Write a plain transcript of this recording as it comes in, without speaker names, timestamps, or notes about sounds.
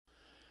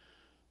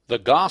The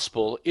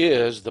gospel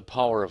is the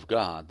power of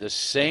God, the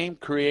same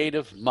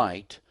creative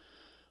might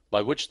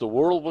by which the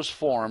world was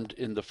formed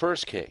in the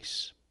first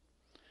case.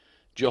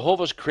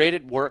 Jehovah's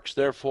created works,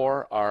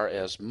 therefore, are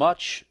as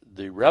much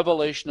the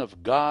revelation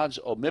of God's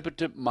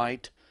omnipotent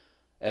might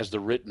as the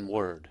written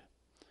word.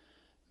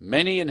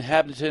 Many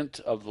inhabitants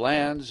of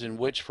lands in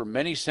which for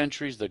many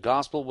centuries the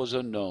gospel was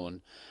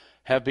unknown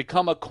have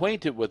become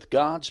acquainted with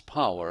God's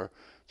power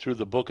through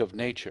the book of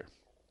nature.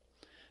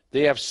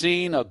 They have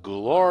seen a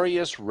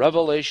glorious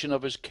revelation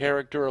of his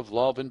character of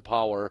love and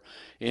power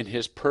in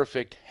his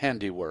perfect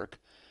handiwork,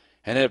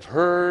 and have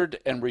heard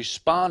and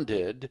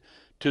responded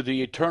to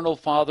the eternal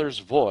Father's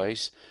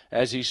voice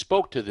as he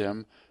spoke to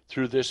them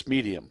through this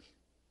medium.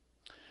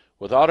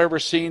 Without ever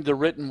seeing the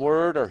written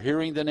word or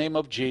hearing the name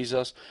of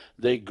Jesus,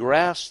 they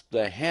grasped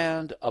the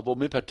hand of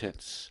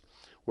omnipotence,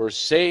 were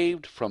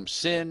saved from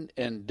sin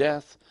and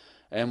death,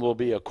 and will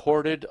be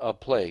accorded a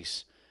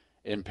place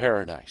in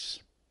paradise.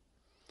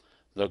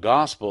 The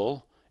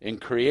gospel in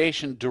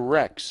creation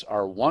directs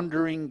our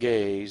wondering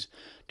gaze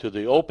to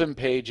the open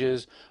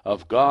pages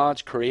of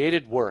God's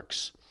created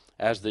works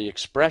as the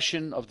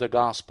expression of the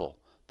gospel,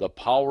 the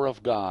power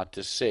of God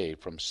to save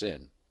from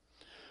sin.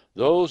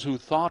 Those who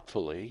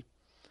thoughtfully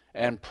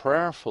and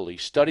prayerfully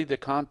study the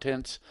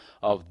contents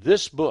of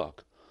this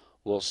book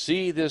will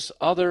see this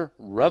other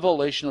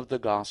revelation of the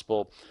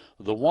gospel,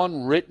 the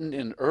one written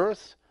in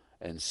earth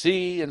and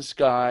sea and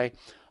sky,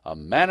 a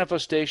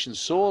manifestation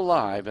so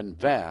alive and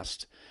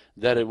vast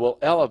that it will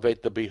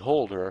elevate the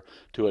beholder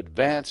to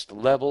advanced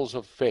levels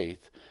of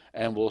faith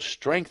and will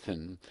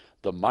strengthen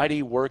the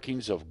mighty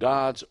workings of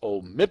God's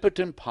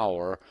omnipotent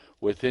power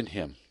within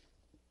him.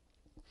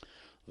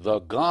 The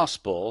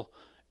Gospel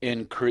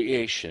in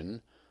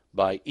Creation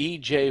by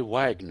EJ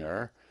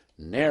Waggoner,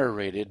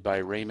 narrated by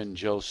Raymond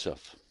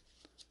Joseph.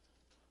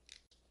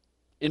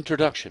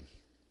 Introduction.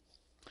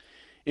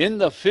 In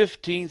the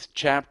 15th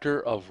chapter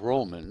of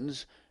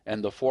Romans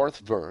and the 4th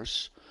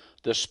verse,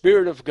 the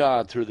Spirit of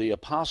God through the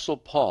Apostle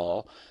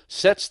Paul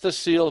sets the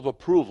seal of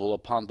approval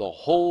upon the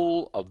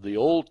whole of the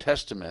Old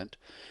Testament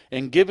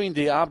in giving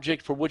the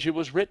object for which it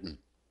was written.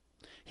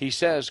 He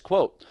says,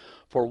 quote,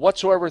 "For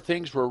whatsoever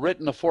things were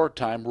written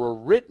aforetime were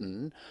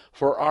written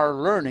for our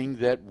learning,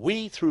 that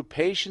we through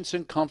patience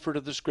and comfort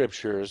of the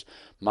Scriptures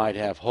might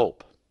have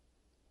hope."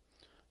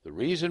 The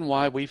reason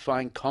why we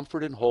find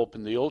comfort and hope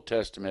in the Old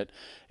Testament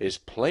is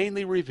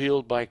plainly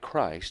revealed by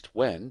Christ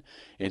when,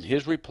 in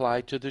his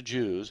reply to the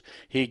Jews,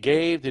 he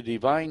gave the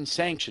divine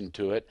sanction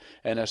to it,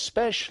 and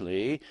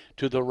especially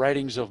to the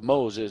writings of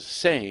Moses,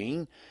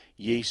 saying,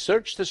 "Ye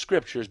search the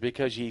Scriptures,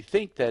 because ye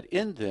think that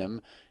in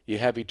them ye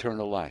have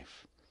eternal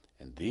life.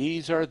 And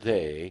these are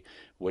they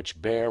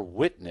which bear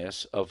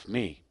witness of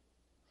me.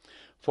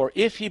 For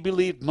if ye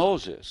believed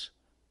Moses,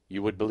 ye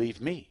would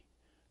believe me,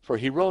 for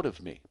he wrote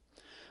of me.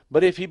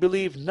 But if ye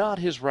believe not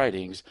his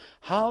writings,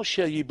 how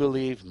shall ye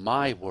believe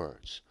my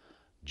words?"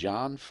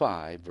 John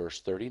 5, verse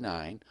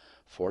 39,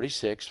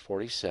 46,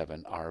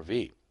 47,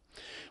 RV.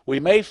 We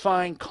may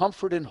find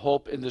comfort and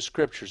hope in the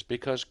Scriptures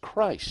because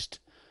Christ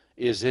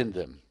is in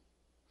them.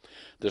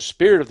 The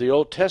Spirit of the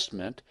Old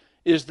Testament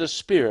is the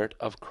Spirit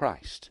of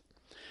Christ.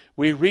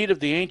 We read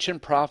of the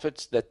ancient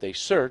prophets that they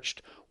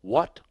searched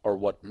what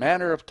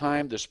manner of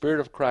time the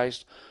Spirit of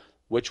Christ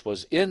which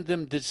was in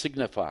them did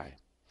signify,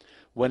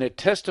 when it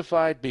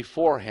testified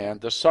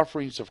beforehand the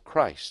sufferings of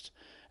Christ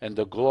and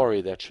the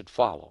glory that should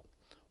follow.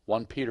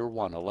 1 Peter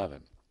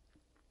 1:11.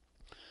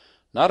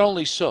 Not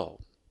only so,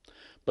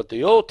 but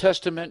the Old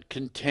Testament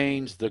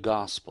contains the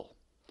gospel.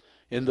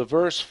 In the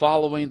verse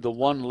following the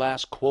one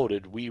last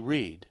quoted, we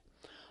read,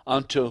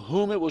 "Unto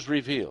whom it was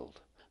revealed,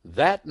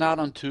 that not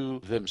unto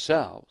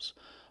themselves,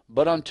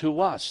 but unto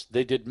us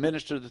they did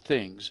minister the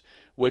things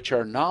which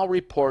are now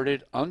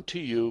reported unto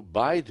you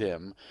by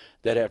them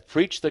that have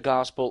preached the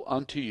gospel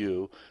unto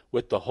you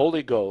with the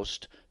Holy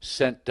Ghost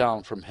sent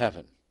down from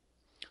heaven."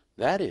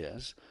 That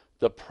is,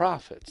 the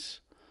prophets,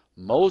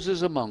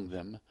 Moses among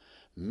them,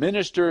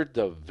 ministered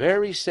the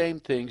very same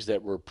things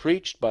that were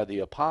preached by the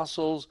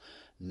apostles,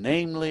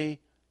 namely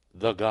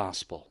the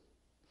gospel.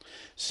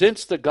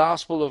 Since the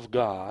gospel of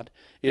God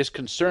is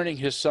concerning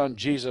his Son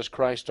Jesus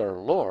Christ our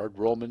Lord,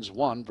 Romans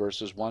 1,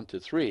 verses 1 to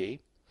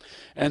 3,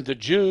 and the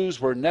Jews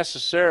were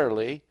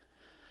necessarily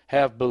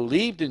have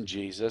believed in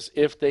Jesus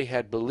if they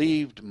had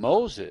believed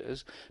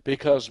Moses,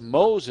 because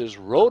Moses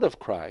wrote of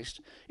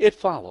Christ, it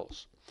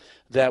follows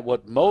that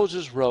what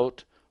Moses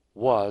wrote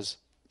was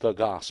the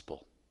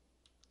gospel.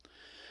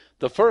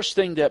 The first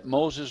thing that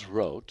Moses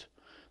wrote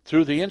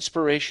through the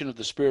inspiration of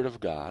the Spirit of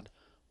God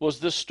was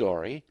the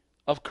story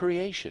of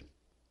creation.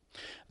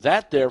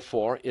 That,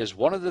 therefore, is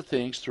one of the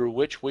things through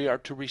which we are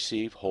to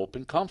receive hope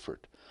and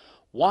comfort.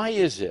 Why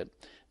is it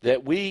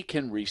that we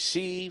can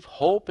receive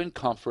hope and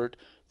comfort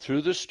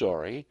through the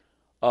story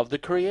of the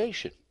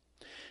creation?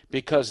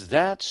 Because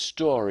that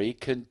story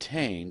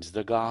contains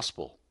the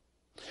gospel.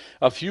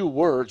 A few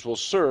words will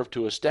serve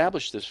to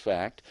establish this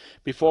fact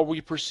before we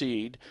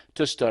proceed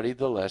to study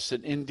the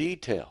lesson in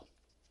detail.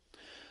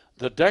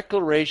 The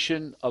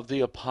declaration of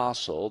the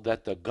apostle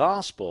that the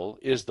gospel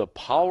is the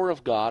power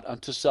of God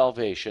unto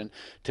salvation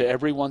to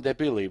everyone that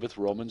believeth,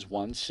 Romans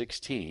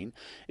 1:16,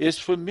 is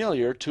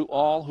familiar to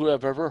all who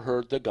have ever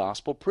heard the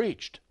gospel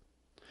preached.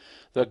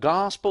 The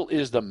gospel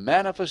is the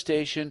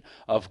manifestation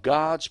of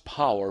God's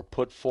power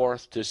put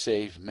forth to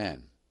save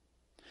men.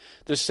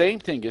 The same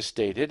thing is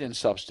stated in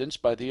substance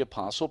by the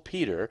Apostle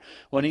Peter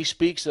when he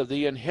speaks of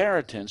the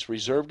inheritance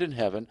reserved in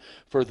heaven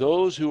for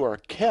those who are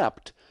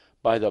kept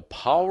by the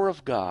power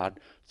of God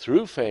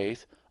through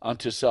faith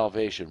unto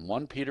salvation.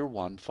 1 Peter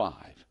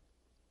 1:5.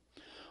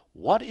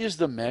 What is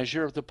the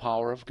measure of the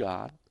power of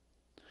God?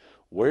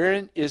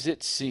 Wherein is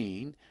it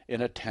seen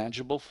in a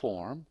tangible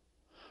form?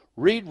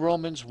 Read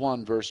Romans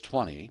 1 verse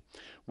 20,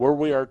 where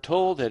we are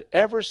told that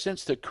ever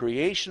since the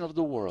creation of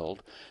the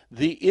world,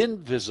 the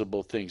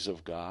invisible things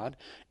of God,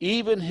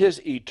 even his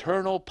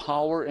eternal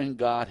power and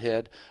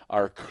Godhead,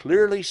 are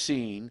clearly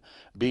seen,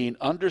 being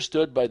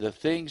understood by the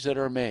things that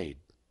are made.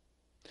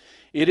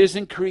 It is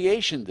in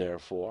creation,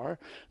 therefore,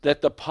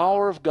 that the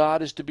power of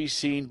God is to be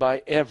seen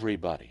by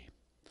everybody.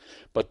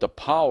 But the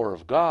power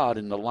of God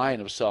in the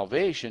line of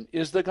salvation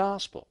is the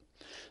gospel.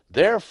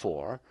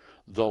 Therefore,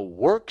 the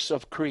works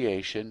of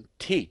creation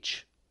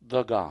teach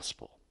the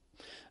gospel.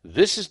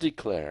 This is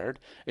declared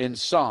in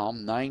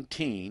Psalm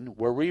 19,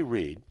 where we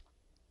read,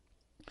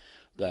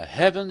 "The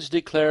heavens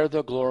declare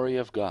the glory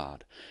of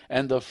God,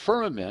 and the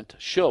firmament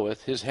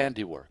showeth his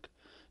handiwork.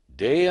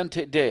 Day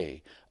unto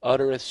day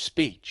uttereth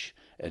speech,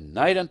 and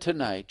night unto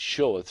night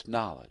showeth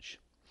knowledge.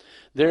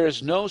 There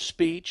is no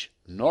speech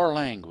nor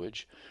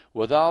language,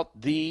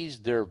 without these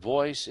their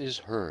voice is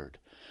heard.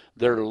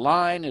 Their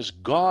line is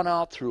gone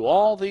out through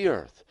all the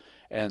earth,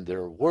 and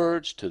their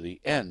words to the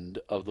end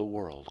of the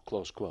world."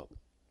 Close quote.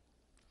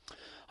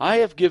 I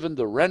have given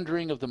the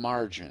rendering of the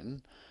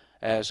margin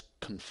as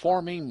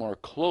conforming more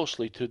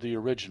closely to the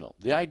original.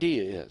 The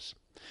idea is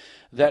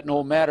that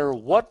no matter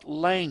what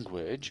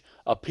language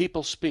a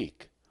people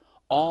speak,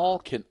 all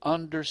can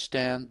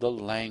understand the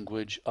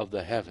language of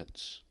the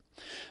heavens.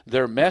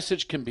 Their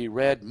message can be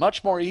read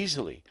much more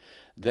easily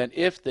than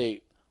if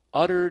they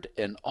uttered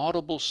an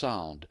audible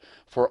sound,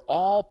 for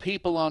all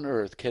people on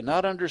earth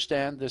cannot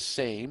understand the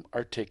same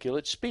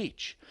articulate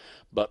speech,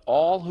 but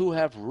all who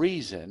have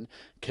reason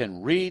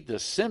can read the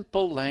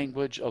simple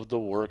language of the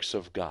works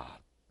of God.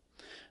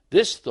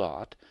 This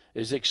thought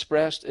is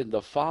expressed in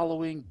the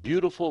following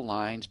beautiful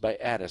lines by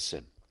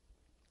Addison.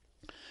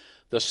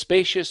 "The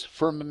spacious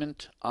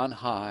firmament on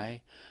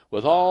high,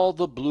 with all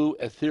the blue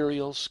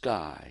ethereal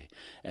sky,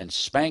 and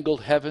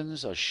spangled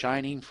heavens a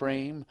shining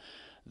frame,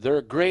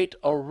 their great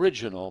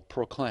original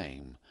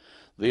proclaim.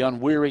 The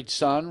unwearied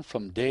sun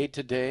from day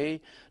to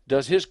day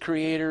does his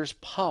Creator's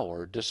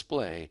power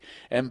display,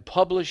 and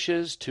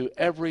publishes to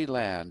every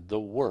land the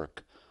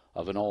work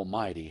of an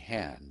almighty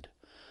hand.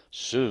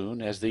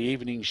 Soon as the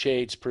evening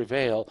shades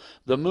prevail,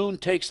 the moon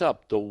takes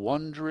up the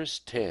wondrous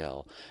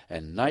tale,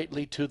 and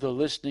nightly to the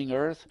listening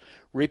earth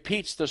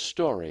repeats the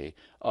story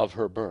of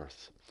her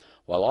birth,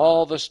 while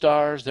all the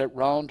stars that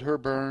round her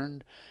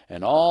burned,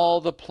 and all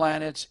the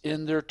planets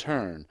in their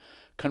turn,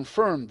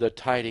 confirm the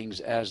tidings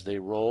as they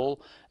roll,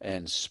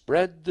 and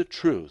spread the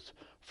truth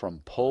from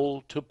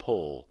pole to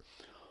pole.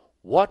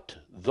 What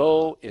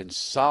though in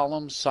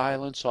solemn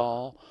silence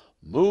all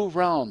move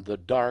round the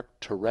dark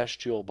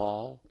terrestrial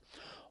ball?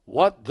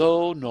 What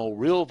though no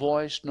real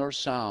voice nor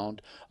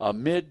sound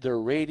amid their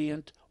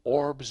radiant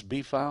orbs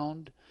be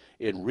found?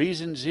 In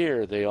reason's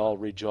ear they all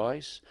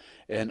rejoice,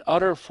 and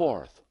utter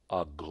forth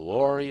a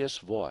glorious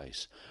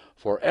voice,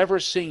 forever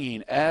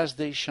singing as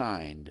they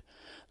shined,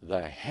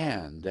 the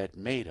hand that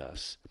made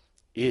us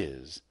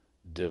is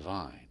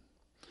divine."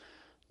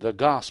 The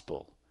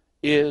gospel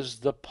is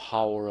the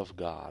power of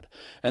God,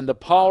 and the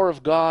power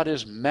of God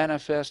is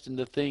manifest in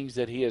the things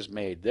that he has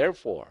made.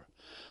 Therefore,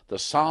 the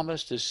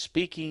psalmist is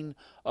speaking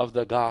of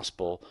the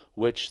gospel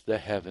which the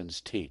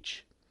heavens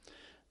teach.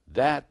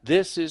 That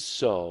this is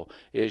so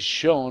is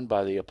shown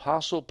by the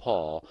Apostle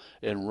Paul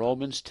in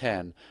Romans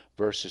 10,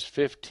 verses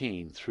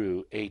 15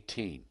 through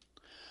 18.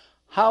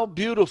 "How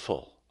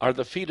beautiful are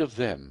the feet of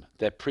them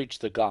that preach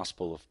the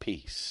gospel of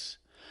peace,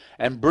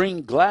 and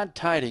bring glad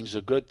tidings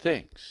of good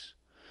things.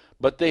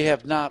 But they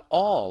have not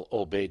all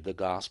obeyed the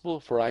gospel,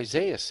 for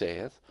Isaiah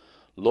saith,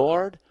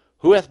 Lord,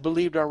 who hath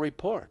believed our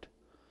report?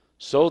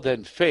 So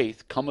then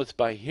faith cometh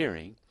by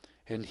hearing,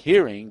 and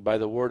hearing by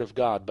the word of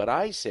God. But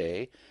I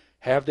say,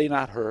 have they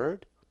not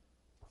heard?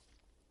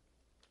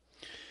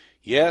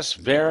 Yes,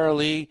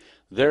 verily,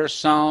 their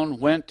sound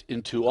went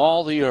into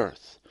all the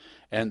earth,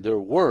 and their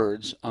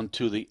words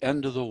unto the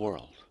end of the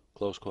world."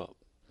 Close quote.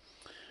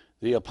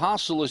 The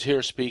apostle is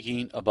here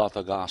speaking about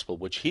the gospel,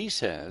 which he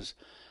says,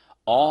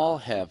 all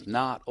have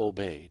not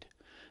obeyed.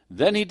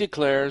 Then he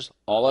declares,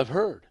 all have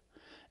heard.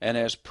 And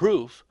as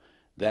proof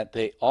that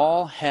they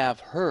all have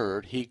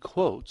heard, he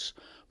quotes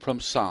from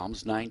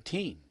Psalms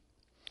 19.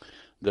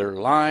 "Their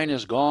line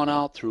is gone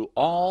out through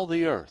all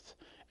the earth,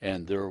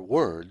 and their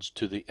words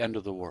to the end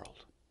of the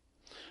world."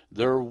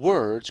 Their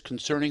words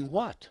concerning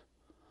what?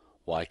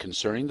 Why,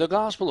 concerning the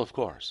gospel, of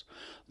course.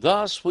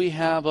 Thus we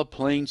have a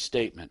plain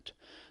statement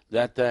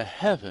that the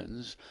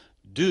heavens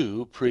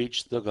do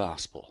preach the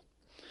gospel.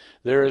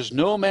 There is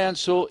no man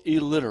so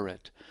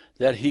illiterate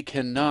that he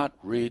cannot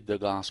read the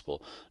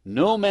gospel.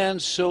 No man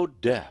so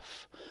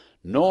deaf,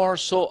 nor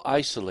so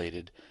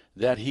isolated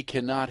that he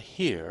cannot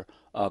hear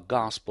a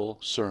gospel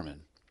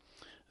sermon.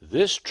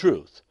 This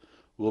truth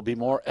will be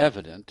more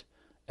evident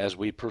as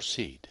we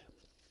proceed.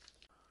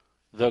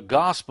 The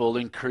Gospel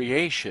in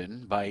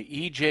Creation by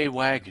EJ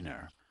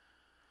Waggoner.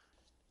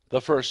 The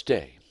first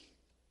day.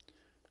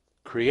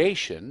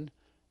 Creation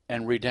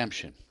and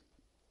redemption.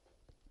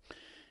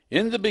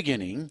 In the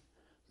beginning,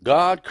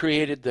 God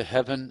created the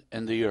heaven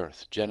and the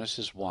earth.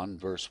 Genesis 1,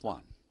 verse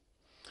 1.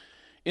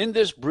 In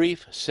this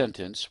brief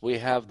sentence, we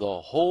have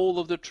the whole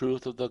of the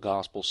truth of the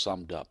gospel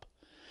summed up.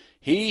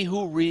 He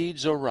who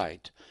reads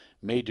aright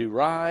may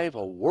derive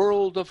a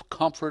world of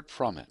comfort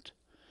from it.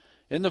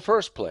 In the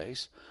first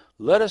place,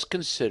 let us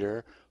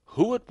consider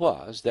who it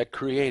was that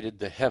created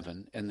the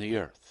heaven and the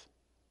earth.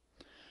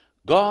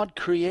 God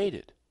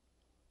created,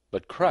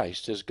 but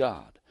Christ is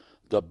God,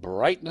 the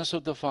brightness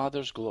of the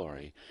Father's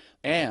glory,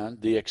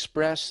 and the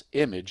express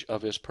image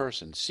of his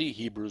person. See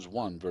Hebrews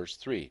 1, verse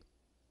 3.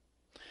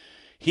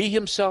 He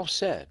himself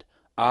said,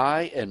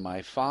 I and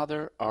my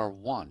Father are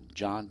one.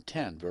 John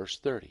 10, verse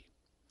 30.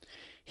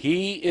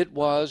 He it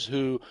was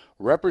who,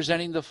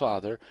 representing the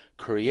Father,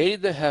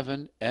 created the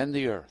heaven and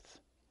the earth.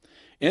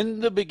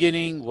 In the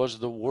beginning was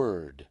the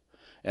Word,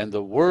 and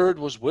the Word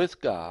was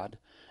with God,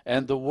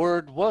 and the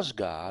Word was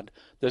God.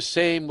 The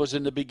same was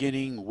in the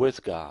beginning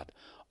with God.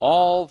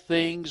 All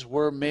things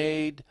were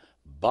made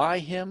by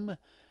him,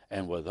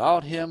 and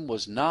without him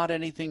was not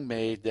anything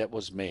made that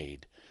was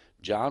made.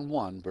 John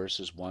 1,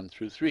 verses 1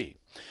 through 3.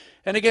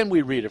 And again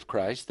we read of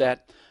Christ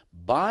that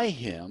by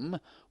him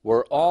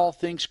were all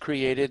things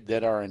created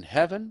that are in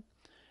heaven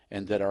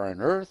and that are on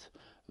earth,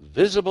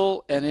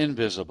 visible and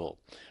invisible,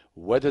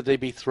 whether they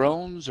be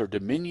thrones or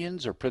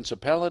dominions or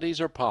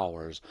principalities or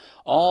powers.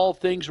 All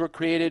things were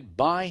created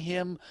by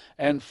him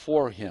and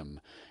for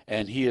him,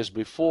 and he is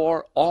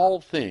before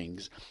all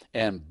things,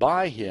 and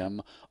by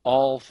him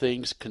all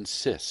things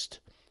consist.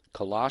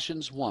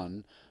 Colossians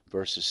 1,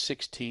 verses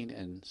 16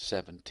 and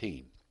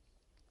 17.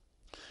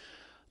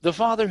 The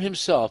Father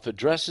himself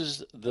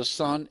addresses the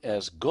Son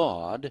as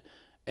God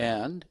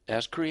and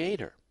as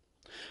Creator.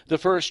 The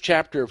first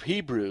chapter of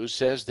Hebrews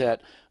says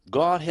that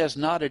God has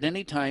not at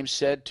any time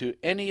said to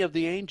any of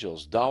the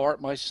angels, Thou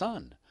art my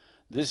Son,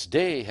 this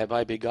day have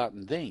I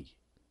begotten thee.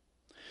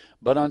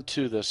 But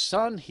unto the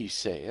Son he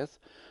saith,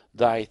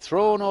 Thy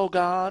throne, O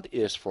God,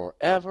 is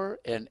forever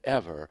and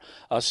ever.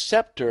 A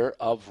scepter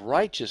of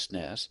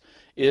righteousness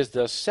is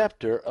the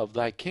scepter of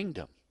thy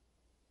kingdom.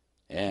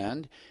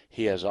 And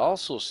he has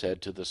also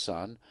said to the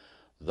Son,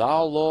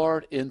 Thou,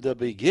 Lord, in the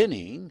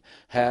beginning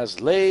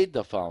hast laid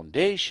the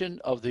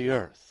foundation of the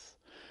earth,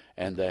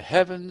 and the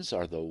heavens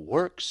are the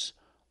works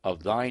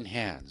of thine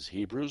hands.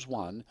 Hebrews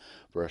 1,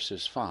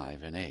 verses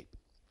 5 and 8,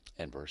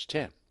 and verse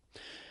 10.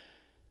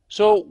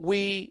 So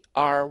we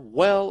are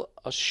well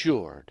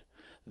assured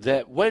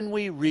that when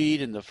we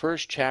read in the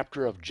first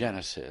chapter of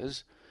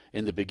Genesis,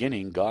 in the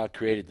beginning God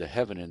created the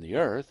heaven and the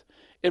earth,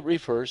 it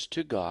refers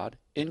to God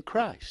in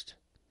Christ.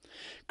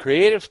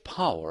 Creative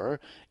power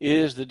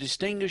is the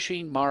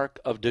distinguishing mark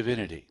of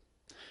divinity.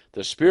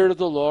 The Spirit of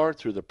the Lord,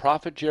 through the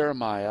prophet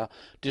Jeremiah,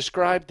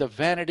 described the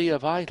vanity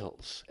of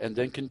idols, and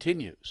then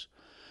continues,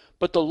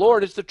 But the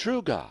Lord is the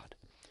true God.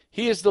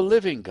 He is the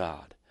living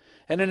God,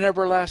 and an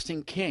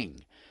everlasting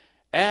King.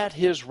 At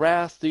his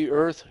wrath the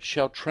earth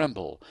shall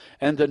tremble,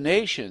 and the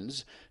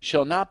nations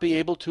shall not be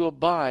able to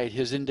abide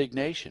his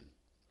indignation.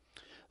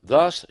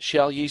 Thus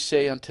shall ye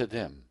say unto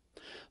them,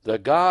 The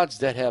gods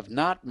that have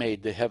not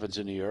made the heavens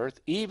and the earth,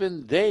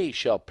 even they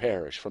shall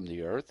perish from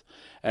the earth,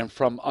 and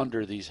from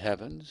under these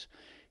heavens.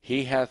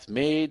 He hath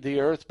made the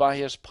earth by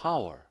his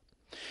power.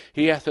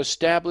 He hath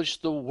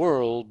established the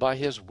world by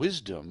his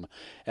wisdom,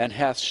 and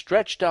hath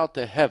stretched out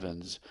the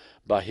heavens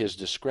by his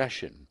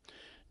discretion.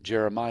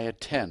 Jeremiah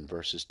 10,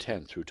 verses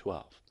 10 through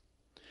 12.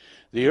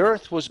 The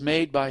earth was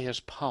made by his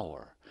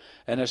power,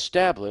 and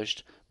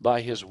established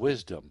by his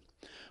wisdom.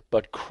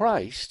 But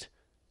Christ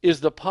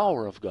is the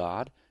power of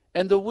God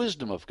and the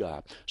wisdom of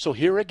God. So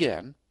here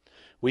again,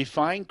 we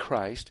find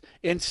Christ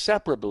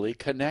inseparably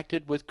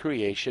connected with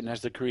creation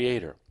as the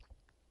Creator.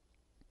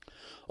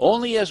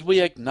 Only as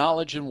we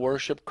acknowledge and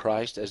worship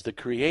Christ as the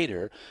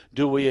Creator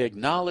do we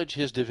acknowledge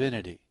his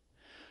divinity.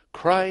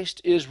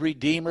 Christ is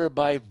Redeemer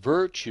by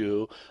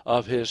virtue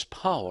of his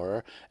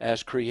power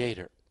as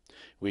Creator.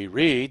 We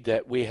read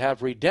that we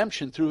have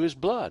redemption through his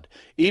blood,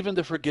 even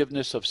the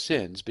forgiveness of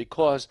sins,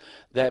 because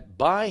that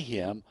by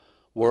him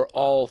were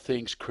all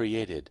things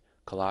created.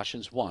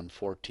 Colossians 1,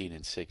 14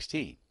 and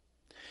 16.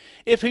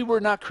 If he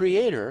were not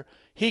Creator,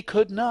 he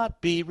could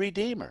not be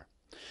Redeemer.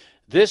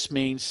 This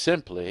means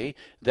simply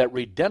that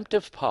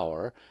redemptive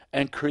power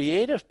and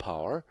creative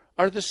power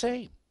are the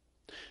same.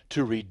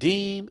 To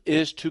redeem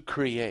is to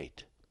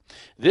create.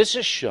 This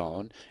is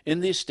shown in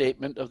the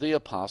statement of the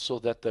apostle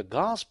that the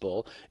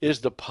gospel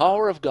is the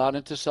power of God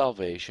into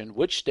salvation,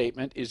 which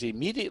statement is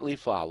immediately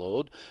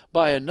followed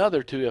by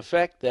another to the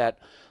effect that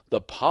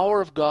the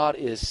power of God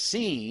is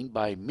seen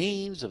by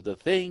means of the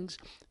things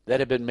that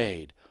have been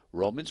made.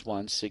 Romans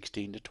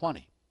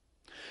 1:16-20.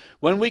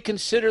 When we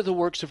consider the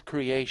works of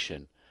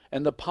creation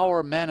and the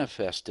power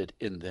manifested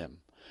in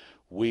them,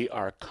 we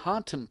are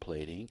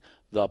contemplating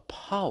the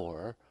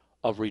power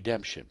of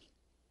redemption.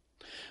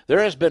 There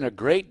has been a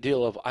great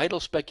deal of idle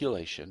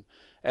speculation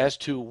as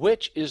to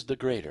which is the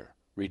greater,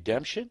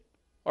 redemption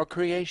or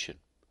creation.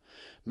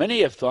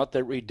 Many have thought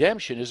that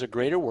redemption is a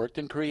greater work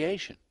than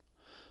creation.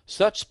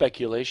 Such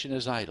speculation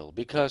is idle,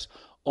 because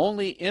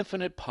only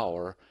infinite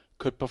power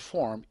could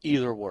perform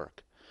either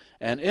work,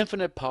 and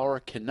infinite power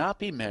cannot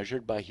be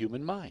measured by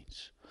human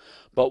minds.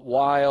 But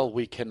while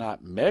we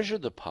cannot measure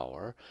the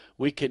power,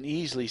 we can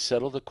easily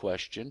settle the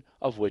question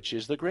of which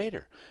is the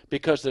greater,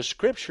 because the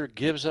Scripture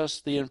gives us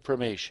the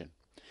information.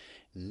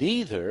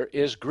 Neither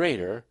is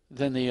greater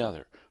than the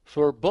other,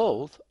 for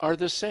both are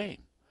the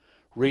same.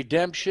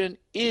 Redemption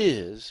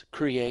is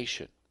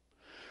creation.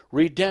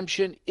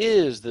 Redemption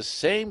is the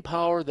same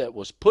power that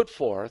was put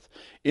forth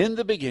in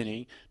the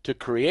beginning to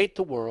create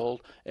the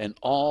world and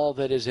all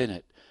that is in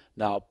it,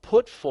 now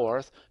put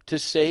forth to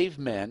save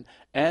men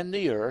and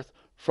the earth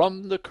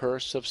from the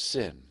curse of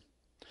sin.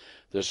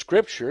 The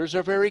Scriptures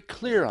are very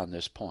clear on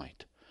this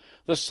point.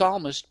 The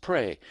psalmist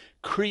pray,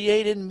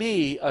 "Create in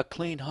me a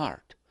clean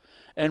heart,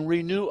 and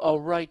renew a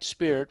right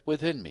spirit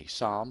within me."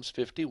 Psalms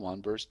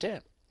 51, verse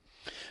 10.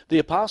 The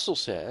apostle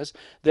says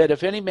that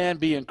if any man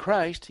be in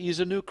Christ, he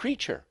is a new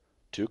creature.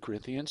 2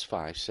 Corinthians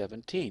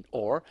 5:17,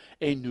 or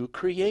a new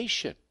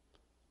creation.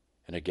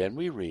 And again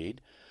we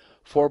read,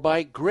 "For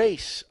by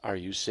grace are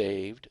you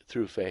saved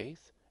through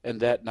faith, and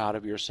that not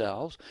of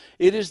yourselves.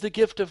 It is the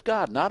gift of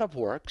God, not of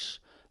works,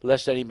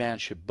 lest any man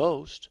should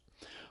boast.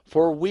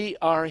 For we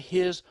are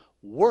his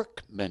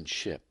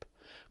workmanship,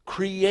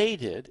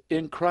 created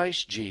in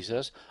Christ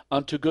Jesus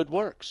unto good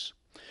works,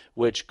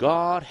 which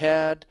God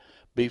had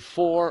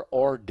before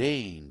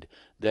ordained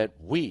that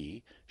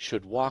we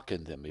should walk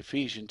in them."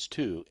 Ephesians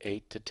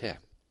 2:8-10.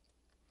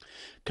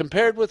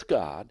 Compared with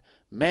God,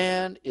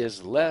 man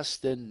is less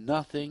than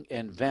nothing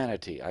and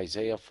vanity.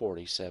 Isaiah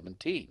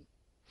 40:17.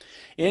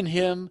 In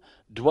him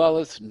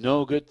dwelleth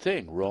no good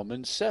thing.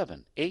 Romans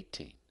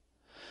 7:18.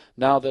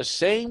 Now the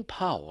same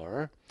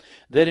power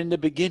that in the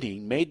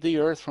beginning made the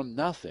earth from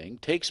nothing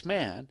takes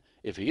man,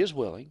 if he is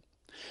willing,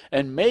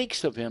 and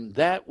makes of him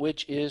that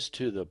which is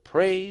to the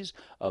praise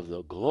of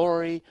the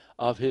glory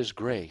of his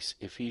grace.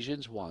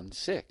 Ephesians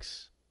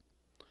 1:6.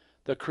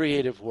 The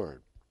creative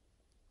word.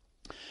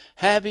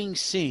 Having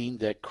seen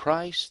that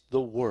Christ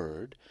the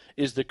Word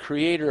is the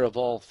creator of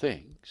all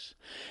things,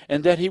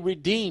 and that he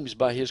redeems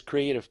by his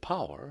creative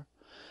power,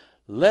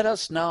 let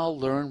us now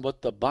learn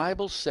what the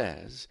Bible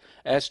says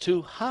as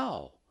to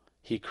how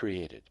he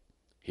created.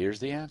 Here's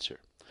the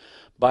answer.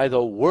 By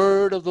the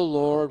word of the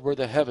Lord were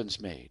the heavens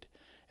made,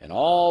 and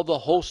all the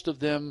host of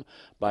them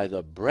by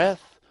the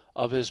breath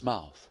of his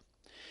mouth.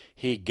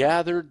 He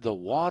gathered the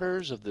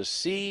waters of the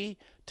sea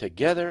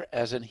together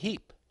as an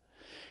heap.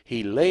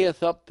 He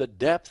layeth up the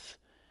depth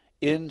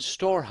in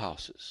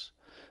storehouses.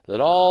 Let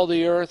all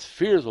the earth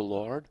fear the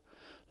Lord.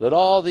 Let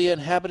all the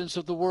inhabitants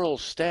of the world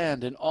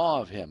stand in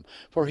awe of him.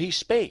 For he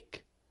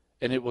spake,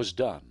 and it was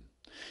done.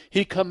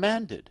 He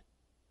commanded,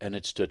 and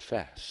it stood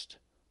fast.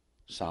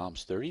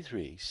 Psalms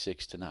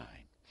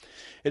 33:6-9.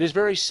 It is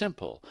very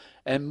simple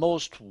and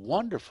most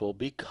wonderful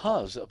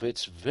because of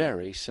its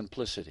very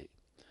simplicity.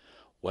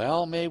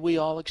 Well, may we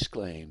all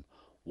exclaim,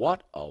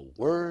 "What a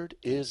word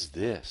is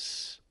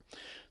this!"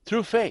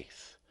 Through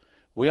faith,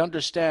 we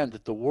understand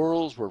that the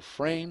worlds were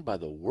framed by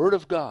the Word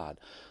of God,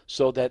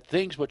 so that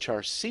things which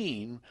are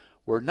seen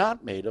were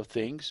not made of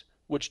things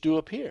which do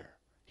appear.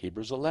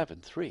 Hebrews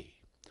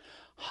 11:3.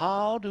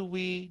 How do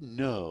we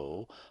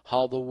know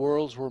how the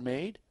worlds were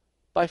made?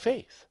 By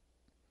faith.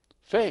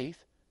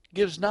 Faith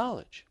gives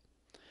knowledge.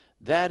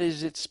 That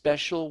is its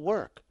special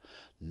work.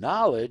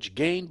 Knowledge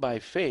gained by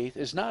faith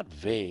is not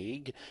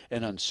vague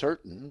and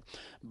uncertain,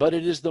 but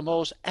it is the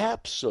most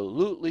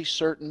absolutely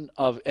certain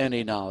of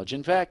any knowledge.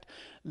 In fact,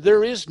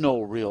 there is no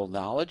real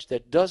knowledge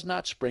that does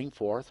not spring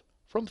forth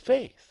from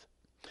faith.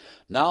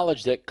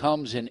 Knowledge that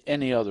comes in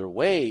any other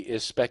way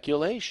is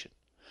speculation.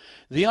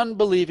 The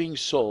unbelieving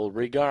soul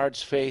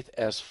regards faith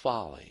as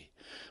folly,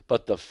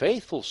 but the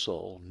faithful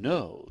soul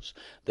knows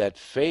that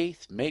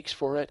faith makes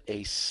for it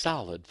a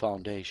solid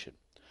foundation.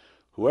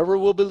 Whoever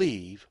will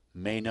believe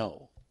may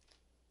know.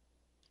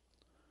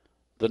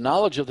 The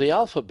knowledge of the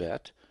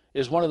alphabet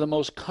is one of the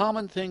most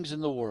common things in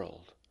the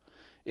world.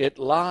 It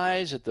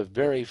lies at the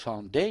very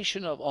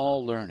foundation of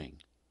all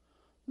learning.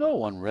 No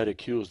one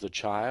ridicules the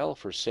child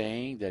for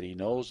saying that he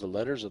knows the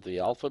letters of the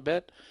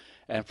alphabet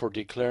and for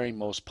declaring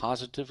most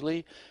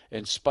positively,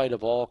 in spite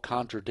of all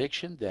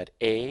contradiction, that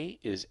A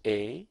is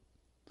A,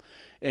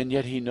 and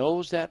yet he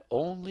knows that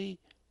only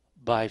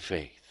by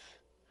faith.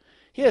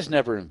 He has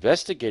never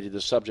investigated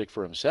the subject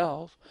for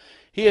himself.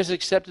 He has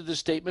accepted the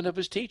statement of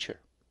his teacher.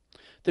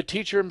 The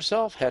teacher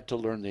himself had to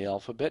learn the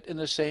alphabet in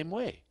the same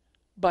way,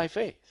 by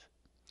faith.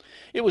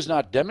 It was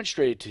not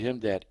demonstrated to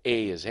him that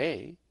A is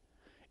A.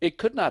 It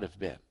could not have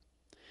been.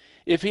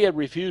 If he had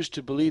refused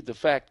to believe the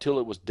fact till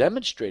it was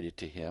demonstrated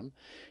to him,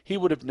 he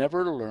would have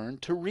never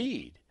learned to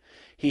read.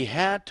 He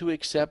had to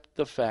accept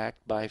the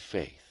fact by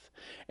faith,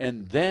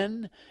 and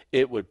then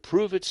it would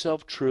prove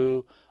itself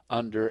true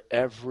under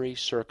every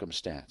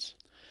circumstance.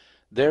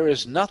 There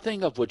is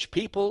nothing of which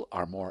people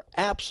are more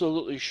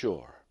absolutely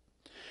sure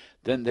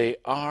than they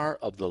are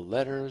of the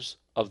letters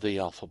of the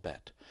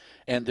alphabet,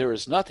 and there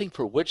is nothing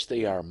for which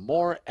they are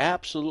more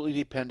absolutely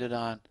dependent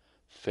on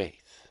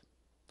faith.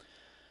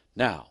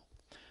 Now,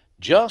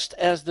 just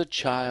as the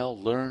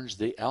child learns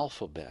the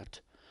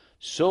alphabet,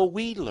 so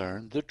we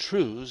learn the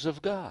truths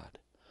of God.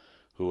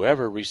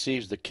 Whoever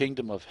receives the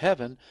kingdom of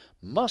heaven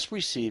must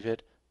receive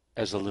it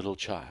as a little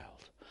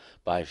child.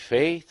 By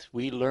faith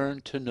we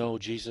learn to know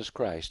Jesus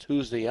Christ,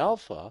 who's the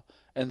Alpha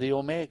and the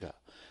Omega,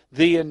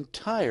 the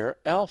entire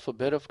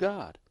alphabet of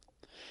God.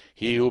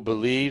 He who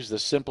believes the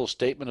simple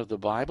statement of the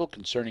Bible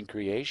concerning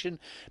creation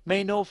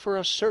may know for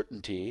a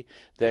certainty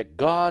that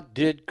God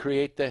did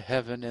create the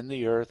heaven and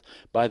the earth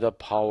by the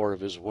power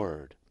of his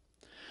word.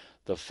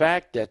 The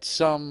fact that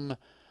some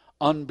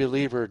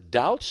unbeliever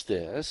doubts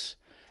this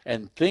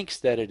and thinks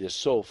that it is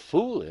so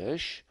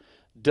foolish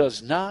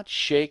does not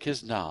shake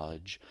his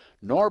knowledge,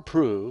 nor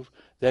prove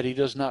that he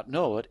does not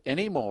know it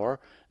any more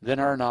than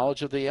our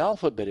knowledge of the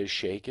alphabet is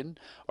shaken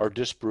or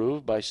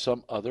disproved by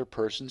some other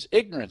person's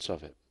ignorance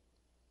of it.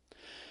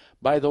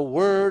 By the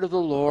word of the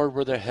Lord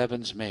were the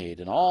heavens made,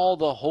 and all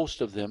the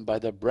host of them by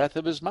the breath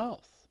of his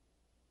mouth.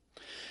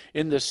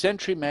 In the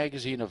Century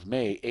magazine of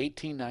May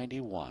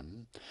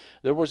 1891,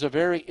 there was a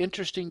very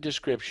interesting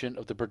description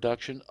of the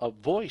production of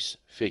voice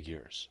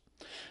figures.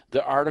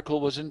 The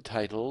article was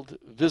entitled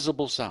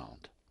Visible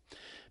Sound.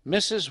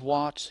 Mrs.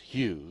 Watts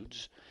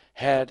Hughes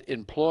had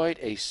employed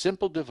a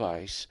simple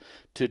device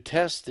to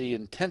test the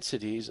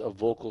intensities of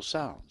vocal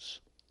sounds.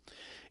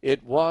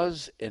 It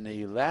was an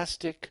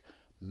elastic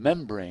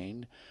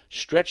membrane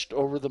stretched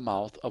over the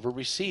mouth of a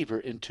receiver,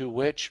 into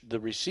which the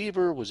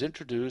receiver was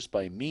introduced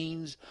by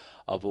means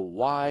of a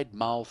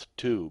wide-mouthed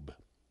tube.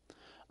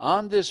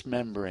 On this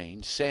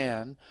membrane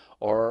sand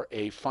or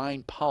a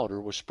fine powder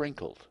was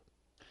sprinkled.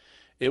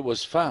 It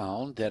was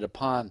found that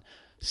upon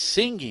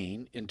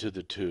singing into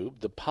the tube,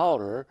 the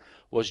powder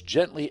was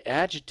gently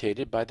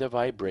agitated by the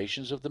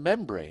vibrations of the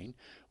membrane,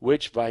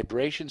 which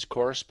vibrations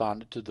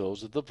corresponded to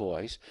those of the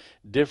voice,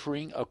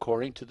 differing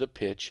according to the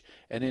pitch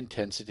and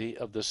intensity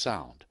of the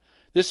sound.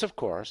 This, of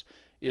course,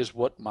 is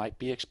what might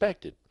be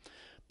expected.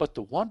 But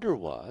the wonder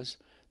was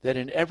that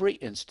in every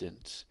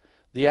instance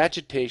the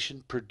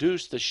agitation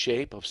produced the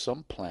shape of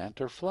some plant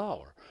or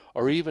flower,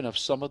 or even of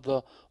some of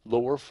the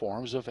lower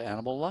forms of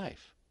animal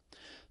life.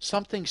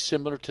 Something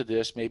similar to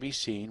this may be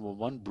seen when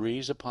one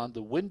breathes upon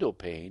the window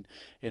pane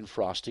in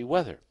frosty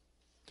weather.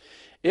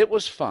 It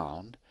was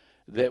found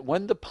that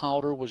when the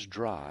powder was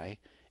dry,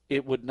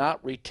 it would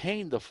not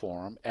retain the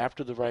form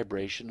after the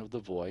vibration of the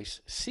voice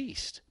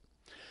ceased.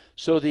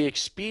 So the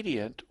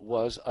expedient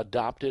was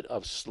adopted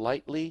of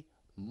slightly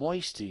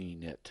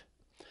moistening it,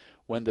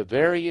 when the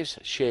various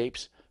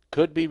shapes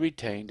could be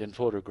retained and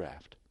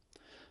photographed.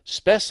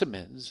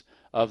 Specimens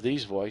of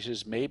these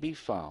voices may be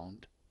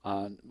found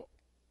on.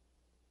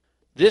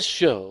 This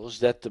shows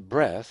that the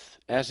breath,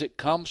 as it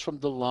comes from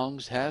the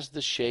lungs, has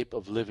the shape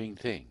of living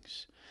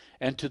things,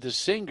 and to the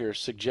singer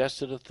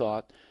suggested a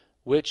thought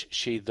which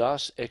she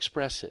thus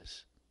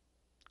expresses.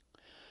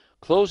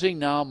 Closing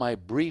now my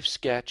brief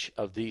sketch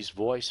of these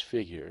voice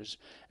figures,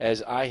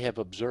 as I have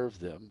observed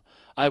them,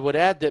 I would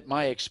add that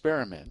my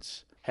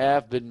experiments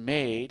have been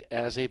made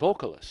as a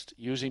vocalist,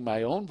 using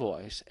my own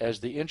voice as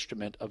the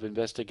instrument of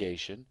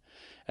investigation,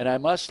 and I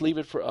must leave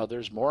it for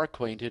others more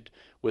acquainted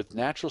with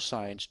natural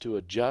science to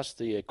adjust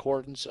the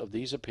accordance of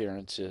these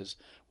appearances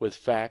with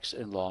facts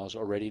and laws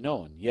already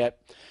known.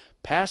 Yet,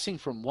 passing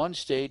from one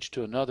stage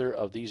to another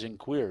of these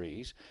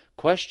inquiries,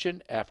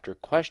 question after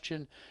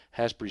question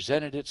has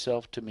presented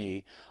itself to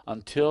me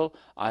until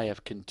I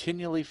have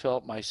continually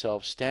felt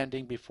myself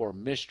standing before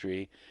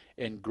mystery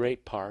in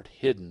great part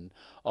hidden,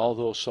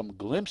 although some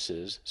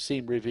glimpses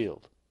seem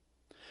revealed.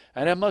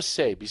 And I must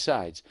say,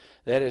 besides,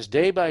 that as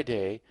day by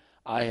day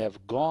I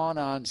have gone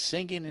on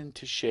singing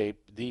into shape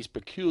these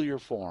peculiar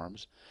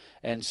forms,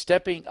 and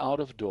stepping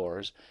out of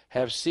doors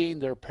have seen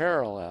their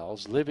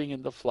parallels living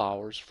in the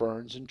flowers,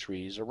 ferns, and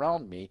trees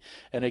around me,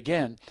 and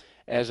again,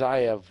 as I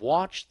have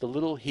watched the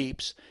little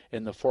heaps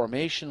in the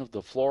formation of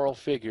the floral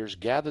figures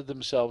gather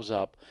themselves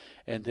up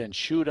and then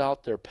shoot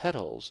out their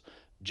petals,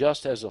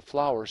 just as a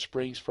flower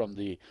springs from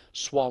the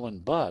swollen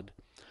bud,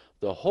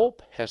 the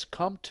hope has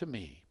come to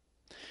me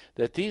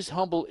that these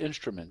humble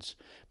instruments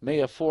may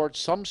afford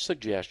some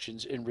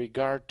suggestions in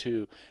regard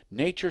to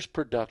nature's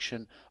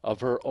production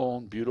of her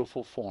own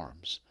beautiful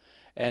forms,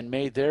 and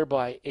may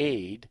thereby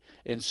aid,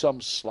 in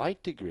some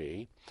slight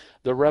degree,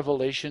 the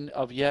revelation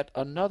of yet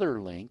another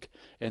link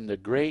in the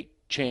great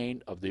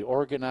chain of the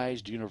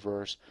organized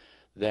universe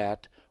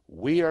that,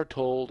 we are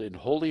told in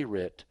Holy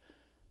Writ,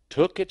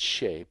 took its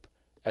shape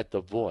at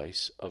the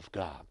voice of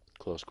God.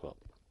 Close quote.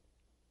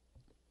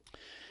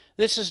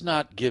 This is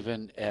not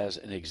given as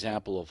an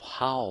example of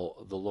how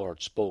the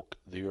Lord spoke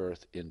the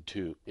earth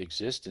into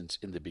existence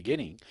in the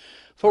beginning,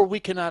 for we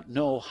cannot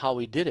know how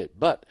he did it,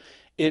 but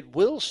it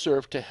will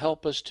serve to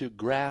help us to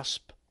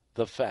grasp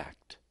the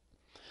fact.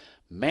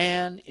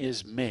 Man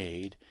is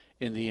made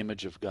in the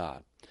image of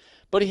God,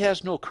 but he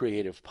has no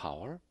creative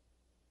power.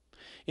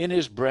 In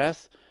his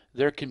breath,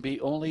 there can be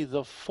only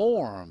the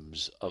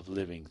forms of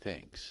living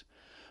things.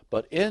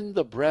 But in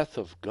the breath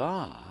of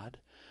God,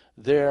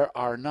 there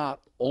are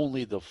not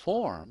only the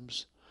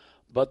forms,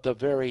 but the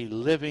very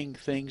living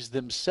things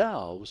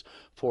themselves,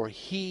 for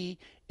he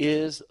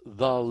is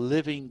the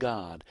living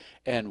God,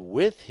 and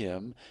with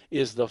him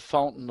is the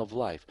fountain of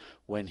life.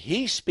 When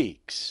he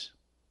speaks,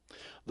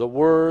 the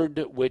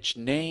word which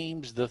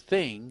names the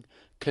thing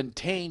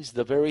contains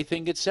the very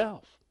thing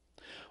itself.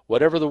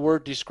 Whatever the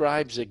word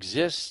describes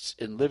exists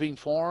in living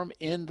form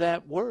in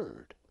that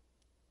word.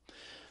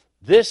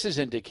 This is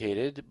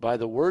indicated by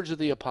the words of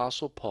the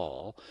Apostle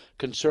Paul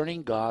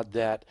concerning God,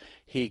 that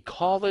he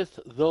calleth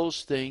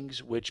those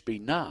things which be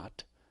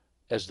not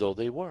as though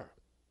they were.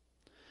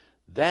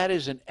 That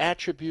is an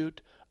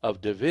attribute of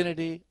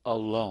divinity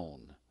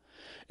alone.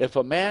 If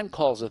a man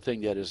calls a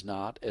thing that is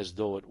not as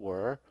though it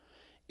were,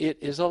 it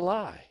is a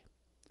lie.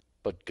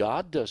 But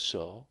God does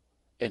so,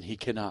 and he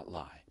cannot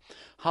lie.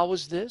 How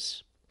is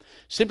this?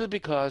 Simply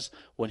because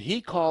when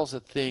he calls a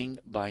thing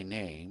by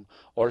name,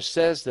 or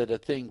says that a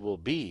thing will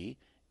be,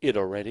 it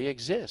already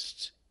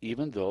exists,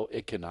 even though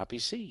it cannot be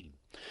seen.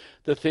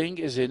 The thing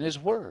is in his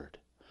word.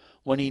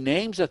 When he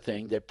names a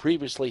thing that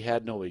previously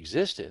had no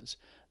existence,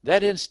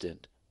 that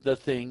instant the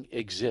thing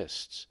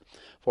exists,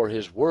 for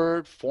his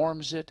word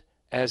forms it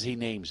as he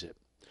names it.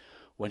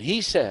 When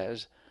he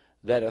says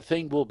that a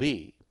thing will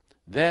be,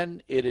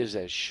 then it is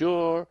as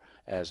sure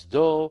as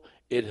though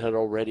it had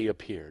already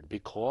appeared,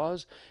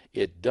 because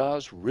it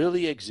does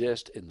really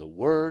exist in the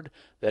word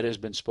that has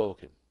been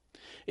spoken.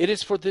 It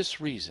is for this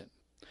reason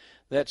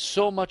that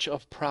so much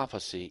of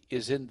prophecy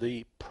is in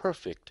the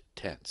perfect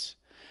tense,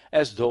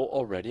 as though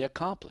already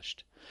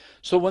accomplished.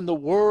 So when the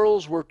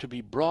worlds were to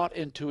be brought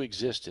into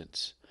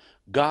existence,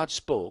 God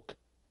spoke,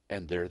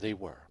 and there they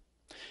were.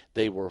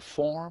 They were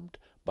formed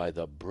by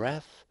the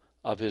breath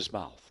of his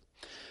mouth.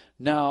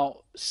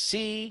 Now,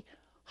 see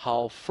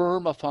how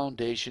firm a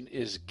foundation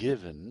is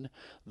given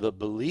the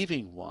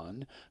believing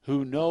one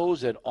who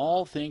knows that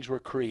all things were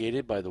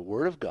created by the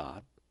word of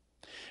God,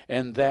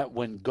 and that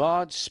when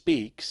God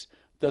speaks,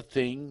 the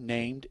thing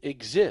named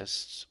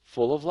exists,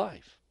 full of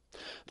life.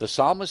 The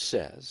psalmist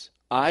says,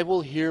 I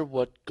will hear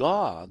what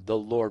God the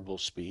Lord will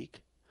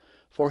speak,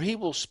 for he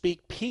will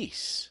speak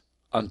peace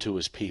unto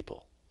his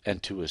people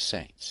and to his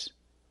saints.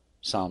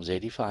 Psalms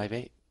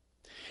 85:8.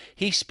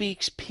 He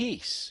speaks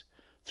peace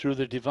through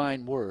the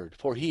divine word,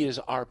 for he is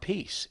our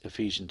peace,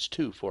 Ephesians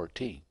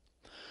 2:14.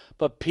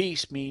 But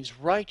peace means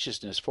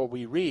righteousness, for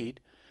we read,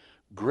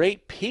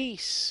 great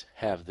peace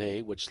have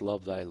they which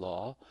love thy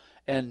law,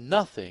 and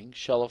nothing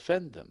shall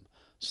offend them,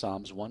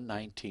 Psalms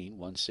 119,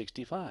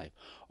 165,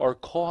 or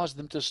cause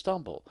them to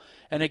stumble.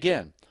 And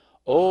again,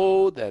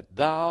 O that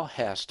thou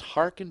hast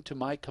hearkened to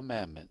my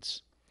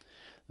commandments,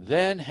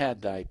 then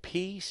had thy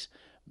peace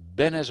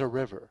been as a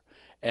river,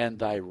 and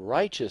thy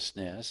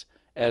righteousness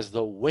as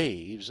the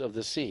waves of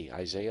the sea,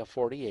 Isaiah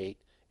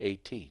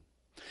 48:18.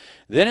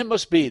 Then it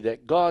must be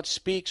that God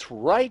speaks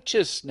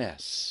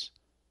righteousness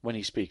when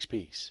he speaks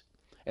peace.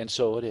 And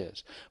so it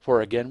is. For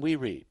again we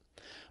read,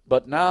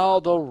 but now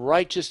the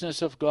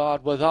righteousness of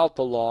God without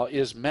the law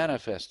is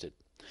manifested,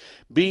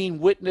 being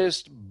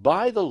witnessed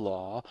by the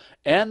law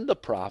and the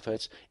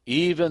prophets,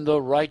 even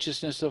the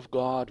righteousness of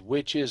God,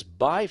 which is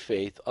by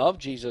faith of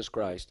Jesus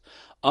Christ,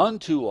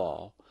 unto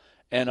all,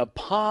 and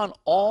upon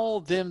all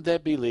them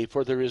that believe,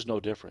 for there is no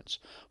difference.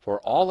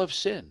 For all have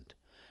sinned,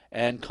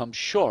 and come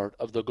short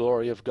of the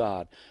glory of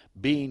God,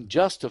 being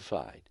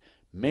justified,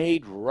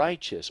 made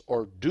righteous,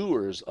 or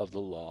doers of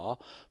the law,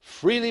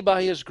 freely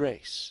by his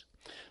grace,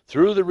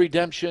 through the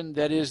redemption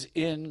that is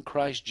in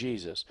Christ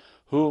Jesus,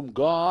 whom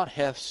God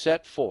hath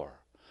set forth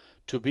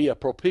to be a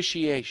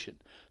propitiation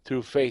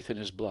through faith in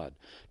his blood,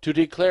 to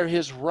declare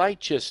his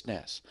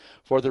righteousness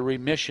for the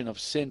remission of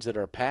sins that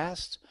are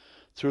past,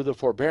 through the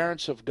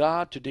forbearance of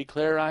God, to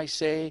declare, I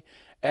say,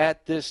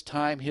 at this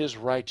time his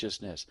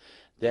righteousness,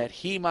 that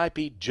he might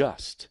be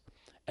just,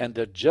 and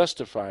the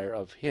justifier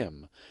of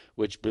him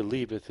which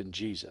believeth in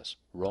Jesus.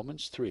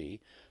 Romans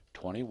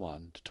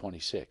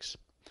 3:21-26.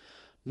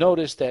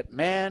 Notice that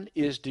man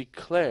is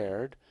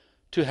declared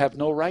to have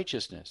no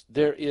righteousness.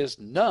 There is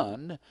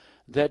none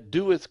that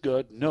doeth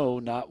good, no,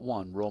 not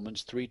one.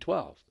 Romans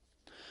 3:12.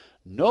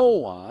 No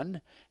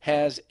one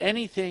has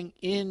anything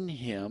in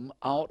him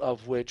out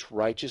of which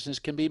righteousness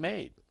can be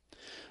made.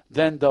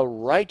 Then the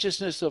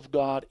righteousness of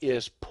God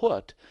is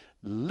put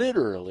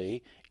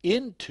literally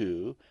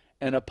into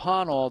and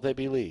upon all that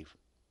believe.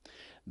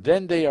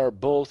 Then they are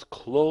both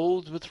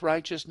clothed with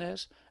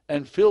righteousness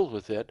and filled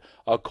with it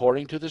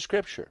according to the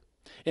Scripture.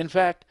 In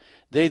fact,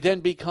 they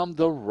then become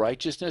the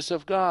righteousness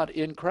of God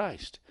in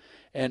Christ.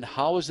 And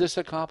how is this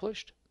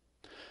accomplished?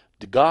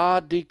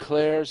 God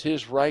declares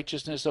his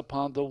righteousness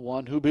upon the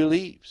one who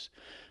believes.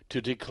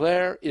 To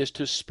declare is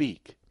to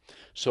speak.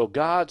 So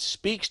God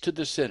speaks to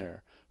the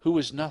sinner who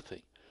is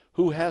nothing,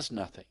 who has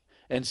nothing,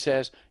 and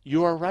says,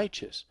 "You are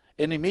righteous."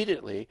 And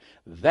immediately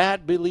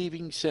that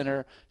believing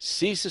sinner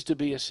ceases to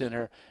be a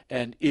sinner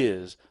and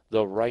is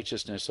the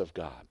righteousness of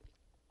God.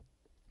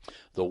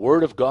 The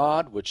Word of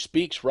God, which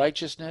speaks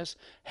righteousness,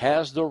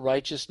 has the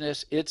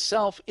righteousness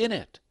itself in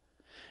it.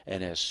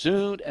 And as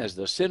soon as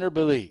the sinner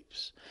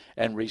believes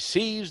and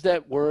receives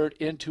that word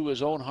into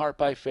his own heart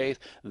by faith,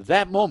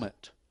 that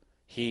moment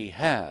he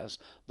has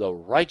the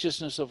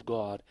righteousness of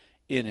God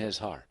in his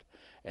heart.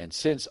 And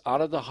since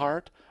out of the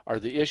heart are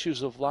the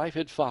issues of life,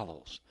 it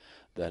follows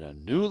that a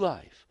new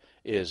life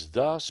is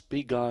thus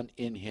begun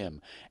in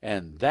him,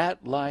 and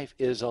that life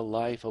is a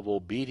life of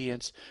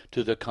obedience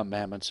to the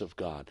commandments of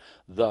God.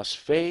 Thus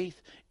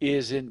faith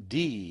is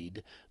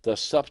indeed the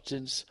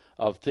substance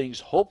of things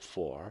hoped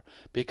for,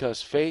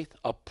 because faith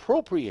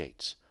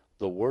appropriates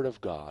the Word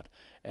of God,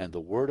 and the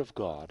Word of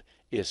God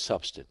is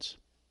substance.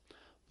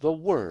 The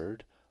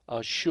Word,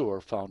 a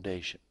sure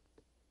foundation.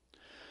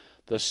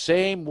 The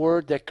same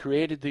Word that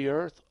created the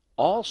earth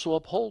also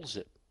upholds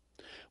it.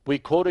 We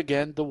quote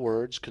again the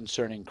words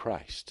concerning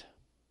Christ.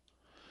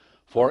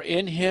 For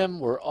in him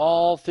were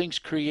all things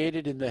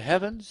created in the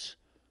heavens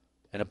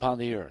and upon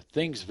the earth,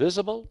 things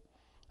visible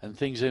and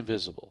things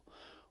invisible,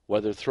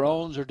 whether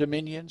thrones or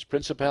dominions,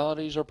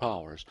 principalities or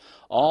powers.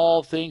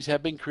 All things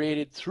have been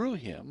created through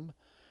him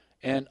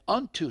and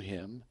unto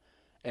him,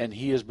 and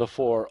he is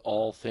before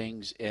all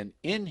things, and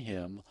in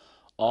him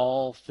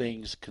all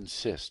things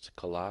consist.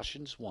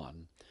 Colossians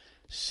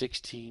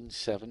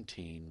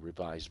 1:16-17,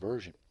 Revised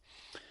Version.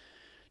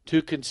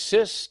 To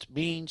consist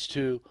means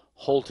to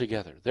hold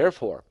together.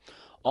 Therefore,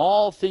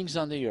 all things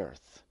on the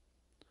earth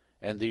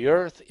and the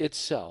earth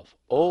itself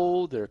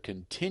owe their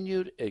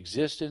continued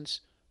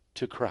existence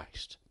to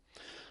Christ.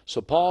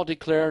 So Paul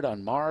declared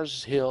on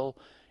Mars Hill,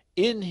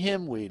 "In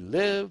him we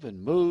live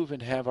and move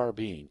and have our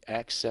being."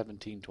 Acts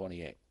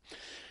 17:28.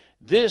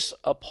 This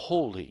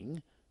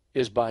upholding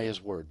is by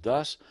his word.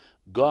 Thus,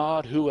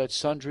 God, who at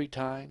sundry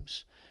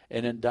times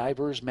and in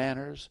divers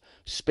manners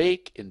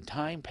spake in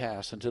time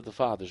past unto the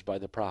fathers by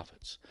the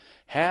prophets,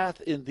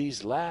 hath in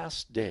these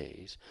last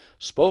days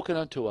spoken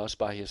unto us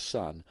by his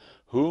Son,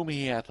 whom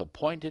he hath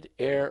appointed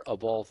heir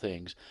of all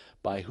things,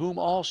 by whom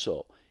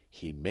also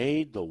he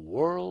made the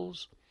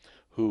worlds,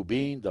 who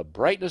being the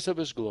brightness of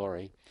his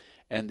glory,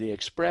 and the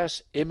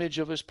express image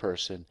of his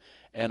person,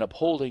 and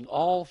upholding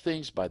all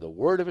things by the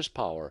word of his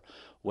power,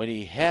 when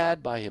he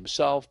had by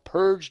himself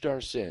purged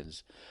our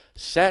sins,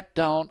 sat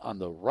down on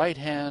the right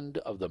hand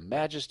of the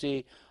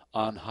majesty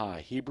on high.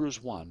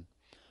 Hebrews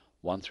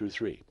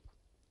 1:1-3.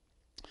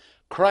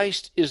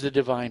 Christ is the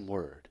divine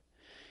word.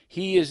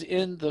 He is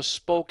in the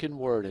spoken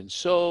word, and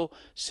so,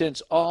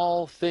 since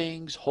all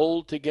things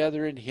hold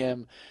together in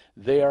him,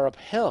 they are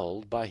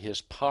upheld by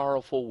his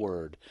powerful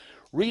word.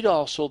 Read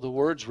also the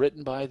words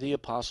written by the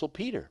Apostle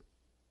Peter.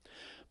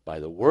 By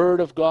the word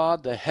of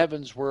God the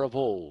heavens were of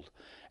old,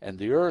 and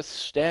the earth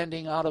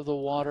standing out of the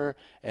water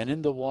and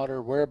in the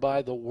water,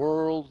 whereby the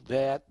world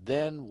that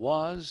then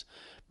was,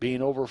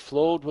 being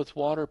overflowed with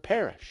water,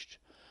 perished.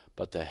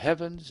 But the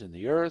heavens and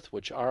the earth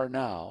which are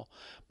now,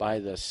 by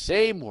the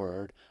same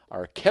word,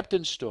 are kept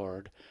and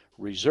stored,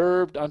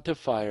 reserved unto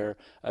fire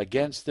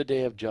against the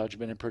day of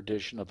judgment and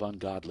perdition of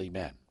ungodly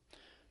men.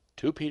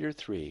 2 Peter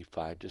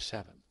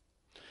 3:5-7.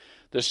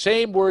 The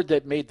same word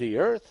that made the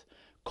earth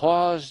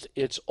caused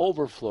its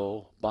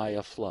overflow by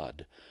a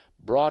flood,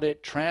 brought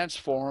it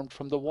transformed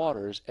from the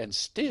waters, and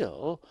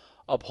still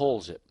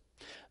upholds it.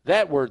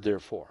 That word,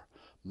 therefore,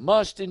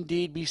 must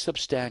indeed be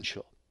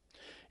substantial.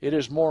 It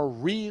is more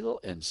real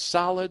and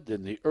solid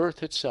than the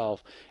earth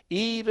itself,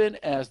 even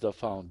as the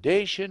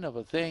foundation of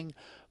a thing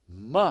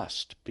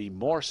must be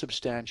more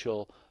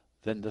substantial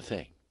than the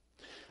thing.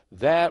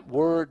 That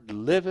word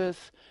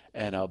liveth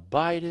and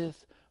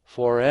abideth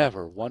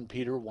forever. 1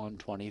 Peter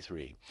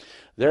 1:23.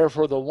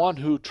 Therefore the one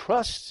who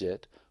trusts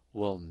it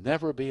will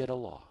never be at a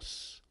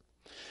loss.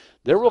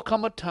 There will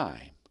come a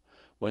time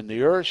when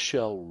the earth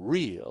shall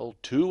reel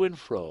to and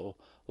fro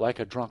like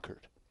a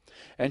drunkard,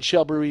 and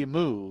shall be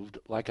removed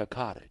like a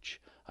cottage.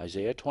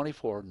 Isaiah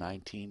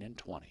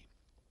 24:19-20.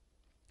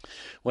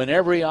 When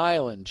every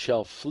island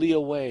shall flee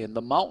away, and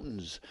the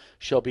mountains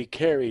shall be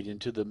carried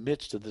into the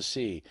midst of the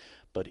sea.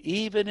 But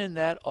even in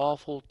that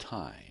awful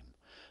time,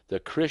 the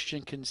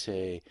Christian can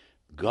say,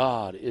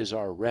 God is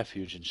our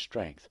refuge and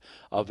strength,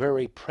 a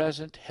very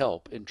present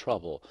help in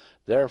trouble.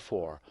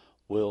 Therefore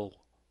will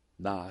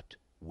not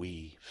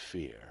we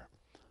fear.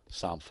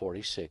 Psalm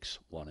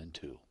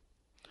 46:1-2.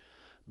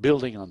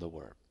 Building on the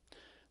word.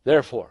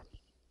 Therefore,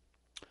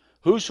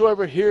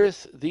 whosoever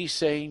heareth these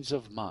sayings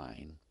of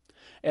mine,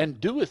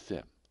 and doeth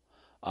them,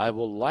 I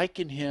will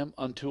liken him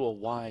unto a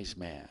wise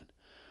man,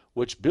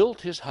 which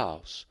built his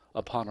house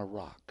upon a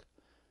rock.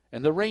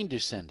 And the rain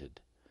descended,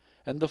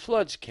 and the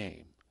floods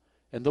came,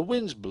 and the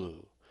winds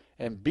blew,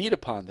 and beat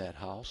upon that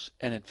house,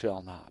 and it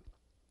fell not.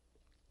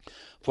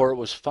 For it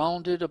was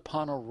founded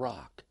upon a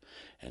rock.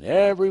 And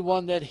every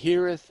one that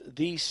heareth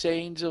these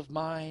sayings of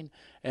mine,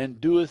 and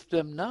doeth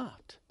them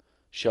not,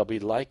 shall be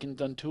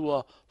likened unto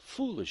a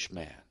foolish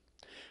man,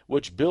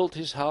 which built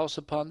his house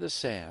upon the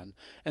sand,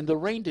 and the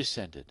rain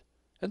descended,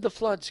 and the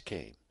floods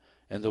came,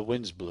 and the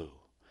winds blew,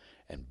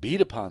 and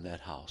beat upon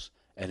that house,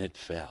 and it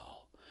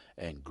fell.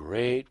 And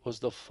great was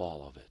the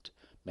fall of it.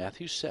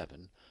 Matthew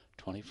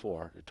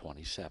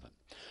 7:24-27.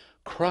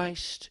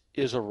 Christ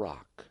is a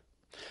rock.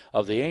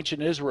 Of the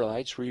ancient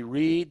Israelites, we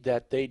read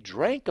that they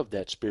drank of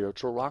that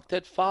spiritual rock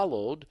that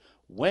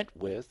went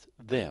with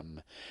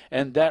them,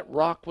 and that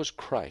rock was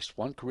Christ.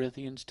 1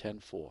 Corinthians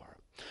 10:4.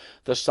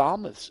 The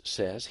psalmist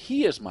says,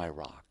 He is my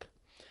rock,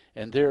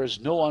 and there is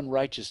no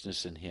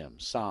unrighteousness in him.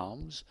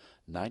 Psalms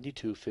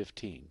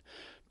 92:15.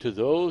 To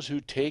those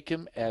who take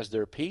him as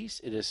their peace,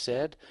 it is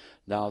said,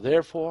 Now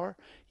therefore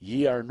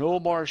ye are no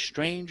more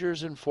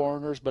strangers and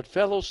foreigners, but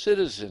fellow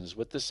citizens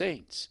with the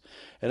saints,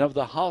 and of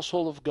the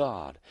household of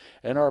God,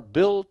 and are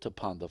built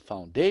upon the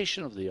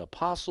foundation of the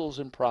apostles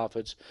and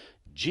prophets,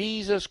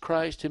 Jesus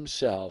Christ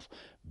himself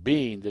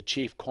being the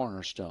chief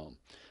cornerstone.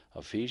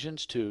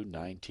 Ephesians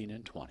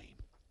 2:19-20.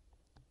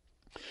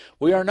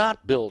 We are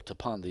not built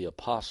upon the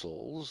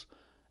apostles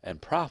and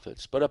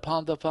prophets, but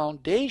upon the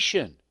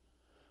foundation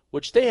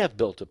which they have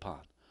built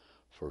upon.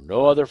 For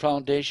no other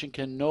foundation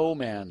can no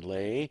man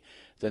lay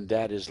than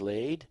that is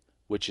laid,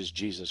 which is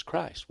Jesus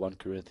Christ. 1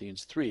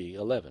 Corinthians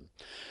 3:11.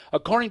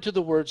 According to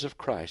the words of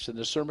Christ in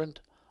the Sermon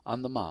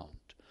on the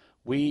Mount,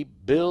 we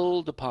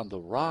build upon the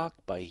rock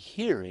by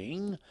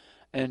hearing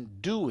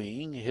and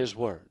doing his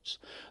words.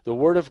 The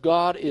Word of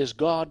God is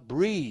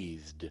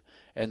God-breathed,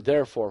 and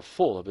therefore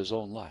full of his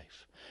own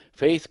life.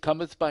 Faith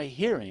cometh by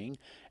hearing,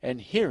 and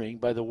hearing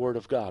by the word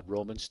of God.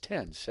 Romans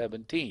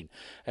 10:17.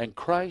 And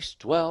Christ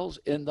dwells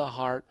in the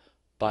heart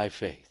by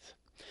faith.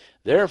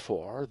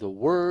 Therefore, the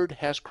word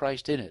has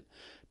Christ in it,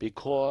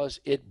 because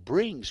it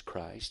brings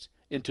Christ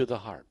into the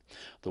heart.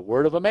 The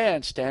word of a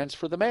man stands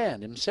for the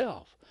man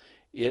himself.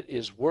 It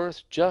is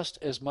worth just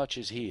as much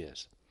as he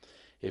is.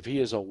 If he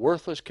is a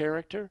worthless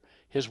character,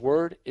 his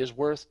word is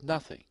worth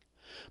nothing.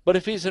 But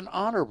if he's an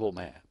honorable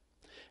man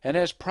and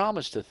has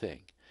promised a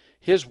thing,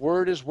 his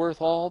word is worth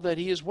all that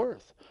he is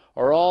worth,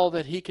 or all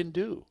that he can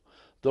do.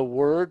 The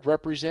word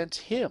represents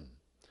him.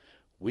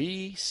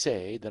 We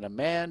say that a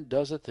man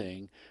does a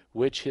thing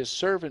which his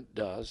servant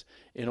does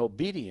in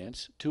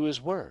obedience to his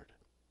word.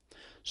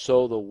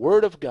 So the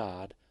word of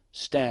God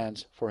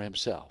stands for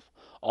himself.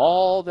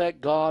 All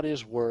that God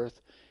is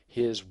worth,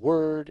 his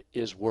word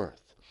is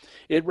worth.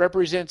 It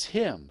represents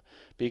him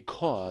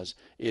because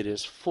it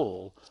is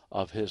full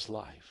of his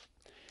life.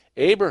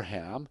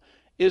 Abraham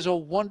is a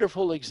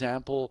wonderful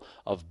example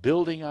of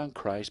building on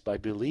Christ by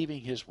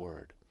believing his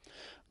word.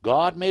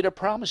 God made a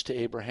promise to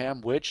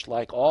Abraham, which,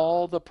 like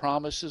all the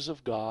promises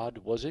of God,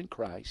 was in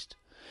Christ.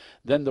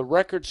 Then the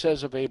record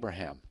says of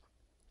Abraham,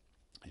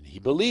 and he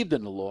believed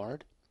in the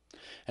Lord,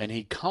 and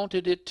he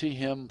counted it to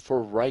him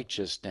for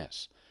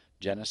righteousness.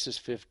 Genesis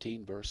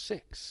 15, verse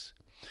 6.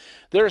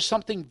 There is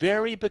something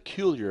very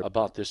peculiar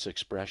about this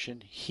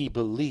expression, he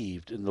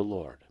believed in the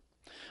Lord.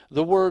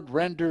 The word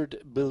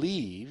rendered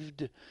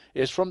believed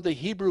is from the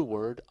Hebrew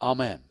word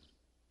amen.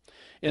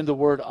 In the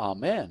word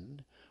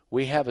amen,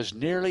 we have as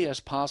nearly as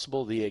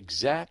possible the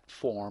exact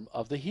form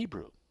of the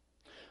Hebrew.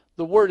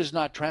 The word is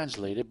not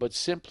translated, but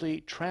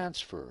simply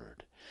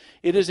transferred.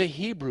 It is a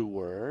Hebrew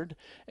word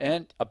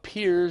and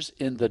appears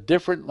in the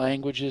different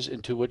languages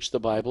into which the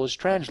Bible is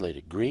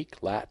translated.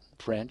 Greek, Latin,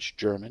 French,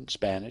 German,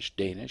 Spanish,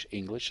 Danish,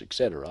 English,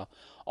 etc.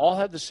 all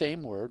have the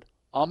same word,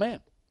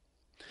 amen.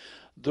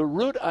 The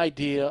root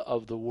idea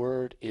of the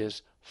word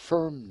is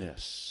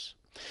firmness.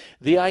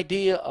 The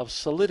idea of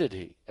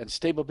solidity and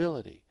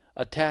stability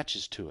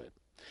attaches to it.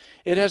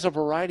 It has a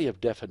variety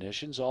of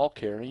definitions, all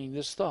carrying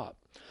this thought.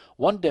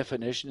 One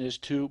definition is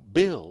to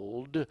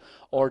build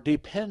or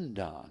depend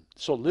on.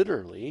 So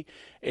literally,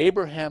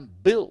 Abraham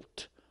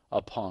built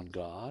upon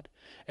God,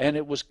 and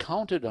it was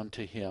counted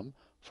unto him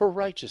for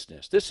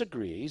righteousness. This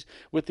agrees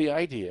with the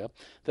idea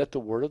that the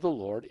word of the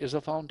Lord is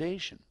a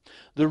foundation.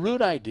 The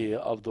root idea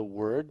of the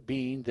word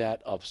being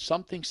that of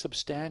something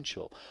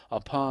substantial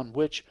upon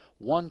which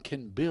one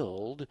can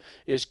build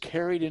is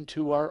carried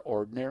into our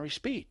ordinary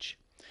speech.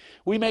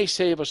 We may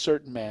say of a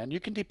certain man, you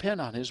can depend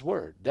on his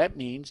word. That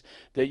means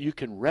that you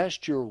can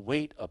rest your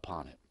weight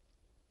upon it.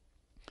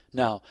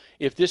 Now,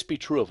 if this be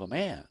true of a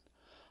man,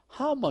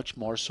 how much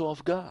more so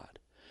of God?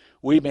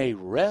 We may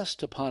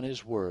rest upon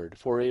his word,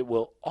 for it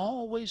will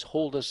always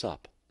hold us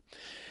up.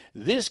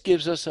 This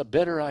gives us a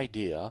better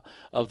idea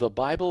of the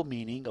Bible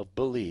meaning of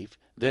belief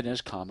than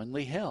is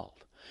commonly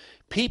held.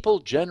 People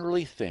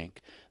generally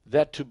think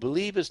that to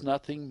believe is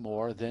nothing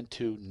more than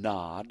to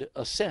nod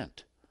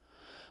assent.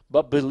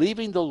 But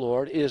believing the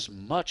Lord is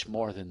much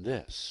more than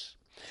this.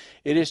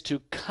 It is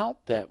to count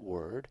that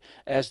word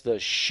as the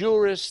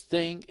surest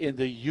thing in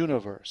the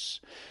universe,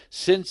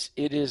 since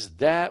it is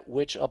that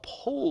which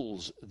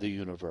upholds the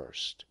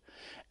universe,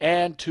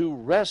 and to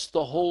rest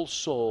the whole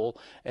soul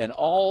and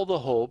all the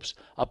hopes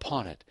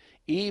upon it,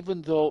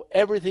 even though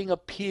everything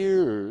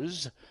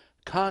appears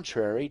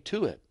contrary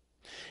to it.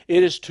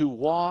 It is to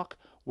walk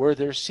where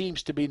there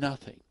seems to be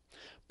nothing,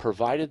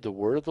 provided the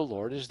word of the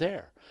Lord is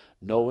there,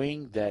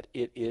 knowing that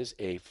it is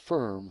a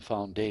firm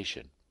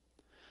foundation.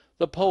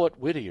 The poet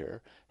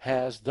Whittier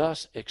has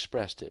thus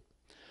expressed it: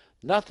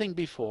 nothing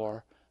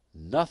before,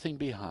 nothing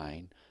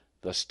behind,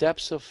 the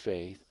steps of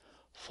faith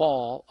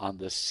fall on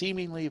the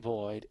seemingly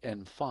void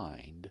and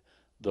find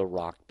the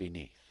rock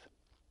beneath.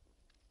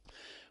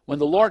 When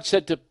the Lord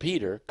said to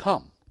Peter,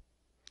 "Come,"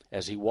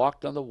 as he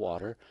walked on the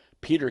water,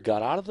 Peter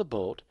got out of the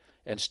boat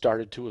and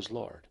started to his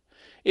Lord.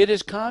 It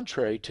is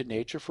contrary to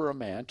nature for a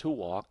man to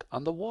walk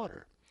on the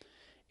water.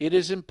 It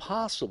is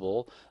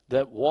impossible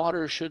that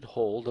water should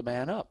hold a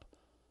man up.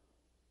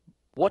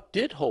 What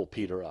did hold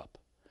Peter up?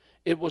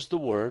 It was the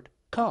word,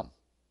 "Come."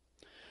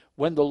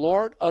 When the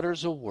Lord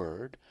utters a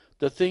word,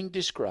 the thing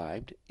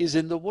described is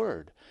in the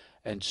word.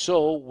 And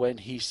so when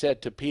he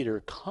said to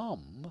Peter,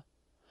 "Come,"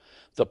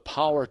 the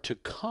power to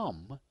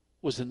come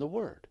was in the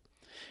word.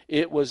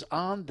 It was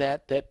on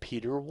that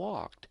Peter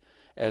walked,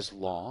 as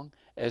long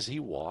as he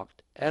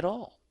walked at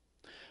all.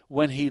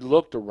 When he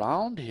looked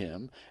around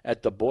him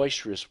at the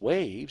boisterous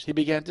waves, he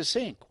began to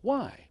sink.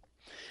 Why?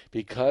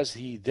 Because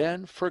he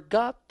then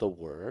forgot the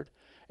word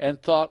and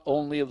thought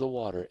only of the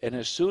water. And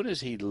as soon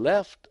as he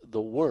left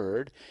the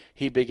word,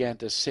 he began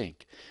to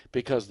sink,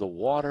 because the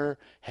water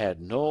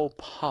had no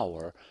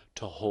power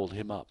to hold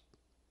him up.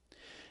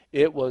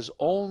 It was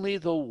only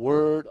the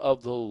word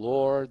of the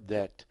Lord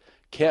that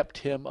kept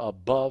him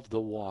above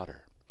the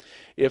water.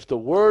 If the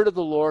word of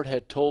the Lord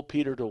had told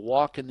Peter to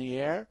walk in the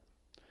air,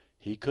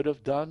 he could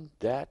have done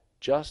that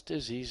just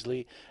as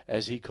easily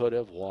as he could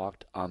have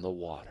walked on the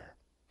water.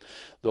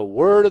 The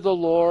word of the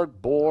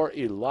Lord bore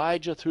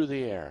Elijah through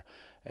the air,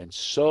 and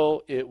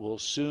so it will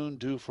soon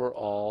do for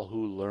all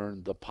who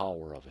learn the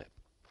power of it.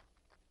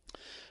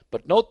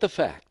 But note the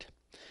fact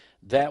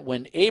that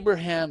when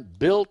Abraham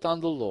built on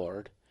the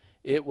Lord,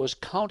 it was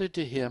counted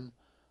to him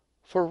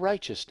for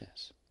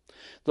righteousness.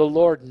 The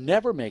Lord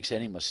never makes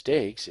any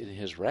mistakes in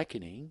his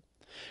reckoning.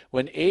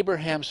 When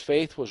Abraham's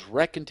faith was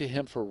reckoned to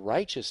him for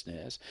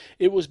righteousness,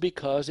 it was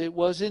because it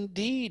was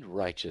indeed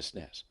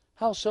righteousness.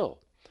 How so?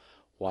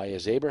 Why,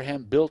 as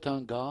Abraham built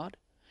on God,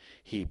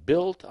 he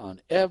built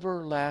on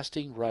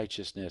everlasting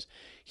righteousness.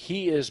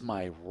 He is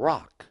my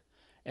rock,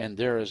 and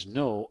there is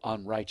no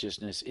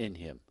unrighteousness in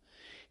him.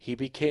 He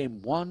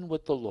became one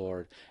with the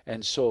Lord,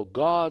 and so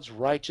God's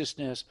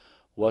righteousness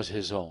was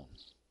his own.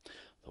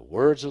 The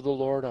words of the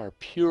Lord are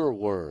pure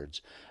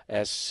words,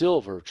 as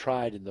silver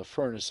tried in the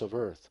furnace of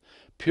earth,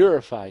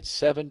 purified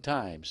 7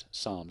 times,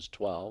 Psalms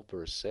 12,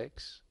 verse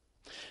 6.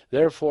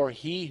 Therefore,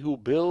 he who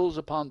builds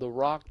upon the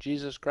rock,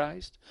 Jesus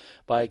Christ,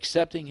 by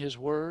accepting his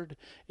word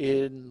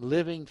in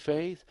living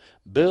faith,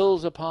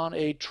 builds upon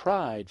a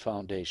tried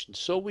foundation.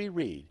 So we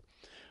read,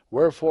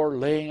 "Wherefore,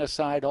 laying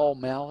aside all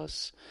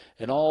malice,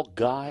 and all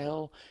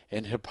guile,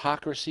 and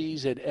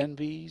hypocrisies, and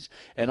envies,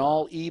 and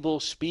all evil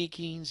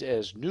speakings,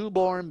 as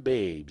newborn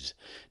babes,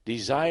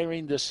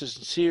 desiring the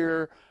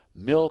sincere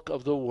milk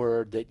of the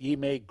word, that ye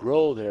may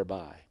grow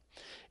thereby.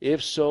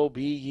 If so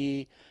be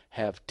ye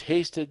have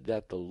tasted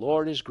that the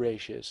Lord is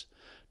gracious,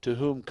 to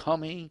whom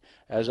coming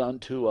as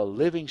unto a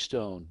living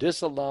stone,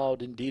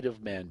 disallowed indeed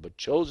of men, but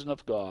chosen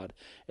of God,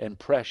 and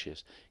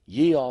precious,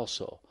 ye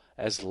also,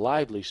 as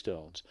lively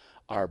stones,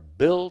 are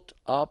built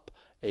up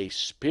a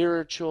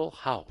spiritual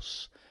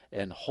house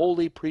and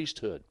holy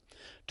priesthood,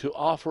 to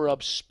offer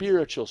up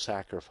spiritual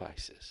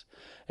sacrifices,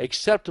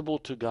 acceptable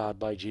to God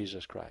by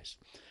Jesus Christ.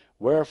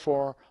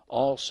 Wherefore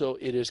also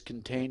it is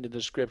contained in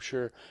the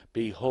Scripture,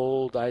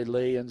 Behold, I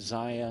lay in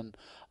Zion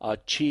a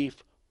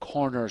chief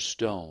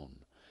cornerstone,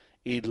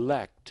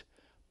 elect,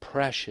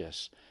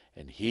 precious,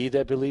 and he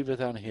that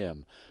believeth on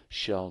him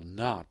shall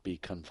not be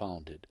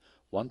confounded."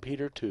 1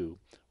 Peter 2,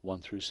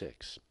 1 through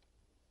 6.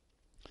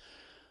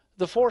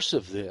 The force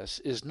of this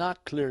is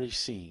not clearly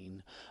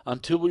seen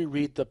until we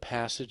read the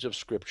passage of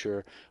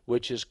Scripture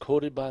which is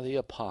quoted by the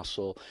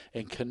Apostle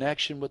in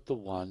connection with the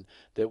one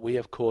that we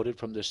have quoted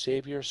from the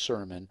Savior's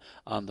Sermon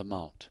on the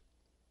Mount.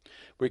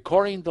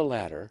 Recording the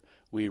latter,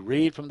 we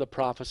read from the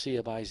prophecy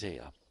of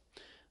Isaiah,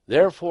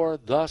 "Therefore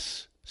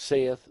thus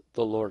saith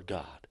the Lord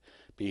God,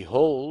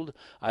 Behold,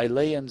 I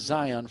lay in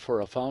Zion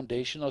for a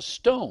foundation a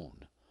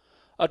stone,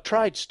 a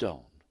tried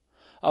stone,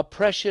 a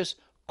precious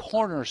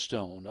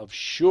cornerstone of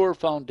sure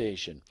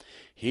foundation.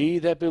 He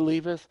that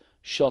believeth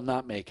shall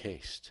not make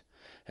haste.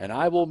 And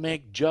I will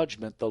make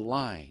judgment the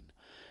line,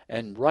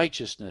 and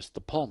righteousness the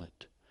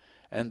plummet.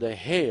 And the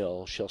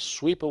hail shall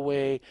sweep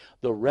away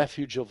the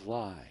refuge of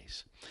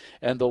lies,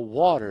 and the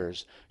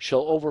waters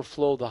shall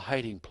overflow the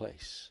hiding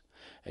place.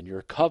 And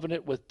your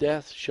covenant with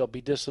death shall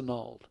be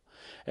disannulled,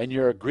 and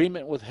your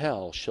agreement with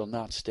hell shall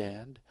not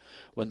stand.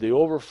 When the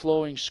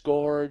overflowing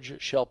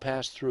scourge shall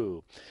pass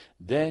through,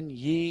 then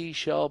ye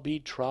shall be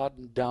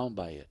trodden down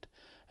by it.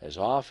 As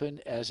often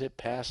as it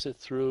passeth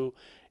through,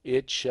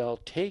 it shall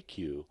take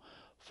you.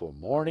 For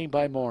morning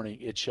by morning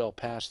it shall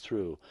pass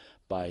through.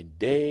 By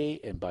day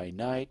and by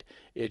night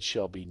it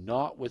shall be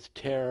naught with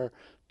terror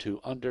to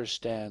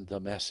understand the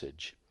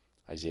message.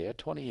 Isaiah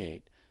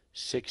 28,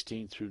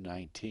 16 through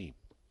 19.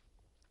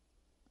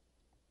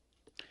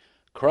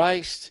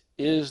 Christ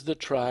is the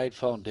tried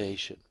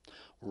foundation.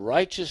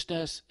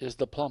 Righteousness is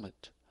the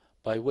plummet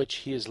by which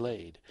he is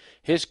laid.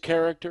 His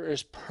character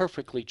is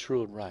perfectly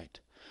true and right.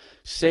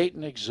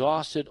 Satan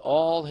exhausted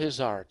all his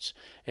arts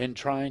in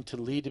trying to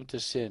lead him to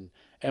sin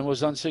and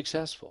was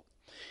unsuccessful.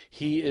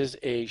 He is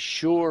a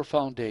sure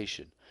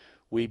foundation.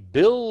 We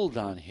build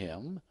on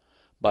him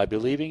by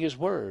believing his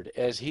word.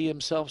 As he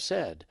himself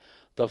said,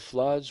 the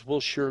floods will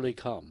surely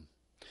come.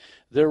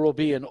 There will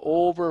be an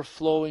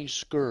overflowing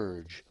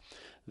scourge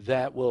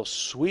that will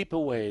sweep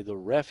away the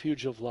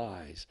refuge of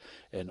lies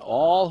and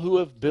all who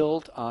have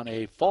built on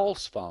a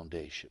false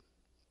foundation.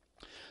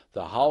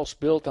 The house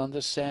built on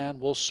the sand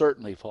will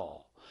certainly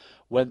fall.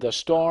 When the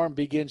storm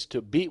begins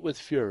to beat with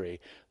fury,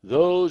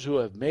 those who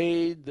have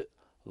made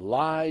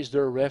lies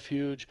their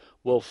refuge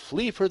will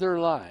flee for their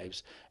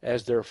lives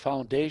as their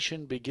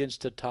foundation begins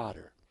to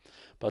totter.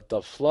 But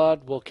the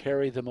flood will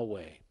carry them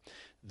away.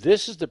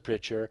 This is the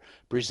picture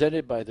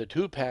presented by the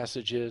two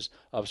passages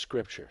of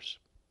Scriptures.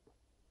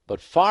 But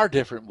far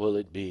different will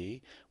it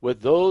be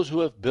with those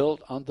who have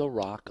built on the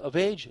rock of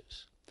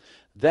ages.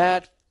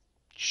 That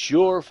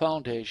sure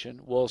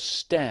foundation will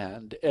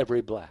stand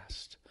every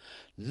blast.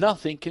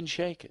 Nothing can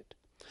shake it.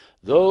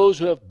 Those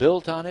who have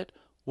built on it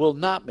will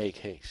not make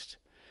haste.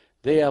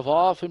 They have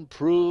often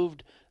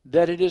proved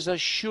that it is a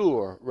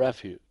sure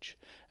refuge,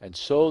 and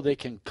so they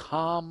can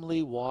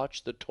calmly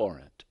watch the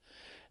torrent.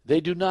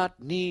 They do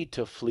not need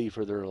to flee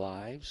for their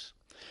lives.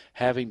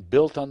 Having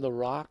built on the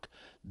rock,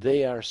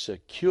 they are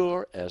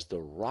secure as the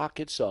rock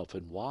itself.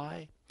 And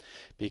why?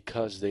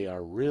 Because they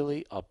are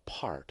really a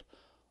part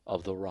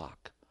of the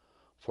rock.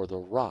 For the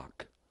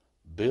rock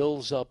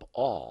builds up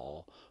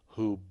all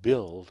who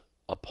build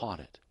upon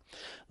it.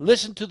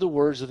 Listen to the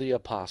words of the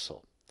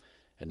apostle.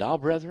 And now,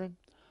 brethren,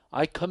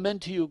 I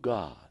commend to you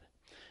God,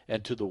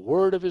 and to the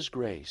word of his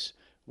grace,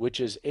 which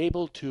is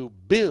able to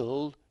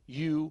build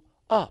you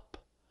up,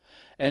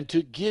 and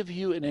to give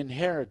you an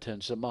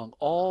inheritance among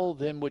all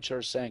them which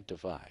are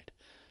sanctified.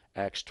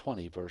 Acts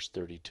 20, verse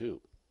 32.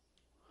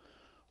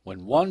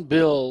 When one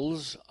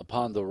builds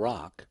upon the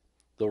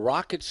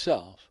rock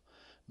itself,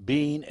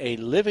 being a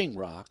living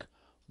rock,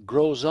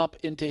 grows up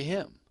into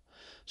him,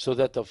 so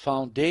that the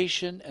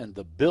foundation and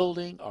the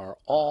building are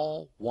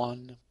all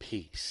one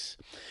piece.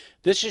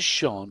 This is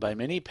shown by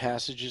many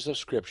passages of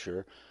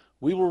Scripture.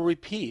 We will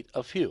repeat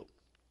a few.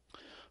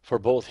 For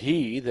both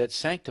he that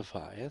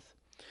sanctifieth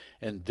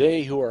and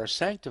they who are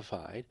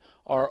sanctified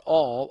are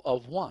all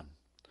of one,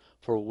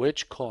 for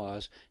which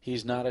cause he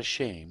is not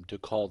ashamed to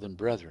call them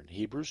brethren.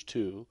 Hebrews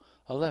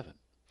 2:11.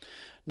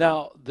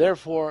 Now,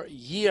 therefore,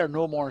 ye are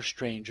no more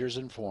strangers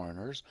and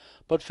foreigners,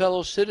 but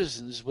fellow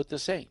citizens with the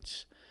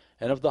saints,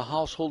 and of the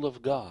household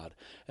of God,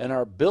 and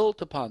are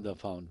built upon the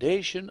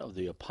foundation of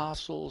the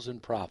apostles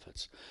and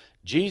prophets,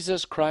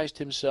 Jesus Christ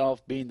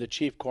himself being the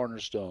chief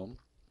cornerstone,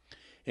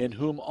 in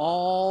whom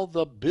all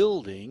the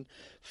building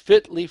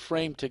fitly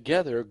framed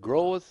together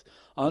groweth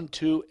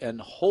unto an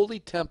holy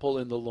temple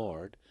in the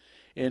Lord,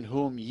 in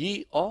whom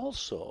ye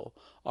also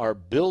are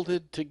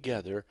builded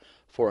together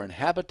for an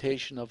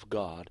habitation of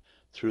God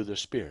through the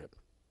Spirit.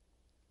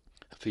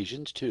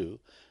 Ephesians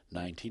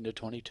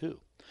 2:19-22.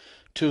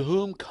 To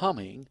whom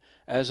coming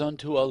as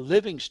unto a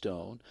living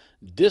stone,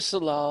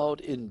 disallowed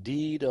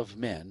indeed of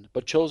men,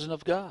 but chosen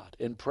of God,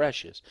 and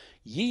precious,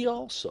 ye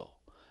also,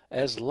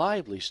 as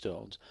lively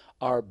stones,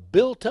 are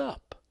built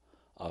up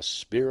a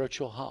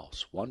spiritual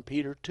house. 1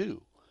 Peter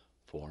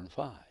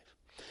 2:4-5.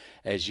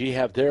 As ye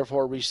have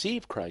therefore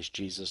received Christ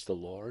Jesus the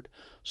Lord,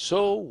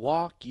 so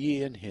walk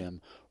ye in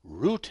him,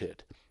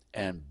 rooted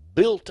and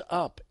built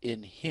up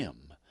in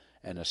him,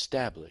 and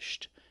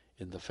established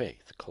in the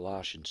faith.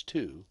 Colossians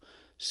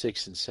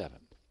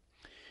 2:6-7.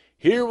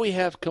 Here we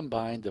have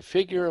combined the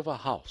figure of a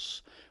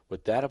house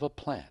with that of a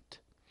plant.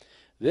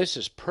 This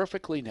is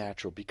perfectly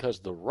natural because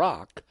the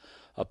rock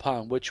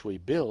upon which we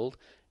build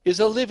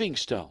is a living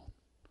stone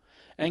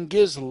and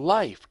gives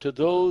life to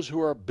those who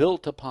are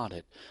built upon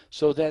it,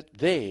 so that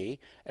they,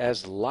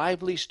 as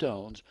lively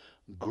stones,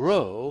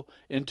 grow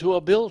into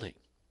a building.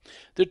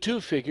 The two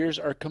figures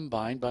are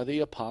combined by the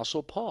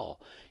Apostle Paul.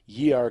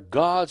 Ye are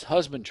God's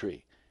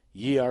husbandry,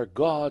 ye are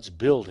God's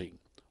building.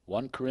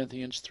 1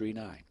 Corinthians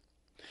 3:9.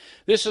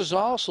 This is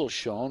also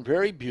shown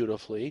very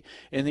beautifully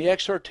in the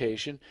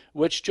exhortation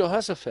which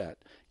Jehoshaphat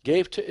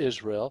gave to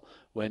Israel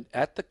when,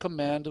 at the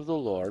command of the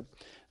Lord,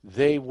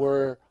 they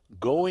were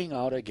going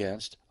out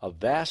against a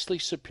vastly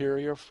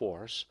superior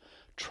force,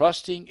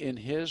 trusting in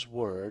his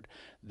word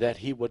that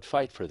he would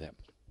fight for them.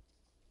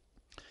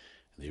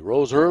 They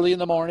rose early in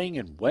the morning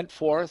and went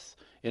forth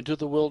into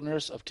the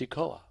wilderness of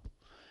Tekoa.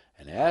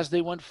 And as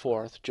they went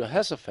forth,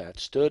 Jehoshaphat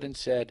stood and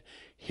said,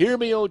 Hear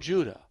me, O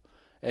Judah,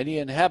 and ye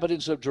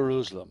inhabitants of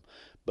Jerusalem.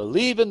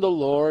 Believe in the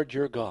Lord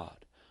your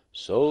God,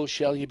 so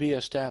shall ye be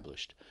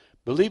established.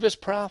 Believe his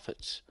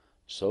prophets,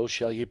 so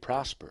shall ye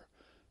prosper.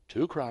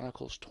 2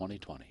 Chronicles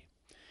 20:20.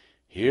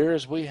 Here,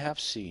 as we have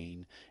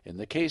seen, in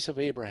the case of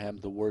Abraham,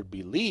 the word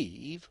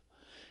believe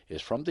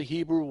is from the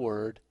Hebrew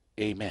word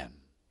amen.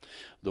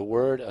 The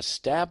word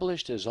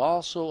established is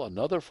also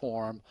another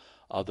form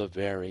of the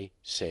very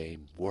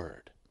same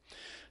word,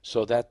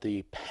 so that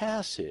the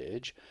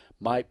passage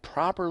might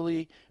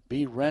properly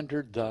be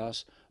rendered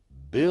thus: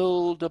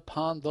 build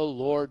upon the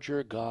Lord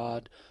your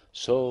God,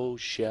 so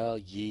shall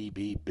ye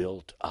be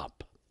built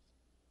up.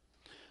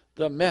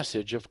 The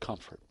message of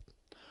comfort.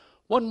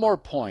 One more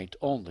point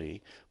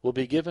only will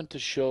be given to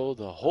show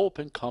the hope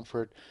and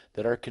comfort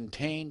that are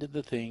contained in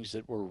the things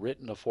that were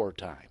written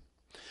aforetime.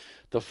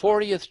 The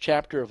 40th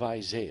chapter of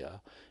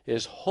Isaiah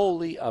is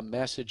wholly a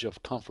message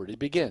of comfort. It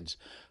begins,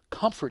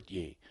 comfort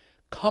ye,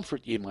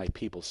 my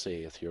people,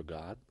 saith your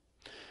God.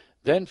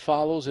 Then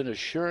follows an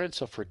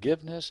assurance of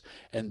forgiveness,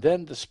 and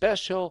then the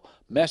special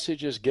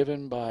message is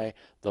given by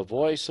the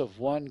voice of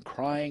one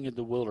crying in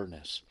the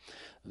wilderness.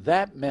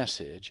 That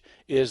message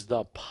is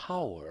the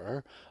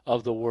power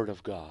of the Word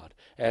of God,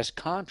 as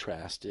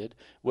contrasted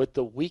with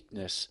the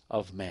weakness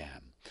of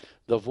man.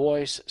 The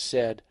voice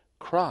said,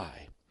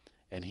 cry.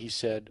 And he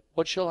said,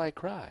 what shall I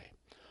cry?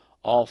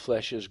 All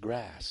flesh is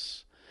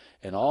grass,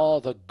 and all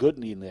the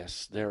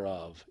goodliness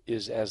thereof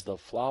is as the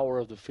flower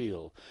of the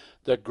field.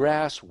 The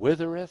grass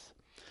withereth,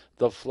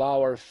 the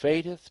flower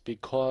fadeth,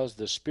 because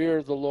the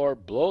Spirit of the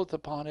Lord bloweth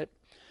upon it.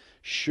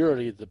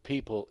 Surely the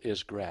people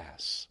is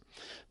grass.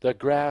 The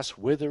grass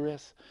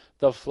withereth,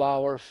 the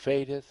flower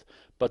fadeth,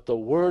 but the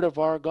word of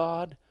our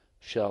God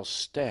shall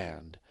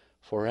stand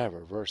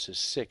forever. Verses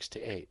 6 to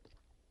 8.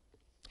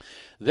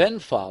 Then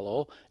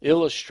follow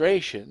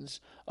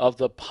illustrations of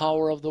the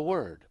power of the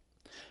word.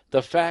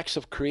 The facts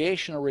of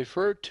creation are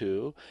referred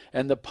to,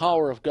 and the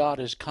power of God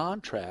is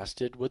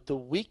contrasted with the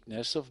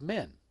weakness of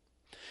men.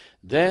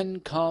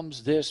 Then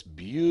comes this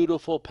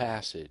beautiful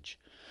passage.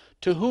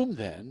 To whom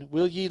then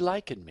will ye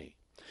liken me,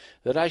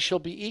 that I shall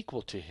be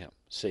equal to him,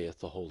 saith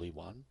the Holy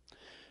One?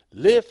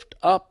 Lift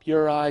up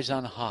your eyes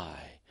on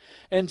high,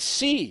 and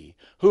see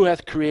who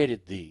hath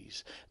created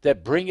these,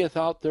 that bringeth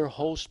out their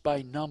host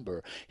by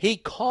number. He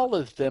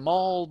calleth them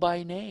all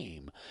by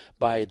name,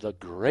 by the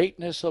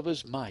greatness of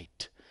his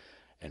might.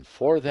 And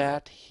for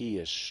that he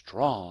is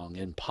strong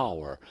in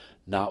power,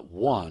 not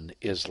one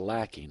is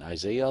lacking.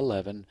 Isaiah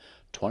 11,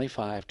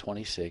 25,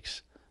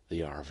 26,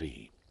 the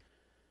RV.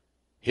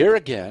 Here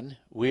again,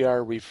 we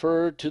are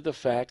referred to the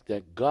fact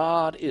that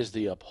God is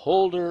the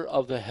upholder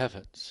of the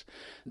heavens,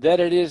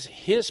 that it is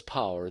his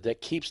power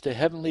that keeps the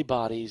heavenly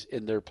bodies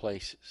in their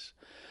places.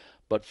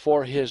 But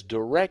for his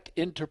direct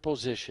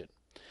interposition,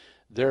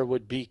 there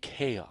would be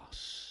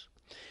chaos.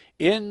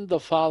 In the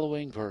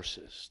following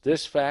verses,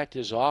 this fact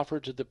is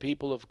offered to the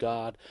people of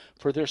God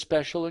for their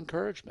special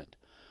encouragement.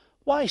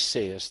 Why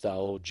sayest thou,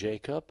 O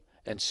Jacob,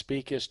 and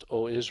speakest,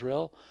 O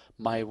Israel,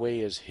 my way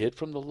is hid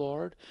from the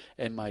Lord,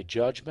 and my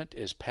judgment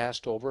is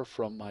passed over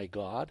from my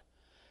God?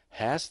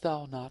 Hast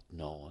thou not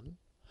known?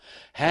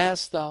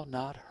 Hast thou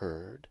not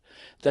heard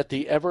that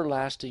the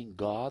everlasting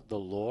God, the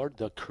Lord,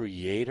 the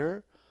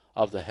Creator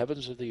of the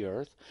heavens and the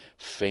earth,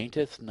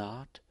 fainteth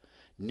not,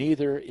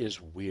 neither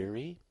is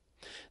weary?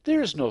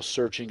 There is no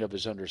searching of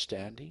his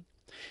understanding.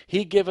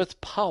 He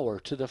giveth power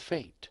to the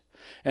faint,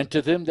 and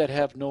to them that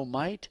have no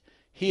might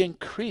he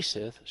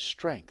increaseth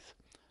strength.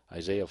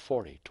 Isaiah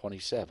 40,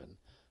 27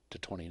 to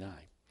 29.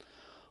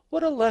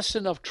 What a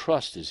lesson of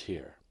trust is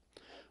here.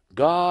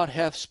 God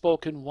hath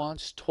spoken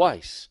once,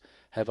 twice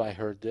have I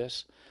heard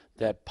this,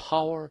 that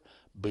power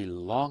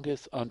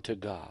belongeth unto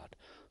God.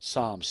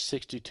 Psalm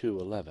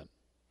 62:11.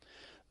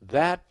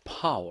 That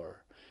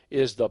power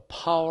is the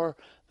power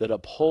that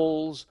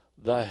upholds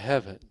the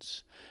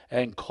heavens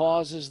and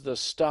causes the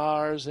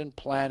stars and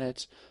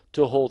planets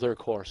to hold their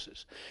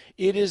courses.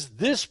 It is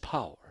this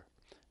power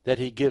that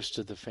he gives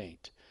to the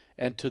faint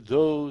and to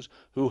those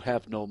who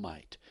have no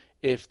might,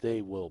 if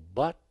they will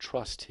but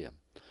trust him.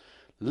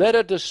 Let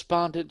a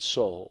despondent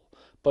soul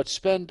but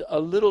spend a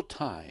little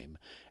time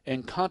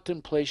in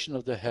contemplation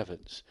of the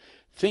heavens,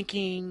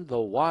 thinking the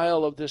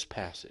while of this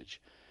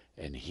passage,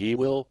 and he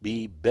will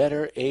be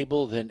better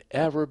able than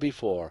ever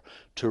before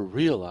to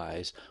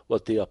realize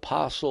what the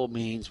apostle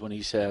means when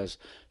he says,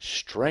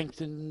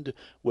 strengthened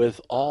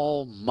with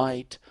all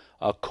might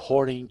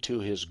according to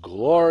his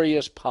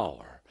glorious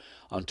power,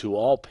 unto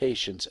all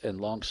patience and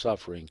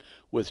longsuffering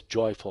with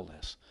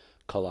joyfulness.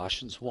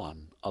 Colossians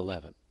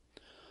 1:11.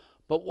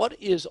 But what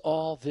is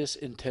all this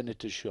intended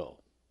to show?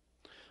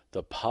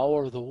 The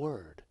power of the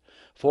Word.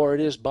 For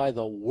it is by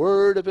the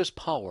word of his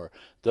power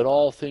that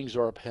all things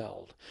are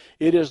upheld.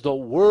 It is the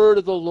word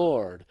of the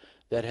Lord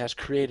that has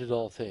created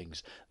all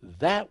things.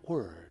 That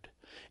word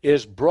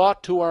is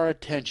brought to our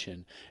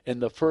attention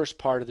in the first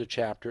part of the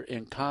chapter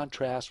in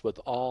contrast with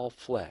all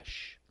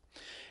flesh,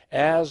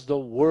 as the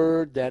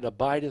word that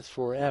abideth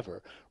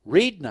forever.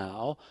 Read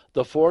now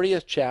the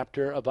 40th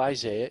chapter of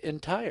Isaiah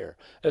entire,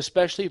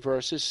 especially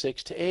verses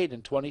 6 to 8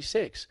 and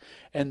 26,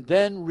 and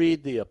then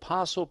read the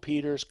Apostle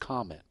Peter's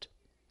comment.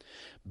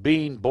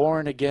 Being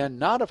born again,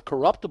 not of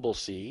corruptible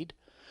seed,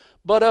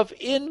 but of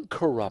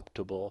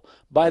incorruptible,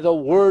 by the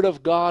word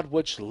of God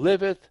which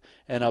liveth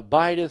and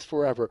abideth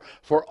forever.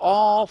 For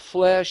all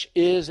flesh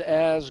is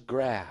as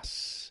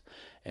grass,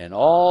 and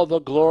all the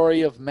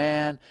glory of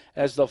man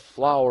as the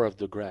flower of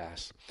the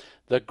grass.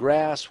 The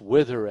grass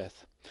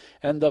withereth,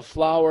 and the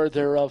flower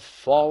thereof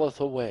falleth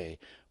away,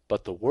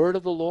 but the word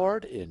of the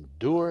Lord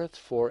endureth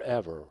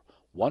forever.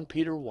 1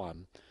 Peter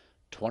 1,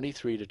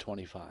 23 to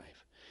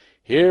 25.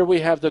 Here we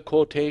have the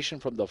quotation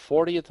from the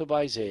 40th of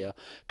Isaiah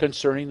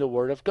concerning the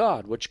Word of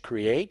God, which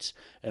creates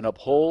and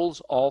upholds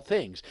all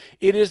things.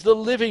 It is the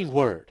living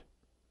Word,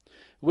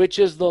 which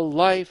is the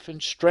life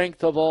and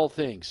strength of all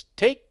things.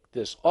 Take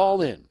this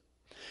all in,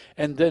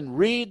 and then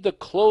read the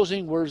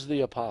closing words of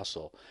the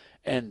apostle.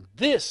 And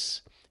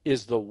this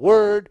is the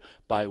word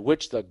by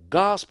which the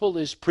gospel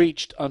is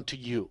preached unto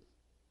you.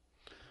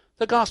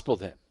 The gospel,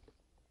 then,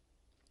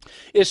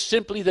 is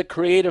simply the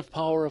creative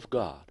power of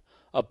God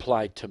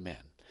applied to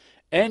men.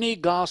 Any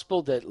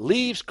gospel that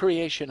leaves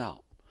creation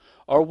out,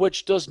 or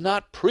which does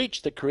not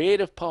preach the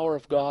creative power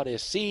of God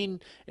as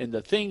seen in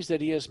the things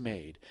that he has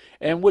made,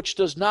 and which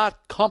does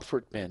not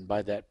comfort men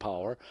by that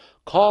power,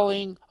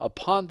 calling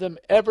upon them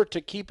ever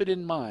to keep it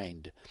in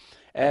mind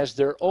as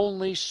their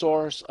only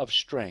source of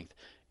strength,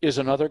 is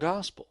another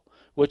gospel,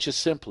 which is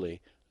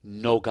simply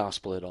no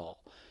gospel at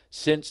all,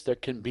 since there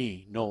can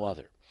be no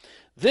other.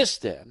 This,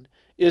 then,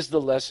 is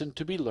the lesson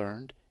to be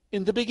learned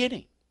in the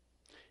beginning.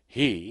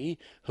 He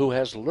who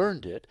has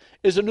learned it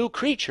is a new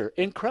creature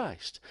in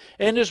Christ,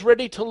 and is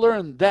ready to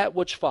learn that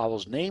which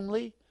follows,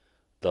 namely,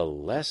 the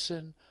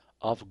lesson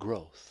of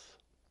growth.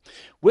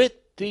 With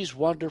these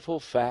wonderful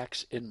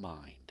facts in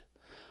mind,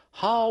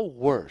 how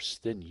worse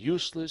than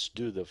useless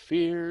do the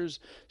fears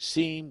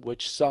seem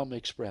which some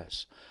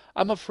express.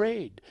 I'm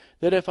afraid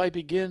that if I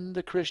begin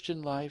the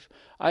Christian life,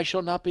 I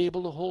shall not be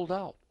able to hold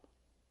out.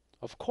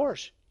 Of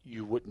course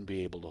you wouldn't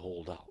be able to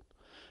hold out.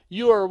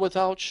 You are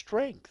without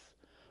strength.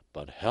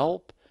 But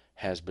help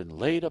has been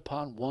laid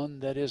upon one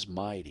that is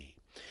mighty.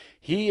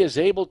 He is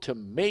able to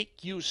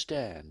make you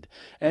stand,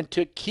 and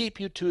to keep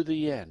you to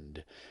the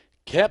end,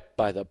 kept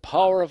by the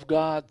power of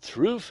God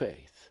through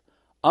faith,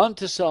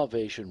 unto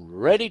salvation,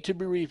 ready to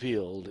be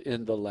revealed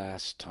in the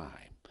last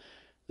time.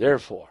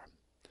 Therefore,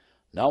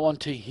 now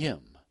unto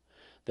him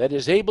that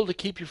is able to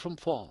keep you from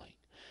falling,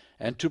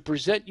 and to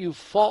present you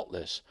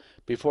faultless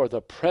before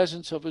the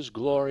presence of his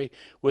glory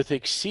with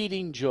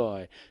exceeding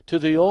joy, to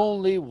the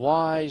only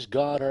wise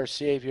God our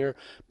Savior,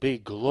 be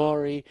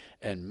glory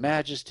and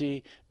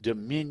majesty,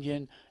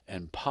 dominion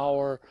and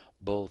power,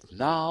 both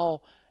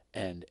now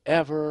and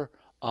ever.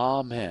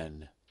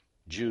 Amen.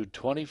 Jude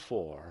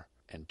 24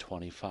 and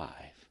 25.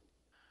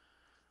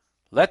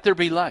 Let there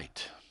be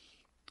light.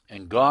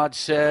 And God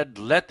said,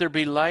 Let there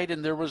be light,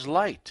 and there was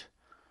light.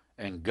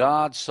 And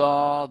God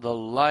saw the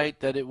light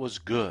that it was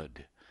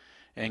good.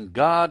 And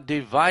God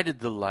divided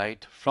the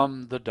light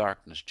from the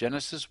darkness.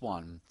 Genesis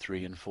 1,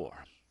 3 and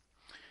 4.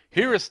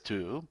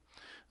 Hereunto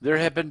there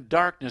had been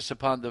darkness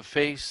upon the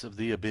face of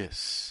the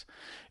abyss.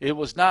 It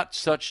was not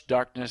such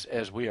darkness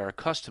as we are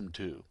accustomed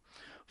to.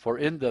 For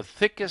in the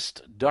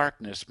thickest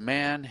darkness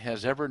man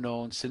has ever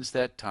known since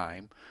that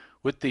time,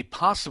 with the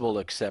possible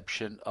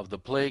exception of the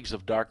plagues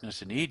of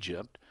darkness in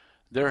Egypt,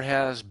 there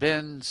has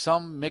been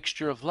some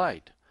mixture of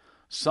light.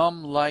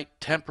 Some light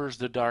tempers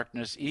the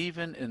darkness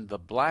even in the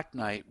black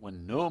night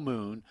when no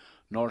moon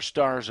nor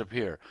stars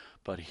appear.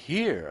 But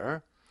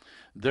here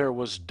there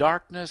was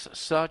darkness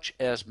such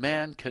as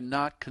man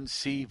cannot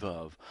conceive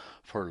of,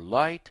 for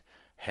light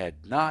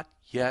had not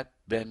yet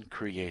been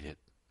created.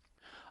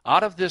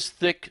 Out of this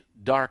thick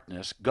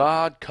darkness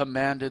God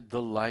commanded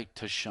the light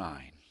to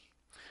shine.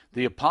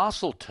 The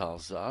apostle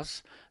tells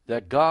us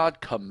that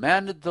God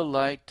commanded the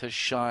light to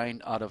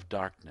shine out of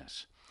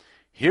darkness.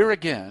 Here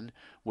again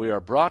we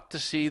are brought to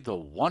see the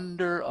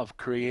wonder of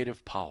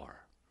creative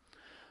power.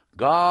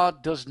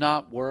 God does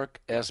not work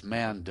as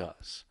man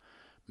does.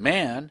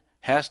 Man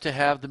has to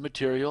have the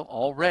material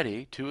all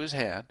ready to his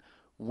hand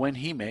when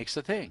he makes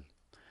a thing.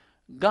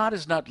 God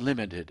is not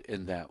limited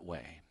in that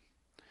way.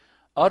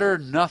 Utter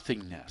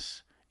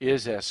nothingness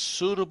is as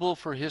suitable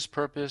for his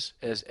purpose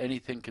as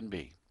anything can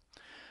be.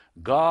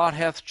 God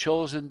hath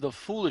chosen the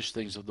foolish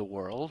things of the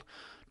world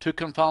to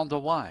confound the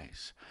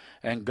wise,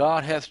 and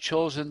God hath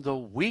chosen the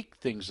weak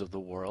things of the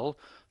world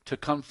to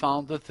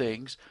confound the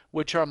things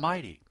which are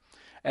mighty,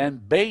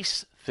 and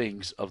base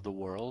things of the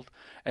world,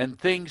 and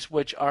things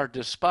which are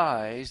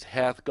despised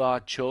hath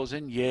God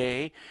chosen,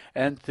 yea,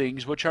 and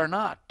things which are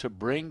not, to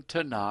bring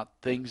to naught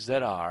things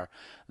that are,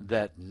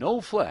 that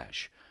no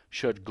flesh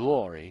should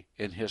glory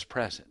in his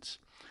presence.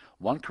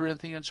 1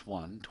 Corinthians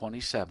 1,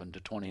 27 to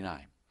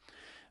 29.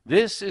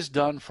 This is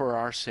done for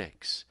our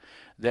sakes,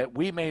 that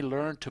we may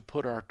learn to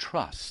put our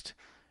trust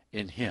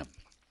in him.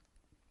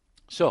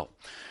 So,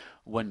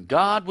 when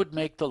God would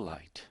make the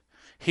light,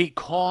 he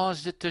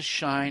caused it to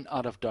shine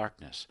out of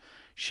darkness.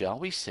 Shall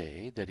we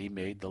say that he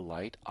made the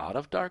light out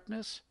of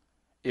darkness?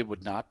 It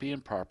would not be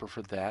improper,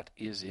 for that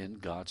is in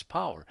God's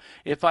power.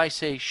 If I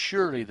say,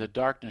 Surely the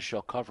darkness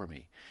shall cover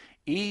me,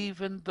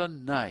 even the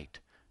night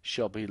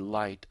shall be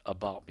light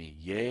about me.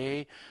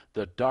 Yea,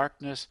 the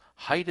darkness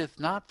hideth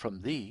not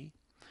from thee,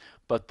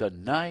 but the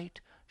night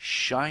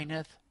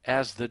shineth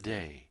as the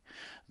day.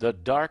 The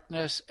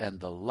darkness and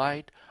the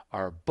light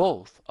are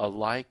both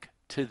alike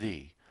to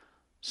thee.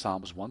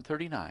 Psalms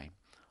 139,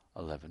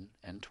 11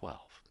 and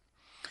 12.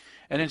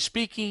 And in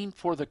speaking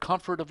for the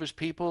comfort of his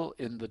people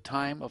in the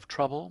time of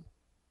trouble,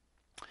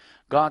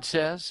 God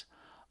says,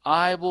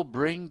 I will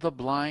bring the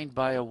blind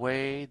by a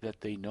way that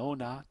they know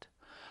not.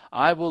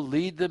 I will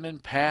lead them in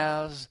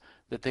paths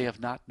that they have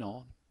not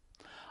known.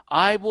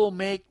 I will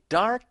make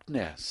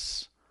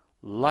darkness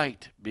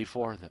light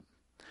before them,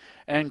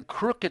 and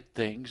crooked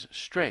things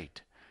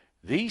straight.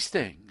 These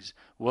things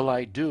will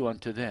I do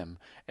unto them,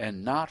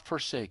 and not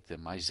forsake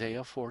them.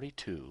 Isaiah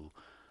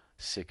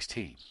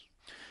 42:16.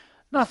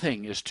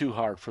 Nothing is too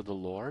hard for the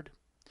Lord.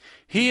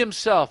 He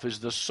himself is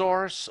the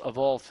source of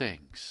all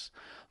things.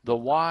 The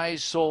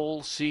wise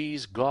soul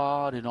sees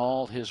God in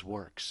all his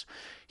works.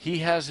 He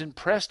has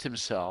impressed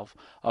himself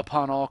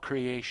upon all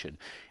creation.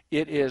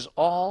 It is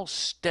all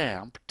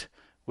stamped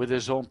with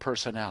his own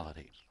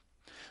personality.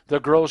 The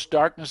gross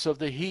darkness of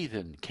the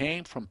heathen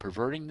came from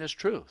perverting this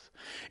truth.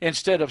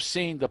 Instead of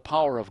seeing the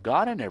power of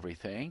God in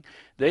everything,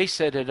 they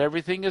said that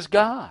everything is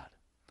God.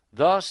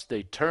 Thus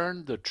they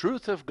turned the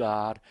truth of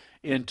God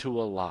into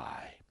a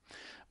lie.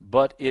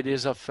 But it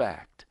is a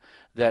fact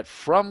that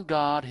from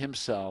God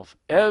himself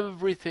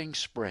everything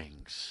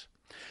springs.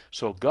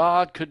 So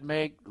God could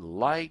make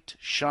light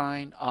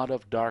shine out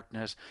of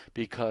darkness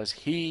because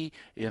he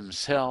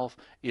himself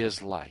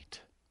is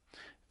light.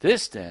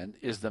 This then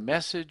is the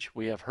message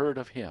we have heard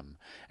of him,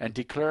 and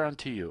declare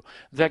unto you,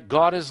 that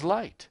God is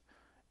light,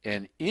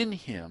 and in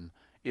him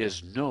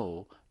is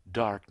no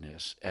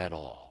darkness at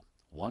all.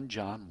 1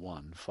 John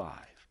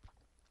 1:5.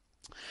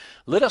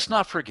 Let us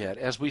not forget,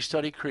 as we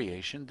study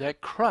creation,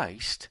 that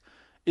Christ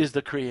is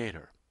the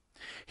Creator.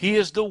 He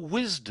is the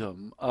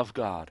wisdom of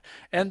God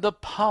and the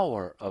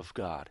power of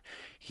God.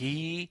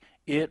 He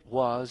it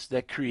was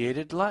that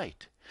created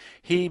light.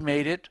 He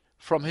made it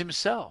from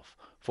himself,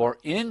 for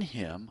in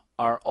him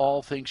are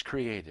all things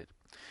created.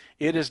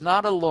 It is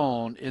not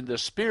alone in the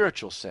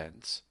spiritual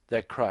sense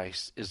that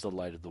Christ is the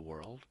light of the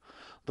world.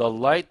 The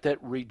light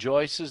that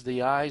rejoices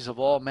the eyes of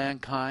all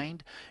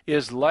mankind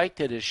is light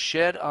that is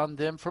shed on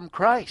them from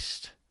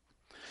Christ.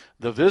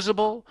 The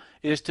visible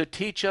is to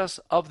teach us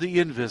of the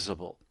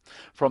invisible.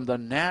 From the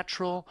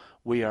natural,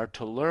 we are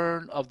to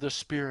learn of the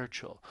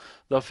spiritual.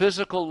 The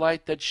physical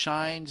light that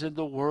shines in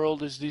the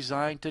world is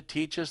designed to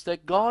teach us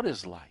that God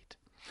is light,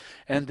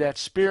 and that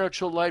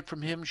spiritual light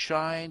from him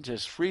shines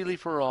as freely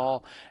for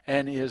all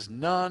and is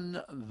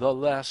none the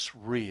less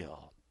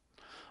real.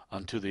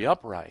 Unto the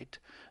upright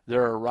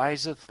there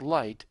ariseth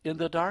light in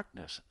the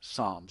darkness.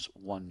 Psalms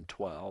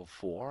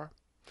 112:4.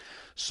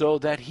 So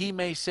that he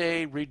may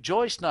say,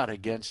 Rejoice not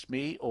against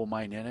me, O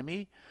mine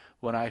enemy.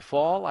 When I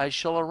fall, I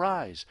shall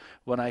arise.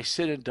 When I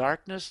sit in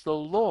darkness, the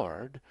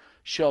Lord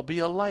shall be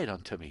a light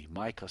unto me.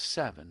 Micah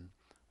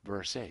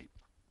 7:8.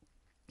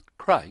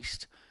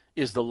 Christ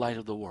is the light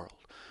of the world.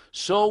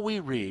 So we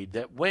read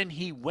that when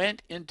he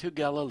went into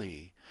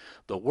Galilee,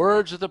 the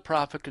words of the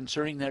prophet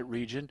concerning that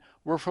region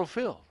were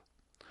fulfilled.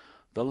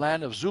 The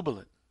land of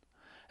Zebulun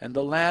and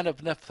the land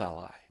of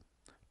Naphtali,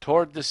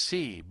 toward the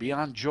sea,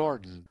 beyond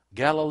Jordan,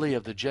 Galilee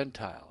of the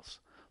Gentiles,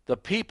 the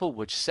people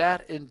which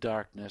sat in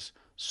darkness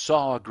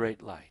saw a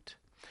great light.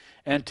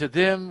 And to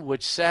them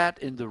which sat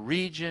in the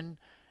region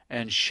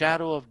and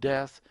shadow of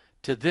death,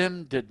 to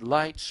them did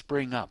light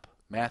spring up.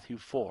 Matthew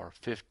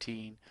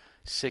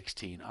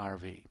 4:15-16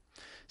 RV.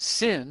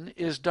 Sin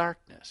is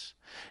darkness.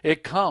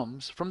 It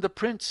comes from the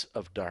prince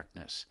of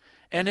darkness,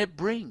 and it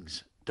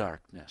brings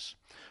darkness.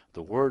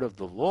 The word of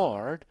the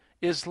Lord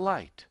is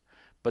light,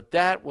 but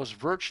that was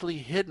virtually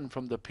hidden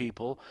from the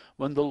people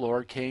when the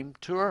Lord came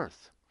to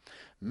earth.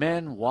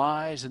 Men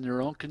wise in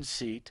their own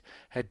conceit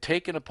had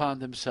taken upon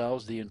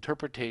themselves the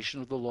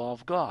interpretation of the law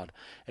of God,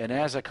 and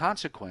as a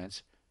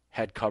consequence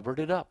had covered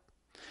it up.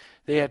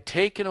 They had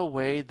taken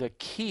away the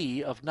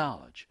key of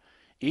knowledge.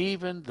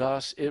 Even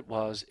thus it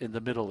was in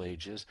the Middle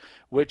Ages,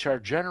 which are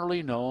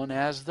generally known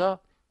as the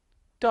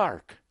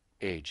Dark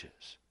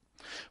Ages.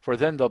 For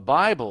then the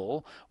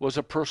Bible was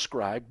a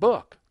proscribed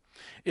book.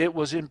 It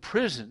was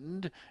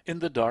imprisoned in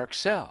the dark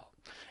cell,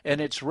 and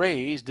its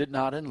rays did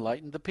not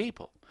enlighten the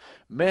people.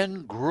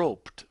 Men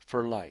groped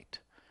for light,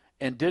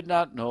 and did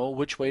not know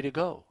which way to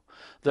go.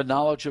 The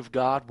knowledge of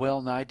God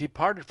well nigh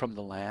departed from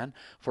the land,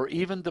 for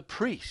even the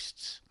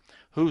priests,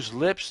 whose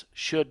lips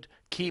should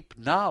keep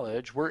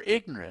knowledge, were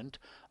ignorant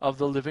of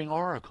the living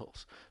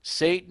oracles.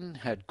 Satan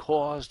had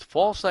caused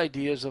false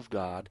ideas of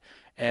God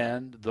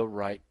and the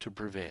right to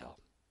prevail.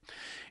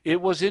 It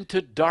was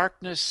into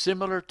darkness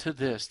similar to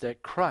this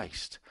that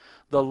Christ,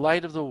 the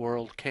light of the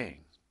world,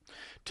 came.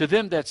 To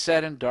them that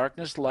sat in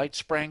darkness light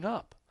sprang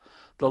up.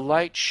 The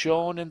light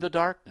shone in the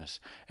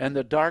darkness, and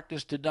the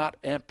darkness did not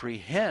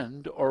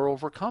apprehend or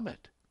overcome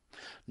it.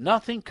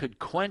 Nothing could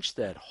quench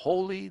that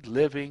holy,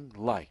 living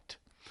light.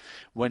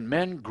 When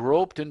men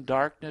groped in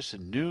darkness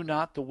and knew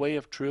not the way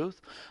of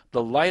truth,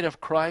 the light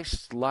of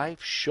Christ's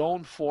life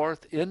shone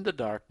forth in the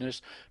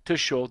darkness to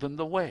show them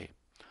the way.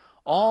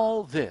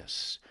 All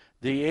this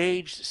the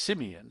aged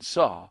Simeon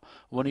saw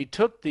when he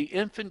took the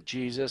infant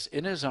Jesus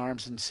in his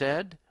arms and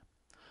said,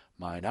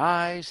 Mine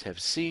eyes have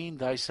seen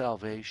thy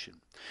salvation,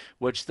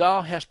 which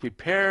thou hast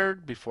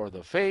prepared before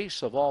the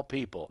face of all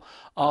people,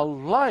 a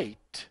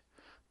light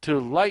to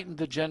lighten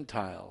the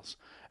Gentiles,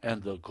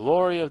 and the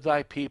glory of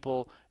thy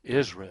people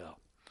Israel.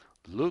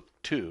 Luke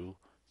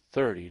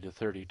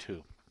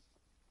 2:30-32.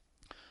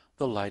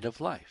 The light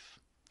of life.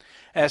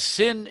 As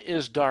sin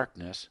is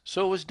darkness,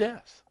 so is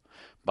death.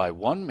 By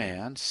one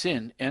man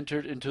sin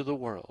entered into the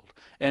world,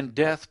 and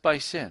death by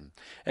sin.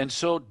 And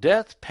so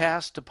death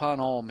passed upon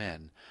all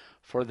men,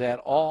 for that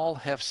all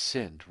have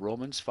sinned.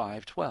 Romans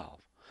 5:12.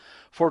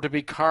 For to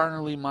be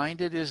carnally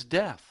minded is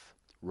death.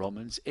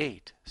 Romans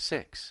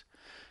 8:6.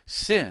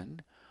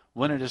 Sin,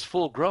 when it is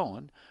full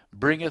grown,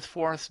 bringeth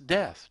forth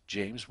death.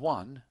 James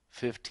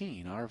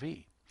 1:15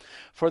 RV.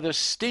 For the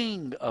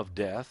sting of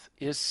death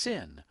is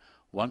sin.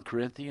 1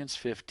 Corinthians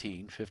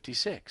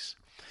 15:56.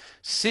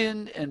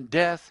 Sin and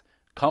death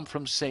come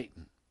from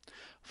Satan,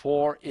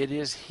 for it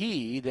is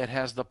he that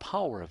has the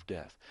power of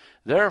death.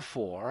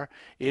 Therefore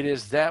it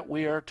is that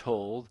we are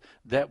told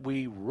that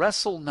we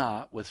wrestle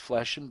not with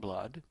flesh and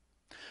blood,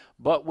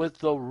 but with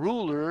the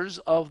rulers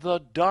of the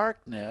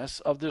darkness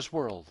of this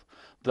world.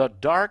 The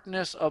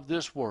darkness of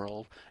this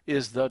world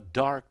is the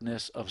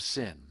darkness of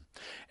sin.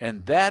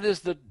 And that is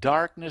the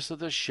darkness of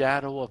the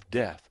shadow of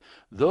death.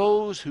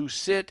 Those who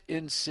sit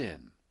in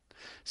sin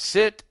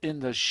sit in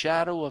the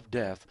shadow of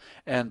death,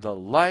 and the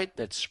light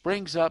that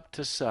springs up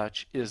to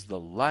such is the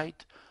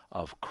light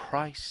of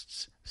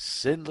Christ's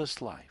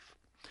sinless life.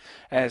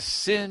 As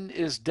sin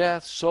is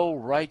death, so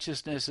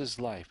righteousness is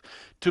life.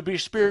 To be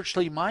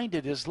spiritually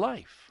minded is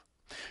life.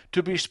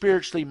 To be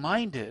spiritually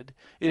minded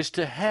is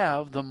to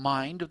have the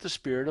mind of the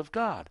Spirit of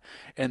God,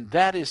 and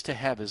that is to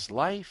have his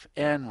life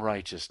and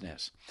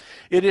righteousness.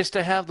 It is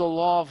to have the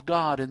law of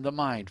God in the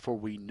mind, for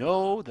we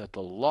know that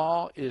the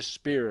law is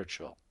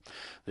spiritual.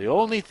 The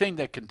only thing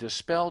that can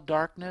dispel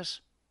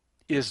darkness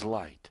is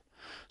light.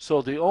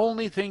 So the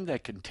only thing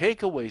that can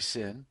take away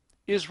sin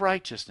is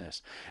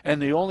righteousness,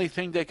 and the only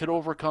thing that can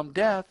overcome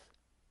death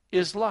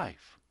is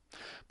life.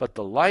 But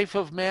the life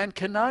of man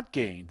cannot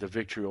gain the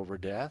victory over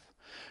death,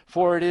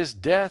 for it is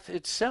death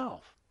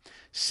itself.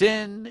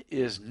 Sin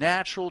is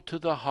natural to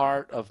the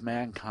heart of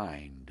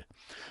mankind.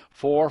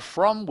 For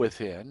from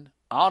within,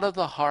 out of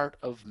the heart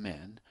of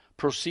men,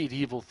 proceed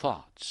evil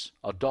thoughts,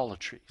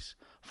 idolatries,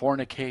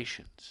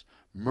 fornications,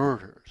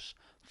 murders,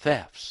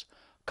 thefts,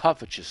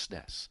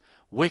 covetousness,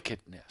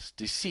 wickedness,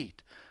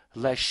 deceit,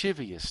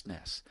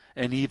 lasciviousness,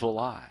 an evil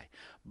eye,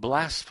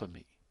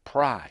 blasphemy,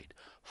 pride,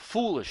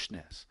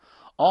 foolishness.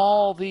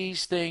 All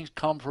these things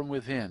come from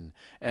within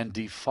and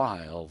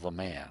defile the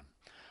man.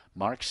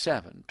 Mark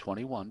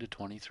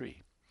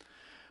 7:21-23.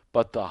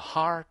 But the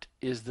heart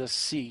is the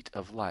seat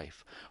of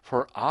life,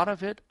 for out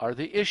of it are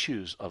the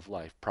issues of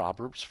life.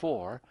 Proverbs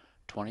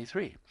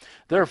 4:23.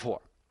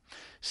 Therefore,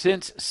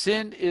 since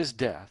sin is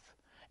death,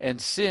 and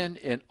sin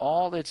in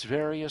all its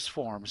various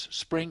forms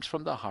springs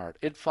from the heart,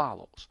 it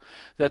follows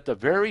that the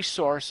very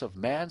source of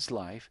man's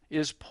life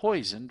is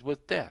poisoned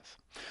with death.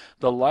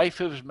 The life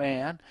of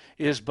man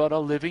is but a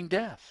living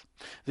death.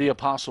 The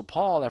Apostle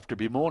Paul, after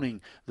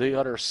bemoaning the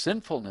utter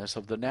sinfulness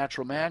of the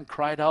natural man,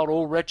 cried out,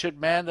 O wretched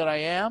man that I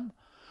am,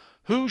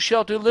 who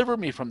shall deliver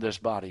me from this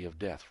body of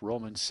death?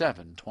 Romans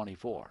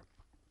 7:24.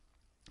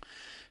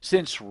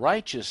 Since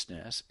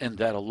righteousness, and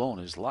that alone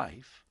is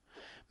life,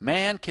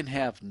 man can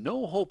have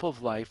no hope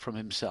of life from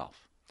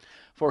himself,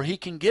 for he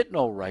can get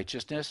no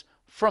righteousness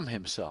from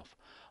himself.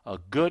 A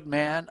good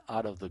man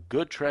out of the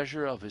good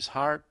treasure of his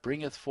heart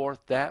bringeth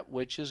forth that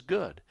which is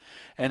good,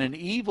 and an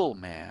evil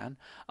man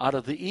out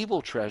of the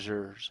evil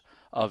treasures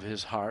of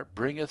his heart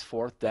bringeth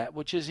forth that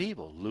which is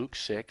evil. Luke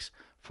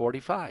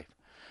 6:45.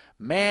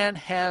 Man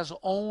has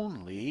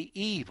only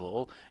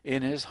evil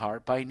in his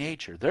heart by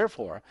nature.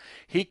 Therefore,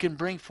 he can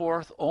bring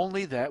forth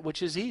only that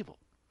which is evil.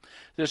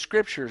 The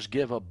Scriptures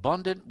give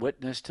abundant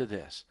witness to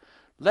this.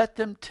 Let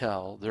them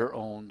tell their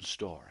own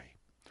story.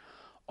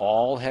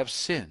 All have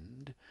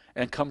sinned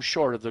and come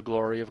short of the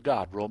glory of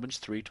God. Romans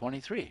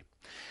 3:23.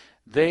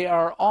 They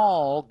are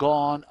all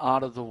gone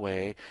out of the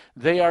way.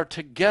 They are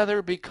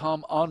together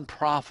become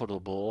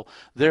unprofitable.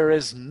 There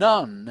is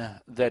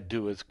none that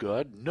doeth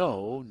good,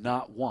 no,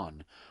 not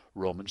one.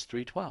 Romans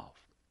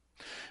 3:12.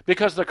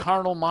 Because the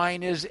carnal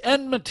mind is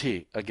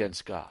enmity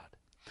against God.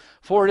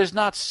 For it is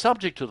not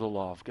subject to the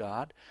law of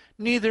God,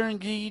 neither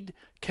indeed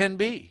can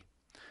be.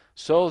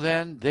 So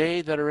then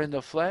they that are in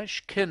the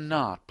flesh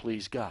cannot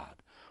please God.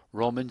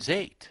 Romans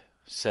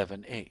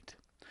 8:7-8.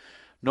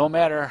 No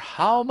matter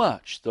how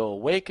much the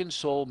awakened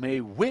soul may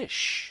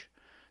wish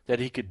that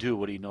he could do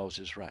what he knows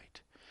is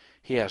right,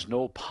 he has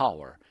no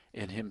power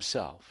in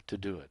himself to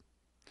do it.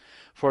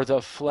 For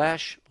the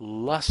flesh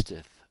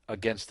lusteth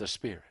against the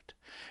Spirit,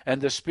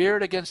 and the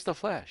Spirit against the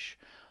flesh.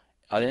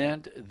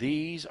 And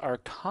these are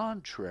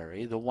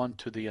contrary the one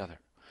to the other,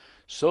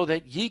 so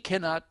that ye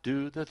cannot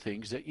do the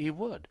things that ye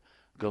would.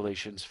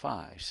 Galatians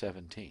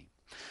 5:17.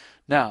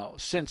 Now,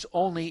 since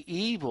only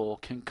evil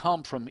can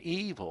come from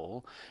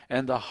evil,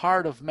 and the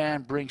heart of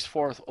man brings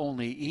forth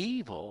only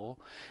evil,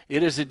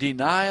 it is a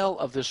denial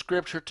of the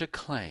Scripture to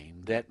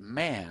claim that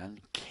man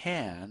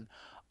can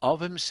of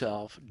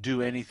himself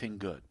do anything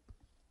good.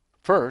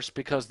 First,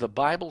 because the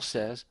Bible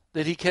says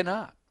that he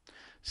cannot.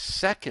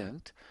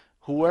 Second,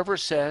 whoever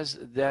says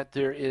that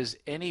there is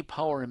any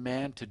power in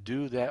man to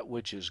do that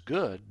which is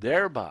good,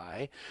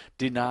 thereby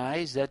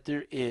denies that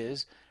there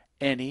is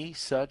any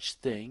such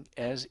thing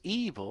as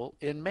evil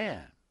in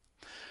man.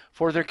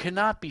 For there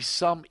cannot be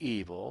some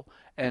evil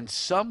and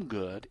some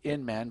good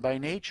in man by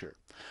nature.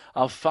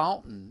 A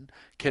fountain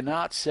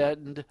cannot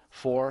send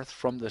forth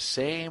from the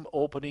same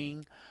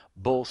opening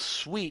both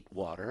sweet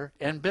water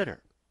and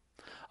bitter.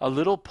 A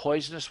little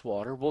poisonous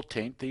water will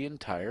taint the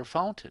entire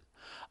fountain.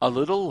 A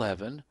little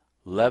leaven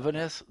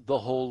leaveneth the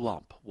whole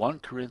lump. 1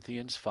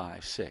 Corinthians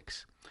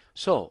 5:6.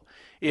 So,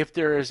 if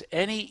there is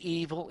any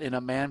evil in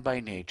a man by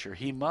nature,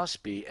 he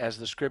must be, as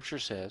the Scripture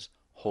says,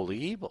 wholly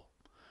evil.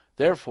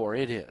 Therefore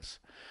it is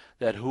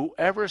that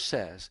whoever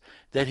says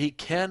that he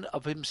can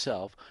of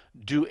himself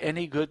do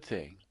any good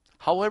thing,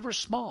 however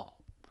small,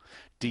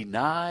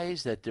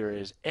 denies that there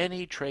is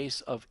any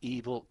trace of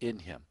evil in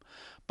him.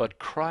 But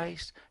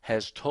Christ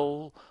has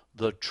told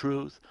the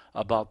truth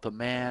about the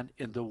man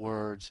in the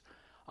words,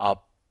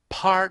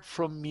 "Apart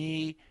from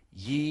me,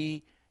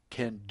 ye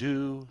can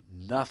do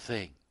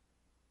nothing."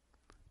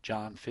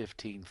 John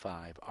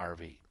 15:5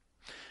 RV.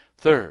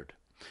 Third,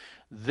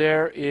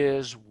 there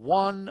is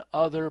one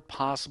other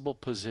possible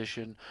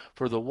position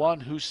for the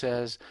one who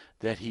says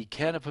that he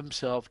can of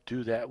himself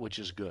do that which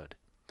is good,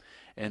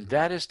 and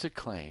that is to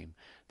claim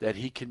that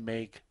he can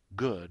make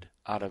good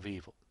out of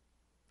evil.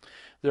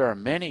 There are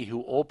many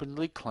who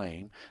openly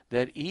claim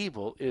that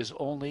evil is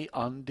only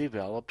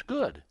undeveloped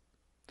good,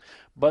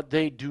 but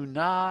they do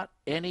not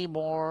any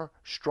more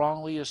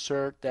strongly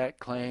assert that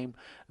claim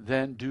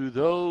than do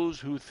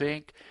those who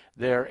think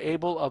they are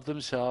able of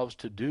themselves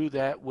to do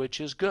that which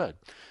is good.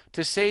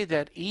 To say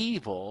that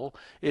evil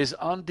is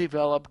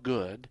undeveloped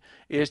good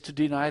is to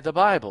deny the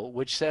Bible,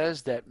 which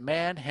says that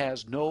man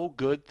has no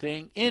good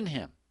thing in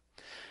him.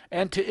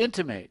 And to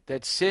intimate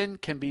that sin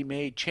can be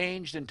made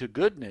changed into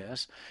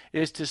goodness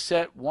is to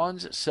set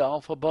one's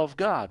self above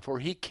God, for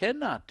he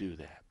cannot do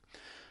that.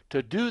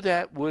 To do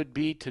that would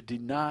be to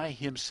deny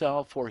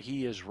himself, for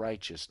he is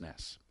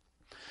righteousness.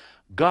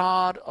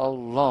 God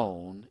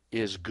alone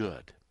is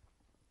good.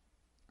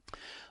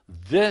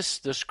 This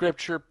the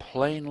Scripture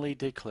plainly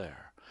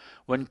declare.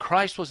 When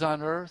Christ was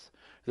on earth,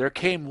 there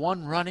came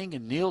one running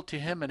and kneeled to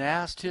him and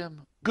asked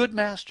him, "Good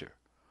master,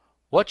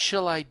 what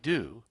shall I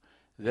do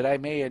that I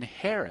may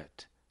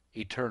inherit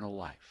eternal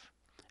life?"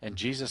 And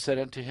Jesus said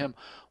unto him,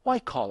 "Why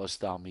callest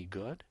thou me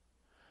good?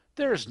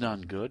 There is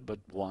none good but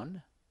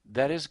one,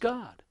 that is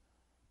God."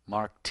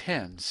 Mark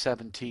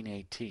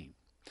 10:17-18.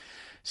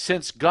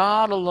 Since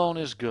God alone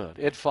is good,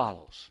 it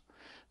follows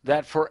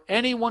that for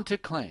anyone to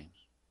claim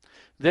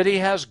that he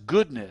has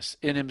goodness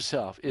in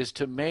himself is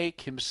to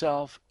make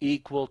himself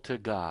equal to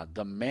God.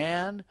 The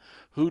man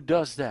who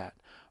does that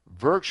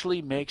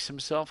virtually makes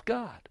himself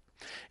God.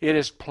 It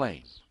is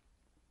plain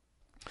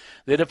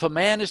that if a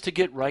man is to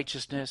get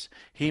righteousness,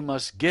 he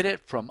must get it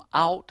from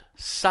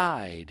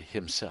outside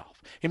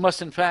himself. He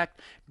must, in fact,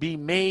 be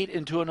made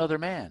into another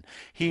man.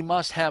 He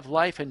must have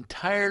life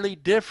entirely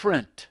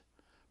different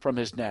from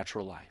his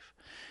natural life.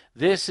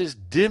 This is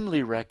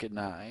dimly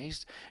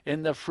recognized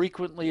in the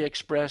frequently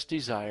expressed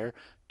desire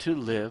to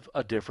live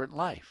a different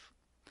life.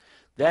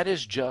 That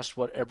is just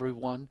what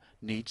everyone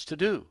needs to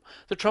do.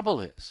 The trouble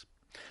is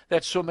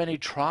that so many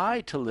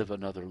try to live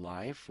another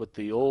life with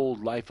the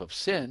old life of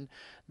sin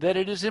that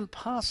it is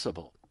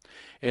impossible.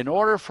 In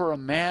order for a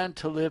man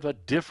to live a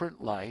different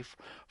life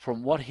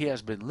from what he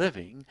has been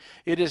living,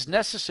 it is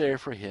necessary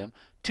for him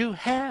to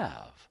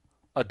have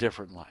a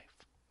different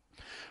life.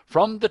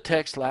 From the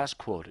text last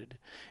quoted,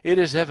 it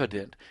is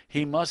evident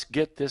he must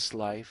get this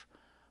life.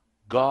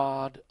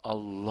 God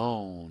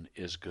alone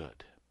is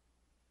good.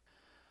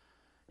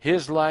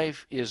 His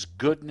life is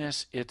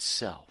goodness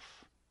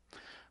itself.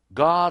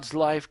 God's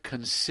life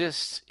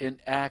consists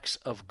in acts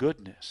of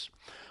goodness.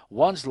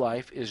 One's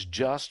life is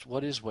just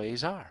what his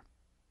ways are,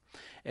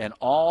 and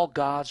all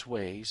God's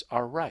ways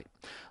are right.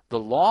 The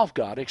law of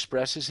God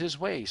expresses his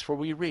ways, for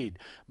we read,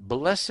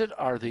 "Blessed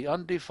are the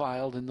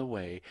undefiled in the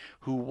way,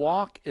 who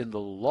walk in the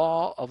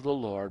law of the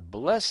Lord.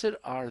 Blessed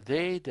are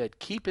they that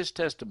keep his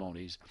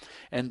testimonies,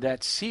 and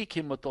that seek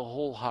him with the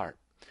whole heart.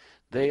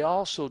 They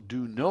also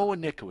do no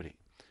iniquity.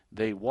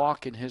 They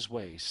walk in his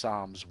ways."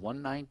 Psalms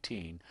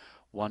 119,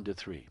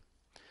 1-3.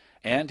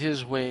 And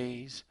his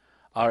ways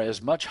are as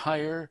much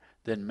higher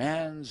than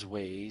man's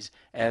ways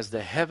as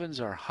the heavens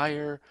are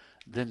higher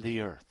than the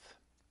earth.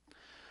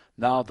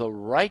 Now the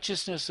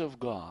righteousness of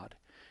God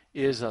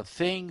is a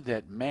thing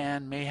that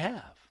man may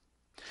have.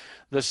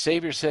 The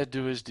Savior said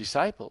to his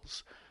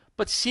disciples,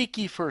 "But seek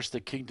ye first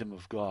the kingdom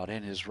of God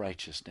and his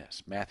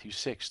righteousness." Matthew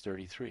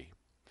 6:33.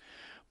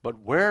 But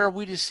where are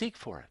we to seek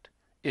for it?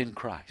 In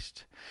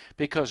Christ.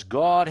 Because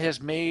God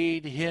has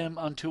made him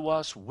unto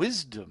us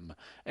wisdom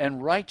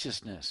and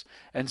righteousness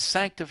and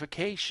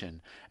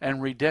sanctification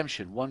and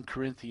redemption. 1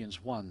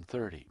 Corinthians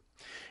 1:30.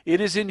 It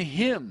is in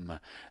him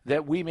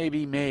that we may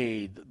be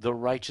made the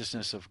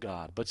righteousness of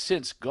God. But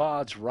since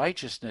God's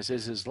righteousness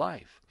is his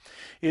life,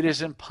 it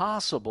is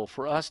impossible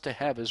for us to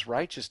have his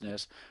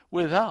righteousness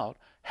without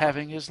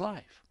having his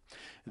life.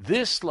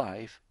 This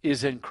life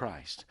is in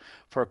Christ,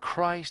 for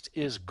Christ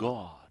is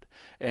God,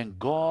 and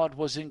God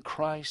was in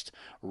Christ,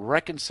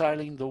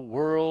 reconciling the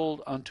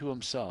world unto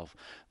himself.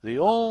 The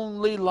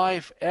only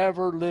life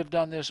ever lived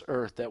on this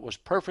earth that was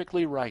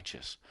perfectly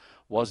righteous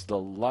was the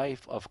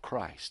life of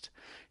Christ.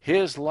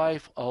 His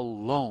life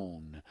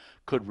alone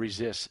could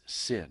resist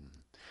sin.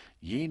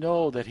 Ye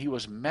know that he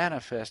was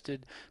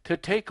manifested to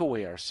take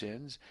away our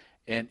sins,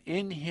 and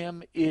in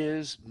him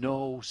is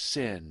no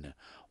sin.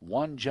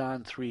 1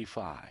 John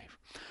 3:5.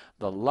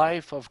 The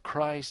life of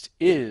Christ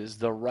is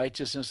the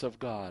righteousness of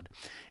God.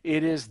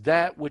 It is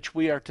that which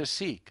we are to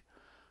seek.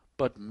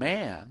 But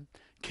man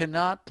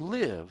cannot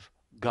live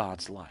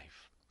God's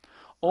life.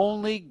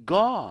 Only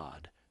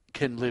God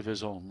can live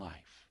his own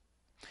life.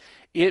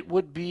 It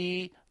would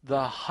be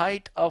the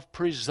height of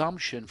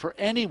presumption for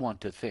anyone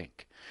to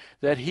think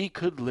that he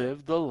could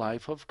live the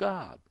life of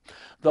God.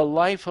 The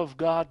life of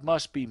God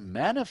must be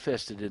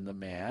manifested in the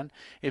man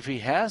if he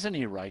has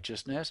any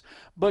righteousness,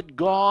 but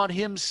God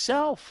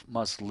himself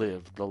must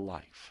live the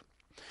life.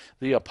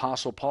 The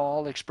Apostle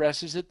Paul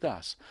expresses it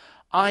thus: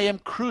 I am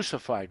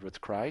crucified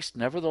with Christ,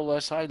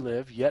 nevertheless I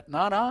live, yet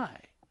not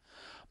I,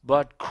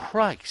 but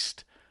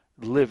Christ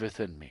liveth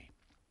in me.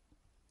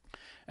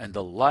 And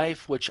the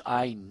life which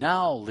I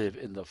now live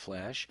in the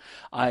flesh,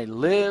 I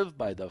live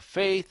by the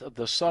faith of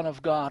the Son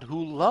of God,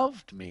 who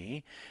loved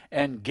me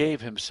and gave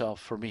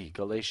himself for me.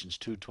 Galatians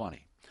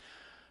 2:20.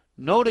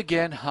 Note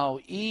again how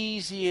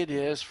easy it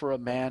is for a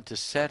man to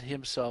set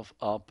himself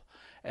up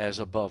as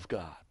above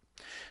God.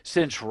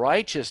 Since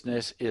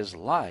righteousness is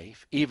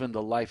life, even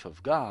the life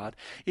of God,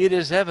 it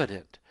is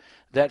evident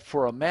that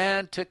for a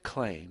man to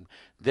claim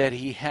that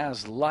he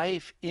has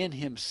life in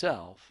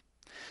himself,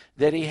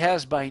 that he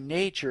has by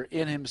nature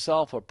in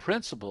himself a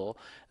principle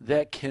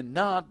that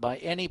cannot by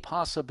any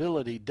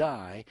possibility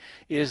die,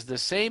 is the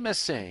same as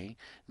saying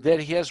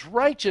that he has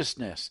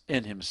righteousness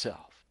in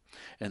himself,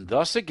 and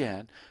thus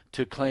again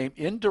to claim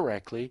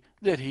indirectly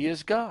that he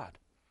is God.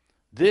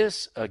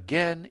 This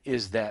again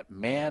is that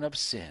man of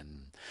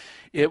sin.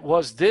 It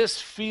was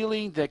this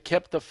feeling that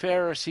kept the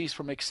Pharisees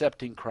from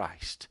accepting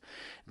Christ.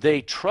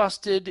 They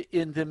trusted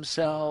in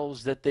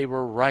themselves that they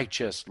were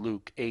righteous,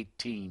 Luke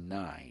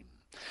 18:9.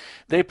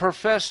 They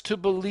professed to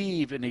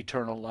believe in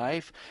eternal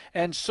life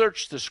and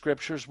searched the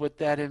Scriptures with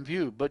that in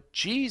view. But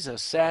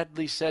Jesus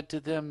sadly said to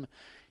them,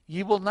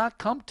 Ye will not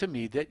come to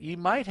me that ye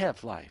might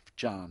have life,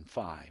 John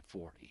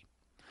 5:40.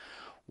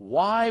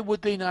 Why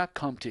would they not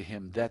come to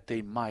him that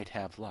they might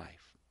have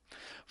life?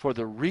 For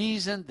the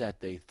reason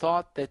that they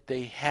thought that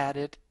they had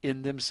it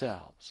in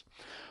themselves.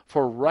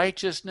 For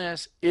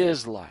righteousness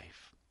is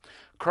life.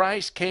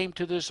 Christ came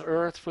to this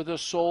earth for the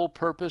sole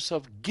purpose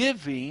of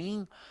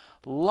giving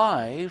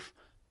life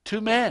to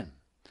men,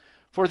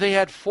 for they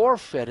had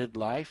forfeited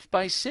life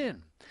by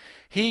sin.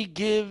 He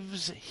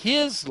gives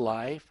his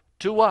life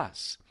to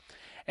us,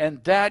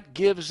 and that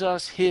gives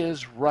us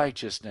his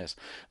righteousness.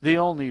 The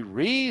only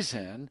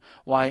reason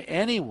why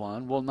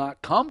anyone will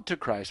not come to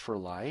Christ for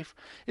life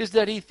is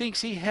that he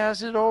thinks he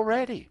has it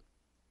already.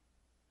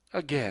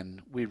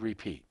 Again, we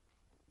repeat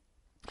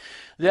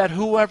that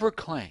whoever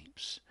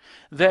claims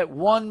that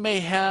one may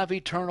have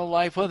eternal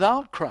life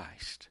without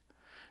Christ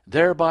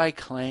thereby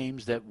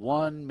claims that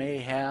one may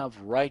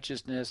have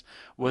righteousness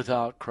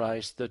without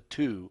Christ. The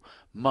two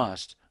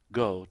must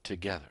go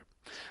together.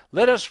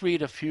 Let us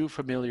read a few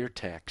familiar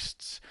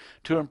texts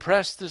to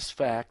impress this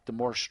fact the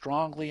more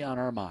strongly on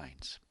our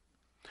minds.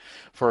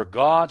 For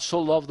God so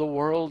loved the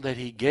world that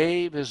he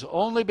gave his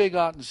only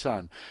begotten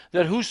Son,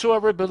 that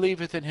whosoever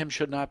believeth in him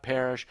should not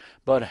perish,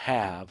 but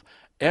have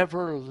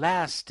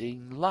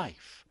everlasting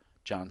life.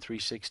 John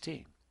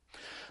 3:16.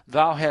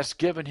 Thou hast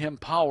given him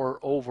power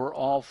over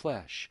all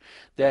flesh,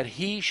 that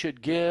he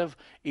should give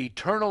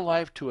eternal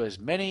life to as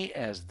many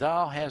as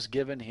thou hast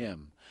given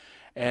him.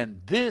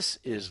 And this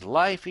is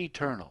life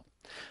eternal,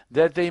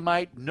 that they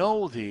might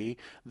know thee,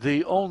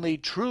 the only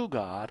true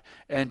God,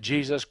 and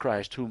Jesus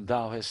Christ, whom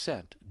thou hast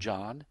sent.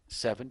 John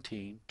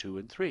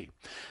 17:2-3.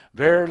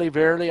 Verily,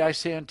 verily, I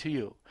say unto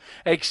you,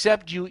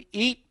 except you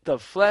eat the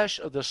flesh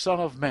of the Son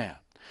of Man,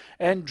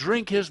 and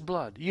drink his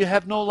blood, you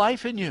have no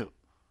life in you.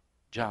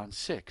 John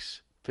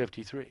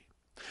 6:53.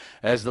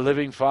 As the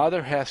living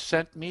Father hath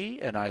sent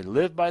me, and I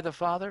live by the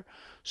Father,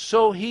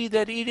 so he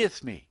that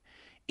eateth me,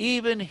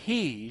 even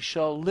he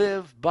shall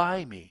live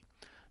by me.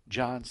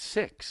 John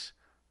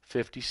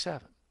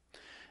 6:57.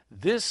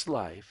 This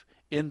life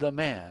in the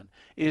man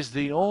is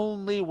the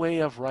only way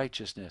of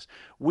righteousness.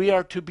 We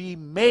are to be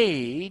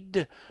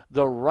made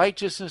the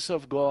righteousness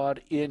of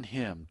God in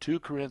him.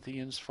 2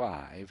 Corinthians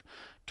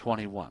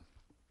 5:21.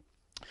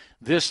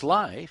 This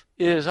life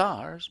is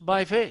ours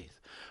by faith.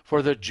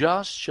 For the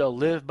just shall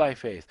live by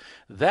faith.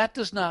 That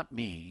does not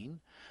mean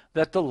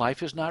that the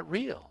life is not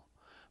real,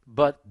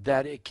 but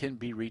that it can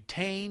be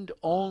retained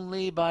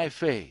only by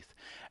faith.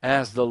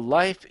 As the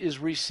life is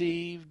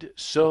received,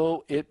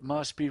 so it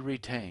must be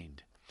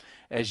retained.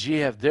 As ye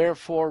have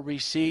therefore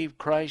received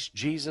Christ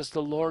Jesus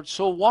the Lord,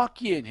 so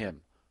walk ye in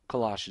him.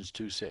 Colossians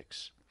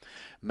 2:6.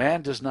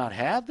 Man does not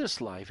have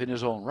this life in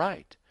his own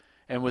right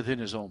and within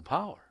his own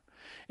power.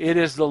 It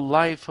is the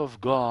life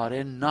of God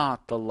and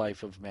not the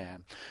life of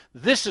man.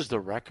 This is the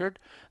record,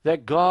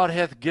 that God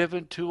hath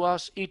given to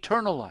us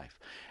eternal life,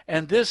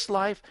 and this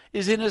life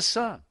is in his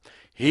Son.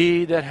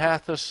 He that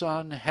hath the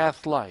Son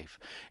hath life,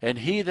 and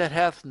he that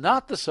hath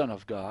not the Son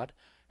of God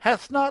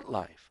hath not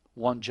life.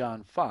 1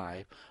 John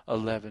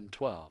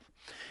 5:11-12.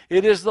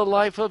 It is the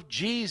life of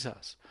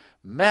Jesus,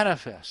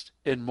 manifest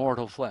in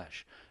mortal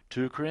flesh.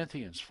 2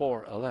 Corinthians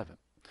 4:11.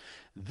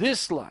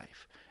 This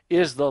life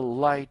is the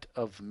light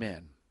of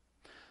men.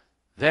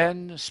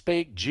 Then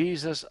spake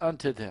Jesus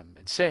unto them,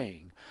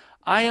 saying,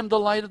 I am the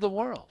light of the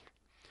world.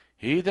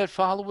 He that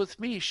followeth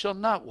me shall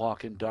not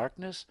walk in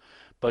darkness,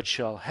 but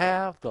shall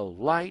have the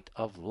light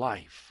of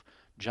life.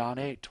 John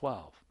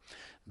 8:12.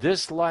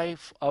 This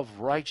life of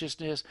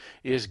righteousness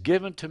is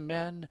given to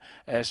men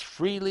as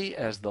freely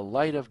as the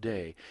light of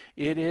day.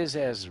 It is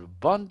as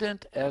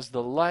abundant as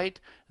the light.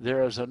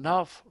 There is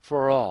enough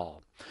for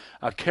all.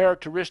 A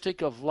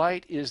characteristic of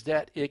light is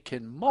that it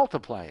can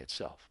multiply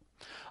itself.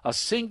 A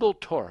single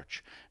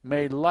torch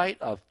may light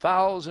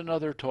 1,000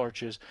 other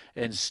torches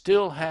and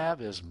still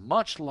have as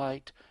much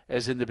light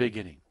as in the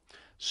beginning.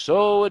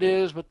 So it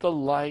is with the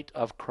light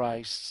of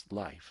Christ's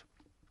life.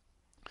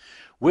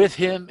 With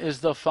him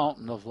is the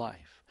fountain of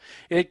life.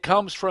 It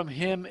comes from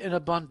him in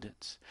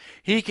abundance.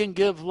 He can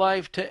give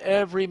life to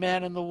every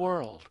man in the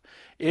world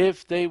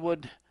if they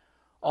would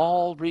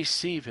all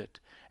receive it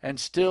and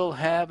still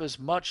have as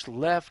much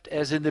left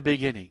as in the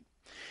beginning.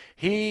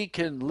 He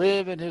can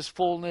live in his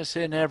fullness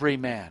in every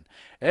man.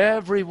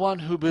 Everyone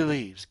who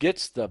believes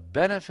gets the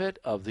benefit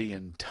of the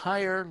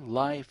entire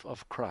life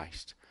of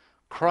Christ.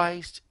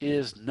 Christ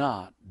is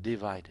not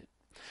divided.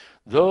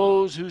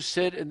 Those who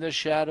sit in the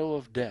shadow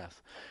of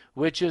death,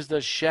 which is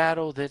the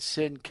shadow that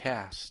sin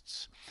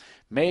casts,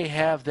 may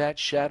have that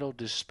shadow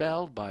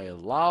dispelled by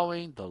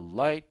allowing the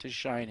light to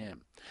shine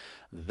in.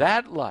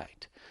 That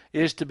light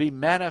is to be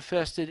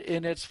manifested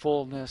in its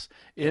fullness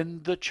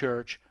in the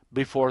church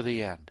before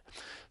the end,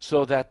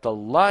 so that the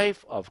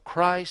life of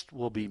Christ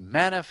will be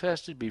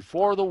manifested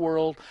before the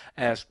world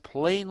as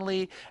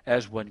plainly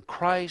as when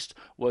Christ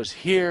was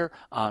here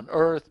on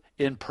earth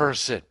in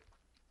person.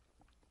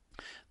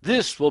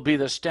 This will be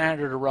the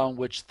standard around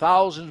which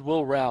thousands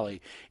will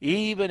rally,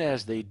 even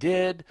as they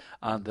did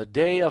on the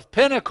day of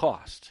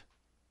Pentecost.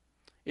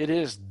 It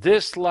is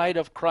this light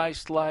of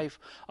Christ's life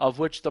of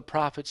which the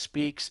prophet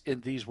speaks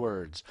in these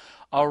words,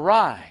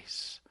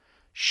 Arise,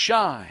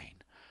 shine,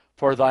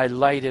 for thy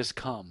light is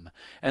come,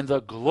 and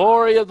the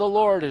glory of the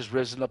Lord is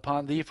risen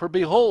upon thee. For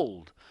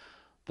behold,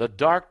 the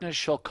darkness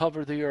shall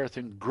cover the earth,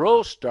 and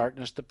gross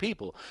darkness the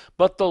people.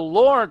 But the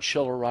Lord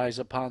shall arise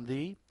upon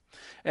thee,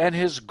 and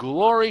his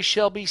glory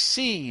shall be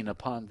seen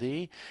upon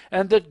thee,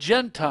 and the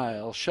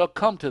Gentiles shall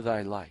come to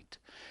thy light,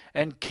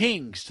 and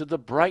kings to the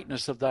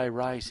brightness of thy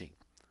rising.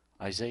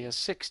 Isaiah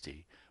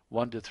 60,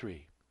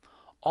 1-3.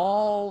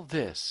 All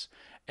this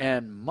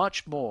and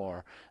much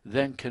more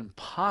than can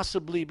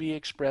possibly be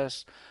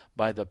expressed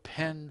by the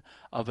pen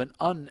of an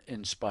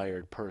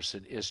uninspired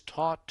person is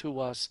taught to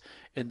us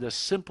in the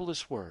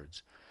simplest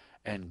words.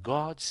 And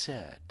God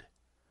said,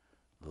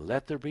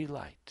 Let there be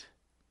light.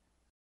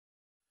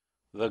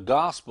 The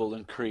Gospel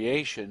in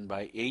Creation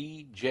by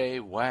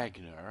EJ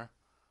Waggoner.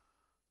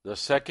 The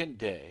second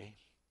day,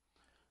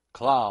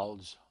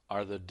 clouds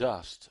are the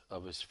dust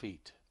of his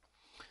feet.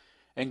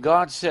 And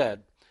God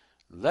said,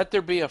 Let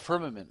there be a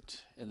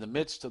firmament in the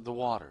midst of the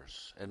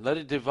waters, and let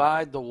it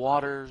divide the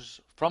waters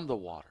from the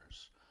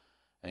waters.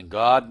 And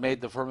God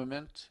made the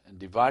firmament, and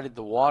divided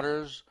the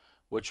waters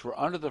which were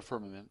under the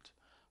firmament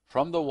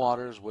from the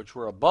waters which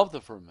were above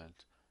the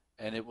firmament,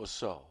 and it was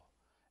so.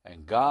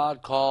 And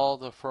God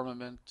called the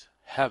firmament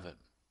heaven.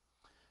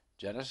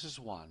 Genesis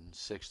 1,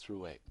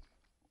 6-8.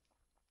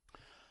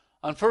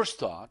 On first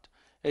thought,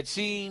 it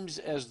seems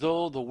as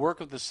though the work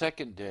of the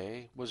second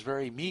day was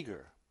very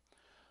meager.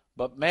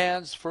 But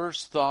man's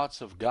first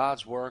thoughts of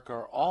God's work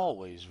are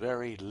always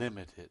very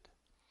limited.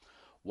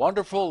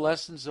 Wonderful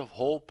lessons of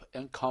hope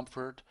and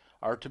comfort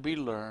are to be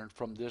learned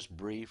from this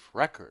brief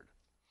record.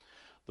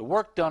 The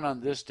work done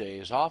on this day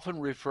is often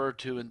referred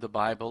to in the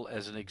Bible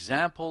as an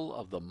example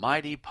of the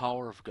mighty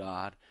power of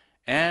God,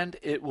 and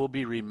it will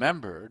be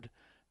remembered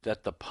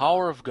that the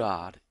power of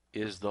God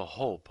is the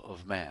hope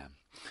of man.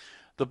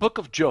 The book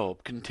of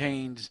Job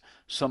contains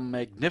some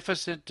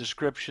magnificent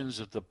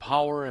descriptions of the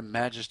power and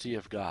majesty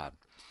of God.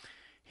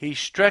 He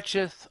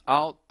stretcheth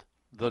out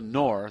the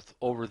north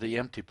over the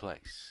empty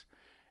place,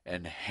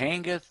 and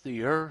hangeth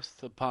the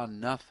earth upon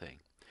nothing.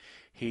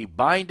 He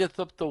bindeth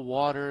up the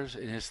waters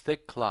in his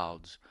thick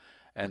clouds,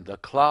 and the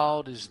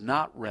cloud is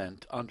not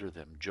rent under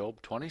them.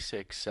 Job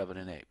 26,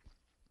 7-8.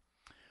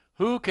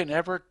 Who can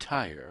ever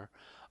tire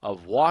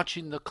of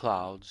watching the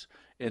clouds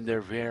in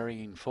their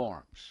varying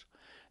forms?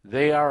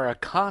 They are a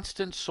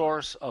constant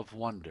source of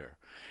wonder.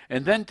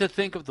 and then to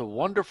think of the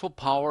wonderful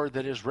power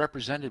that is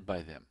represented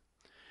by them.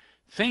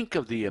 Think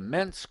of the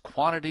immense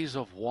quantities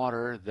of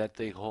water that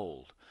they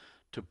hold,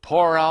 to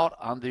pour out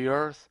on the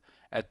earth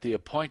at the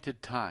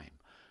appointed time,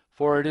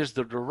 for it is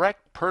the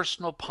direct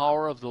personal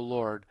power of the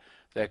Lord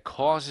that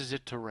causes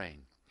it to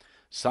rain.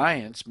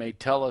 Science may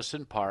tell us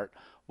in part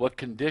what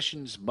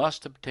conditions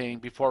must obtain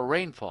before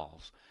rain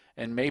falls,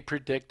 and may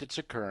predict its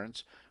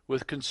occurrence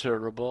with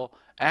considerable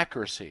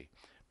accuracy.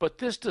 But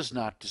this does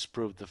not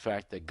disprove the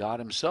fact that God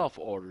himself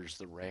orders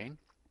the rain.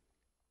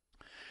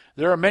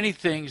 There are many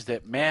things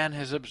that man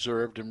has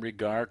observed in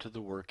regard to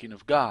the working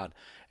of God,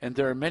 and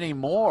there are many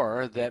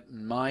more that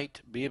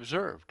might be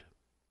observed.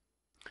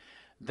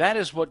 That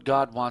is what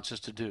God wants us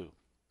to do.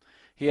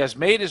 He has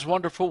made his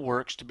wonderful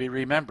works to be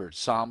remembered,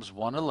 Psalms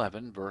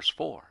 111, verse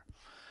 4.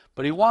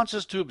 But he wants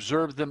us to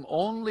observe them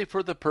only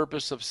for the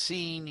purpose of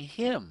seeing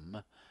him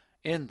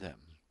in them.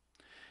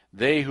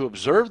 They who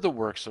observe the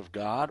works of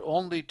God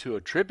only to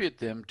attribute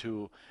them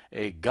to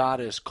a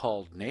goddess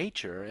called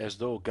nature, as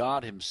though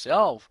God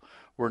himself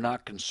were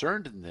not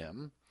concerned in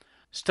them,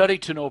 study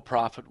to no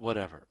profit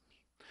whatever.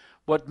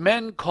 What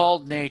men call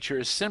nature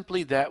is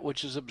simply that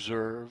which is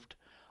observed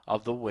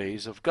of the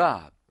ways of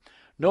God.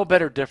 No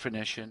better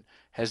definition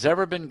has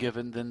ever been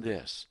given than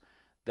this,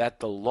 that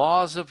the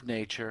laws of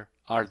nature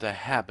are the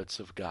habits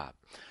of God.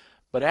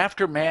 But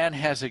after man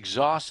has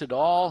exhausted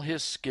all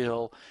his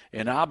skill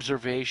in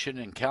observation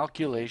and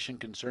calculation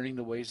concerning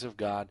the ways of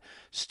God,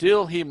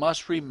 still he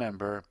must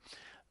remember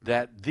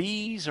that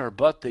these are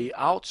but the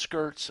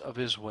outskirts of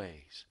his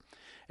ways.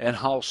 And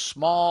how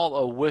small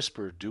a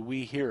whisper do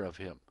we hear of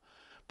him.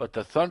 But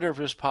the thunder of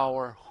his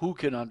power, who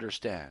can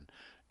understand?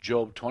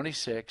 Job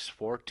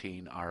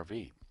 26:14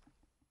 RV.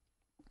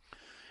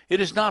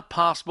 It is not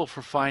possible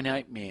for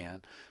finite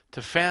man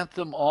to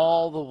fathom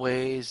all the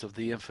ways of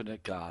the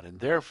infinite God, and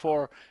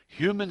therefore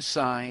human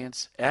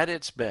science at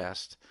its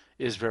best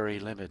is very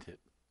limited.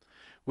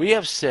 We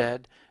have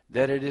said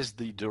that it is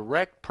the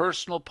direct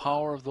personal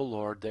power of the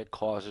Lord that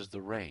causes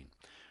the rain.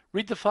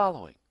 Read the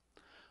following.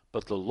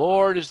 But the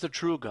Lord is the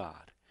true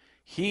God.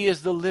 He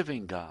is the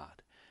living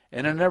God,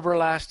 and an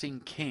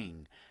everlasting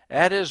King.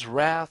 At his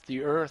wrath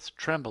the earth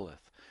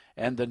trembleth,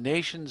 and the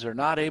nations are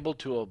not able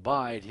to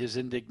abide his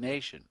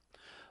indignation.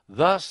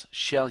 Thus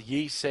shall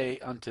ye say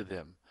unto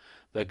them,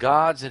 the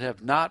gods that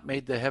have not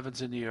made the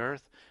heavens and the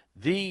earth,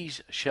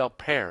 these shall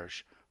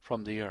perish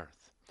from the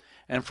earth,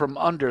 and from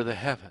under the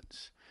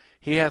heavens.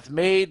 He hath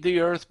made the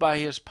earth by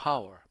his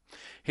power.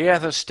 He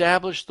hath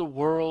established the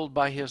world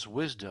by his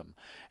wisdom,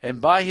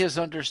 and by his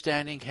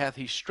understanding hath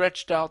he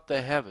stretched out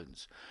the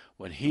heavens.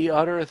 When he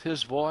uttereth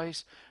his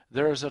voice,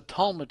 there is a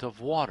tumult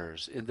of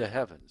waters in the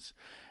heavens,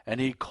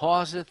 and he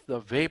causeth the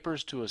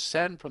vapors to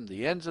ascend from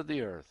the ends of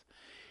the earth.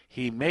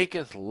 He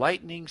maketh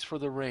lightnings for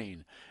the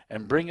rain,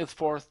 and bringeth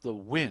forth the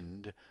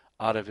wind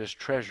out of his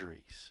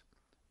treasuries.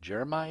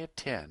 Jeremiah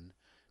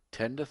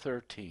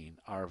 10:10-13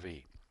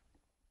 RV.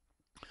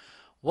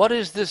 What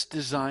is this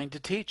designed to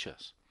teach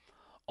us?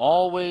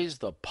 Always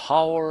the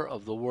power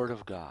of the Word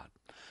of God.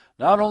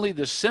 Not only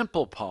the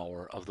simple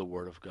power of the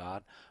Word of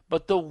God,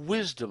 but the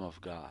wisdom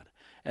of God,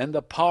 and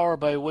the power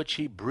by which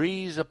he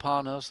breathes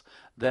upon us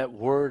that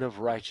word of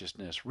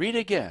righteousness. Read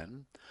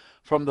again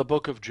from the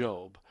book of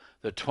Job.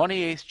 The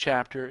 28th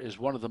chapter is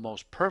one of the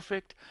most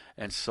perfect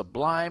and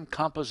sublime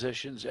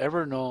compositions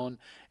ever known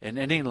in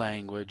any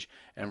language,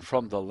 and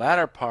from the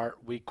latter part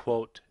we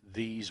quote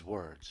these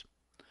words.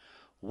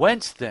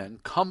 Whence then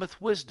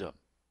cometh wisdom?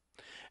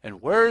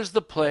 And where is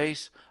the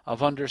place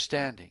of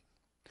understanding?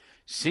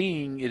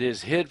 Seeing it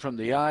is hid from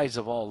the eyes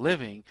of all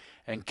living,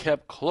 and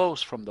kept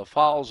close from the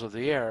fowls of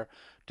the air,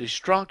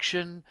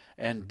 destruction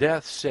and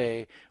death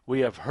say,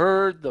 we have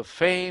heard the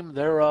fame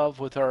thereof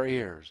with our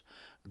ears.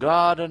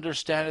 God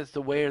understandeth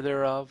the way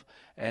thereof,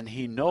 and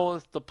he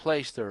knoweth the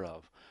place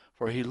thereof.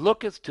 For he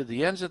looketh to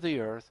the ends of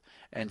the earth,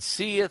 and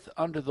seeth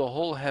under the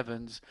whole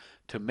heavens,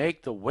 to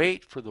make the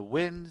weight for the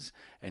winds,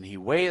 and he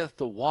weigheth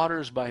the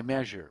waters by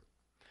measure.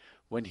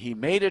 When he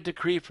made a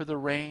decree for the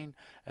rain,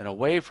 and a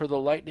way for the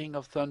lightning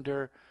of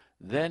thunder,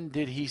 then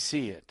did he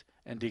see it,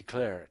 and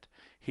declare it.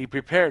 He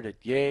prepared it,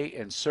 yea,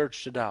 and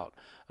searched it out.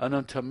 And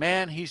unto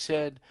man he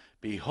said,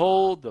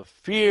 behold, the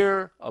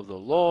fear of the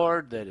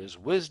Lord, that is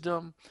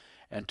wisdom,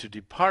 and to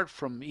depart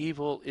from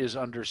evil is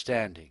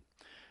understanding.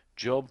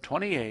 Job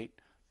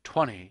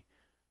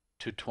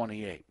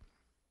 28:20-28.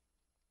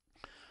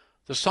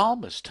 The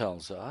psalmist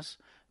tells us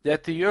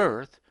that the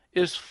earth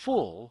is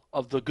full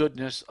of the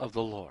goodness of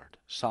the Lord.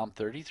 Psalm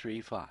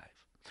 33:5.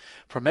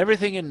 From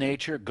everything in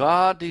nature,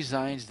 God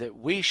designs that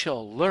we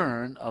shall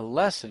learn a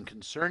lesson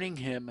concerning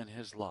him and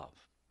his love.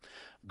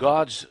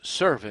 God's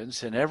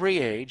servants in every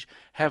age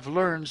have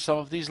learned some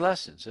of these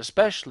lessons.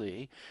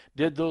 Especially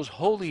did those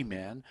holy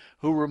men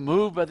who were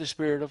moved by the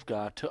Spirit of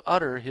God to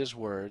utter his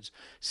words,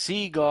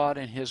 see God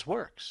in his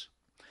works.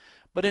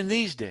 But in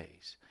these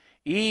days,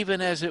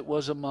 even as it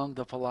was among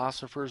the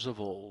philosophers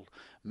of old,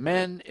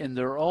 men in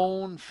their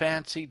own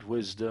fancied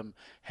wisdom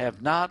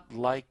have not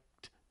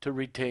liked to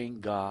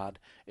retain God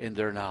in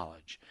their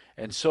knowledge,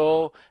 and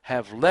so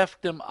have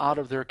left them out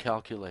of their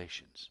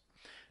calculations.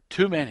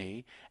 Too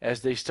many,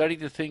 as they study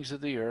the things of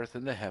the earth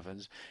and the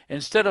heavens,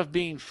 instead of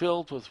being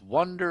filled with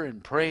wonder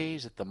and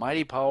praise at the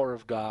mighty power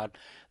of God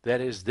that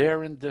is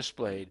therein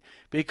displayed,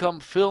 become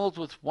filled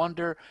with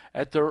wonder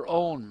at their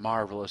own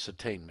marvelous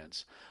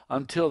attainments,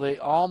 until they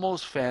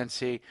almost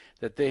fancy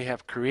that they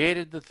have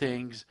created the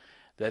things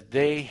that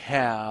they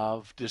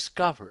have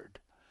discovered.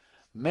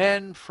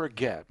 Men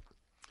forget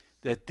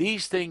that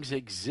these things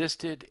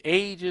existed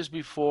ages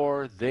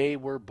before they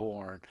were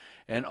born,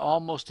 and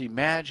almost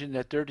imagine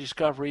that their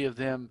discovery of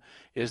them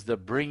is the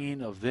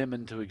bringing of them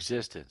into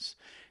existence.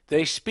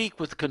 They speak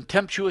with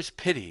contemptuous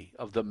pity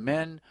of the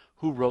men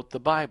who wrote the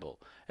Bible,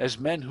 as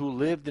men who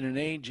lived in an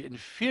age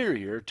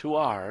inferior to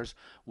ours,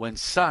 when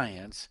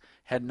science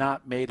had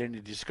not made any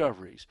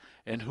discoveries,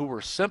 and who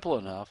were simple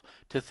enough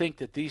to think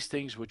that these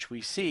things which we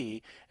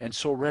see and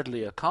so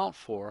readily account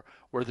for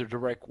were the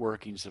direct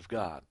workings of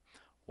God.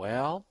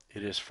 Well,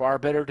 it is far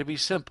better to be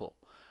simple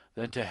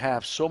than to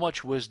have so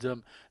much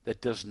wisdom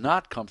that does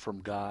not come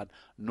from God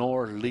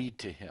nor lead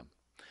to him.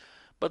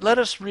 But let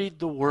us read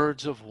the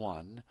words of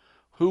one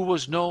who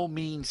was no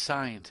mean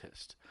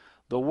scientist,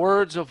 the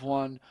words of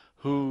one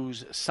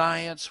whose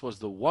science was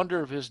the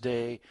wonder of his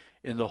day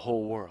in the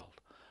whole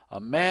world, a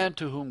man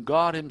to whom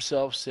God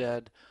himself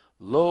said,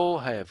 "Lo,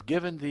 I have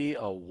given thee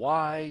a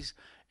wise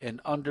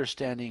and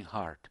understanding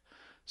heart,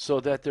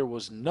 so that there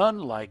was none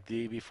like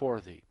thee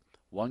before thee."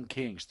 1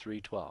 Kings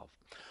 3:12.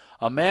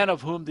 A man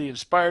of whom the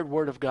inspired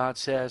word of God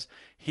says,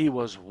 "He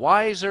was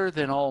wiser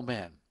than all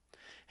men,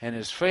 and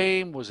his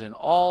fame was in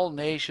all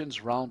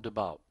nations round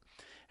about.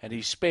 And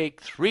he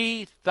spake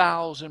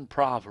 3,000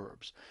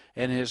 proverbs,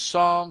 and his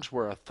songs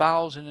were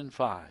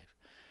 1,005.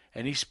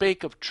 And he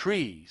spake of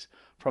trees,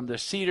 from the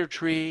cedar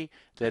tree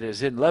that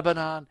is in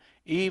Lebanon,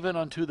 even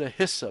unto the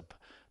hyssop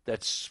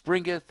that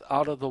springeth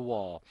out of the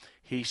wall.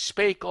 He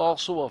spake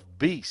also of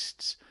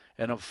beasts,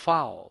 and of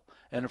fowl,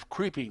 and of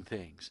creeping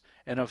things,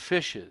 and of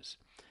fishes.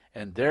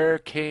 And there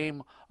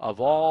came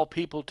of all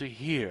people to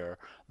hear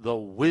the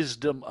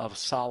wisdom of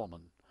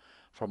Solomon,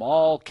 from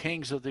all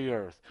kings of the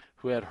earth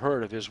who had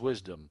heard of his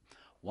wisdom."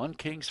 1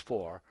 Kings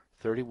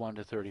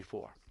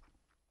 4:31-34.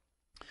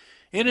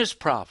 In his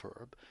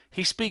proverb,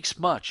 he speaks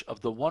much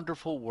of the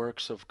wonderful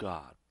works of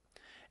God.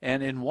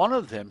 And in one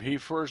of them, he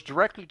refers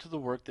directly to the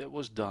work that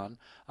was done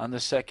on the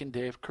second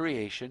day of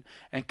creation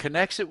and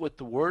connects it with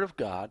the word of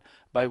God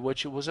by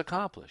which it was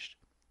accomplished.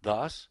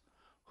 Thus,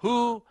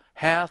 "Who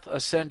hath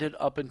ascended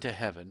up into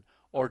heaven,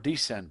 or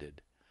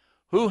descended?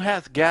 Who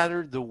hath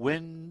gathered the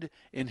wind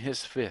in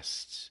his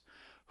fists?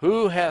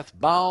 Who hath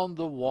bound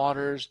the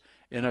waters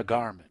in a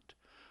garment?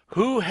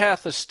 Who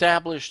hath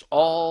established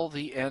all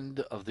the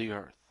end of the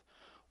earth?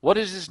 What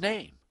is his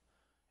name?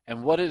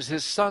 And what is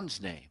his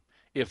son's name,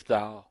 if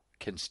thou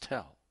canst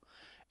tell?"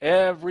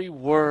 Every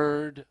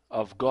word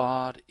of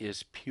God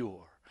is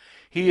pure.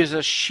 He is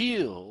a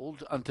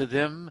shield unto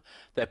them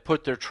that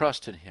put their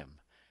trust in him.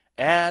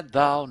 Add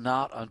thou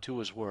not unto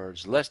his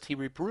words, lest he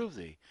reprove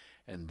thee,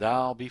 and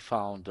thou be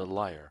found a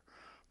liar.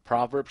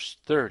 Proverbs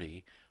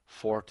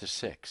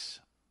 30:4-6.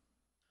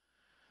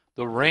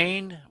 The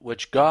rain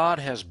which God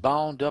has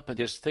bound up in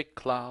his thick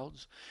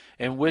clouds,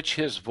 and which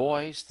his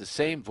voice, the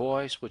same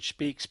voice which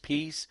speaks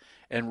peace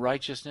and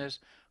righteousness,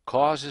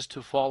 causes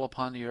to fall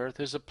upon the earth,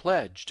 is a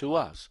pledge to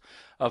us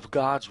of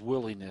God's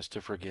willingness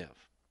to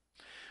forgive.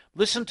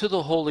 Listen to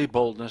the holy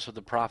boldness of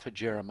the prophet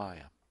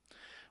Jeremiah.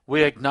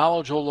 "We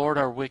acknowledge, O Lord,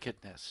 our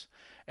wickedness,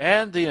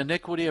 and the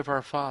iniquity of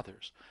our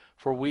fathers,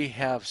 for we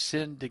have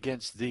sinned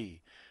against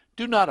thee.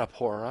 Do not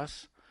abhor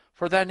us,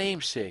 for thy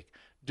name's sake.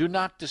 Do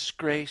not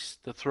disgrace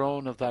the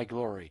throne of thy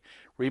glory.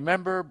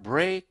 Remember,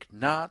 break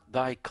not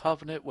thy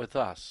covenant with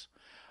us.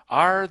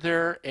 Are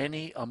there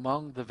any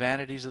among the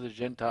vanities of the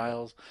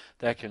Gentiles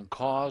that can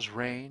cause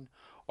rain,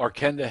 or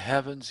can the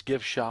heavens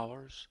give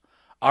showers?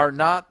 Are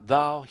not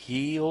thou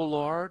he, O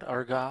Lord,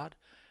 our God?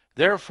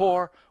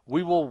 Therefore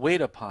we will wait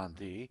upon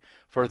thee,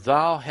 for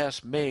thou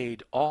hast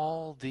made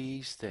all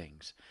these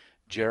things."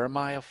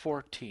 Jeremiah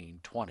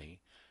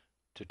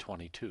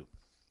 14:20-22.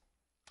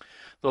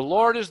 The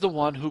Lord is the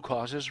one who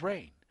causes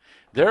rain.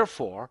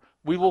 Therefore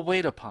we will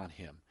wait upon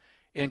him,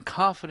 in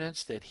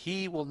confidence that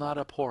he will not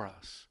abhor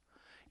us,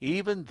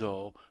 even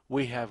though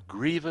we have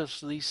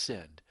grievously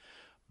sinned,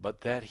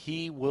 but that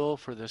he will,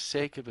 for the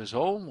sake of his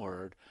own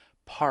word,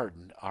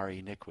 pardon our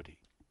iniquity.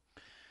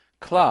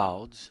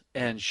 Clouds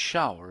and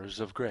showers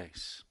of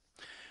grace.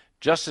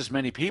 Just as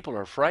many people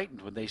are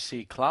frightened when they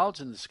see clouds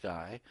in the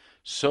sky,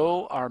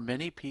 so are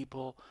many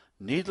people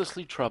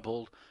needlessly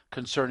troubled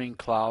concerning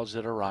clouds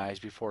that arise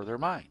before their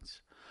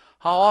minds.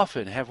 How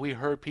often have we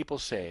heard people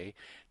say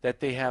that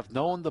they have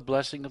known the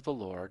blessing of the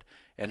Lord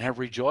and have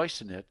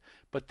rejoiced in it,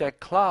 but that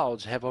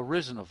clouds have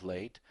arisen of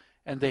late,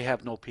 and they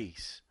have no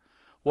peace?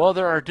 Well,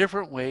 there are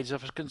different ways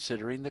of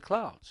considering the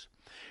clouds.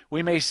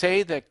 We may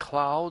say that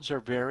clouds are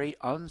very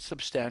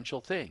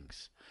unsubstantial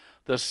things.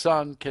 The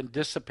sun can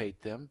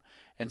dissipate them,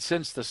 and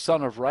since the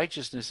sun of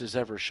righteousness is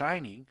ever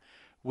shining,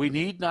 We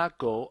need not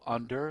go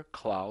under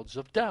clouds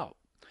of doubt.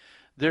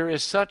 There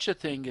is such a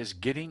thing as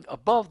getting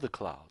above the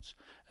clouds,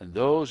 and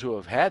those who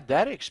have had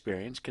that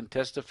experience can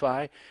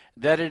testify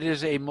that it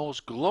is a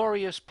most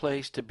glorious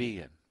place to be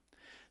in.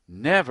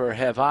 Never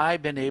have I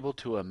been able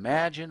to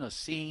imagine a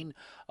scene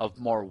of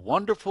more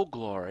wonderful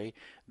glory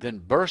than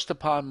burst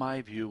upon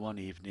my view one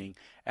evening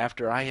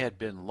after I had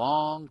been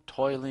long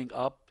toiling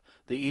up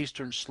the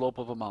eastern slope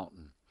of a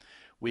mountain.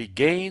 We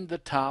gained the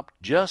top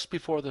just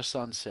before the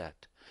sun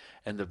set,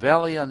 and the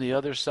valley on the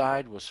other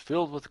side was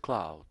filled with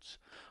clouds,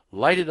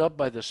 lighted up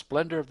by the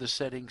splendor of the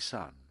setting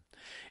sun.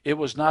 It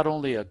was not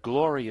only a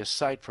glorious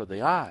sight for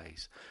the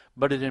eyes,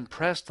 but it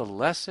impressed a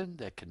lesson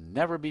that can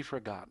never be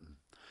forgotten.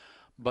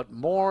 But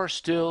more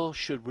still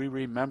should we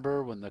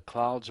remember when the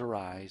clouds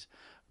arise,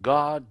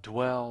 God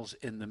dwells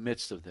in the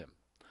midst of them.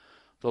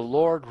 The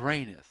Lord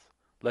reigneth,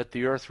 let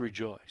the earth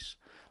rejoice.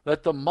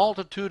 Let the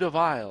multitude of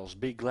isles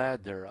be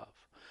glad thereof.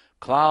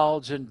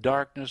 Clouds and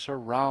darkness are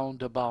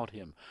round about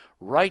him.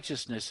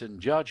 Righteousness and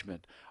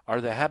judgment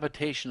are the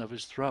habitation of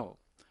his throne.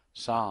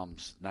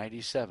 Psalms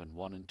 97,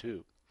 1 and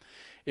 2.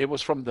 It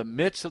was from the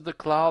midst of the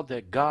cloud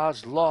that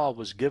God's law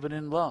was given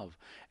in love,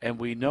 and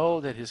we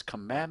know that his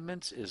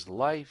commandments is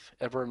life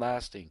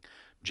everlasting.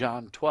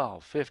 John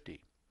 12:50.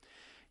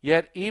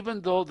 Yet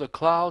even though the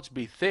clouds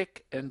be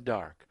thick and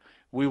dark,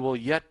 we will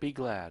yet be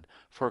glad,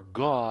 for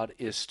God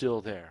is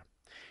still there.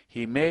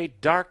 He made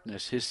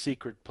darkness his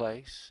secret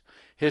place.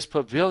 His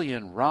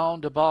pavilion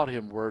round about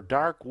him were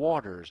dark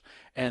waters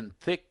and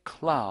thick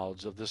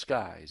clouds of the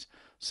skies.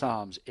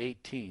 Psalms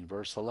 18,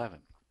 verse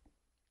 11.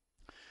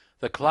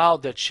 The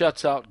cloud that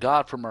shuts out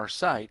God from our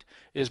sight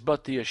is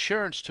but the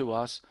assurance to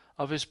us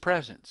of his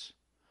presence.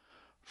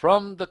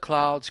 From the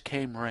clouds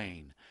came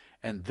rain,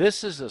 and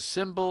this is a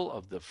symbol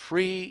of the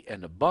free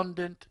and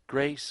abundant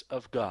grace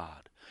of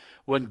God.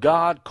 When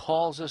God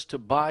calls us to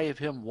buy of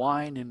him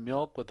wine and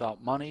milk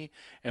without money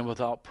and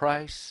without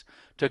price,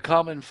 to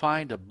come and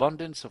find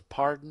abundance of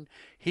pardon,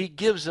 he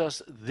gives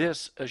us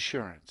this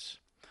assurance.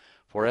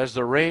 For as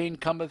the rain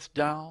cometh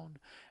down,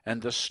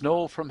 and the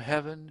snow from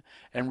heaven,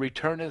 and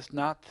returneth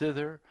not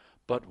thither,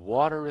 but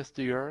watereth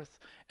the earth,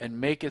 and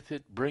maketh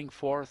it bring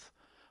forth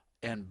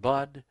and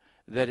bud,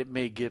 that it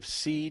may give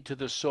seed to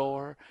the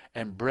sower,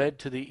 and bread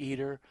to the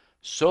eater,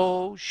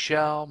 so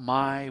shall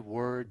my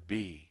word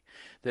be,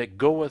 that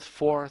goeth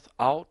forth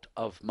out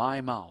of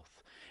my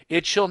mouth.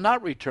 It shall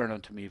not return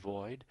unto me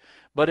void,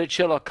 but it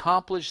shall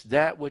accomplish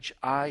that which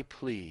I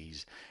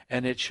please,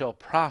 and it shall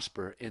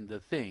prosper in the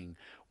thing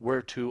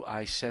whereto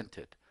I sent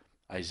it.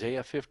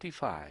 Isaiah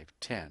 55,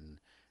 10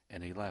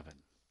 and 11.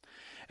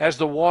 As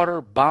the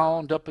water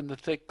bound up in the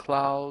thick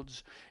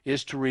clouds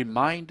is to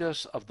remind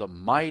us of the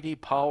mighty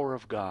power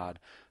of God,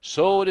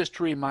 so it is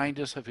to remind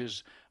us of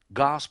his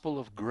gospel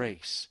of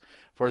grace,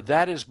 for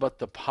that is but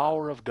the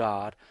power of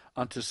God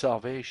unto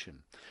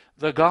salvation.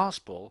 The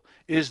gospel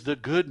is the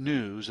good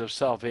news of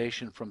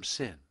salvation from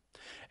sin,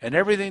 and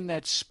everything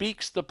that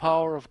speaks the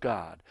power of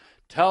God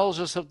tells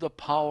us of the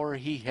power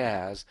he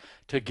has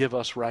to give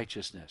us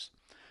righteousness.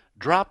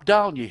 Drop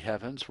down, ye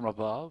heavens, from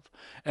above,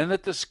 and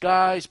let the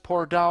skies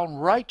pour down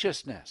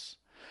righteousness.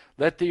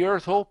 Let the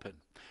earth open,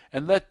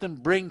 and let them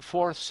bring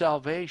forth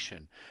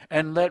salvation,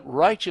 and let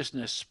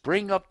righteousness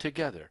spring up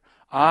together.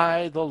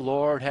 I, the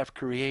Lord, have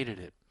created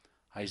it.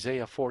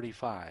 Isaiah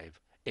 45,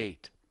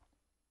 8.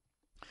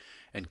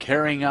 And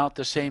carrying out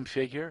the same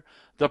figure,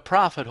 the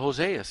prophet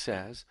Hosea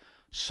says,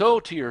 sow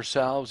to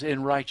yourselves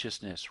in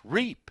righteousness,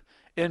 reap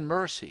in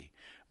mercy.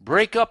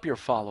 Break up your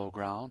fallow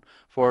ground,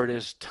 for it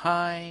is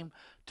time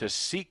to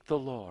seek the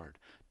Lord,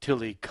 till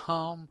he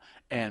come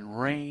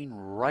and rain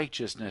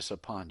righteousness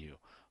upon you.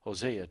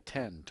 Hosea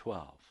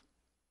 10:12.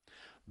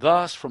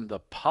 Thus, from the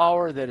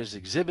power that is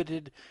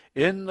exhibited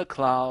in the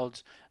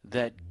clouds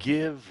that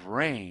give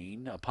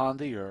rain upon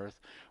the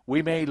earth,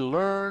 we may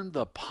learn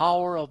the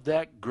power of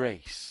that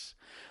grace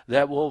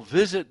that will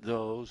visit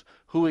those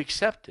who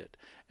accept it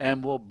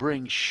and will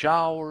bring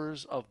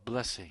showers of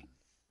blessing.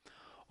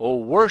 O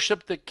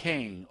worship the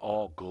King,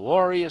 all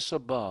glorious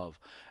above,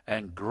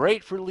 and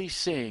gratefully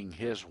sing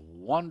his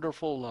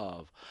wonderful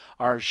love,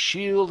 our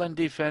shield and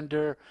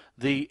defender,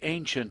 the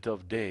Ancient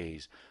of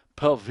Days,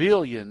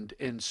 pavilioned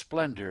in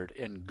splendor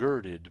and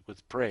girded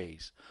with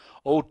praise.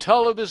 O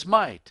tell of his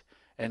might,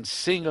 and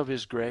sing of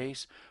his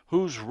grace,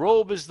 whose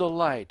robe is the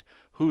light,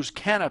 whose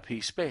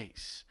canopy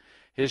space.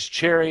 His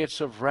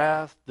chariots of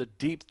wrath the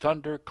deep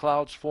thunder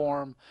clouds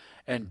form,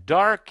 and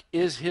dark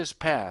is his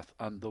path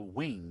on the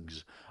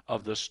wings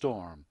of the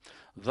storm.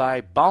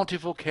 Thy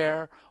bountiful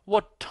care,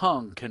 what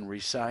tongue can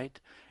recite?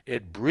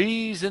 It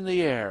breathes in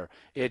the air,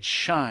 it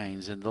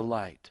shines in the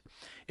light.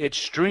 It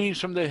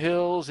streams from the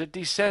hills, it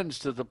descends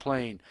to the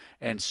plain,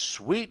 and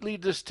sweetly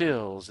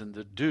distills in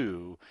the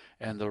dew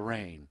and the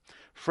rain.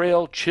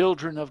 Frail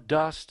children of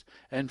dust,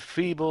 and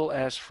feeble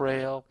as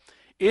frail,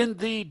 in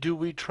thee do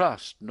we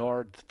trust,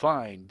 nor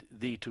find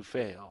thee to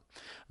fail.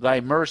 Thy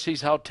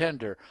mercies how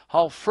tender,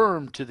 how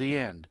firm to the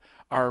end,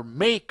 our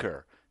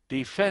Maker,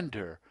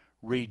 Defender,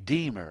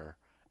 Redeemer,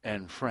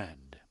 and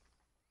Friend.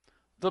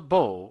 The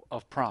Bow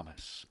of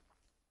Promise.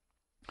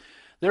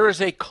 There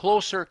is a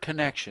closer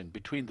connection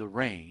between the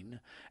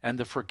rain and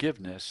the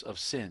forgiveness of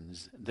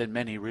sins than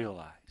many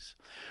realize.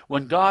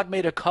 When God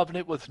made a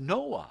covenant with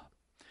Noah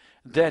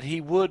that he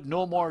would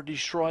no more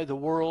destroy the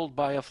world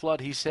by a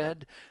flood, he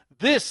said,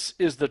 "This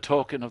is the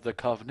token of the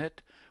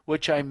covenant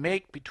which I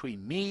make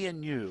between me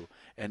and you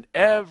and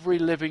every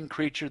living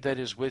creature that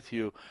is with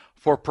you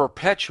for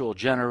perpetual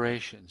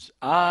generations.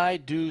 I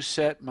do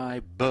set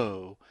my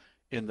bow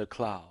in the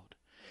cloud,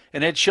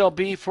 and it shall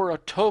be for a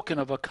token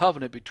of a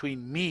covenant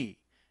between me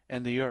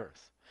and the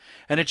earth.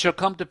 And it shall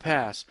come to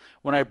pass,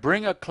 when I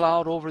bring a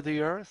cloud over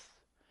the earth,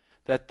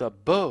 that the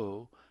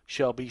bow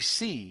shall be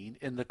seen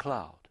in the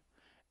cloud.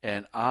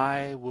 And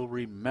I will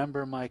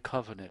remember my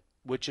covenant,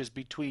 which is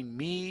between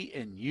me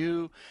and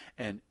you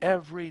and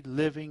every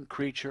living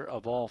creature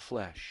of all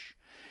flesh.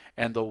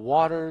 And the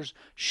waters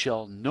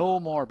shall no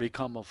more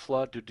become a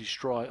flood to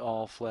destroy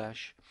all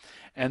flesh.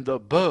 And the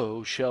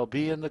bow shall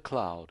be in the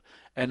cloud,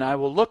 and I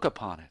will look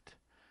upon it,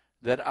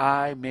 that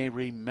I may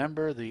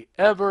remember the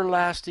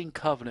everlasting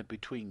covenant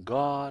between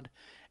God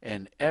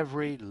and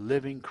every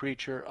living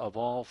creature of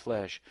all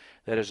flesh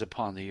that is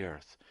upon the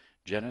earth."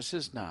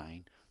 Genesis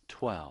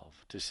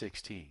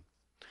 9:12-16.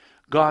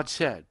 God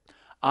said,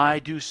 "I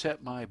do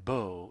set my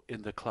bow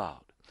in the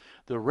cloud."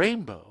 The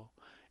rainbow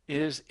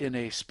is in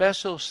a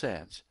special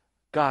sense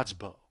God's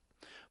bow,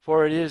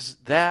 for it is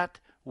that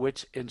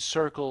which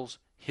encircles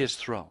his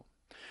throne.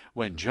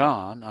 When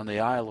John, on the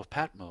Isle of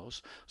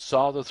Patmos,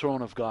 saw the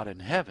throne of God in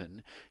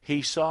heaven,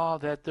 he saw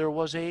that there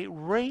was a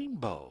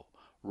rainbow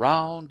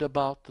round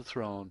about the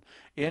throne,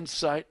 in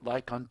sight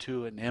like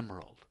unto an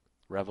emerald.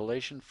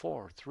 Revelation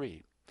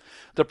 4:3.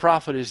 The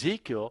prophet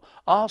Ezekiel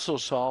also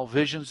saw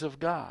visions of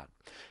God.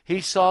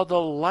 He saw the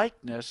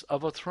likeness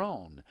of a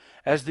throne,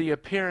 as the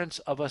appearance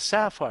of a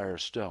sapphire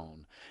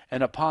stone,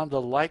 and upon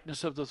the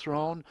likeness of the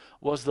throne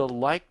was the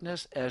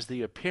likeness as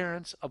the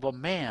appearance of a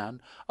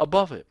man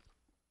above it.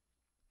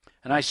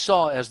 And I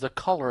saw as the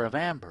color of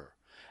amber,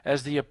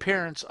 as the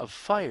appearance of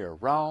fire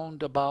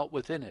round about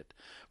within it,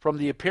 from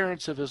the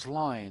appearance of his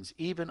loins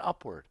even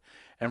upward,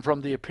 and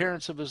from the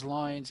appearance of his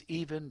loins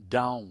even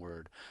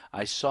downward.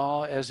 I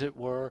saw as it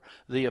were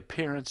the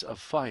appearance of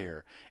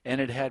fire,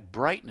 and it had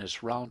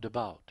brightness round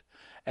about,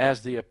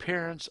 as the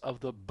appearance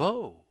of the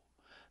bow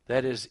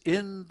that is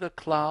in the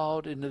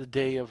cloud in the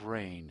day of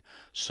rain.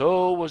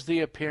 So was the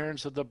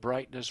appearance of the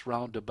brightness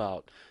round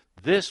about.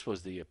 This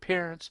was the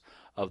appearance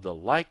of the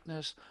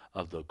likeness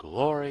of the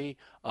glory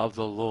of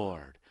the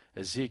Lord.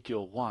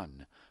 Ezekiel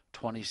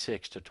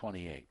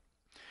 1:26-28.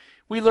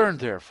 We learn,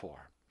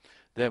 therefore,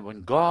 that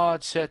when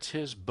God sets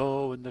his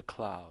bow in the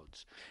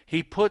clouds,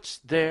 he puts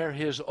there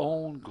his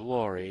own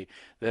glory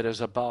that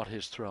is about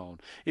his throne.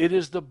 It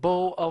is the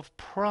bow of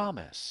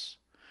promise,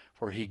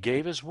 for he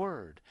gave his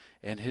word,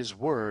 and his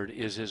word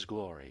is his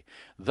glory.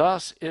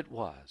 Thus it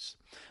was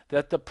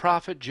that the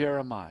prophet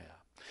Jeremiah,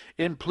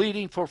 in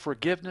pleading for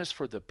forgiveness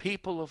for the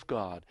people of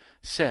God,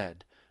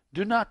 said,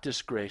 "Do not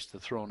disgrace the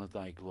throne of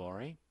thy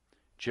glory."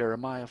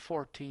 Jeremiah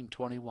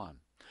 14:21.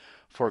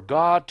 For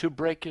God to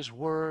break his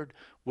word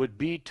would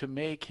be to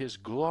make his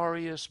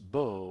glorious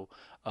bow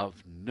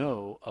of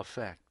no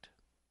effect.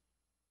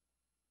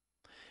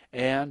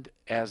 And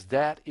as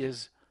that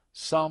is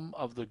some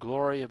of the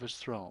glory of his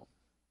throne,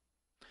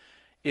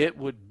 it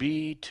would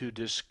be to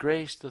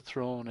disgrace the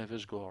throne of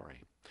his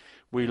glory.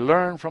 We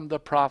learn from the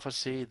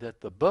prophecy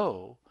that the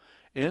bow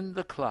in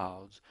the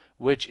clouds,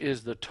 which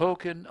is the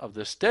token of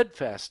the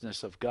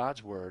steadfastness of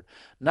God's word,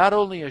 not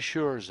only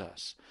assures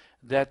us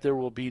that there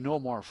will be no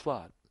more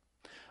flood,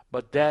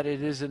 but that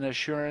it is an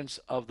assurance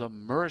of the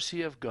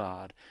mercy of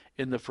God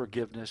in the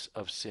forgiveness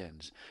of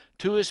sins.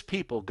 To his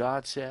people,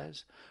 God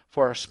says,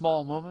 "For a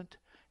small moment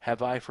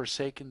have I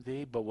forsaken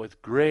thee, but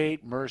with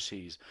great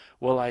mercies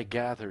will I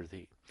gather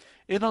thee.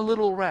 In a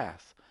little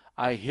wrath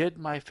I hid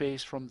my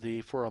face from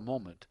thee for a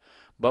moment,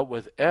 but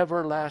with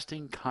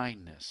everlasting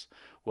kindness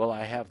will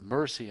I have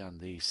mercy on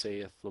thee,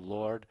 saith the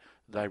Lord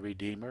thy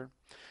Redeemer.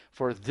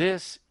 For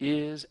this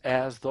is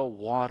as the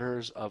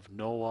waters of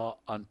Noah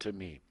unto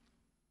me.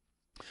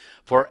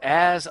 For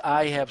as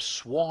I have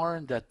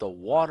sworn that the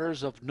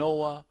waters of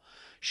Noah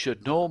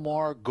should no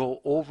more go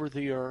over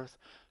the earth,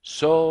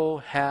 so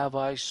have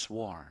I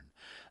sworn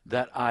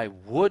that I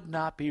would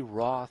not be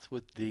wroth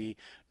with thee,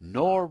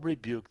 nor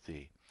rebuke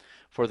thee.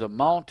 For the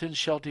mountains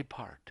shall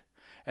depart,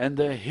 and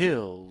the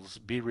hills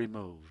be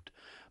removed.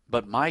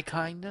 But my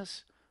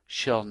kindness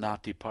shall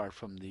not depart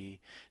from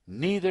thee,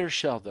 neither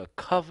shall the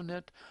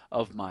covenant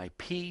of my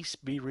peace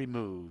be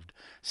removed,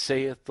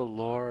 saith the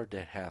Lord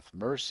that hath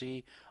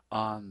mercy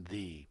on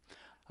thee."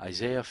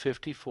 Isaiah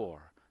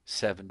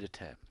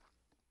 54:7-10.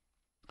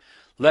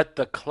 Let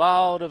the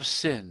cloud of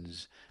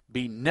sins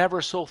be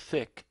never so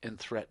thick and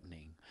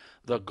threatening.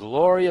 The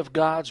glory of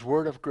God's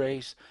word of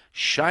grace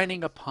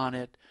shining upon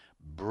it,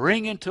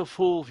 bring into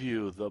full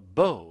view the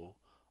bow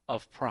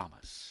of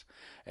promise.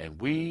 And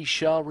we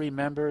shall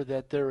remember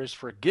that there is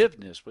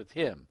forgiveness with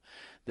him,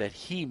 that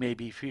he may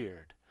be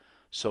feared.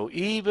 So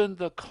even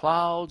the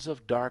clouds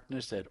of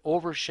darkness that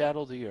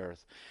overshadow the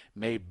earth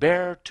may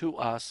bear to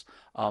us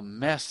a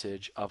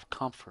message of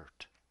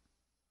comfort.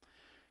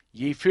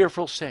 Ye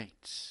fearful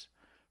saints,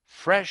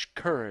 fresh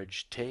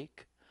courage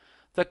take.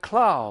 The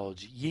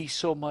clouds ye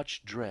so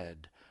much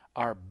dread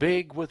are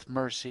big with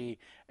mercy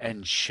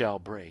and shall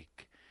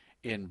break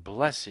in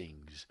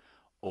blessings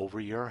over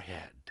your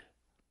head.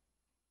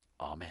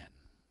 Amen.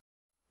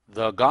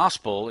 The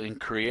Gospel in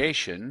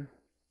Creation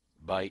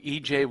by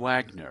EJ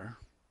Waggoner,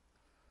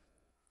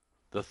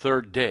 the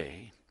third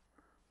day,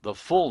 the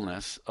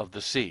fullness of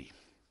the sea.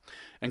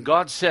 And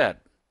God said,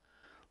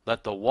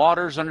 Let the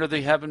waters under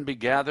the heaven be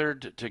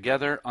gathered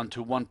together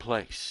unto one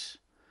place,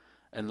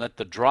 and let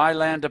the dry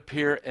land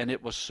appear, and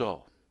it was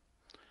so.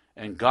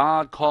 And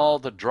God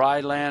called the dry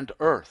land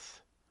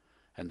earth,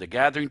 and the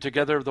gathering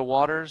together of the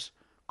waters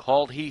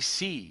called he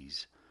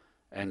seas,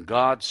 and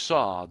God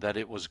saw that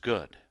it was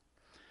good.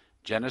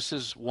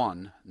 Genesis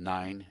 1,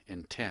 9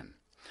 and 10.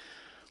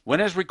 When,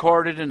 as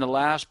recorded in the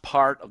last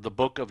part of the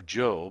book of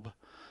Job,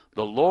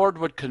 the Lord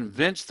would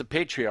convince the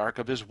patriarch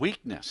of his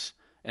weakness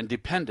and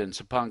dependence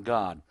upon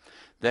God,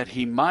 that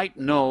he might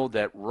know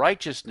that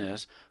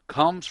righteousness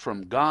comes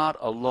from God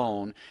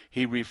alone,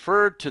 he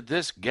referred to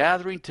this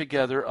gathering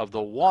together of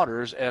the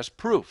waters as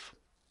proof.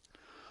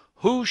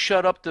 Who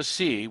shut up the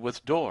sea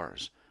with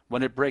doors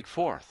when it brake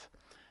forth,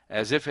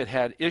 as if it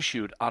had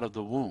issued out of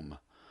the womb?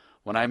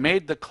 When I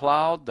made the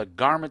cloud the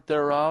garment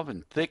thereof,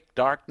 and thick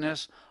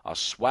darkness a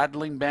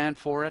swaddling band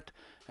for it,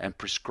 and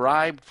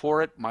prescribed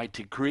for it my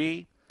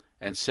decree,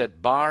 and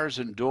set bars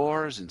and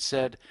doors, and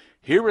said,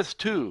 Herewith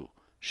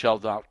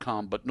shalt thou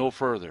come, but no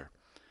further,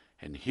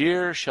 and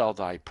here shall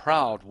thy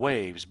proud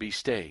waves be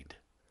stayed.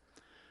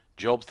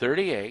 Job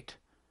 38,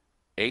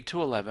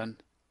 8-11,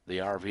 the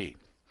RV.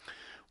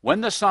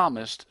 When the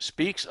psalmist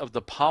speaks of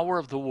the power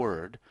of the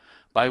word,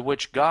 by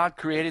which God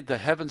created the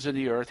heavens and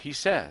the earth, he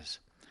says,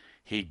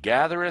 He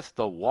gathereth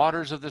the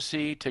waters of the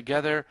sea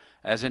together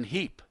as an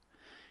heap.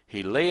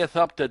 He layeth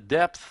up the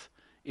depth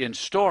in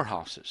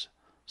storehouses.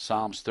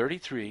 Psalms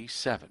 33,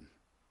 7.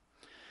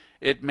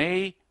 It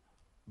may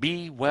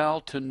be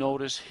well to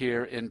notice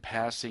here in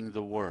passing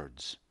the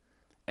words,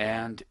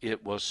 and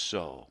it was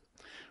so,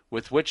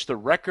 with which the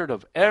record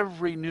of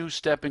every new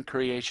step in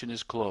creation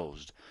is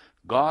closed.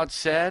 God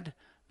said,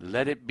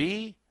 Let it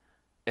be,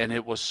 and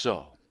it was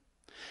so.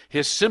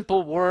 His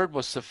simple word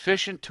was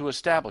sufficient to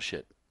establish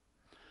it.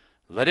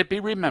 Let it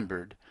be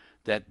remembered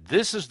that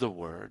this is the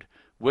word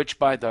which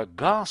by the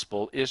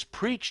gospel is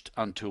preached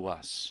unto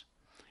us.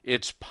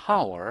 Its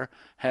power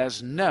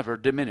has never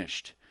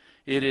diminished.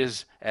 It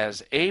is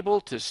as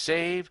able to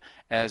save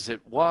as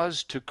it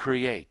was to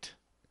create.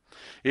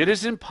 It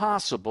is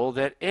impossible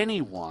that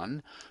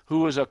anyone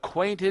who is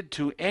acquainted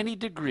to any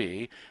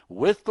degree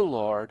with the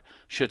Lord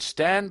should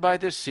stand by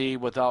the sea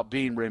without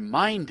being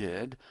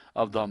reminded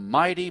of the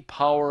mighty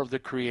power of the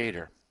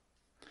Creator.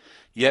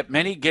 Yet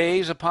many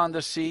gaze upon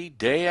the sea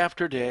day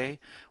after day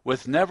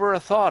with never a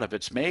thought of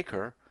its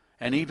Maker,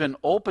 and even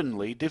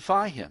openly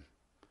defy him.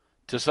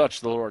 To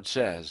such the Lord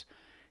says,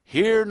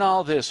 Hear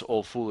now this,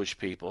 O foolish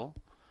people,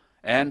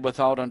 and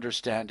without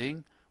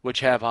understanding, which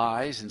have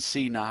eyes and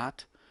see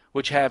not,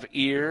 which have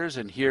ears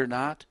and hear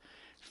not.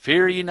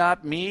 Fear ye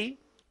not me,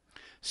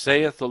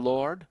 saith the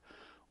Lord?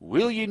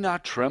 Will ye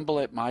not tremble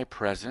at my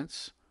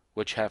presence,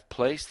 which have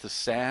placed the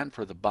sand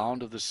for the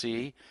bound of the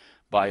sea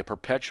by a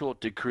perpetual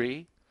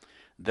decree,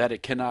 that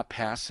it cannot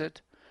pass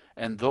it?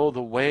 And though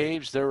the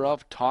waves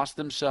thereof toss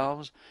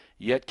themselves,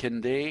 yet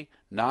can they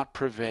not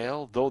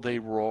prevail. Though they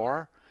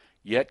roar,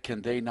 yet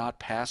can they not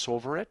pass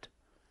over it.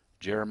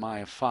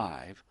 Jeremiah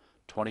 5,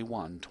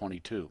 21,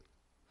 22.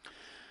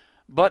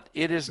 But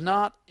it is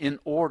not in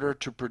order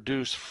to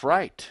produce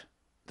fright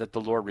that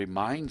the Lord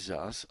reminds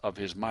us of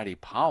his mighty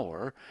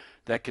power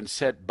that can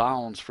set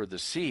bounds for the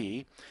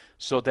sea,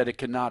 so that it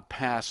cannot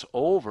pass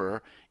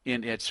over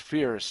in its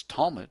fierce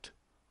tumult.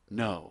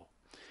 No,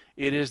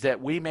 it is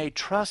that we may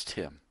trust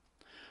him.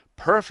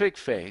 Perfect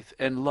faith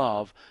and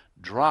love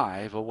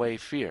drive away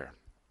fear.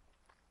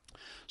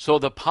 So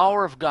the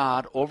power of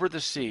God over the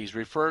seas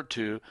referred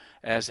to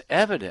as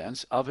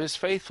evidence of his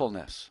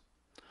faithfulness.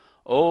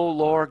 O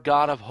Lord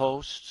God of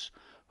hosts,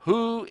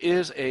 who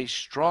is a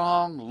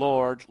strong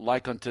Lord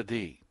like unto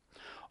thee,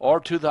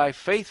 or to thy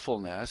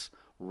faithfulness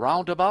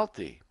round about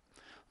thee?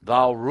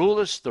 Thou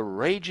rulest the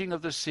raging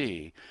of the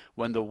sea,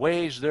 when the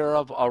waves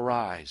thereof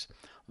arise.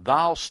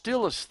 Thou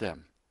stillest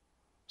them.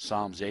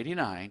 Psalms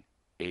 89,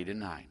 8 and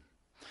 9.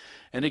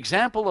 An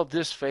example of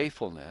this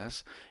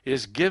faithfulness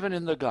is given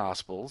in the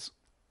Gospels.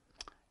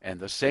 And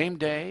the same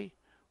day,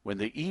 when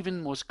the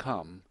even was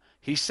come,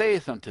 he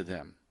saith unto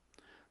them,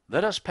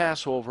 Let us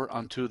pass over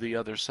unto the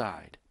other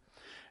side.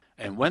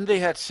 And when they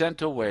had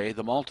sent away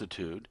the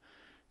multitude,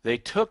 they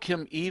took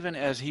him even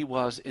as he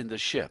was in the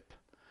ship.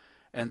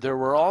 And there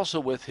were also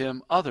with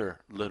him other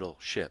little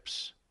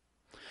ships.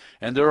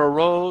 And there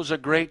arose a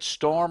great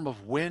storm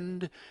of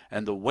wind,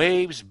 and the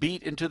waves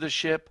beat into the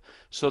ship,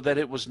 so that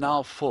it was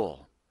now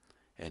full.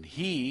 And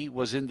he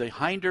was in the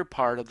hinder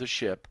part of the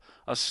ship,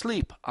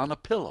 asleep on a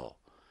pillow.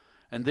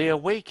 And they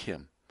awake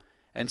him,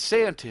 and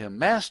say unto him,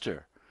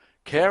 Master,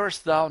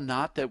 carest thou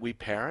not that we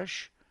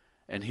perish?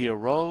 And he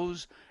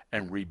arose,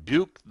 and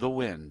rebuked the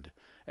wind,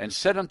 and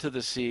said unto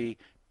the sea,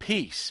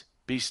 Peace,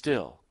 be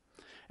still.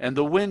 And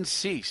the wind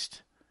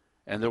ceased,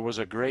 and there was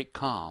a great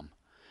calm.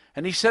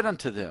 And he said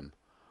unto them,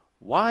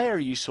 Why are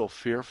ye so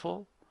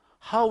fearful?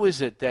 How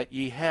is it that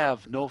ye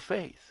have no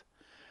faith?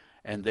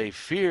 And they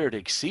feared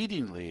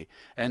exceedingly,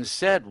 and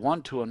said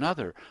one to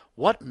another,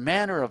 What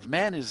manner of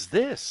man is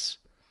this,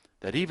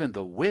 that even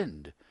the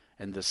wind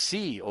and the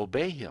sea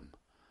obey him?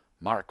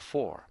 Mark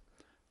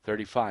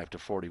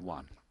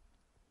 4:35-41.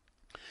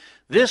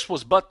 This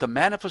was but the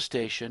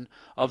manifestation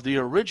of the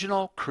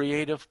original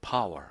creative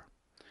power.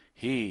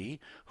 He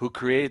who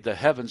created the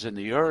heavens and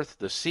the earth,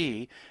 the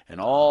sea,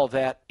 and all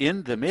that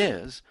in them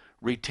is,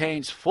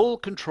 retains full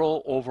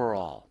control over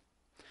all.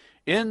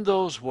 In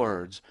those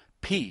words,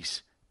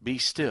 Peace, be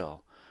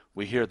still,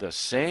 we hear the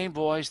same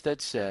voice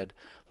that said,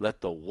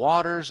 Let the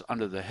waters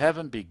under the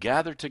heaven be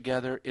gathered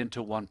together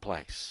into one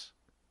place.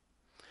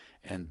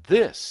 And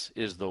this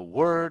is the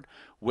word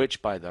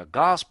which by the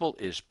gospel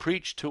is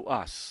preached to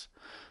us.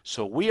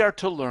 So we are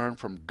to learn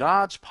from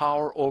God's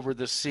power over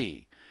the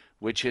sea,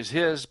 which is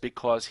his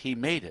because he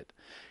made it,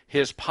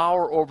 his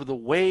power over the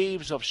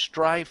waves of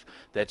strife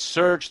that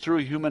surge through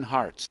human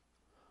hearts.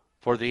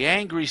 For the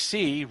angry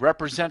sea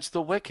represents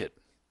the wicked.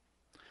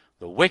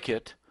 The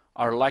wicked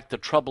are like the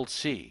troubled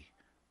sea,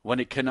 when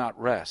it cannot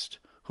rest,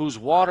 whose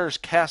waters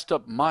cast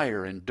up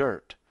mire and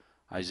dirt.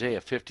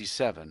 Isaiah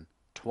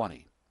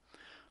 57:20.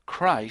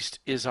 Christ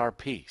is our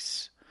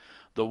peace.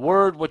 The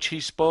word which he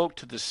spoke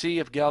to the Sea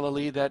of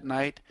Galilee that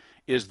night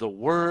is the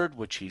word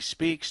which he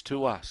speaks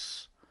to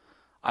us.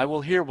 I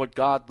will hear what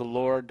God the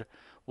Lord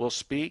will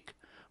speak,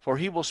 for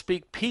he will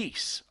speak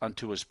peace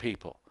unto his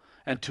people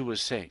and to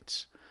his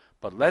saints.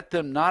 But let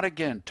them not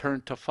again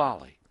turn to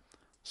folly.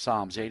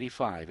 Psalms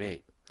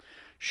 85:8.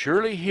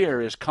 Surely here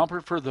is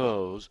comfort for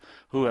those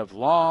who have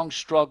long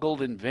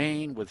struggled in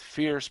vain with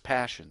fierce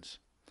passions.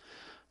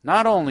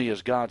 Not only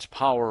is God's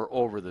power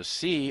over the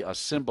sea a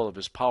symbol of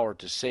his power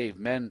to save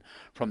men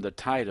from the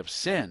tide of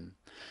sin,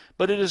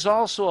 but it is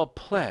also a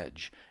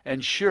pledge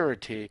and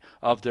surety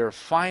of their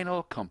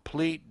final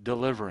complete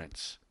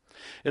deliverance.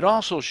 It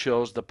also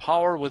shows the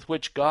power with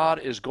which God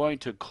is going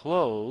to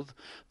clothe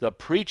the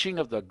preaching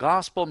of the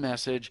gospel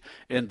message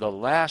in the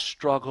last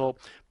struggle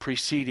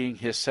preceding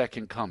his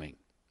second coming.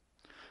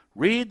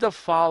 Read the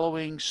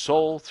following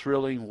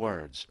soul-thrilling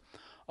words.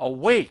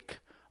 Awake,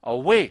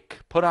 awake,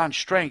 put on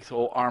strength,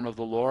 O arm of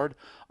the Lord.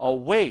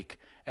 Awake,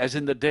 as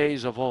in the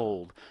days of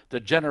old, the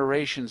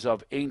generations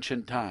of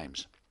ancient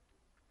times.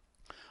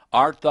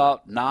 Art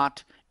thou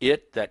not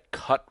it that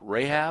cut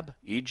Rahab,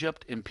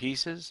 Egypt, in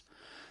pieces,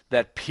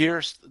 that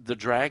pierced the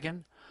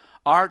dragon?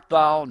 Art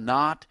thou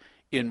not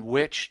in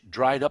which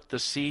dried up the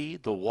sea,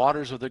 the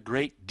waters of the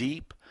great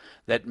deep,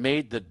 that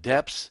made the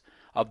depths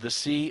of the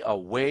sea a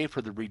way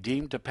for the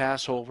redeemed to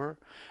pass over?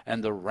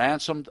 And the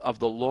ransomed of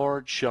the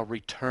Lord shall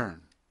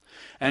return,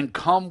 and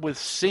come with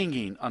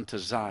singing unto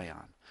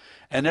Zion,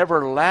 and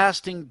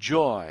everlasting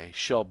joy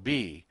shall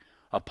be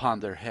upon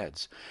their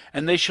heads.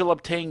 And they shall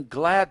obtain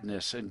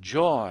gladness and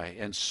joy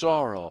and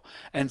sorrow,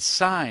 and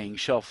sighing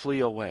shall flee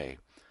away.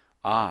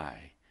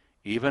 I,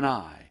 even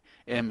I,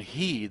 am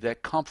he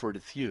that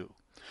comforteth you.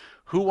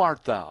 Who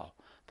art thou,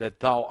 that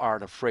thou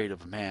art afraid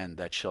of man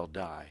that shall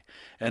die,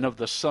 and of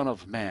the Son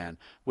of Man,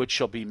 which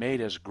shall be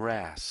made as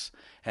grass,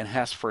 and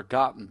hast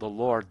forgotten the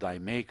Lord thy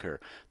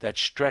Maker, that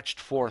stretched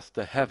forth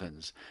the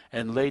heavens,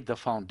 and laid the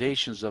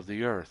foundations of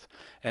the earth,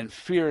 and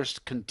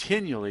fearest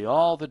continually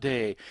all the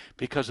day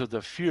because of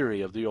the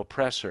fury of the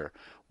oppressor,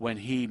 when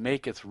he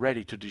maketh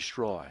ready to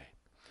destroy?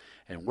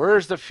 And where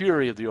is the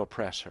fury of the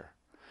oppressor?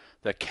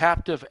 The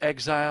captive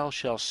exile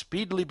shall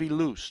speedily be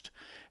loosed,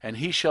 and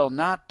he shall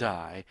not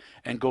die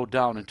and go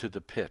down into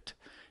the pit,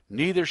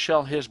 neither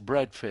shall his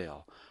bread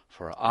fail.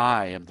 For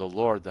I am the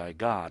Lord thy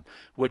God,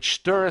 which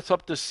stirreth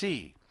up the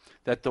sea,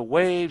 that the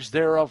waves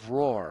thereof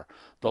roar.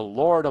 The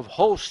Lord of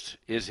hosts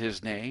is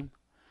his name.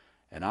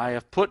 And I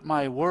have put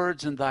my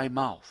words in thy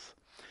mouth,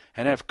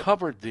 and have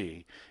covered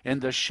thee in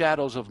the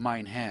shadows of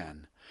mine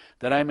hand,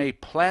 that I may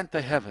plant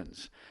the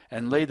heavens,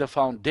 and lay the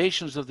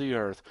foundations of the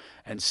earth,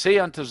 and say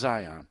unto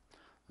Zion,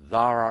 Thou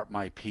art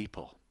my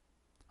people.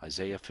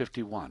 Isaiah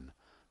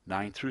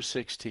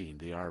 51:9-16,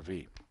 the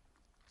RV.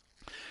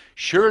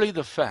 Surely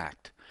the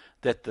fact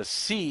that the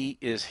sea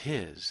is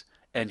his,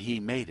 and he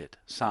made it,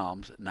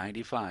 Psalms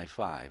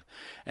 95:5,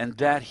 and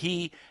that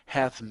he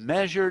hath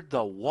measured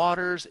the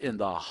waters in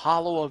the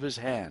hollow of his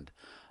hand,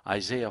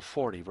 Isaiah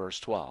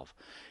 40:12,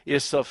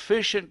 is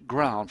sufficient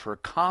ground for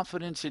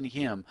confidence in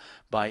him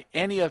by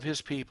any of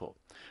his people,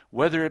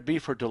 whether it be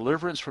for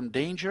deliverance from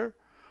danger,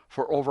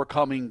 for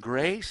overcoming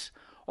grace,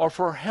 or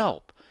for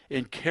help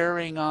in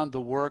carrying on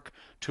the work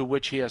to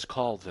which he has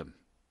called them.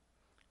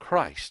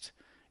 Christ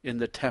in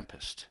the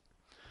tempest.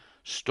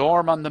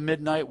 Storm on the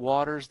midnight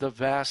waters, the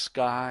vast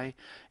sky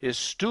is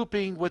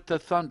stooping with the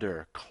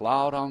thunder,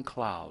 cloud on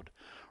cloud,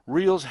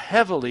 reels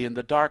heavily in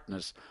the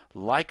darkness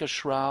like a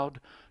shroud,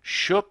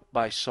 shook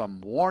by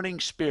some warning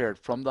spirit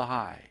from the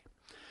high.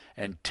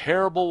 And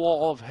terrible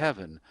wall of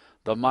heaven,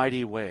 the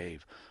mighty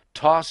wave,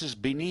 tosses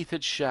beneath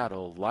its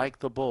shadow like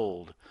the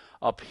bold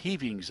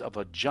upheavings of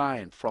a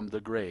giant from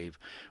the grave,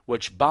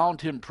 which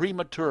bound him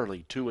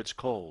prematurely to its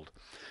cold.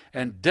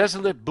 And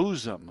desolate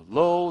bosom,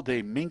 lo,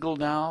 they mingle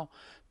now,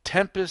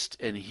 tempest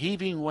and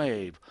heaving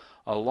wave,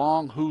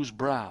 along whose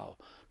brow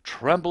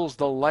trembles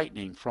the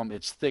lightning from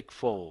its thick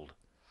fold.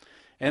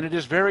 And it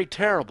is very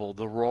terrible,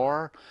 the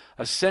roar,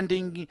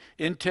 ascending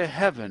into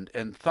heaven,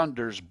 and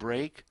thunders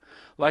break,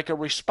 like a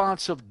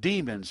response of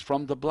demons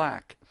from the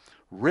black,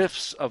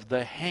 rifts of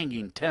the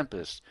hanging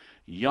tempest,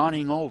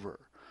 yawning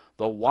over,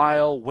 the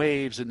wild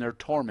waves in their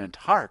torment.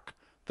 Hark!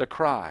 The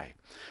cry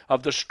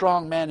of the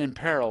strong man in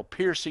peril,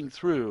 piercing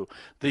through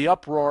the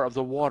uproar of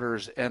the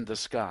waters and the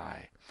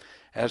sky.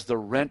 As the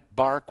rent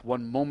bark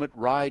one moment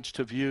rides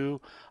to view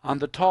on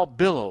the tall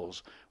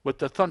billows, with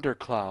the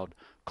thundercloud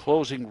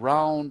closing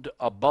round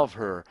above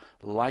her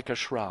like a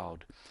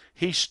shroud,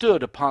 he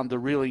stood upon the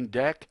reeling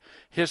deck,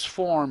 his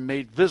form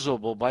made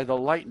visible by the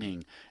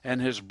lightning, and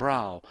his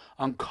brow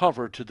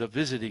uncovered to the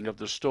visiting of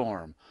the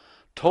storm,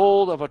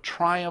 told of a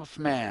triumph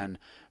man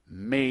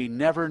may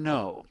never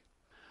know,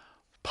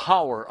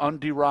 power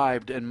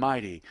underived and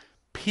mighty,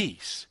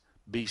 peace,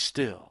 be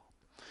still.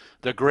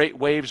 The great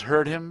waves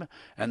heard him,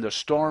 and the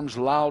storm's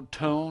loud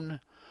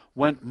tone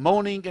went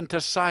moaning into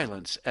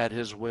silence at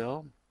his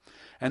will.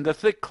 And the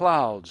thick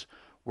clouds,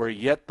 where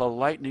yet the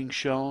lightning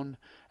shone,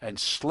 and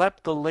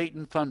slept the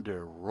latent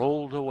thunder,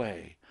 rolled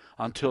away,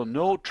 until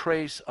no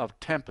trace of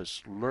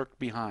tempest lurked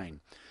behind,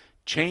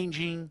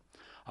 changing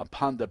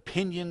upon the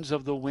pinions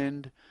of the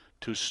wind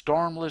to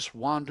stormless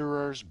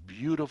wanderers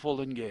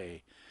beautiful and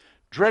gay.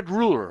 Dread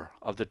ruler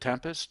of the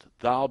tempest,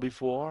 thou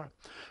before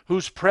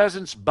whose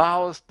presence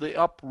boweth the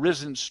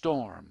uprisen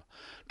storm,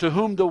 to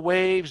whom the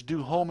waves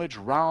do homage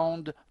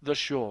round the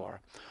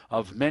shore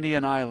of many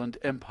an island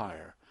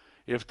empire,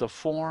 if the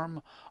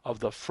form of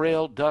the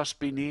frail dust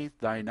beneath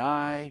thine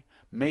eye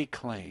may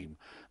claim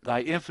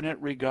thy infinite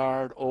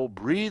regard, O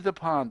breathe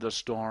upon the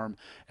storm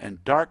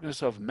and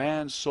darkness of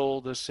man's soul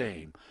the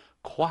same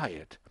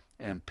quiet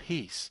and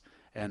peace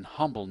and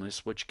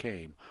humbleness which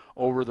came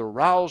over the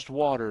roused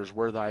waters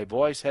where thy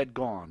voice had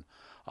gone,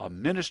 a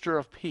minister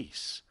of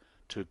peace,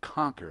 to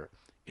conquer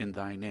in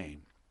thy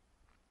name.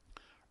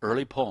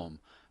 Early poem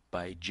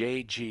by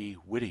J.G.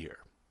 Whittier.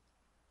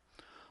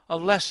 A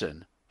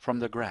lesson from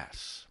the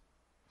grass.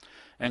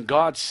 And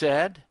God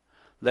said,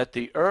 let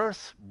the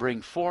earth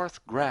bring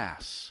forth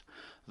grass,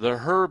 the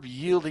herb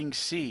yielding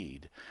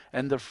seed,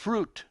 and the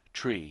fruit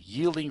tree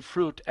yielding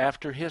fruit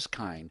after his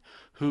kind,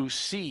 whose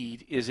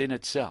seed is in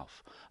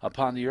itself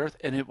upon the earth.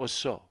 And it was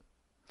so.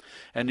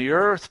 And the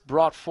earth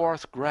brought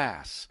forth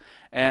grass,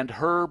 and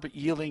herb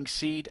yielding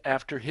seed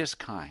after his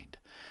kind,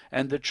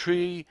 and the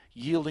tree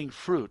yielding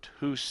fruit,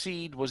 whose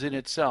seed was in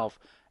itself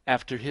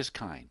after his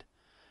kind.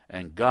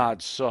 And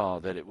God saw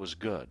that it was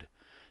good.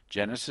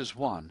 Genesis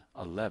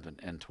 1:11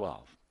 and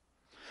 12.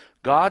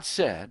 God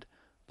said,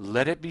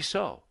 let it be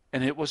so,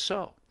 and it was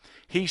so.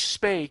 He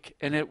spake,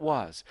 and it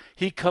was.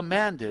 He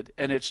commanded,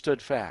 and it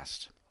stood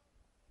fast.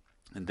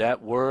 And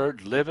that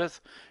word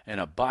liveth and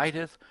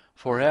abideth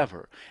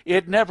forever.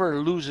 It never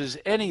loses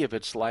any of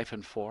its life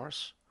and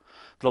force.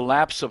 The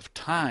lapse of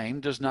time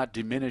does not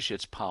diminish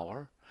its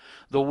power.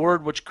 The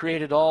word which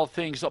created all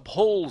things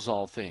upholds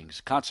all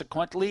things.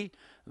 Consequently,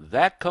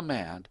 that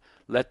command,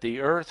 let the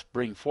earth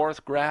bring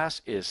forth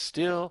grass, is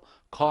still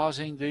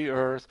causing the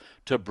earth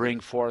to bring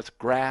forth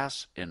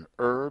grass and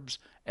herbs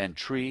and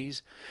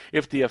trees.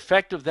 If the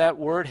effect of that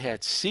word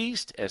had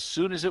ceased as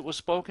soon as it was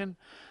spoken,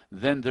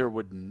 then there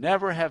would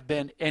never have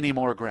been any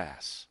more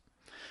grass.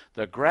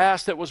 The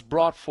grass that was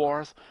brought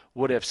forth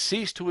would have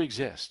ceased to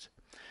exist,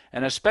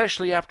 and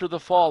especially after the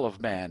fall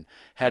of man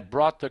had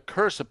brought the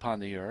curse upon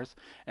the earth,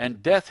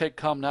 and death had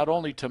come not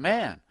only to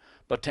man,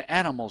 but to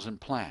animals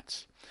and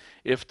plants.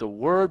 If the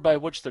word by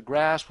which the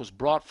grass was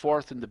brought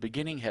forth in the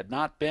beginning had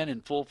not been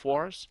in full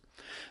force,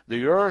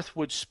 the earth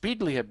would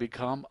speedily have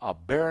become a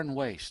barren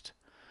waste.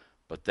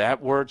 But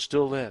that word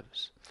still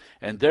lives,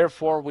 and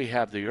therefore we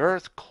have the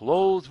earth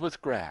clothed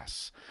with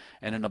grass,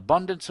 and an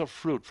abundance of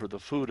fruit for the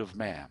food of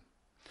man.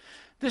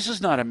 This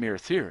is not a mere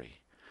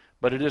theory,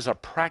 but it is a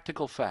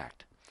practical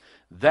fact.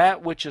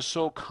 That which is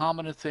so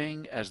common a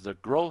thing as the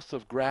growth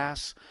of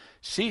grass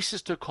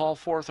ceases to call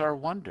forth our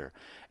wonder,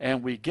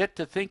 and we get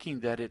to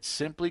thinking that it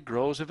simply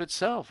grows of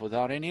itself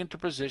without any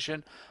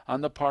interposition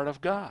on the part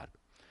of God.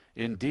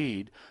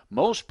 Indeed,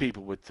 most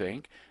people would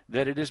think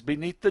that it is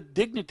beneath the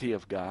dignity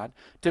of God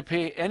to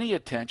pay any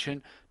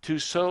attention to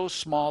so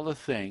small a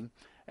thing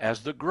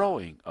as the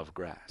growing of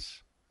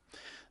grass.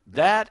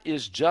 That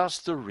is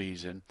just the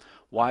reason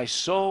why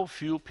so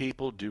few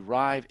people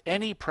derive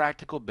any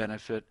practical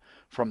benefit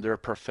from their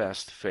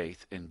professed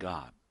faith in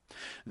God.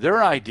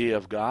 Their idea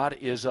of God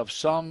is of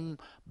some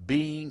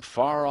being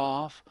far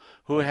off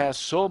who has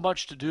so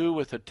much to do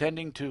with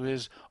attending to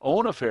his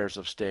own affairs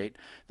of state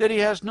that he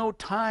has no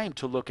time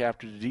to look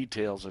after the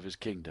details of his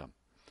kingdom.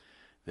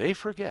 They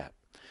forget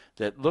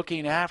that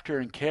looking after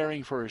and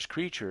caring for his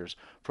creatures,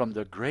 from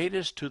the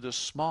greatest to the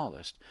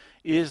smallest,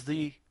 is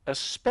the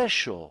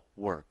especial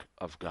work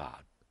of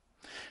God.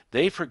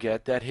 They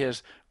forget that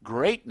his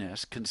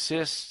greatness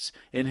consists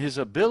in his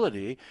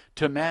ability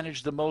to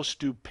manage the most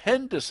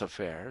stupendous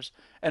affairs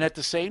and at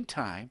the same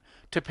time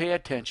to pay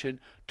attention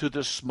to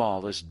the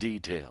smallest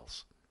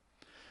details.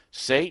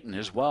 Satan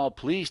is well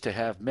pleased to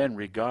have men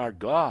regard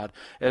God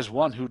as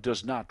one who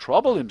does not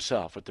trouble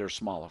himself with their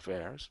small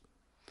affairs.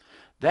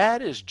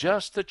 That is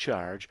just the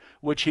charge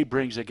which he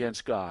brings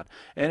against God,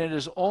 and it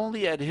is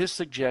only at his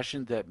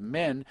suggestion that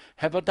men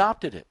have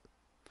adopted it.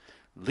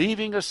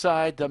 Leaving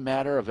aside the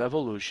matter of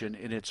evolution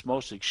in its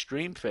most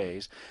extreme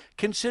phase,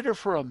 consider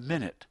for a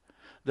minute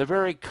the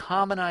very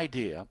common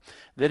idea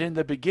that in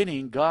the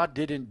beginning God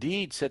did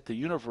indeed set the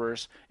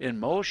universe in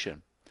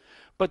motion,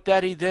 but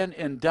that he then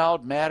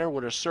endowed matter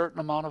with a certain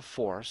amount of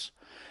force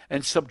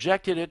and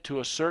subjected it to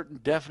a certain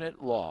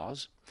definite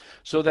laws,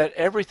 so that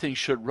everything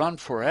should run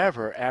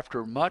forever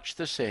after much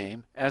the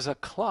same as a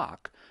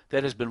clock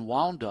that has been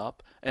wound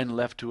up and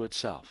left to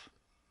itself.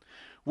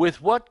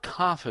 With what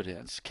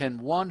confidence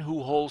can one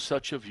who holds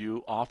such a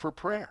view offer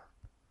prayer?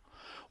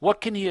 What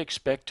can he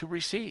expect to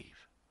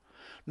receive?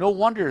 No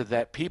wonder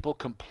that people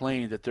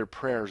complain that their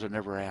prayers are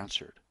never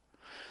answered.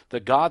 The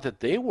God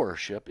that they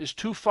worship is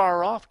too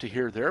far off to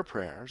hear their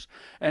prayers,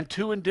 and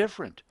too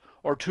indifferent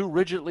or too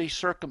rigidly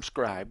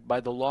circumscribed by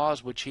the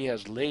laws which he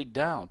has laid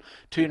down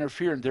to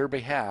interfere in their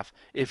behalf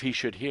if he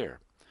should hear.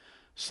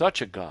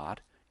 Such a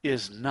God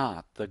is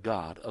not the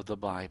God of the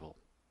Bible.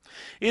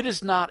 It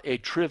is not a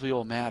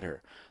trivial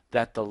matter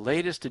that the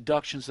latest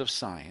deductions of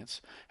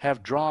science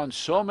have drawn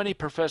so many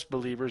professed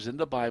believers in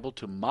the Bible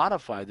to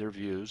modify their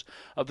views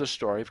of the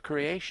story of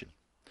creation.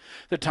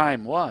 The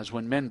time was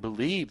when men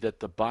believed that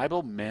the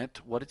Bible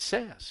meant what it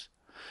says.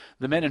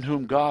 The men in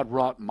whom God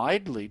wrought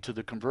mightily to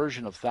the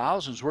conversion of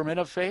thousands were men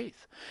of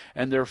faith,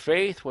 and their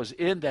faith was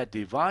in that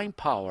divine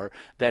power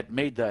that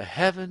made the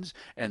heavens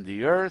and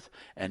the earth,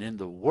 and in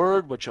the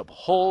Word which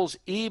upholds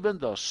even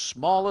the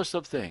smallest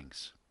of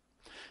things.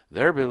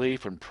 Their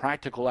belief and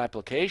practical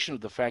application of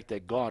the fact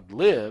that God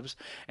lives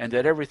and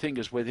that everything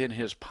is within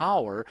his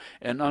power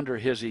and under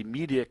his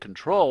immediate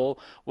control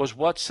was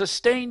what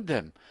sustained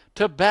them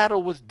to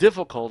battle with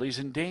difficulties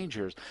and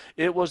dangers.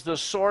 It was the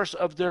source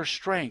of their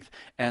strength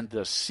and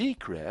the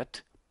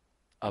secret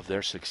of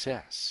their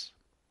success.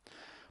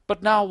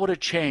 But now what a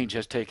change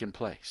has taken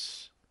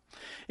place.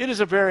 It is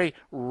a very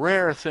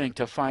rare thing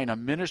to find a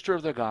minister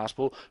of the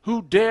gospel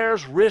who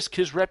dares risk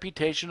his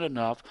reputation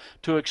enough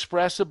to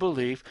express a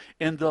belief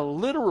in the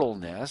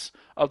literalness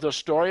of the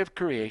story of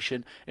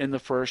creation in the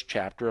first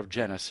chapter of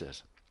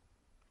Genesis.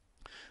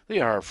 They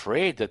are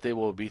afraid that they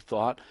will be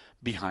thought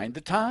behind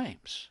the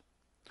times.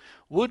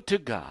 Would to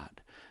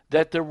God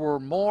that there were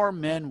more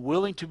men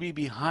willing to be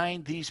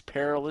behind these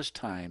perilous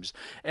times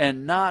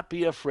and not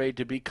be afraid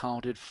to be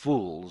counted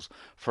fools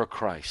for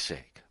Christ's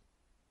sake.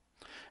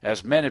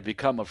 As men have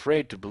become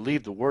afraid to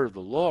believe the word of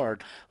the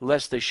Lord,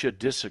 lest they should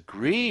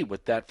disagree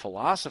with that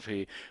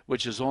philosophy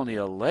which is only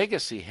a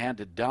legacy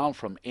handed down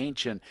from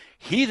ancient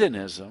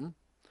heathenism,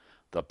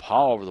 the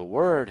power of the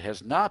word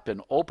has not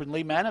been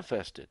openly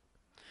manifested.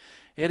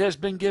 It has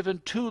been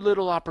given too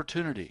little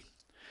opportunity.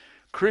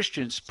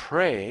 Christians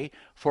pray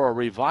for a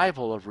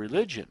revival of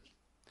religion.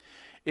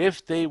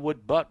 If they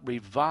would but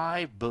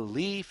revive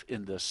belief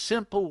in the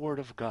simple word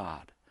of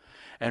God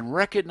and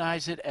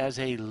recognize it as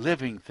a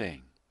living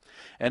thing,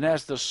 and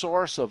as the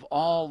source of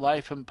all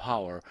life and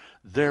power,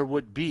 there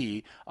would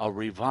be a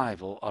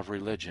revival of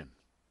religion.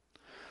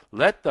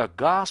 Let the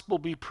gospel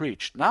be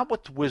preached, not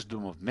with the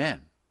wisdom of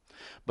men,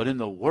 but in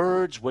the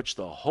words which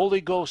the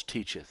Holy Ghost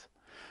teacheth.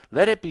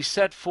 Let it be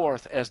set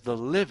forth as the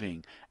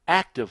living,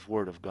 active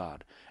word of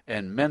God,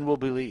 and men will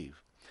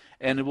believe,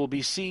 and it will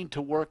be seen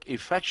to work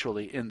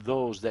effectually in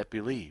those that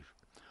believe.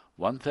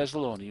 1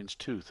 Thessalonians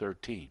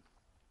 2:13.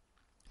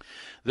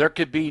 There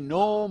could be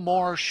no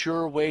more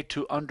sure way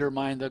to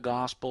undermine the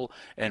gospel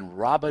and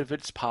rob it of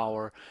its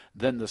power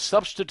than the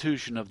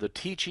substitution of the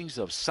teachings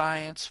of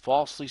science,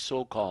 falsely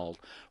so called,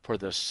 for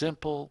the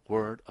simple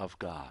word of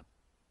God.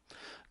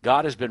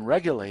 God has been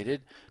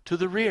relegated to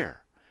the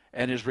rear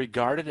and is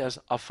regarded as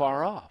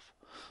afar off.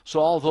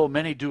 So although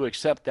many do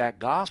accept that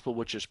gospel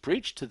which is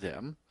preached to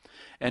them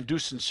and do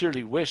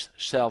sincerely wish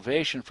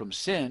salvation from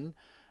sin,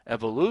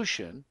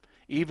 evolution,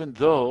 even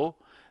though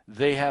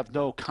they have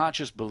no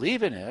conscious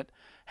belief in it,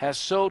 has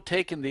so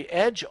taken the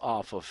edge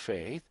off of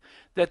faith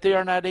that they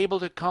are not able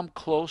to come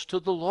close to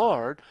the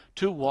Lord,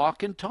 to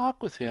walk and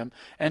talk with him,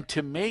 and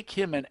to make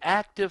him an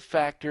active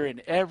factor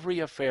in every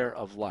affair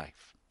of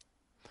life.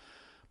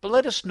 But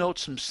let us note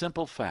some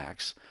simple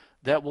facts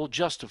that will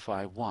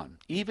justify one,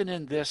 even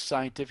in this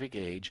scientific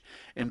age,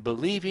 in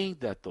believing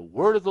that the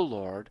word of the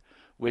Lord,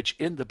 which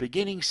in the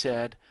beginning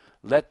said,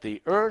 "Let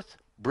the earth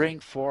bring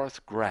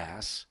forth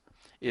grass,"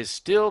 is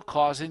still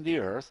causing the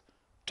earth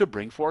to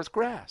bring forth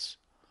grass.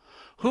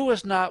 Who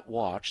has not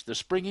watched the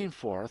springing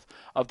forth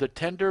of the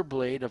tender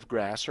blade of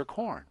grass or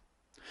corn?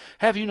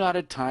 Have you not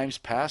at times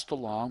passed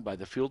along by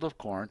the field of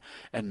corn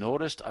and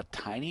noticed a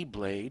tiny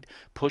blade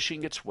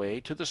pushing its way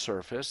to the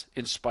surface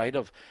in spite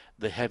of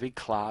the heavy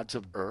clods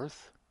of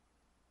earth?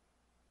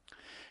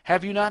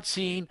 Have you not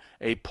seen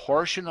a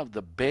portion of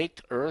the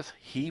baked earth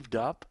heaved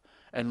up,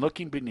 and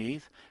looking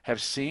beneath,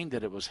 have seen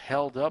that it was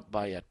held up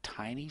by a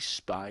tiny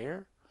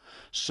spire,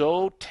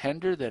 so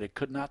tender that it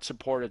could not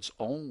support its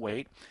own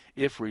weight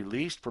if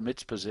released from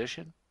its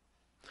position?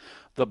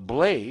 The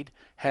blade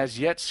has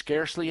yet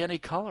scarcely any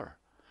color,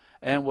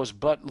 and was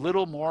but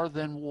little more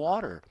than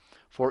water,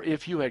 for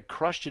if you had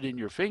crushed it in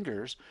your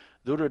fingers,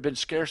 there would have been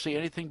scarcely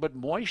anything but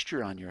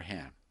moisture on your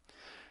hand.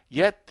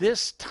 Yet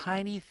this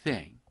tiny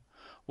thing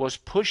was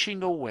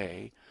pushing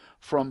away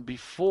from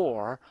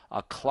before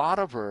a clod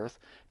of earth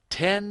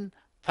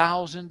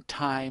 10,000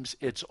 times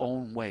its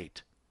own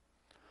weight.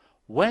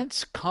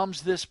 Whence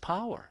comes this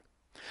power?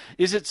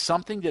 Is it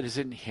something that is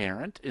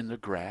inherent in the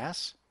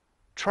grass?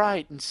 Try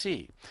it and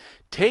see.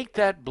 Take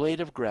that blade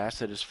of grass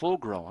that is full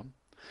grown,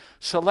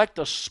 select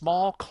a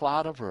small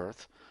clod of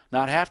earth,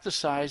 not half the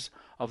size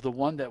of the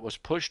one that was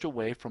pushed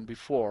away from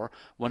before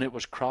when it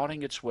was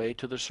crowding its way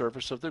to the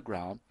surface of the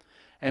ground,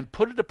 and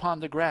put it upon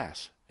the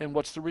grass. And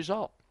what's the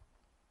result?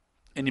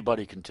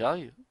 Anybody can tell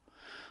you.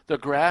 The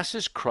grass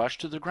is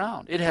crushed to the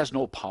ground. It has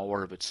no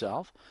power of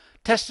itself.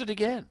 Test it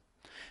again.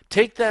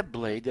 Take that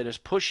blade that is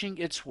pushing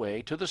its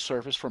way to the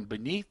surface from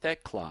beneath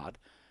that clod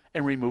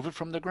and remove it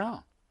from the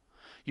ground.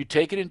 You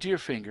take it into your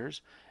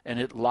fingers, and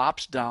it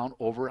lops down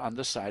over on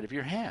the side of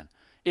your hand.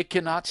 It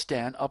cannot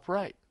stand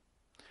upright.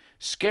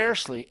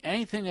 Scarcely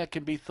anything that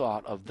can be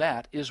thought of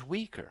that is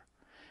weaker.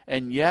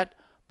 And yet,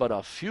 but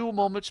a few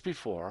moments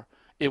before,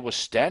 it was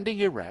standing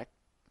erect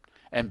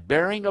and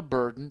bearing a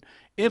burden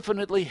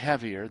infinitely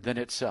heavier than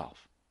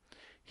itself.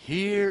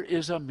 Here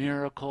is a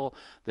miracle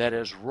that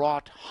is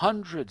wrought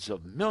hundreds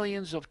of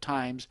millions of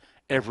times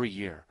every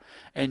year.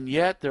 And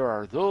yet there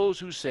are those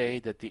who say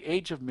that the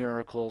age of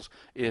miracles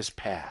is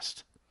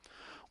past.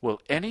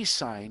 Will any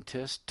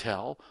scientist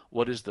tell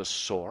what is the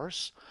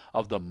source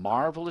of the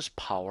marvelous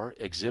power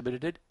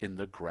exhibited in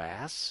the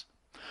grass,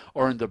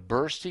 or in the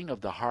bursting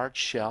of the hard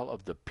shell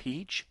of the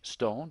peach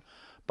stone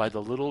by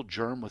the little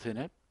germ within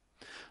it?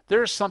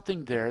 There is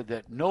something there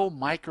that no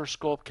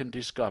microscope can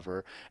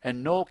discover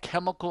and no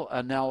chemical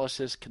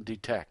analysis can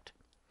detect.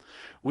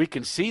 We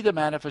can see the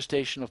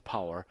manifestation of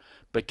power,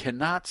 but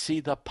cannot see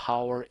the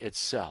power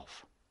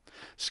itself.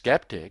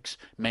 Skeptics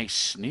may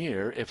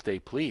sneer if they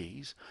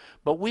please,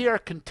 but we are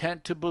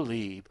content to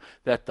believe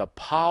that the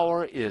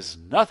power is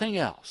nothing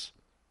else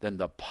than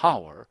the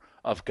power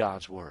of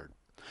God's Word.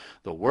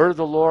 The word of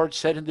the Lord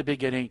said in the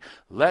beginning,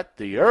 "Let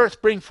the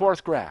earth bring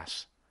forth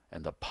grass,"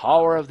 and the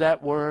power of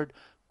that word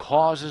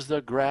causes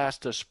the grass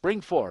to spring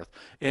forth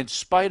in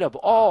spite of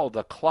all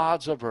the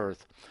clods of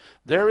earth.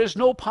 There is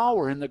no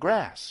power in the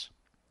grass,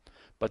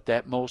 but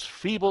that most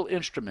feeble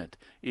instrument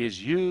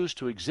is used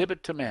to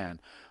exhibit to man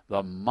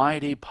the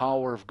mighty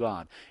power of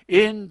God,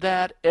 in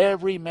that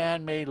every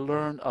man may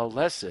learn a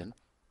lesson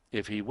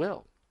if he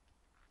will.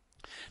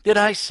 Did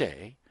I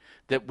say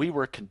that we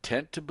were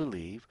content to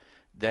believe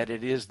that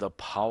it is the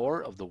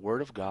power of the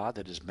Word of God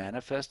that is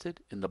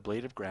manifested in the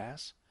blade of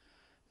grass?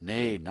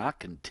 Nay, not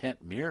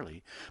content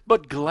merely,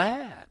 but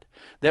glad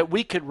that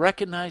we could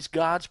recognize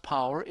God's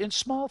power in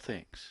small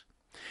things.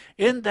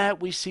 In that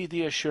we see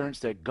the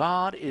assurance that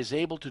God is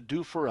able to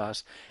do for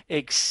us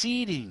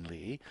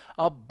exceedingly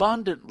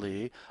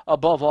abundantly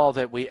above all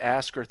that we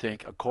ask or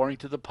think, according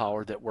to the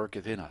power that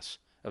worketh in us.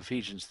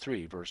 Ephesians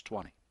 3, verse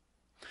 20.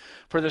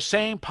 For the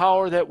same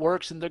power that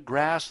works in the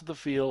grass of the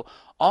field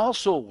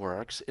also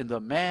works in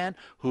the man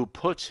who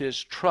puts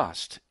his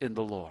trust in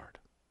the Lord.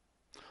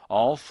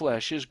 All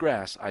flesh is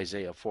grass,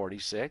 Isaiah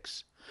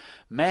 46.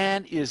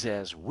 Man is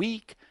as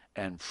weak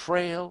and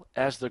frail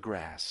as the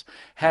grass,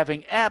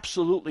 having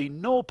absolutely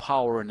no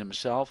power in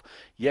himself,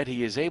 yet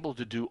he is able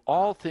to do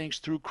all things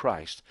through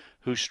Christ,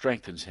 who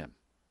strengthens him.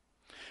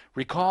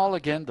 Recall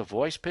again the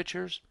voice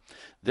pictures?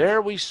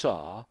 There we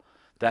saw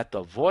that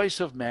the voice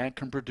of man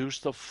can produce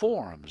the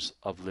forms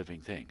of living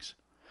things.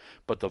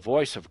 But the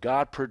voice of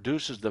God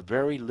produces the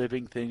very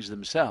living things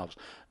themselves.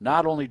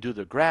 Not only do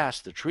the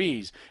grass, the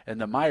trees, and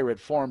the myriad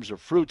forms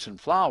of fruits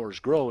and flowers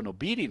grow in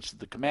obedience to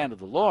the command of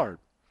the Lord,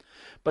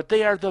 but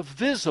they are the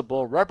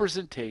visible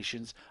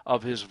representations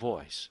of his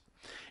voice.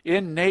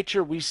 In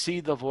nature we see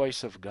the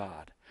voice of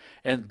God,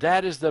 and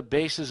that is the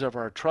basis of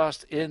our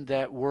trust in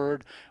that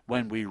word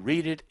when we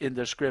read it in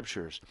the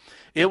Scriptures.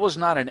 It was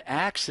not an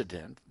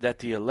accident that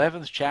the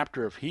 11th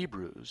chapter of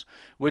Hebrews,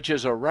 which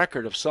is a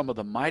record of some of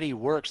the mighty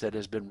works that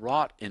has been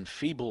wrought in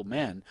feeble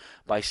men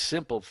by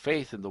simple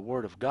faith in the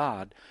Word of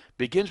God,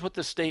 begins with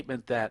the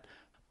statement that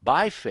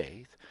by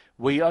faith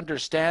we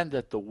understand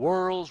that the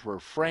worlds were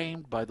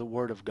framed by the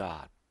Word of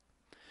God.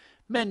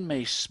 Men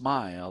may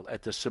smile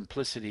at the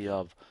simplicity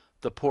of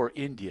the poor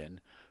Indian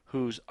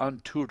whose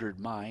untutored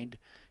mind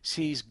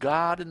sees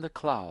God in the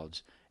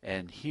clouds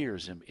and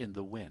hears him in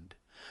the wind.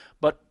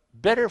 But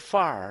better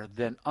far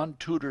than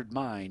untutored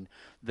mind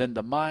than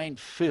the mind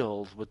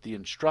filled with the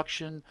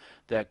instruction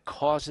that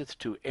causeth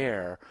to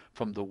err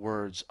from the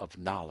words of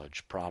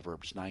knowledge.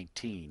 Proverbs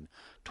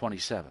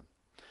 19:27.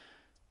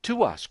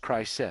 To us,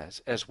 Christ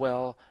says, as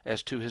well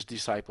as to his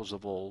disciples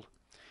of old,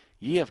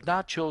 "Ye have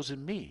not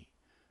chosen me,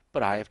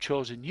 but I have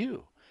chosen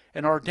you,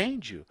 and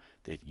ordained you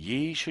that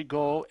ye should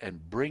go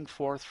and bring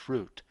forth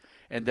fruit,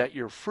 and that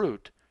your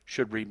fruit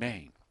should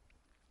remain.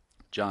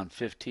 John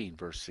 15,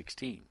 verse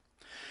 16.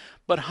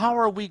 But how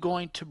are we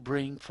going to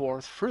bring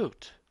forth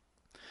fruit?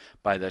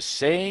 By the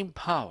same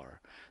power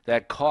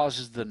that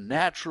causes the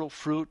natural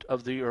fruit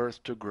of the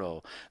earth to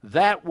grow.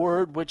 That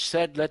word which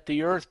said, let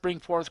the earth bring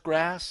forth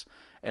grass,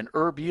 and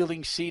herb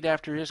yielding seed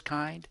after his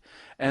kind,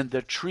 and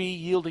the tree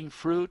yielding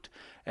fruit,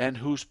 and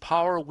whose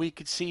power we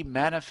could see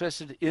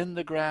manifested in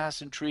the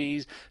grass and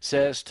trees,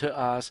 says to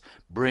us,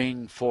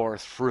 bring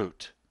forth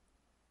fruit.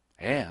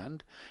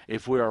 And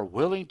if we are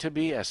willing to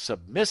be as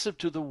submissive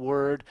to the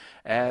word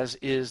as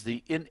is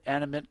the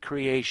inanimate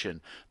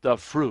creation, the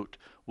fruit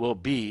will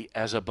be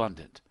as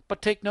abundant.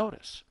 But take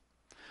notice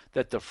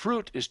that the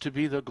fruit is to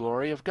be the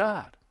glory of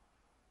God.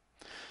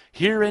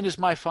 Herein is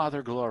my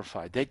Father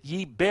glorified, that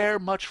ye bear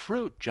much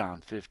fruit,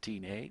 John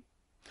 15:8.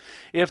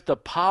 If the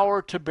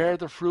power to bear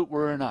the fruit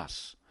were in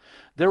us,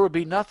 there would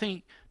be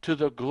nothing to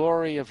the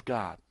glory of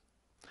God.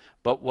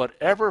 But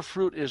whatever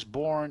fruit is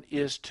born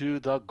is to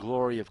the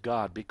glory of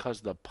God,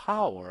 because the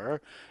power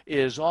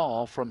is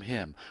all from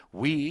him.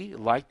 We,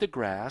 like the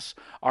grass,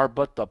 are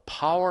but the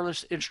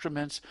powerless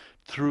instruments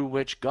through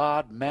which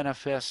God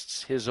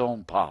manifests his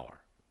own power.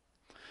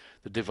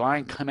 The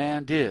divine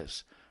command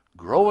is,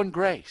 grow in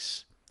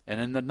grace and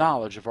in the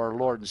knowledge of our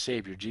Lord and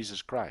Savior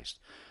Jesus Christ.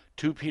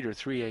 2 Peter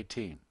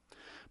 3:18.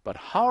 But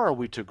how are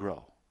we to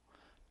grow?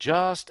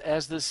 Just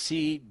as the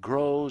seed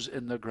grows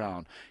in the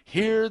ground.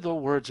 Hear the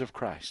words of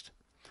Christ.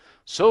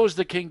 So is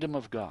the kingdom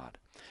of God,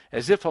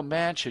 as if a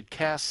man should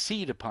cast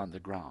seed upon the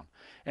ground,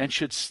 and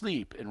should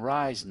sleep and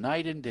rise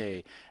night and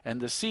day,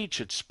 and the seed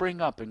should spring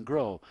up and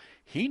grow.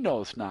 He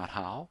knoweth not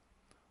how.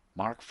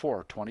 Mark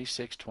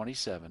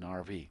 4:26-27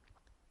 RV.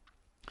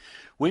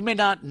 We may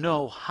not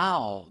know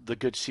how the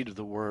good seed of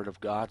the Word of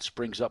God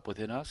springs up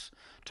within us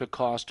to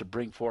cause to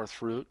bring forth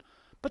fruit,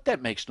 but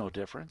that makes no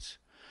difference.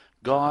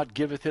 God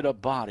giveth it a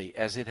body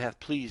as it hath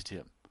pleased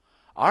him.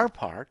 Our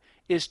part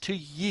is to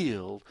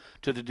yield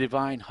to the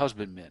divine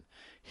husbandman.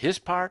 His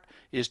part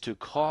is to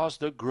cause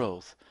the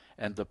growth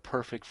and the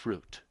perfect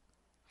fruit.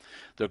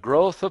 The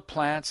growth of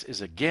plants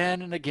is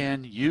again and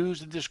again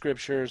used in the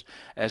Scriptures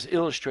as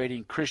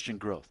illustrating Christian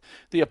growth.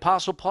 The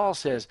Apostle Paul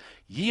says,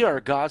 ye are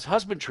God's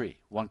husbandry,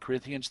 1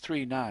 Corinthians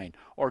 3:9,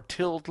 or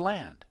tilled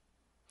land.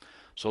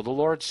 So the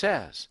Lord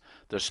says,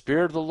 the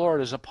Spirit of the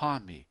Lord is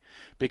upon me,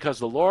 because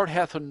the Lord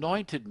hath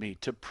anointed me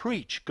to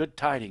preach good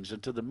tidings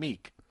unto the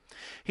meek.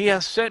 He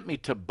hath sent me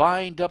to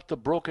bind up the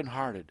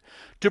brokenhearted,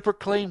 to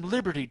proclaim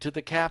liberty to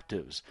the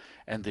captives,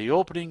 and the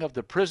opening of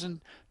the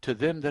prison to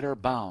them that are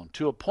bound,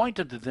 to appoint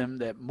unto them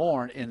that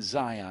mourn in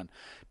Zion,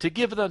 to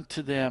give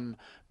unto them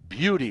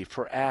beauty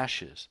for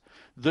ashes,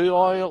 the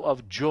oil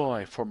of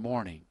joy for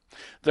mourning,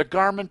 the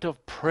garment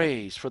of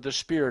praise for the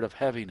spirit of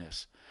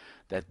heaviness,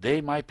 that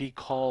they might be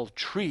called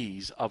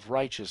trees of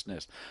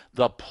righteousness,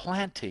 the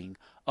planting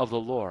of the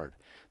Lord,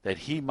 that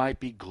he might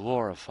be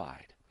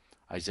glorified.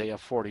 Isaiah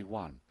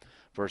 41.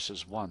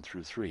 Verses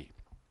 1-3.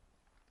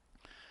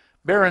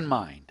 Bear in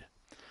mind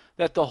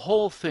that the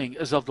whole thing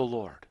is of the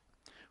Lord.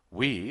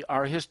 We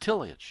are his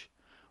tillage.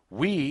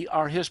 We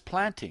are his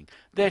planting,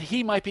 that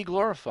he might be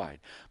glorified.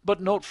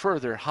 But note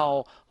further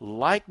how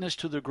likeness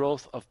to the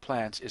growth of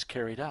plants is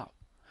carried out.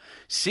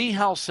 See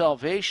how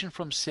salvation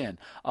from sin,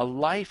 a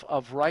life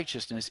of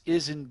righteousness,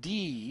 is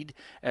indeed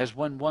as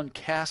when one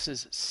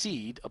casts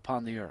seed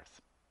upon the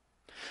earth.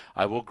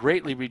 I will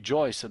greatly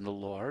rejoice in the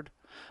Lord.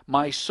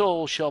 My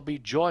soul shall be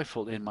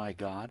joyful in my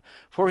God,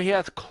 for he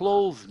hath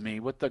clothed me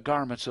with the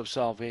garments of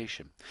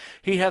salvation.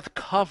 He hath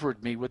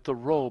covered me with the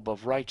robe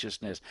of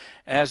righteousness,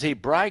 as a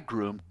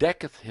bridegroom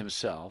decketh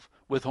himself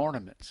with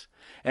ornaments,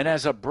 and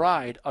as a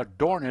bride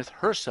adorneth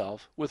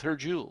herself with her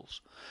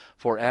jewels.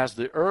 For as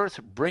the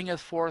earth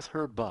bringeth forth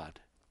her bud,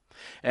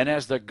 and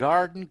as the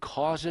garden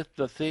causeth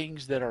the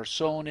things that are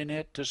sown in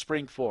it to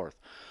spring forth,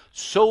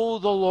 so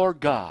the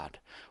Lord God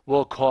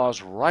will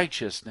cause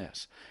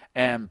righteousness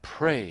and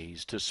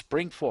praise to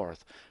spring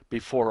forth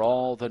before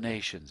all the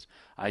nations.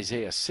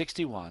 Isaiah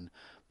 61,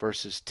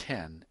 verses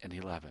 10 and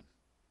 11.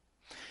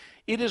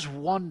 It is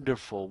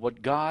wonderful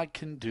what God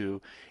can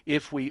do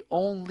if we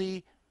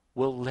only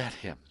will let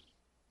him.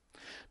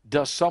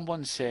 Does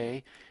someone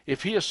say,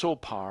 if he is so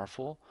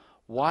powerful,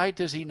 why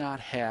does he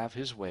not have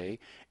his way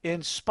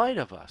in spite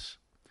of us?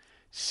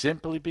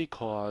 Simply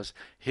because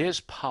his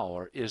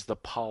power is the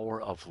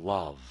power of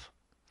love.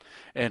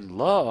 And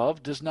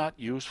love does not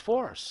use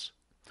force.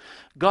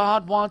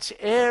 God wants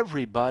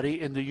everybody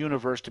in the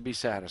universe to be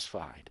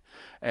satisfied,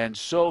 and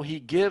so he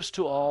gives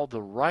to all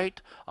the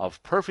right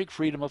of perfect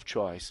freedom of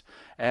choice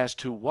as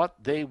to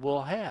what they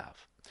will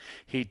have.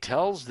 He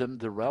tells them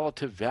the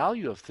relative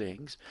value of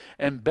things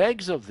and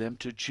begs of them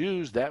to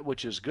choose that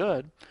which is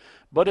good,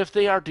 but if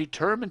they are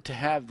determined to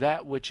have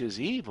that which is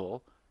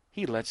evil,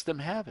 he lets them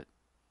have it.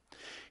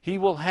 He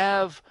will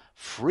have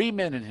free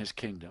men in his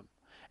kingdom,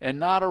 and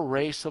not a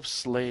race of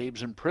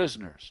slaves and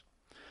prisoners.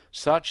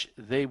 Such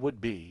they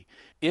would be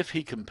if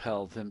he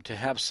compelled them to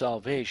have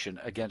salvation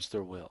against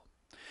their will.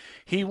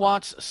 He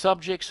wants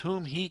subjects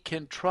whom he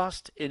can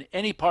trust in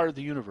any part of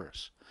the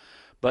universe.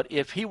 But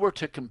if he were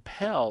to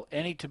compel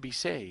any to be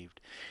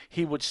saved,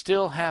 he would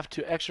still have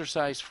to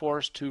exercise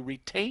force to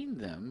retain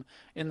them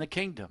in the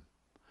kingdom.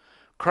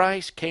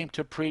 Christ came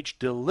to preach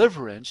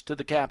deliverance to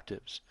the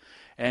captives,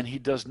 and he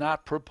does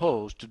not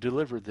propose to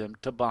deliver them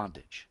to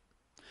bondage.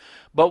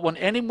 But when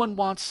anyone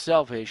wants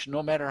salvation,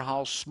 no matter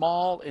how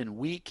small and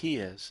weak he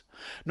is,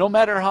 no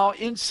matter how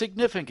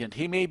insignificant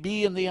he may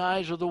be in the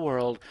eyes of the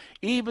world,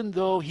 even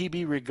though he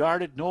be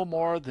regarded no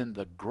more than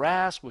the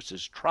grass which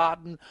is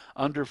trodden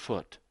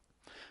underfoot,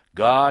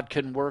 God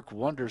can work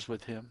wonders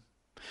with him.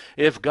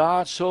 If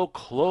God so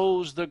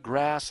clothes the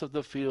grass of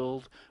the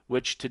field,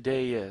 which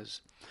today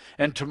is,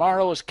 and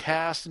tomorrow is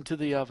cast into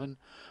the oven,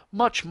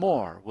 much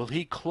more will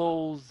he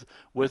clothe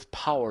with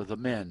power the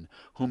men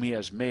whom he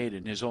has made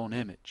in his own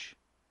image,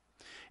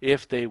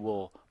 if they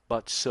will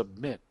but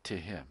submit to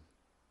him.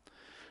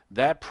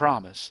 That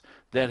promise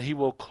that he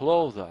will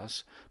clothe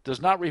us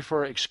does not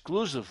refer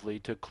exclusively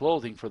to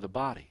clothing for the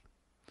body.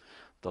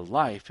 The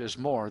life is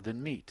more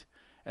than meat,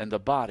 and the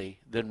body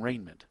than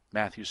raiment.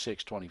 Matthew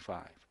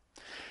 6:25.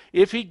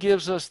 If he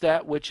gives us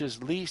that which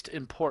is least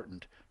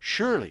important,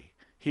 surely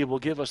he will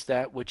give us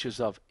that which is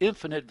of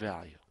infinite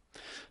value.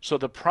 So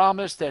the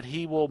promise that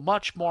he will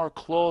much more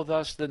clothe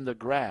us than the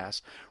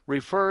grass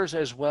refers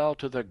as well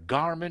to the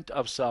garment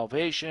of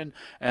salvation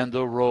and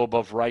the robe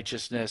of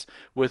righteousness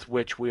with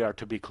which we are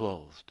to be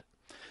clothed.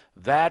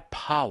 That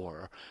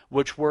power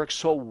which works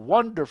so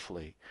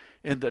wonderfully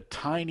in the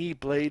tiny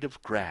blade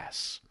of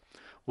grass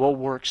will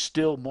work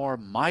still more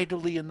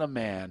mightily in the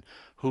man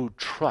who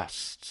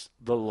trusts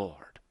the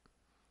Lord.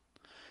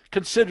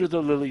 Consider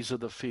the lilies of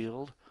the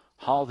field,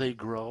 how they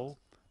grow.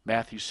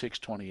 Matthew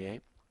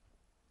 6:28.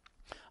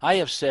 I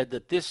have said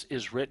that this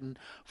is written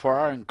for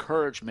our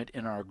encouragement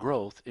in our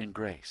growth in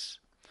grace.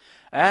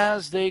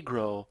 As they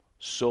grow,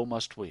 so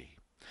must we.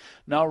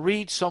 Now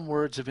read some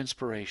words of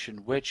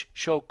inspiration which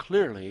show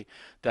clearly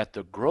that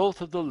the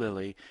growth of the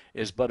lily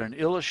is but an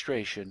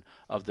illustration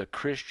of the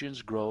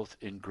Christian's growth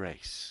in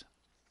grace.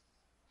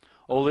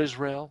 O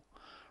Israel,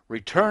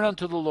 return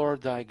unto the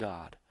Lord thy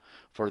God,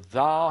 for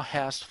thou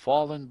hast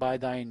fallen by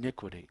thy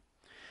iniquity.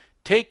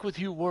 Take with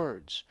you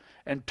words,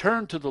 and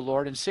turn to the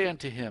Lord, and say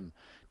unto him,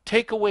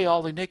 Take away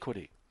all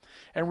iniquity,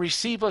 and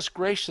receive us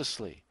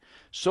graciously,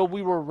 so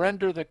we will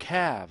render the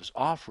calves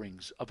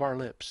offerings of our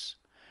lips.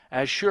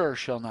 Ashur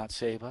shall not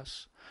save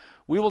us.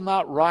 We will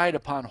not ride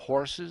upon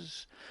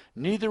horses,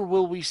 neither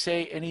will we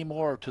say any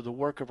more to the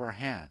work of our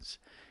hands,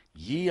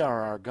 Ye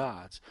are our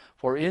gods,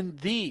 for in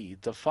thee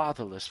the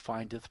fatherless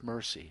findeth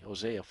mercy.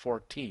 Hosea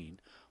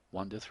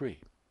 14:1-3.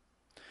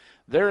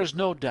 There is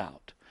no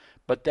doubt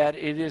but that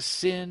it is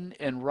sin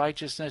and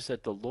righteousness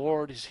that the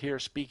Lord is here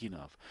speaking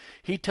of.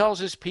 He tells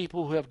his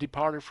people who have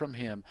departed from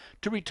him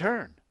to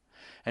return,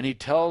 and he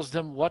tells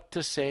them what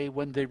to say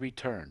when they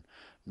return.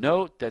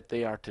 Note that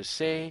they are to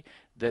say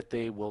that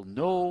they will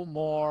no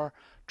more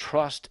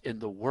trust in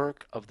the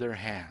work of their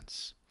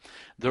hands.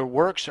 Their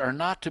works are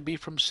not to be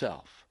from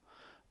self,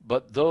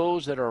 but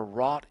those that are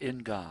wrought in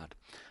God.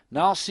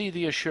 Now see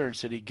the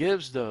assurance that he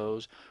gives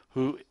those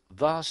who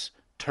thus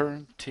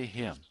turn to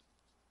him.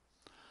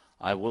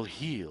 I will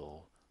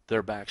heal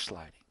their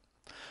backsliding.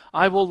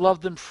 I will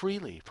love them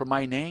freely, for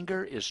mine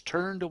anger is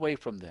turned away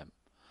from them.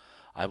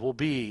 I will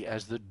be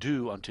as the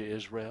dew unto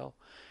Israel.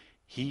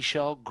 He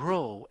shall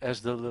grow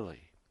as the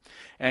lily,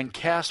 and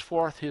cast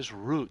forth his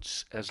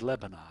roots as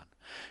Lebanon.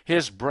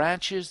 His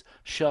branches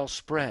shall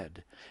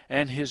spread,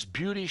 and his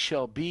beauty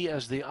shall be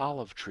as the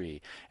olive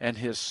tree, and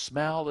his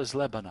smell as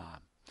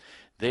Lebanon.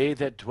 They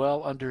that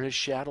dwell under his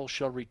shadow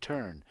shall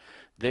return.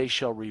 They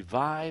shall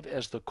revive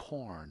as the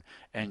corn,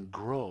 and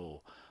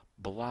grow,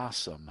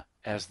 blossom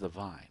as the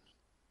vine.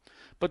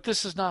 But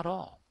this is not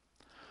all.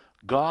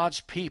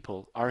 God's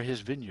people are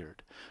his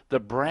vineyard, the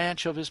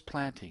branch of his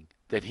planting,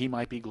 that he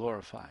might be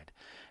glorified.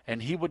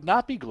 And he would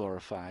not be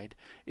glorified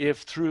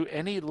if through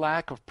any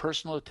lack of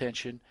personal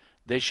attention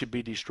they should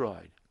be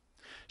destroyed.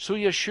 So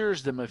he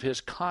assures them of his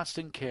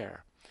constant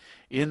care.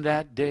 In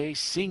that day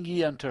sing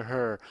ye unto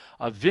her,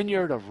 a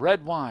vineyard of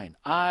red wine.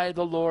 I,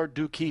 the Lord,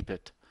 do keep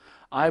it.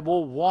 I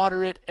will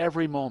water it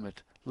every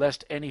moment,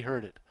 lest any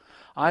hurt it.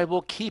 I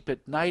will keep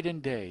it night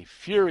and day.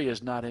 Fury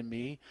is not in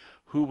me,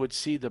 who would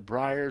see the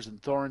briars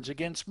and thorns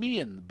against me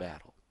in the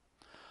battle.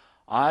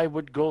 I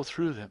would go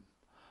through them.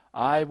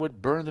 I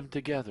would burn them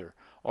together,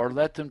 or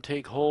let them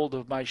take hold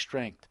of my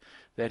strength,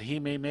 that he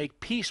may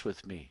make peace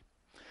with me.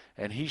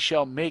 And he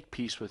shall make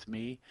peace with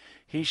me.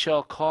 He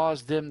shall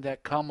cause them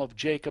that come of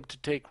Jacob to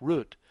take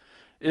root.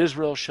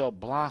 Israel shall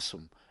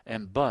blossom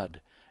and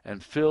bud,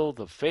 and fill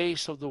the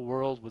face of the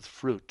world with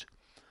fruit.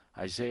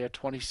 Isaiah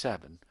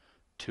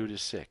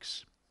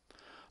 27:2-6.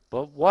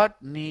 But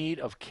what need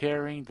of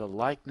carrying the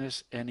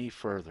likeness any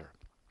further?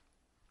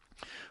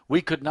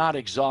 We could not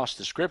exhaust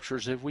the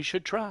Scriptures if we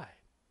should try.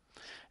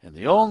 And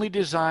the only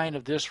design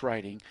of this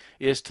writing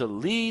is to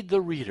lead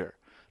the reader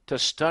to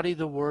study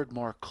the Word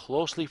more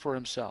closely for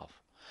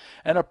himself,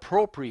 and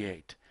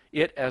appropriate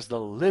it as the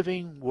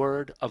living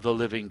word of the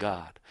living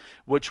God,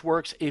 which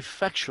works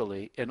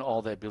effectually in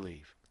all that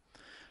believe.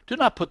 Do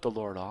not put the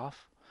Lord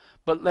off,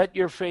 but let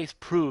your faith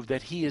prove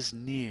that he is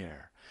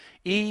near,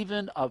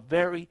 even a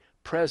very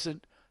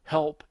present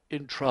help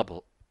in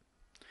trouble.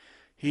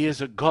 He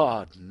is a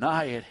God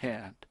nigh at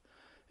hand,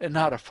 and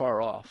not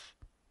afar off,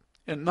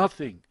 and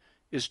nothing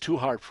is too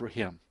hard for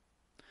him.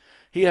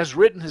 He has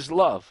written his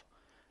love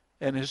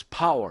and his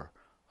power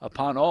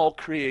upon all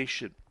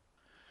creation,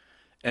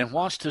 and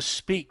wants to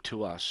speak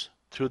to us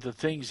through the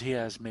things he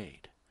has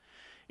made.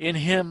 In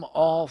him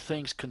all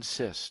things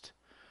consist.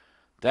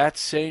 That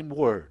same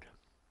word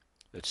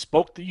that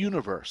spoke the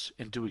universe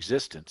into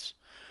existence,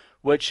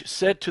 which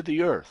said to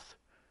the earth,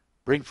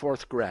 bring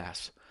forth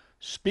grass,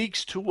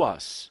 speaks to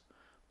us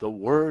the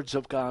words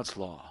of God's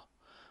law.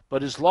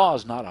 But his law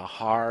is not a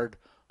hard,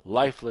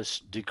 lifeless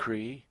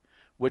decree,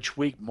 which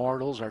weak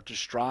mortals are to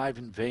strive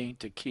in vain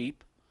to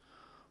keep,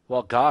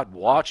 while God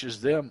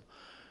watches them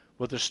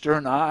with a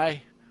stern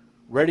eye,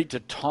 ready to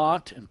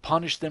taunt and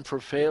punish them for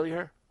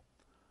failure.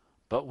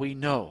 But we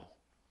know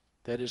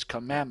that his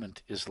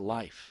commandment is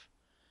life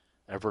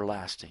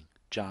everlasting.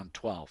 John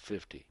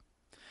 12:50.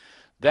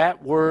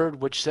 That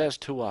word which says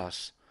to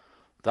us,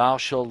 thou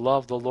shalt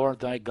love the Lord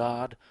thy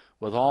God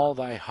with all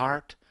thy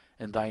heart,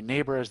 and thy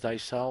neighbor as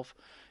thyself,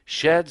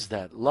 sheds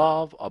that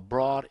love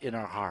abroad in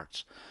our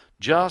hearts,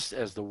 just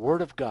as the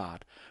word of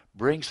God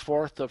brings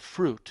forth the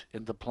fruit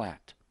in the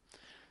plant.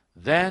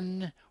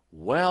 Then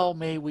well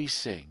may we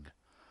sing,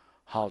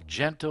 how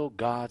gentle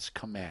God's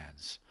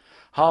commands,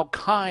 how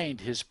kind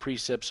his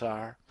precepts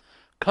are.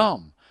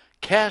 Come,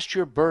 cast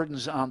your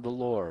burdens on the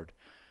Lord,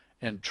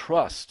 and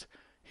trust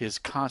his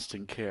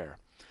constant care.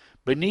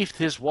 Beneath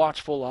his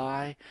watchful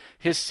eye,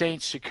 his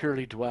saints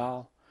securely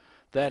dwell.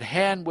 That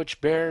hand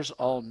which bears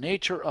all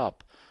nature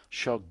up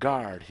shall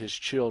guard his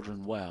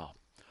children well.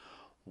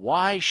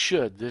 Why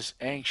should this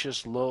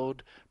anxious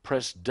load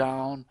press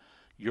down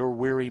your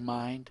weary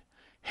mind?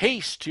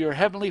 Haste to your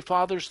heavenly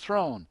Father's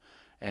throne,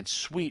 and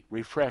sweet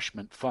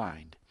refreshment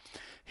find.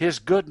 His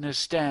goodness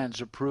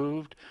stands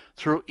approved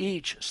through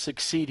each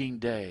succeeding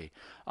day.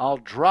 I'll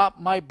drop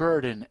my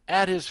burden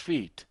at his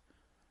feet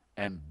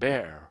and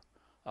bear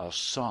a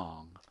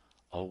song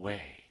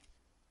away.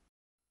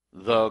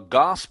 The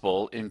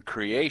Gospel in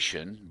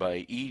Creation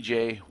by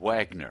EJ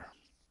Waggoner.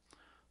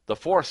 The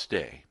fourth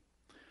day.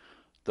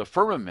 The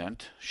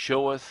firmament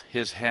showeth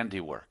his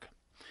handiwork.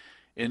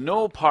 In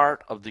no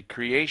part of the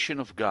creation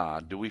of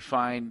God do we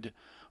find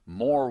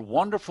more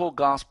wonderful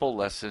gospel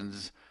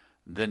lessons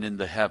than in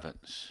the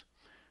heavens.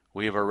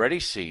 We have already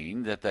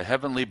seen that the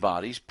heavenly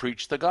bodies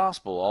preach the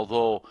gospel,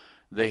 although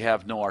they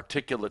have no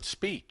articulate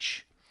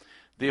speech.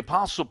 The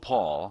Apostle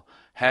Paul,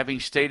 having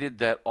stated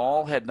that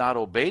all had not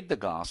obeyed the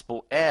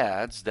gospel,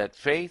 adds that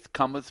faith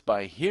cometh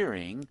by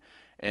hearing,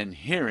 and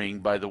hearing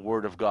by the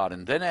word of God,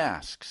 and then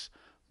asks,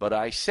 but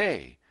I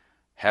say,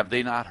 have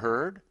they not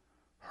heard?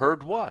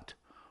 Heard what?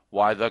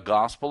 Why, the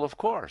gospel, of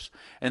course.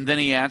 And then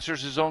he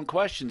answers his own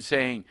question,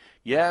 saying,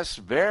 yes,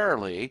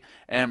 verily,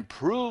 and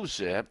proves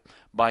it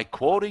by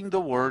quoting the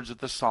words of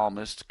the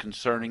psalmist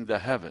concerning the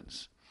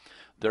heavens.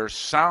 Their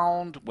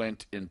sound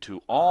went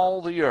into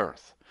all the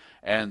earth,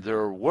 and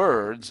their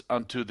words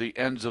unto the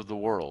ends of the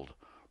world.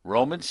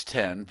 Romans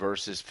 10,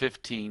 verses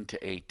 15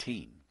 to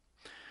 18.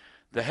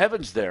 The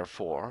heavens,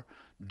 therefore,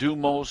 do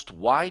most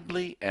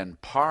widely and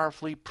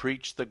powerfully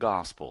preach the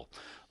gospel.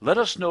 Let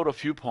us note a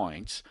few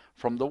points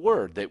from the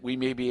word, that we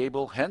may be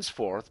able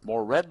henceforth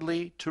more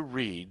readily to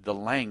read the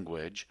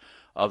language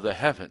of the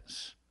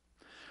heavens.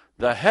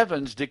 The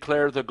heavens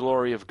declare the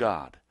glory of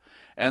God,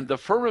 and the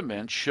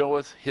firmament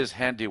showeth his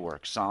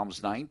handiwork.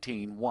 Psalms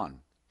 19:1.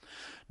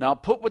 Now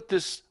put with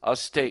this a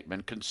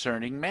statement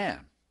concerning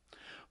man.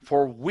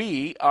 For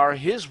we are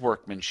his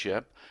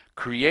workmanship,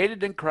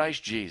 created in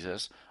Christ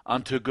Jesus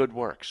unto good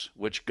works,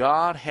 which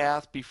God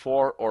hath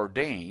before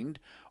ordained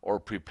or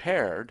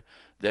prepared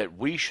that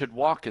we should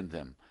walk in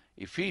them.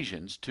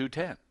 Ephesians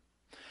 2:10.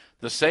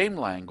 The same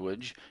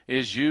language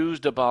is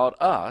used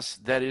about us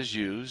that is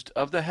used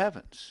of the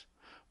heavens.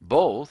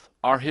 Both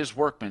are his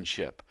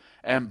workmanship,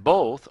 and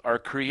both are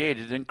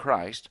created in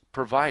Christ,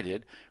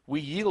 provided we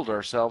yield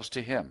ourselves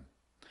to him.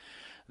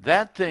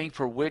 That thing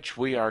for which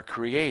we are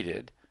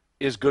created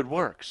is good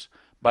works,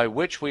 by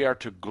which we are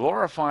to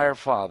glorify our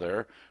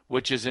Father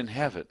which is in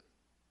heaven.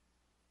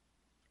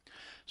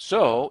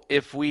 So,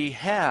 if we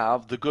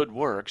have the good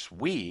works,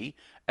 we,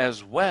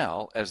 as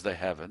well as the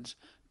heavens,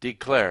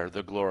 declare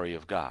the glory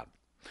of God.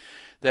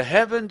 The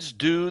heavens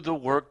do the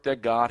work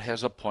that God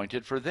has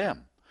appointed for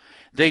them.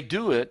 They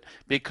do it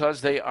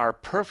because they are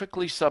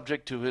perfectly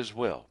subject to his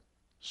will.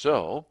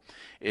 So,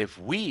 if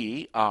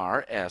we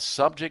are as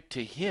subject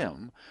to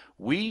him,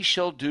 we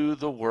shall do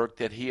the work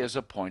that he has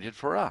appointed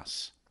for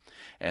us.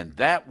 And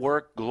that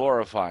work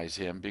glorifies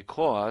him,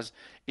 because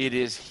it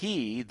is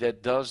he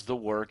that does the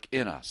work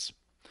in us.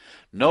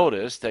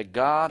 Notice that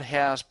God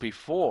has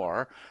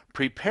before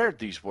prepared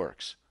these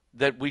works,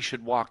 that we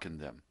should walk in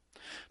them.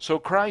 So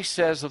Christ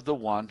says of the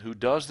one who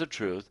does the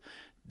truth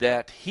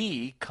that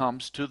he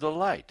comes to the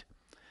light.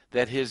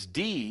 that his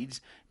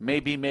deeds may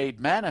be made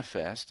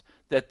manifest,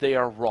 that they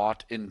are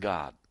wrought in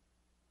God.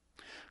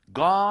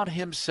 God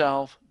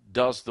himself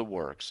does the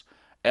works,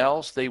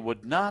 else they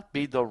would not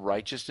be the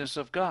righteousness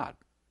of God.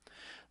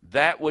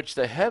 That which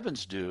the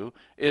heavens do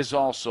is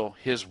also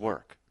his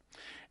work.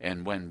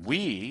 And when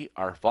we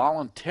are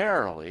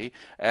voluntarily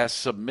as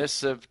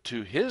submissive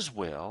to his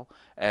will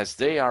as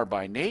they are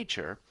by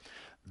nature,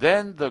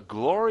 then the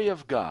glory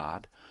of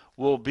God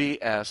will be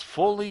as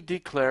fully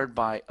declared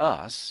by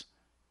us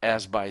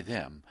as by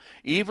them,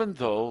 even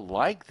though,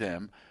 like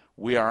them,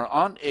 we are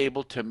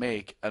unable to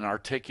make an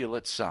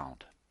articulate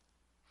sound.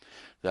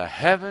 The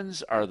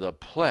heavens are the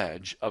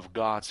pledge of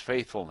God's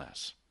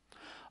faithfulness.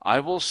 I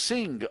will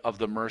sing of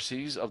the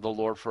mercies of the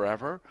Lord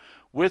forever.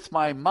 With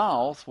my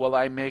mouth will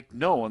I make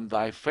known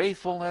thy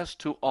faithfulness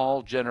to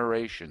all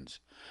generations.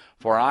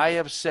 For I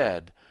have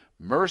said,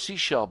 mercy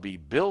shall be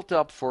built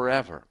up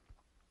forever.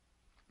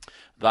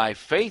 Thy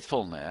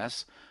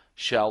faithfulness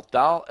shalt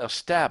thou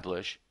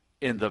establish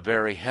in the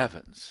very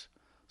heavens.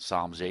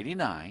 Psalms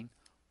 89,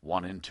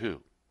 1 and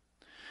 2.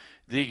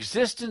 The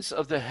existence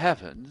of the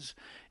heavens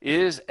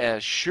is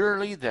as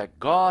surely that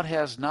God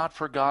has not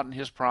forgotten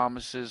his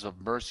promises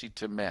of mercy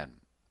to men.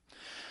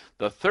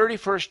 The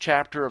 31st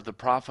chapter of the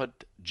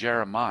prophet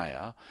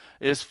Jeremiah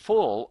is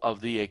full of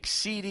the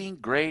exceeding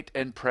great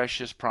and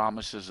precious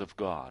promises of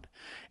God.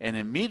 And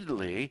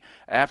immediately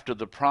after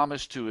the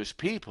promise to his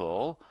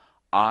people,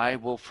 I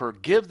will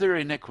forgive their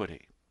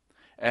iniquity,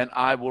 and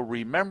I will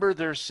remember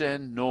their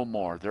sin no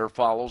more, there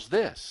follows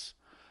this: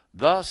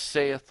 Thus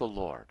saith the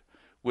Lord,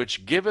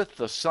 which giveth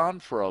the sun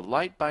for a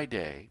light by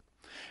day,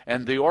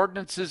 and the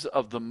ordinances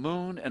of the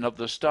moon and of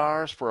the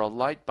stars for a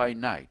light by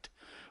night,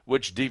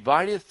 which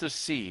divideth the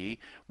sea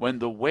when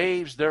the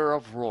waves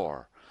thereof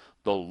roar.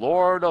 The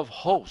Lord of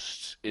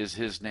hosts is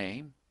his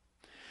name.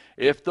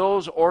 If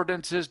those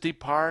ordinances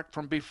depart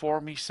from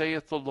before me,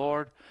 saith the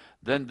Lord,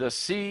 then the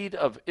seed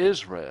of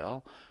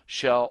Israel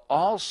shall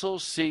also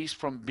cease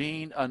from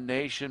being a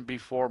nation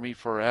before me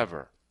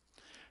forever.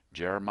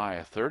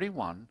 Jeremiah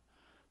 31,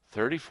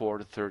 34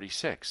 to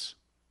 36.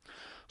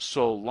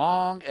 So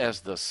long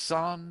as the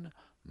sun,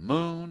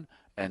 moon,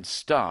 and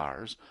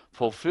stars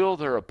fulfill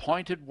their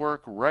appointed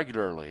work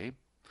regularly,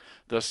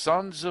 the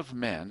sons of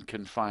men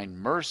can find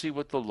mercy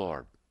with the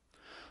Lord.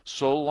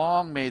 So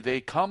long may they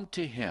come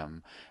to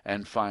him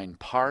and find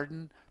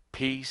pardon,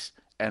 peace,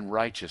 and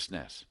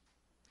righteousness.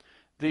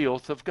 The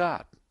oath of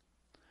God.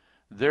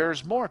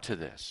 There's more to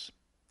this.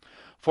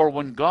 For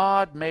when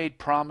God made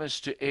promise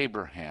to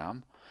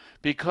Abraham,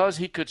 because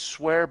he could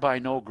swear by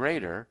no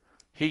greater,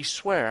 he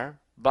sware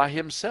by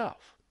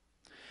himself.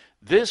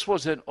 This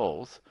was an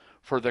oath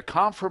for the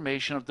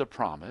confirmation of the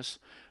promise,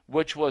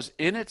 which was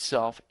in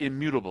itself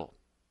immutable.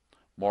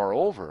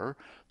 Moreover,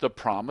 the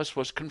promise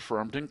was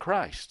confirmed in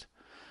Christ.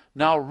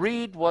 Now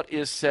read what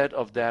is said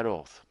of that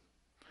oath.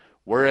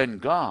 Wherein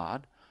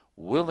God,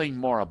 willing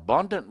more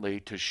abundantly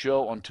to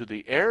show unto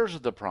the heirs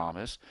of the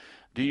promise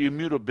the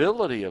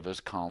immutability of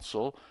his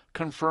counsel,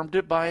 confirmed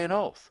it by an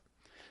oath,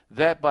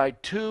 that by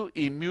two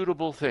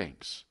immutable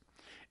things,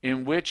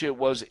 in which it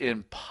was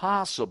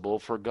impossible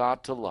for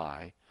God to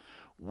lie,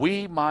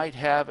 we might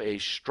have a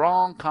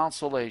strong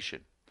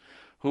consolation,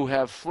 who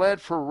have fled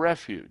for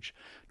refuge,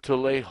 to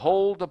lay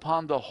hold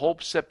upon the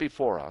hope set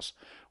before us,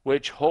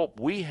 which hope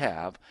we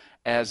have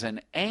as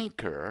an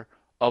anchor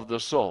of the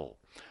soul,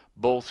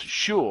 both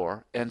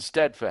sure and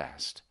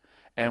steadfast,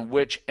 and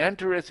which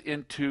entereth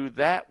into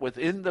that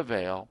within the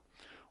veil,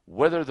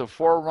 whither the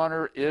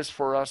forerunner is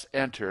for us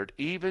entered,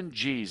 even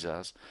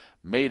Jesus,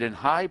 made an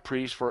high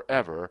priest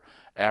forever,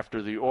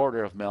 after the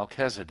order of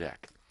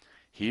Melchizedek.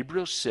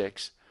 Hebrews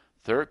 6,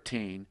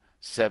 13,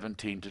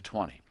 17 to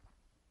 20.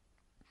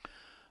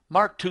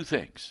 Mark two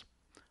things.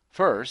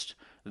 First,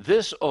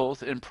 this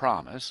oath and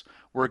promise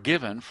were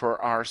given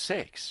for our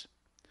sakes.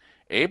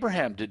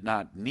 Abraham did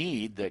not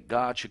need that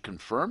God should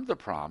confirm the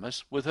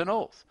promise with an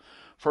oath,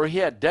 for he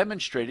had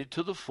demonstrated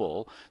to the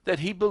full that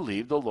he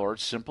believed the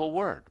Lord's simple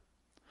word.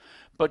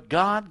 But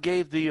God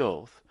gave the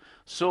oath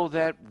so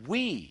that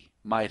we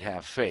might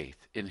have faith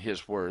in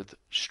his word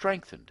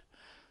strengthened.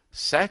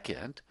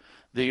 Second,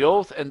 the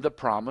oath and the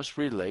promise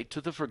relate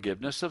to the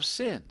forgiveness of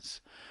sins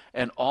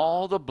and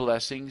all the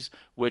blessings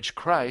which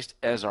Christ,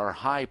 as our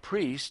high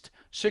priest,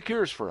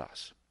 secures for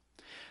us.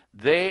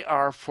 They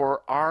are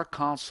for our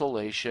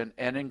consolation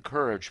and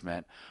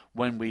encouragement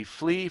when we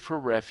flee for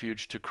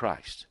refuge to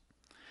Christ.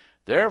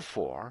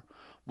 Therefore,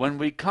 when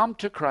we come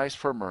to Christ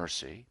for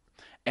mercy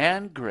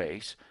and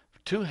grace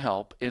to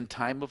help in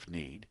time of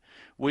need,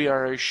 we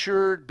are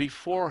assured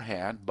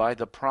beforehand by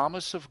the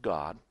promise of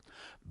God,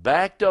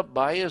 backed up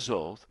by his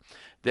oath,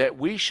 that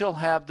we shall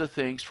have the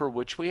things for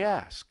which we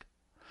ask.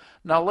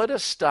 Now let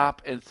us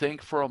stop and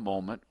think for a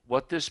moment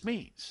what this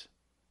means.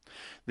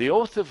 The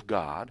oath of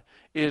God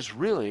is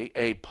really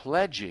a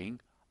pledging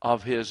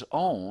of his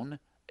own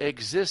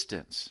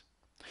existence.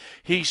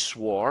 He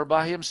swore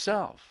by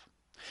himself.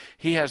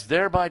 He has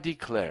thereby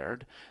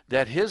declared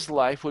that his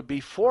life would be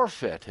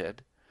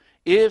forfeited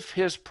if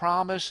his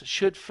promise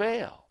should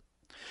fail.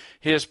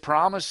 His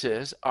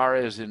promises are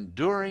as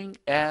enduring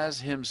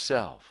as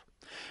himself.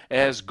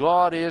 As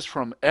God is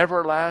from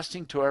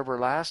everlasting to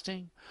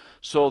everlasting,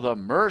 so the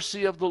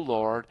mercy of the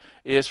Lord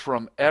is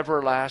from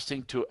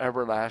everlasting to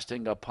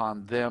everlasting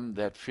upon them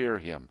that fear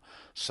him.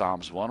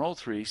 Psalms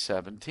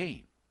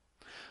 103:17.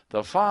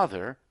 The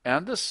Father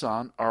and the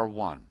Son are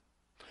one.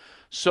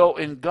 So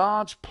in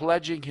God's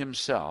pledging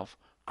himself,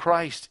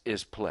 Christ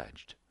is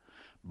pledged.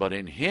 But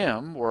in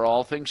him were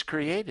all things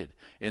created,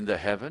 in the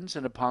heavens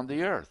and upon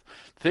the earth,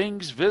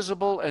 things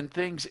visible and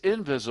things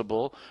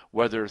invisible,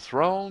 whether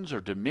thrones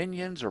or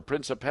dominions or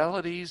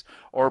principalities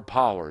or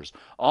powers.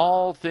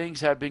 All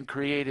things have been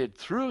created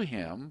through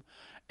him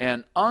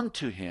and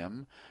unto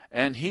him,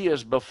 and he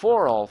is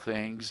before all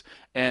things,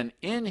 and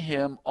in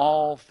him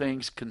all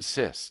things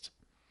consist.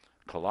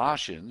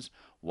 Colossians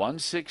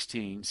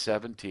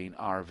 1:16-17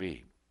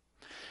 RV.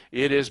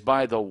 It is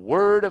by the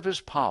word of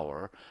his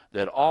power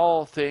that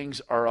all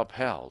things are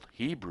upheld.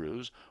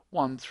 Hebrews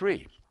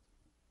 1:3.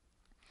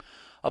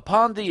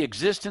 Upon the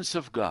existence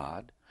of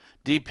God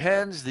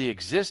depends the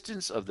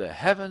existence of the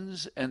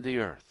heavens and the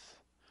earth.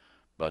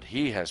 But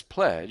he has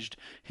pledged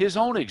his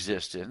own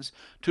existence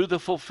to the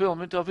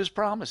fulfillment of his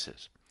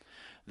promises.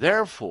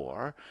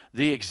 Therefore,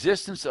 the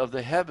existence of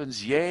the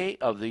heavens, yea,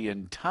 of the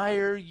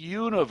entire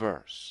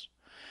universe,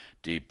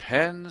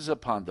 depends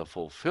upon the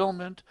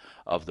fulfillment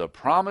of the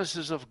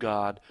promises of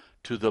God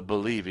to the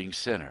believing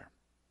sinner.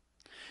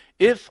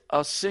 If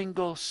a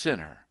single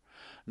sinner,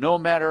 no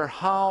matter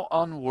how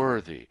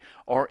unworthy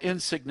or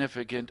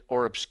insignificant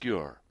or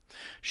obscure,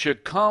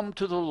 should come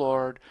to the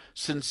Lord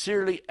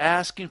sincerely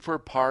asking for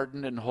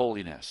pardon and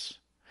holiness,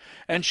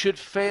 and should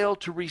fail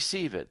to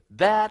receive it,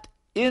 that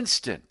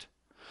instant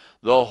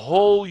the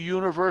whole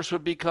universe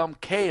would become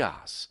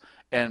chaos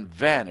and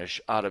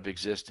vanish out of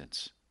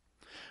existence.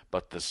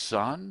 But the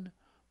sun,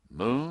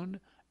 moon,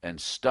 and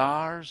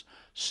stars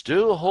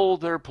still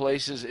hold their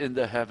places in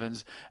the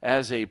heavens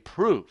as a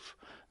proof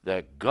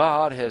that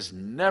God has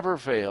never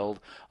failed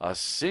a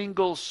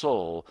single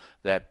soul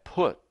that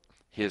put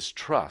his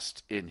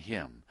trust in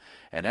him,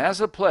 and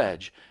as a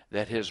pledge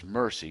that his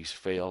mercies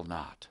fail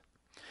not.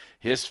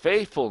 His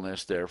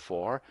faithfulness,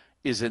 therefore,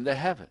 is in the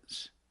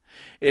heavens.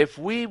 If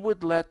we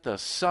would let the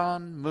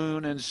sun,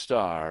 moon, and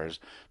stars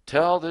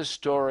tell this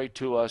story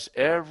to us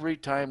every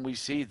time we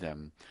see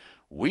them,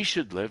 we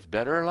should live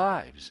better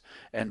lives,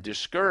 and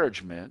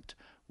discouragement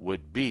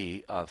would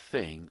be a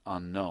thing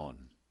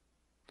unknown.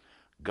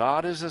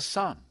 God is a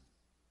sun.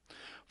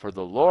 For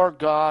the Lord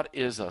God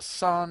is a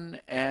sun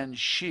and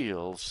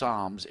shield,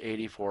 Psalms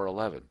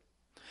 84:11.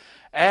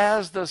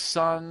 As the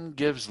sun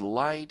gives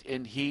light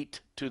and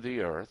heat to the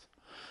earth,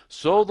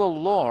 so the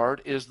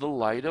Lord is the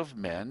light of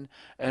men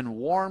and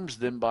warms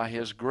them by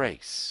his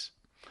grace.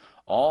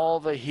 All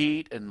the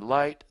heat and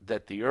light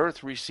that the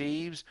earth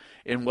receives,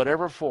 in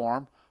whatever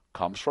form,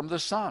 comes from the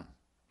sun.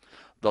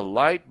 The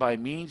light by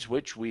means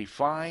which we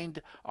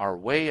find our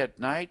way at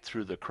night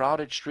through the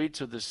crowded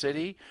streets of the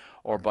city,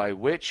 or by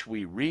which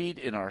we read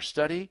in our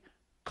study,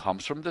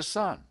 comes from the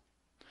sun.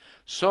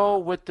 So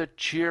with the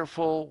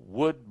cheerful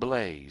wood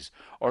blaze,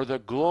 or the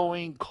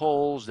glowing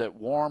coals that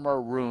warm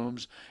our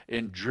rooms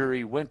in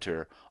dreary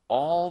winter,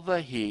 all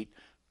the heat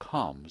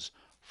comes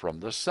from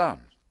the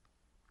sun.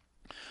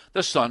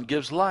 The sun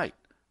gives light,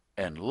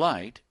 and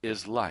light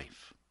is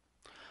life.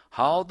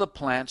 How the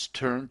plants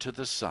turn to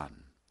the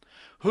sun.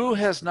 Who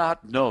has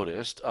not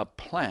noticed a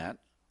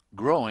plant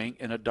growing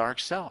in a dark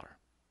cellar?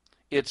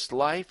 Its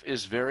life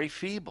is very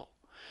feeble.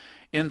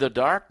 In the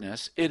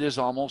darkness it is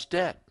almost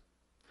dead.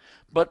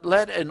 But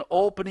let an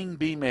opening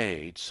be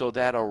made so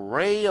that a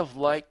ray of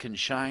light can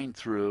shine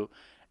through,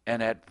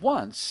 and at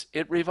once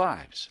it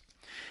revives.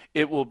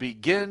 It will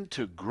begin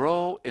to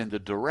grow in the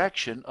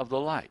direction of the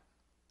light.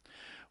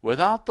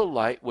 Without the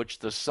light which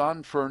the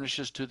sun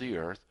furnishes to the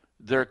earth,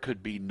 there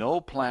could be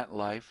no plant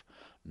life,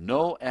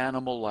 no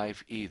animal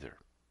life either.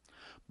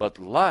 But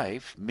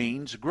life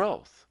means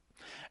growth.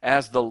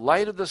 As the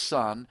light of the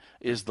sun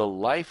is the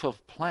life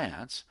of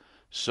plants,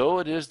 so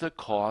it is the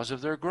cause of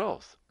their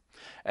growth.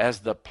 As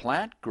the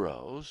plant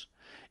grows,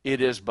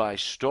 it is by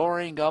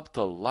storing up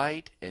the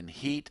light and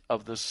heat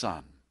of the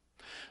sun.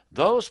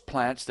 Those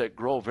plants that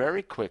grow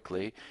very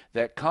quickly,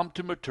 that come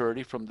to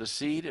maturity from the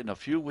seed in a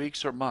few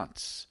weeks or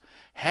months,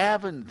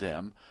 have in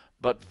them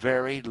but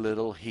very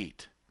little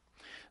heat.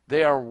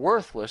 They are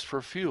worthless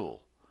for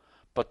fuel.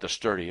 But the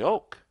sturdy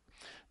oak,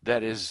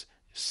 that is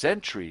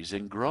centuries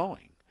in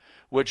growing,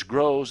 which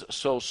grows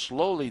so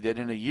slowly that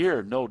in a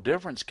year no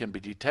difference can be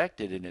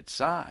detected in its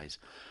size,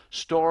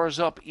 stores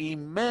up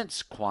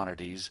immense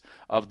quantities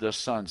of the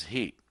sun's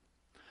heat.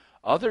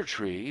 Other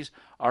trees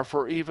are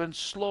for even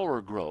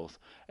slower growth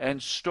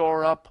and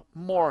store up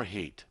more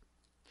heat.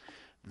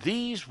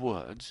 These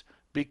woods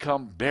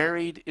become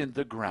buried in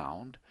the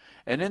ground,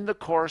 and in the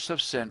course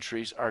of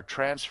centuries are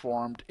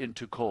transformed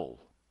into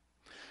coal.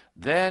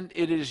 Then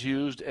it is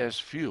used as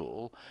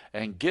fuel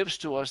and gives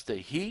to us the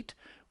heat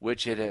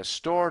which it has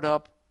stored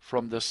up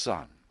from the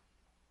sun.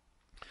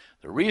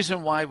 The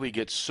reason why we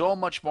get so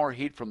much more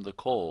heat from the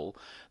coal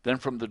than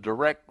from the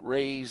direct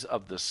rays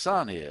of the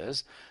sun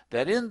is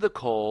that in the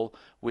coal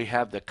we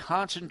have the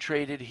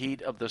concentrated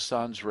heat of the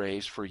sun's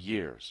rays for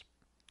years.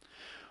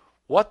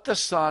 What the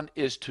sun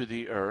is to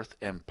the earth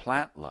and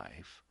plant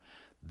life,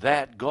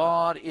 that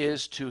God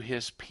is to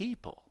his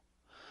people.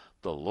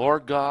 The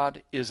Lord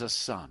God is a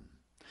sun.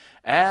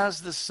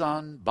 As the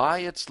sun, by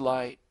its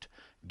light,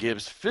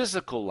 gives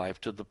physical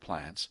life to the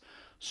plants,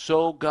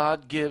 so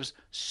God gives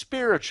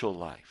spiritual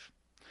life,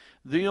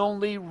 the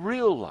only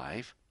real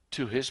life,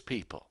 to his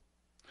people.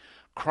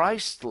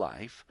 Christ's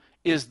life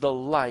is the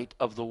light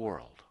of the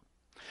world.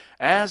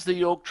 As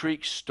the oak tree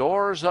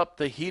stores up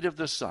the heat of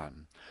the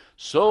sun,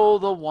 so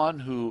the one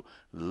who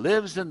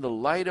lives in the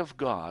light of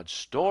God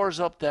stores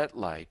up that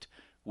light,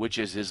 which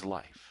is his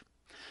life.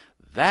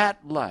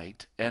 That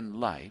light and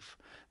life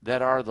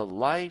that are the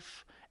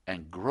life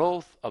and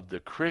growth of the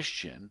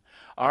Christian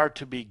are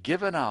to be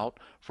given out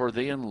for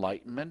the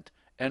enlightenment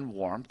and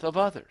warmth of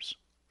others.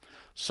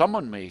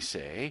 Someone may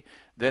say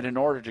that in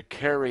order to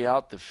carry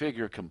out the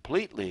figure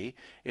completely,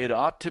 it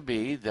ought to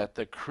be that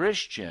the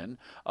Christian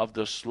of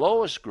the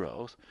slowest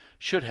growth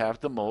should have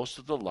the most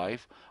of the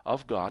life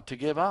of God to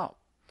give out.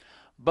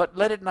 But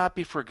let it not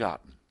be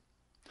forgotten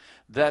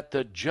that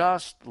the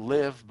just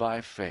live by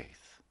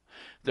faith.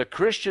 The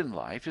Christian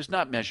life is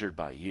not measured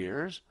by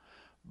years,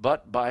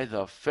 but by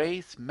the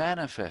faith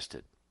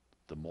manifested.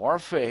 The more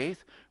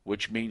faith,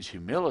 which means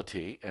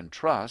humility and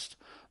trust,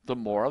 the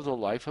more of the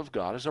life of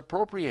God is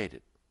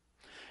appropriated.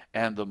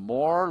 And the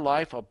more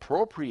life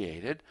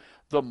appropriated,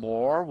 the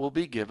more will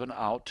be given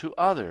out to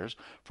others,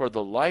 for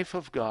the life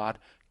of God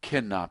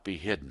cannot be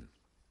hidden.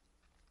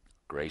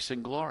 Grace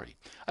and glory.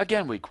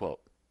 Again we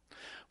quote,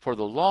 "For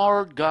the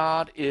Lord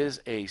God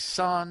is a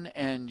sun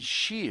and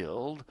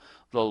shield,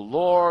 the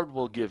Lord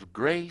will give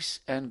grace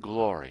and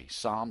glory."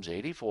 Psalms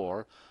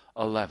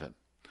 84:11.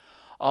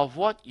 Of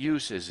what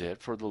use is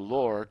it for the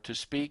Lord to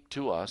speak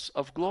to us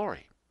of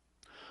glory?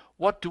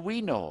 What do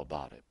we know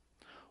about it?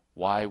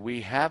 Why,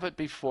 we have it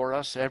before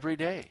us every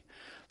day.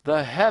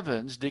 The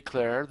heavens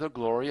declare the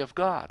glory of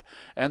God,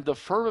 and the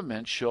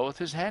firmament showeth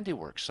his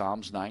handiwork.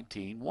 Psalms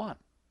 19:1.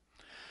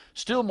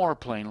 Still more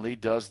plainly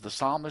does the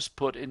psalmist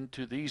put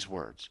into these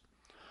words,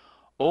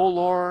 "O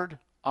Lord,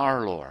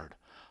 our Lord,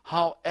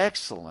 how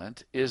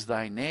excellent is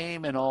thy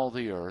name in all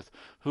the earth,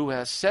 who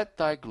has set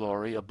thy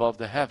glory above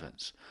the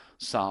heavens."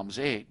 Psalms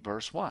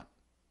 8:1.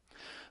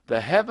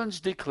 The heavens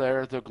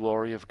declare the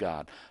glory of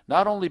God,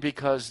 not only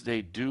because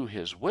they do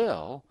his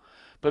will,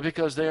 but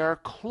because they are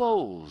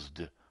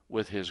clothed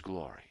with his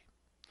glory.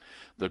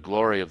 The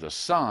glory of the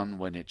sun,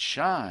 when it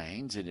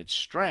shines in its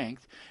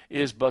strength,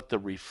 is but the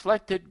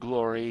reflected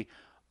glory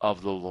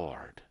of the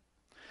Lord.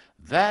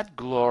 That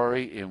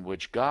glory in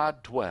which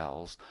God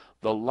dwells,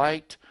 the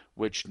light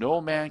which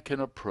no man can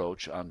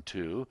approach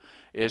unto,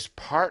 is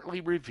partly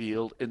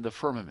revealed in the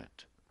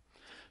firmament.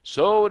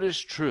 So it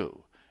is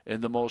true, in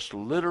the most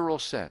literal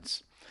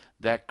sense,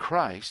 that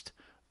Christ,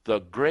 the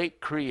great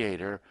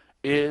Creator,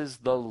 is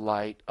the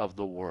light of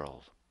the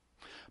world.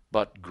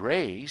 But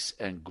grace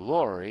and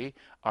glory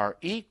are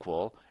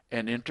equal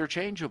and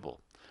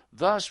interchangeable.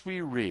 Thus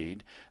we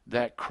read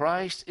that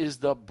Christ is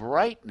the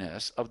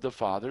brightness of the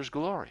Father's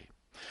glory.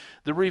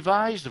 The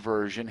Revised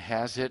Version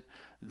has it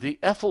the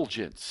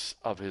effulgence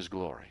of his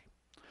glory.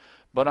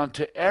 But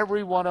unto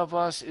every one of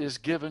us is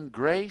given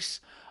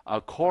grace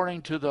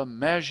according to the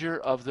measure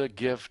of the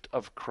gift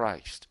of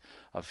Christ.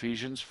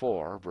 Ephesians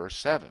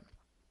 4:7.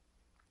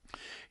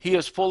 He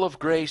is full of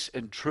grace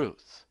and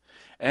truth,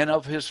 and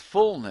of his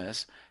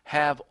fullness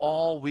have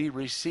all we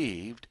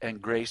received,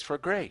 and grace for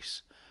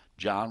grace.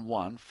 John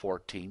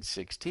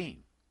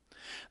 1:14-16.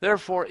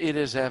 Therefore it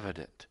is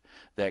evident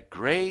that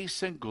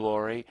grace and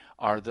glory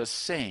are the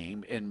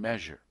same in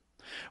measure.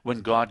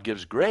 When God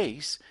gives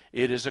grace,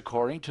 it is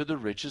according to the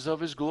riches of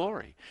his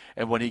glory.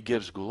 And when he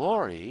gives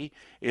glory,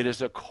 it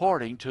is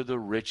according to the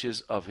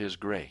riches of his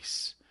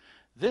grace.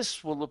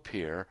 This will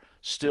appear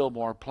still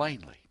more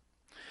plainly.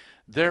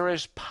 There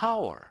is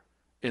power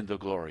in the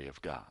glory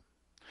of God.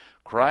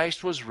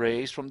 Christ was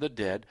raised from the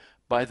dead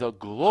by the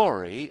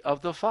glory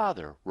of the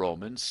Father.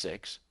 Romans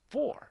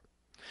 6:4.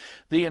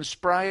 The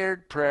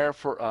inspired prayer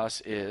for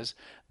us is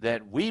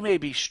that we may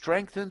be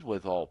strengthened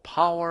with all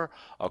power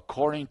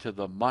according to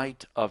the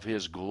might of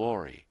his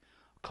glory.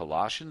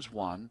 Colossians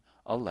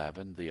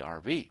 1:11, the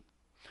RV.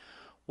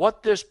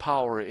 What this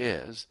power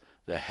is,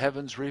 the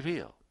heavens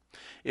reveal.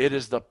 It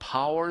is the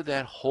power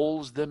that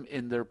holds them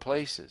in their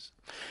places.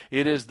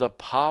 It is the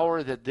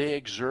power that they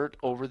exert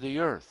over the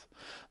earth,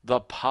 the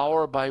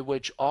power by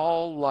which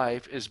all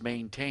life is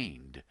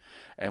maintained.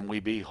 And we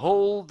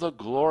behold the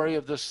glory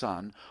of the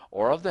sun,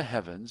 or of the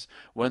heavens,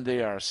 when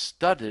they are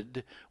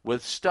studded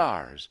with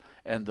stars,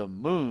 and the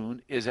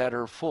moon is at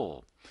her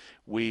full.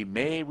 We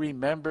may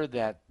remember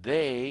that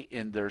they,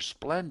 in their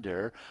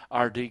splendor,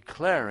 are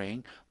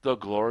declaring the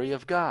glory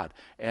of God,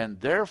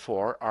 and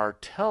therefore are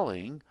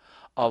telling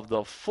of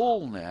the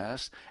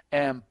fullness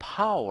and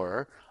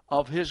power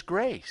of his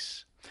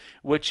grace,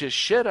 which is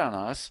shed on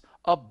us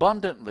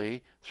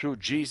abundantly through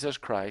Jesus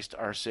Christ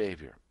our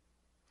Savior.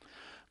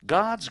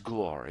 God's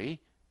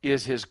glory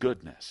is his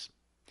goodness.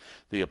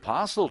 The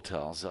apostle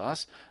tells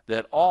us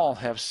that all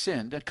have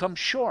sinned and come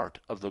short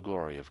of the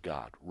glory of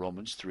God,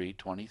 Romans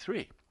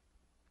 3:23.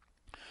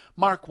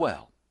 Mark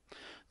well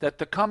that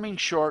the coming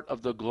short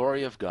of the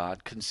glory of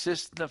God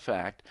consists in the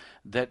fact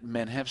that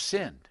men have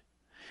sinned.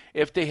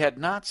 If they had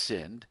not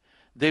sinned,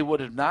 they would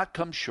have not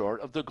come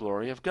short of the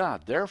glory of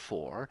God.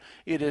 Therefore,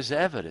 it is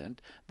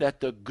evident that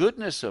the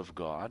goodness of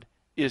God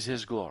is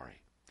his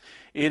glory.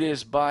 It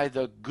is by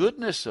the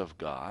goodness of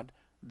God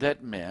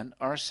that men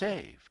are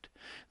saved.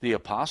 The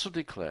apostle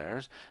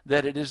declares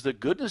that it is the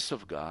goodness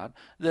of God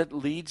that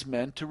leads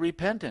men to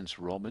repentance,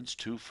 Romans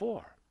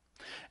 2:4.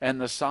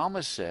 And the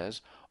psalmist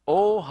says,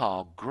 "O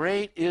how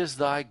great is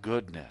thy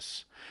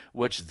goodness,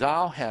 which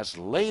thou hast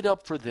laid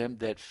up for them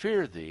that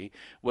fear thee,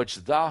 which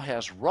thou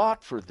hast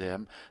wrought for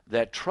them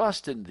that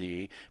trust in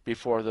thee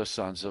before the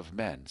sons of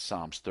men."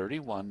 Psalms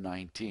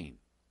 31:19.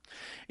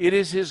 It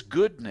is his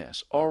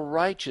goodness or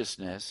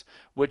righteousness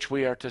which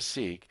we are to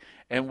seek,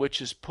 and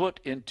which is put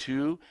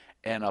into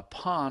and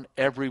upon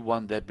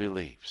everyone that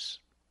believes.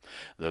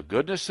 The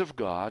goodness of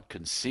God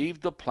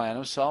conceived the plan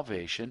of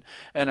salvation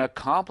and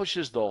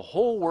accomplishes the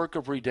whole work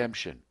of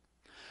redemption.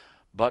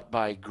 But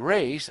by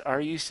grace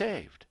are ye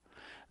saved.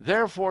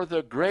 Therefore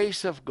the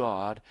grace of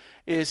God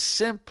is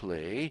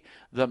simply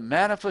the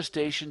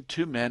manifestation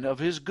to men of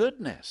his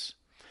goodness,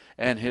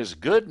 and his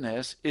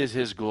goodness is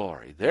his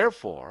glory.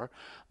 Therefore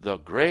the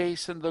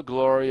grace and the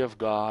glory of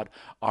God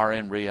are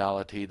in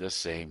reality the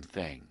same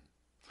thing.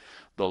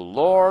 The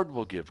Lord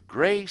will give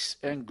grace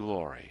and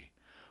glory.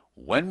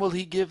 When will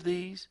he give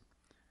these?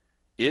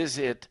 Is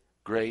it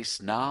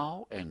grace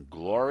now and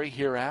glory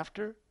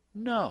hereafter?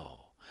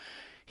 No.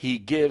 He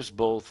gives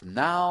both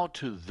now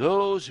to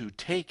those who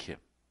take him.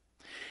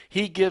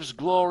 He gives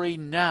glory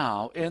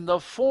now in the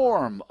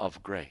form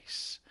of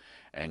grace,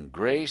 and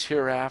grace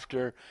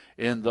hereafter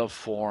in the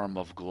form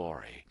of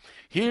glory.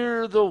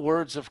 Hear the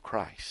words of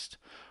Christ,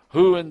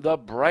 who in the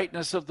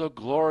brightness of the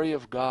glory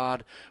of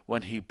God,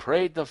 when he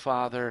prayed the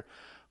Father,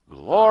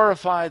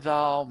 "Glorify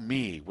thou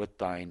me with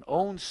thine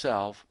own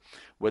self,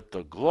 with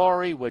the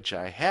glory which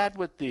I had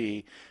with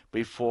thee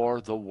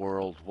before the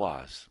world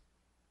was."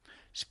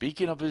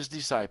 Speaking of his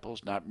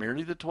disciples, not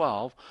merely the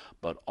 12,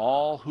 but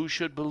all who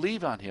should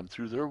believe on him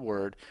through their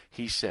word,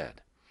 he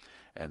said,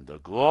 "And the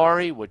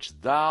glory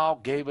which thou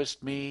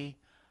gavest me,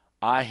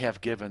 I have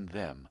given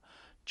them."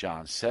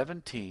 John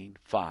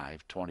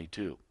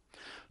 17:5-22.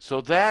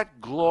 So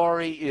that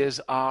glory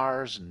is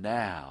ours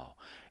now,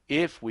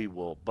 if we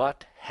will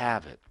but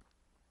have it.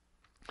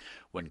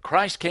 When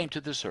Christ came to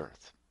this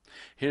earth,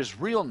 his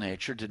real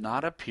nature did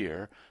not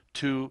appear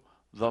to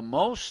the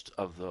most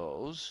of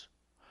those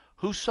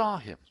who saw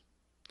him.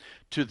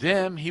 To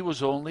them he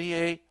was only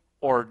an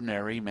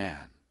ordinary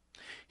man.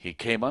 He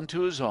came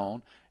unto his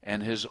own,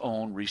 and his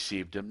own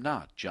received him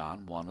not.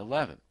 John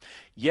 1:11.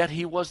 Yet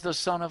he was the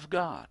Son of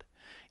God.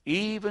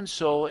 Even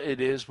so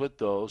it is with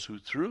those who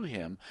through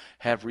him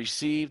have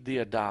received the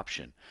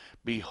adoption.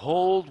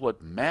 Behold,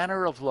 what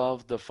manner of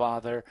love the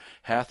Father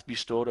hath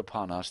bestowed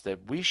upon us,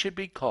 that we should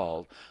be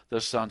called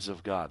the sons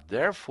of God.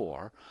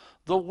 Therefore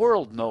the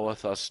world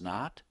knoweth us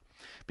not,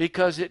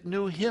 because it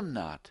knew him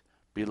not.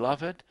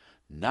 Beloved,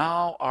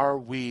 now are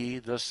we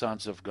the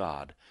sons of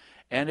God,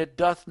 and it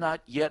doth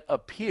not yet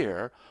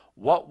appear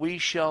what we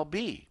shall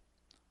be.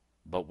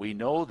 But we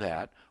know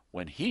that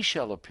when he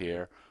shall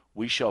appear,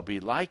 we shall be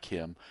like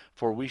him,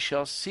 for we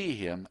shall see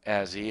him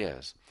as he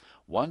is.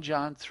 1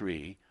 John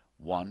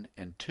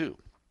 3:1-2.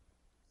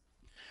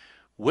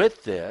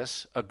 With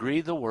this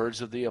agree the words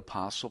of the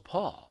Apostle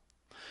Paul.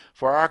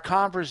 For our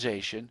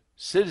conversation,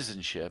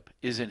 citizenship,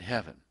 is in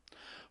heaven,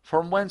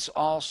 from whence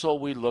also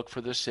we look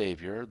for the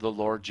Savior, the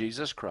Lord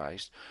Jesus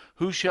Christ,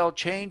 who shall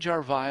change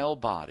our vile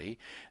body,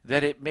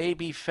 that it may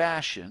be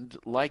fashioned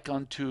like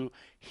unto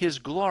his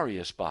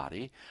glorious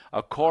body,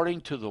 according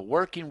to the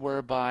working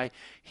whereby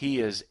he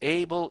is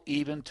able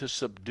even to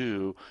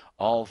subdue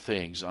all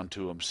things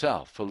unto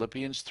himself.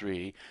 Philippians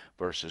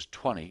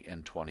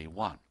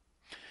 3:20-21.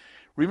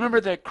 Remember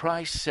that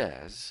Christ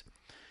says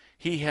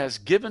he has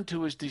given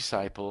to his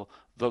disciple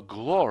the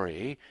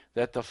glory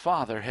that the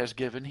Father has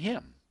given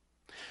him.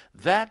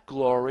 That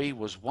glory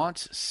was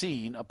once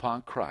seen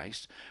upon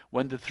Christ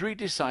when the 3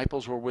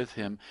 disciples were with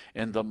him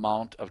in the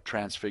Mount of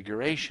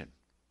Transfiguration.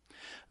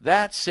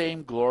 That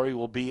same glory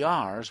will be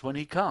ours when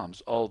he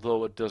comes,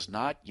 although it does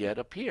not yet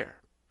appear.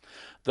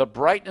 The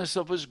brightness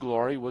of his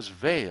glory was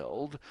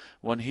veiled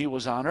when he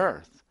was on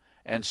earth,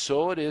 and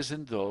so it is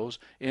in those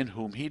in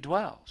whom he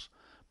dwells.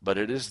 But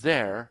it is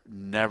there,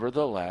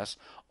 nevertheless,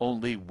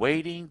 only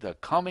waiting the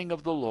coming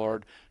of the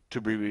Lord to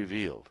be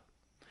revealed.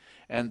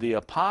 And the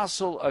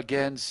apostle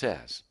again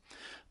says,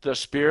 "The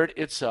Spirit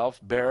itself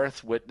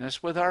beareth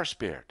witness with our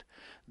spirit,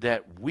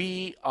 that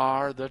we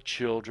are the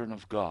children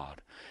of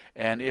God.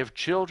 And if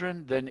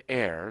children, then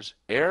heirs,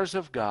 heirs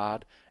of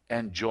God,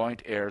 and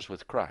joint heirs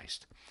with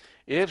Christ.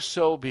 If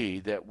so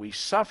be that we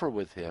suffer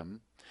with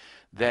him,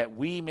 that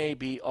we may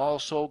be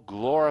also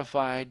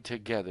glorified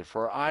together.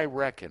 For I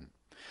reckon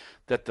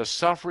that the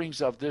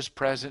sufferings of this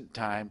present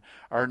time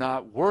are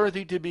not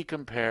worthy to be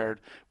compared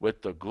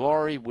with the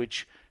glory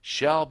which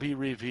shall be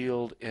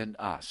revealed in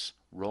us.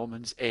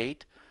 Romans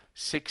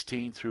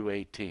 8:16 through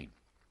 18.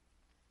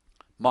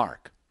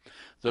 Mark,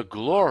 the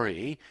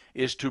glory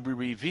is to be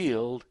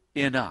revealed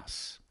in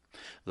us.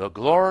 The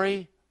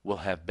glory will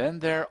have been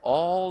there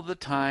all the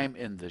time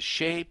in the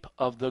shape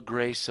of the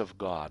grace of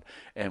God,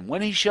 and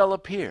when he shall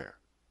appear,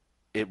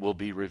 it will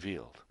be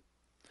revealed.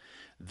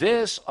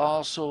 This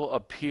also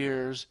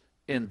appears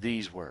in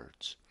these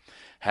words: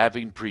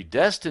 having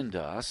predestined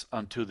us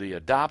unto the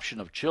adoption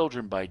of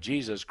children by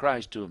Jesus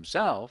Christ to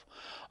himself,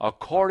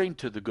 according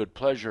to the good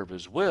pleasure of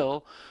his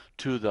will,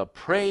 to the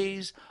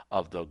praise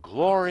of the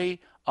glory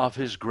of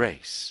his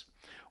grace,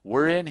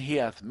 wherein he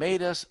hath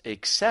made us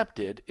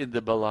accepted in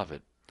the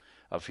beloved.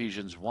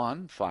 Ephesians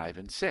 1:5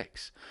 and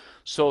 6.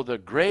 So the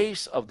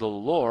grace of the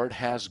Lord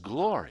has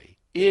glory.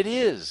 It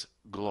is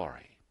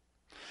glory.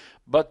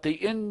 But the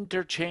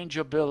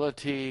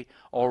interchangeability,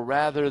 or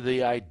rather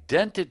the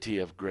identity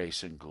of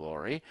grace and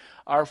glory,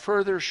 are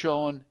further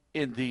shown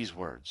in these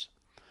words: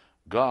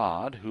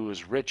 God, who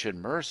is rich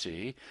in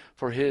mercy,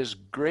 for his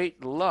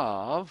great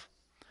love,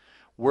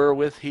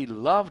 wherewith he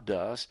loved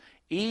us,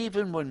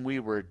 even when we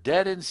were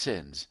dead in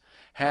sins,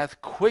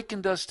 hath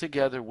quickened us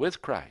together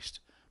with Christ.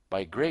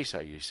 By grace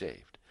are ye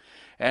saved.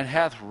 And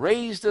hath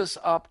raised us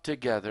up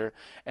together,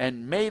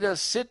 and made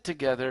us sit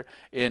together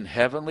in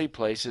heavenly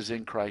places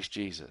in Christ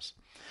Jesus,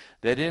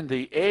 that in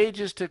the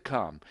ages to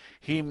come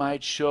he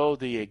might show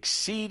the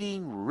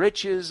exceeding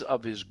riches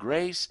of his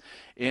grace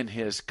in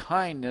his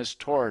kindness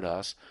toward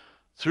us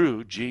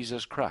through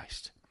Jesus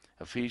Christ.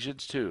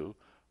 Ephesians 2,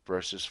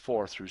 verses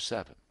 4 through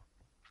 7.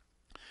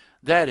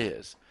 That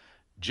is,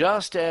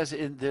 just as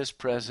in this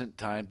present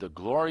time the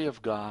glory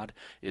of God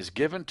is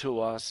given to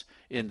us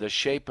in the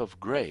shape of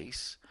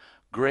grace,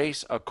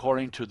 grace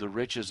according to the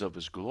riches of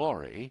his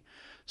glory,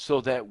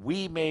 so that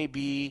we may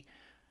be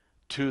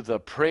to the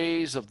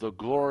praise of the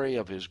glory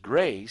of his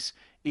grace,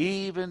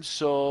 even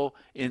so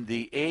in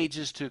the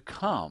ages to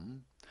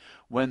come,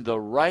 when the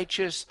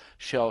righteous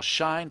shall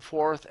shine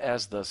forth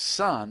as the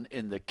sun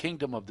in the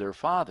kingdom of their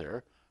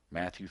Father,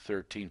 Matthew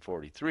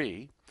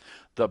 13:43,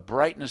 the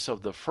brightness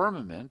of the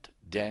firmament,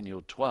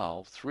 Daniel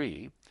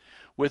 12:3,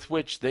 with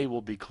which they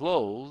will be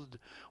clothed,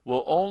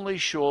 will only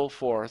show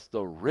forth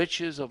the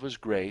riches of his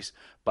grace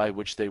by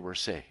which they were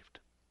saved.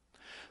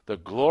 The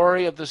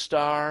glory of the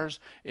stars,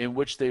 in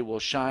which they will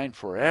shine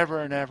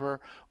forever and ever,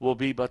 will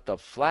be but the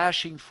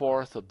flashing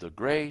forth of the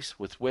grace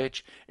with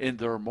which, in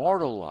their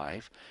mortal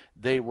life,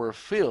 they were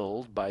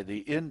filled by the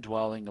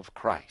indwelling of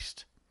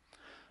Christ.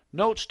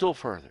 Note still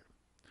further,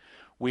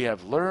 we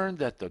have learned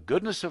that the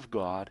goodness of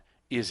God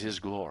is his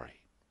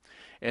glory,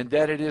 and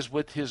that it is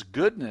with his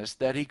goodness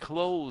that he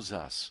clothes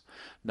us.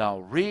 Now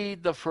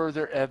read the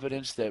further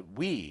evidence that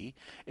we,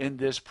 in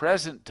this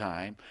present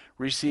time,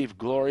 receive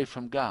glory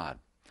from God.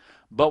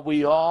 But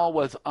we all,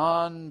 with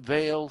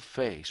unveiled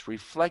face,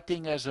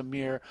 reflecting as a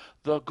mirror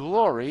the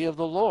glory of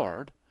the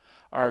Lord,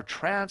 are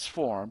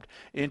transformed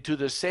into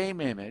the same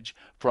image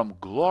from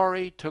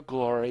glory to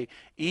glory,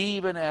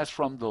 even as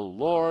from the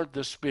Lord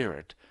the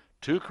Spirit.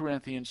 2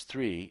 Corinthians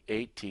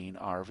 3:18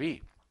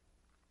 RV.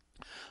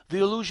 The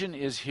allusion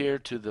is here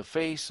to the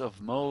face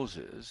of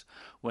Moses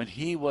when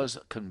he was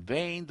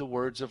conveying the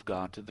words of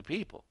God to the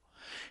people.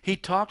 He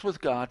talked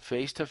with God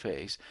face to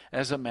face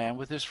as a man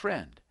with his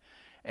friend,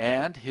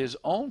 and his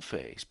own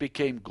face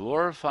became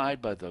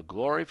glorified by the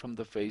glory from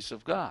the face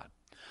of God.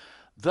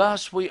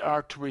 Thus we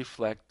are to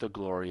reflect the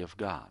glory of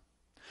God.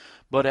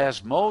 But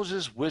as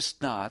Moses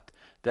wist not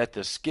that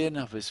the skin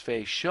of his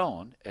face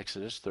shone,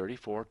 Exodus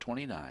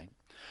 34:29,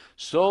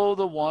 so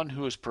the one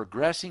who is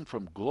progressing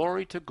from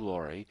glory to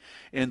glory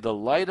in the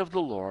light of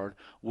the Lord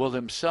will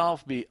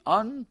himself be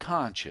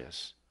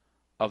unconscious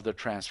of the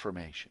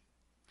transformation.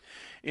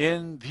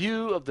 In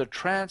view of the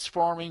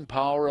transforming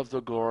power of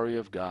the glory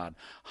of God,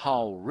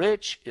 how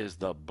rich is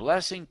the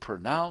blessing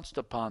pronounced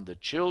upon the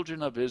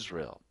children of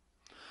Israel.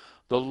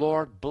 The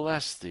Lord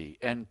bless thee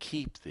and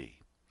keep thee.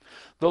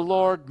 The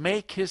Lord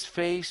make his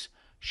face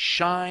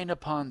shine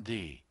upon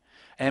thee,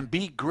 and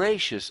be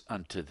gracious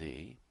unto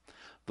thee.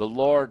 The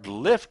Lord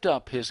lift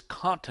up his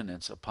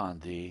countenance upon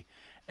thee,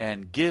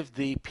 and give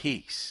thee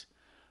peace.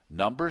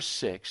 Numbers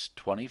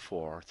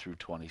 6:24 through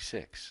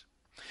 26.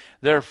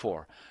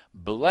 Therefore,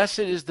 blessed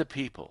is the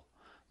people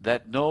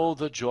that know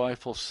the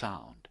joyful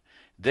sound.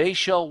 They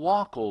shall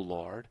walk, O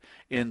Lord,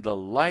 in the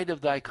light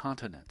of thy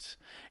countenance.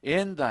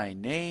 In thy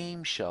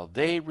name shall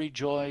they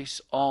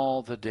rejoice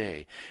all the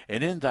day,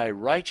 and in thy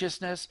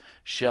righteousness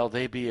shall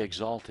they be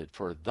exalted,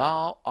 for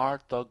thou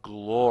art the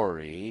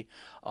glory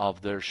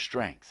of their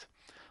strength.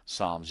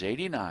 Psalms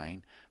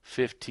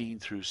 89:15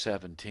 through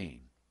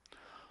 17.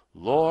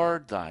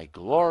 Lord, thy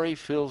glory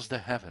fills the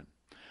heaven.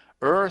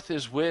 Earth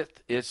is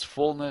with its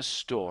fullness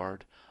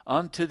stored.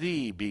 Unto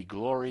thee be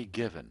glory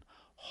given.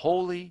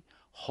 Holy,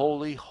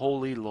 holy,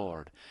 holy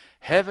Lord.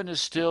 Heaven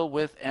is still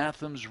with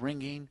anthems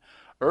ringing.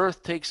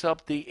 Earth takes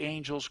up the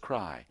angel's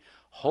cry.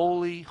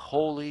 Holy,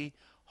 holy,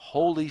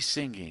 holy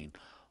singing,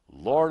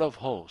 Lord of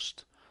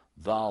hosts,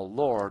 thou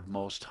Lord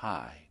most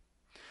high.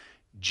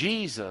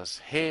 Jesus,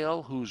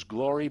 hail, whose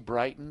glory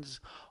brightens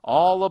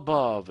all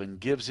above and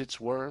gives its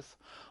worth.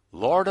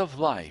 Lord of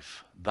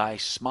life, thy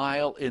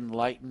smile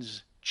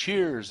enlightens,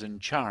 cheers and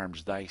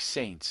charms thy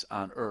saints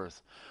on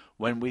earth.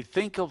 When we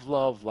think of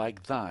love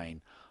like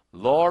thine,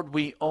 Lord,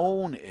 we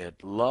own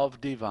it,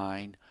 love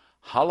divine.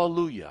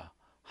 Hallelujah,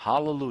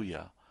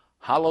 hallelujah,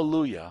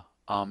 hallelujah,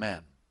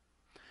 amen.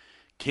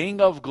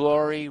 King of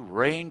glory,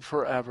 reign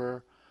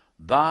forever,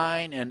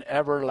 thine an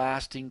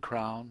everlasting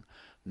crown.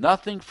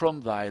 Nothing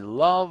from thy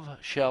love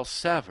shall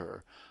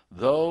sever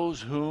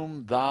those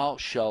whom thou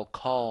shalt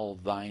call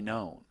thine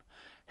own.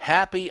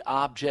 Happy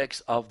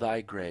objects of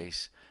thy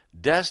grace,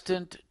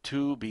 destined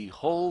to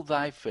behold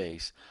thy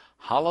face.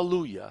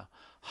 Hallelujah,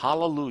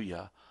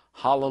 hallelujah,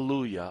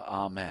 hallelujah,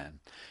 amen.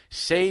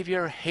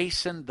 Savior,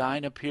 hasten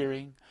thine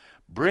appearing.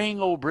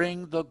 Bring, O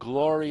bring the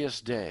glorious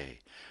day,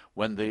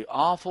 when the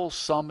awful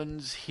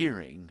summons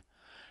hearing,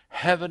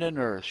 heaven and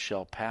earth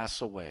shall pass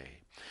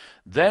away.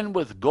 Then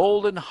with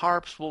golden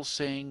harps we'll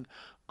sing,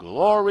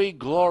 glory,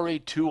 glory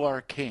to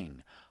our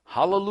King.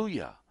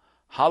 Hallelujah,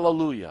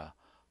 hallelujah,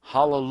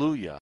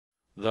 hallelujah.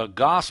 The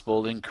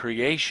Gospel in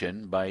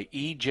Creation by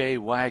EJ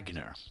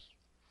Waggoner.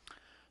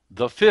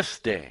 The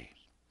fifth day,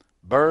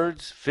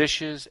 birds,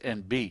 fishes,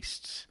 and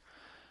beasts.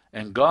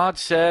 And God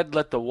said,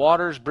 let the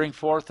waters bring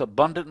forth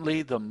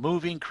abundantly the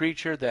moving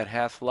creature that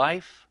hath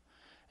life,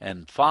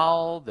 and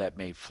fowl that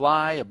may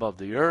fly above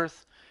the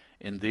earth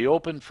in the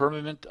open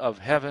firmament of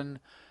heaven.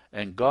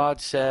 And God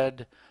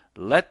said,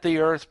 let the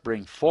earth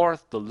bring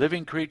forth the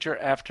living creature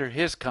after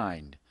his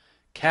kind,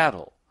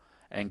 cattle,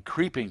 and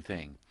creeping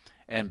thing,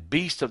 and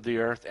beast of the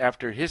earth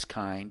after his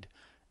kind.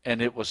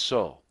 And it was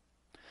so.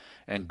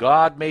 And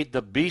God made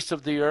the beasts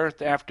of the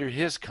earth after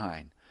his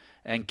kind,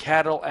 and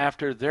cattle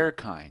after their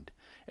kind,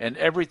 and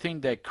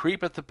everything that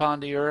creepeth upon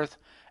the earth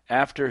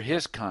after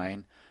his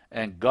kind.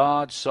 And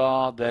God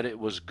saw that it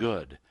was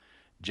good.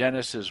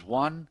 Genesis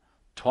 1,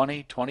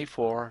 20,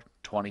 24,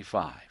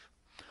 25.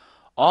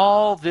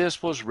 All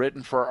this was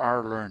written for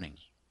our learning.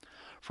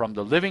 From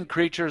the living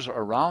creatures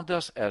around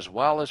us as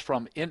well as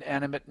from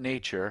inanimate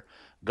nature,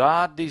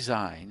 God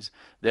designs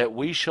that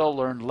we shall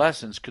learn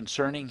lessons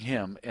concerning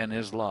him and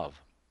his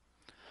love.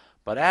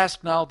 But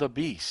ask now the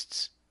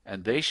beasts,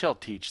 and they shall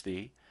teach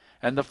thee,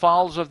 and the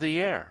fowls of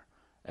the air,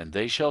 and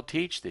they shall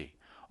teach thee.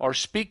 Or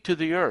speak to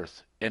the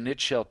earth, and it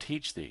shall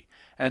teach thee,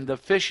 and the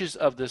fishes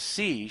of the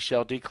sea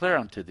shall declare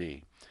unto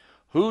thee.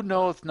 Who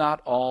knoweth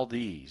not all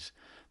these,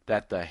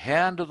 that the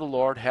hand of the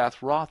Lord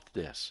hath wrought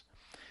this,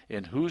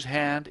 in whose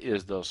hand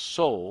is the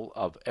soul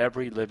of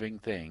every living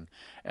thing,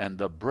 and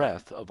the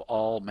breath of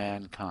all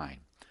mankind.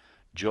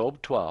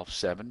 Job 12,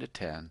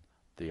 7-10,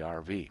 the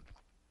RV.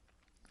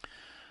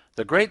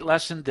 The great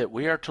lesson that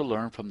we are to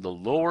learn from the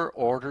lower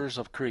orders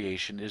of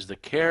creation is the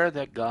care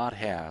that God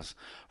has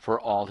for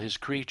all his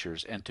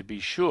creatures, and to be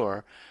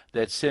sure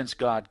that since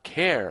God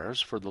cares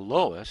for the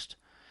lowest,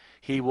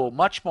 he will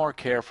much more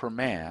care for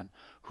man,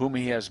 whom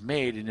he has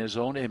made in his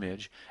own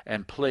image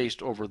and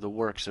placed over the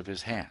works of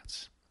his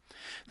hands.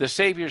 The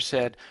Savior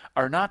said,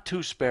 are not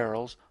 2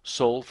 sparrows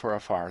sold for a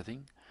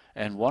farthing,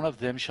 and one of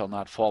them shall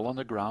not fall on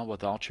the ground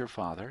without your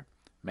Father?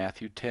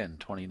 Matthew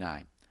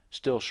 10:29.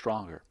 Still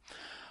stronger.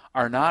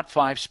 Are not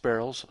 5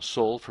 sparrows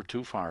sold for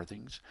 2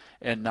 farthings,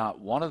 and not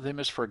one of them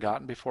is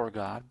forgotten before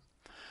God?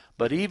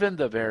 But even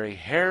the very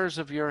hairs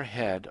of your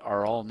head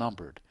are all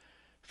numbered.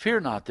 Fear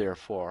not,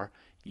 therefore,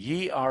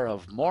 ye are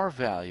of more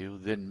value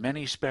than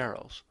many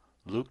sparrows.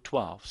 Luke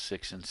 12,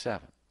 6 and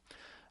 7.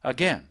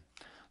 Again,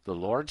 the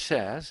Lord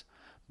says,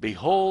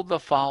 behold the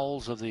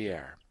fowls of the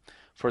air,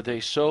 for they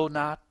sow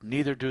not,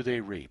 neither do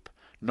they reap,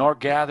 nor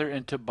gather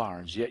into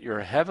barns, yet your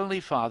heavenly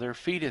Father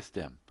feedeth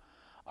them.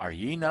 Are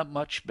ye not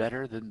much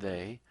better than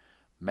they?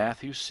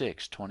 Matthew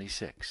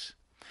 6:26.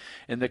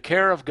 In the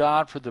care of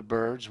God for the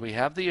birds, we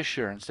have the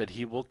assurance that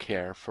he will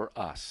care for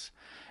us.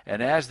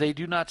 And as they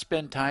do not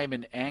spend time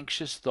in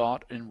anxious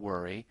thought and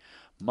worry,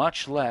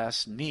 much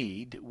less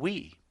need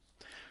we.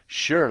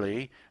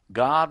 Surely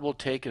God will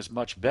take as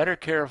much better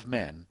care of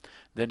men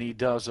than he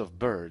does of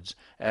birds,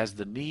 as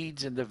the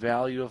needs and the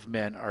value of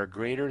men are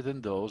greater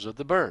than those of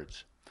the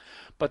birds.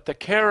 But the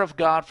care of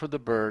God for the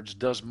birds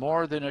does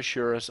more than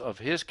assure us of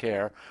his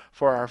care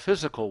for our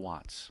physical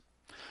wants.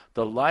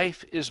 The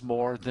life is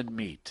more than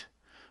meat.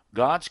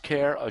 God's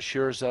care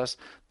assures us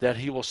that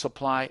he will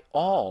supply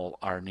all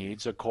our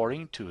needs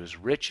according to his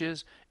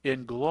riches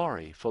in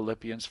glory.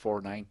 Philippians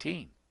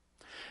 4:19.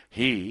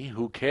 He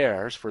who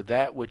cares for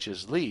that which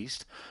is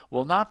least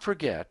will not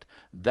forget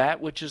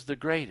that which is the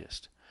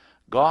greatest.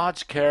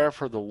 God's care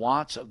for the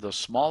wants of the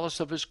smallest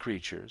of his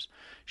creatures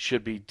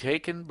should be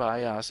taken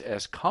by us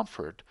as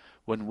comfort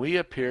when we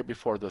appear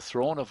before the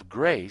throne of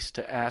grace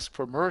to ask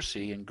for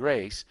mercy and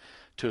grace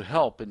to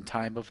help in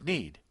time of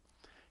need.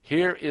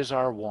 Here is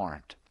our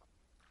warrant.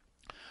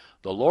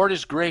 The Lord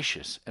is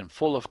gracious and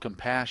full of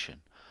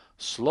compassion,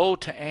 slow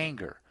to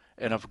anger,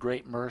 and of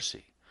great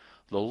mercy.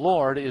 The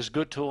Lord is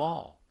good to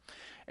all,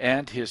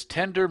 and his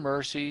tender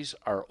mercies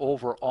are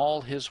over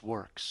all his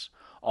works.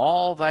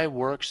 All thy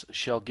works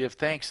shall give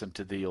thanks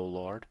unto thee, O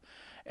Lord,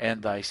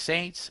 and thy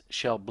saints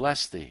shall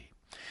bless thee.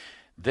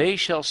 They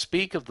shall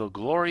speak of the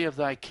glory of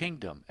thy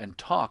kingdom, and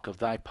talk of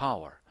thy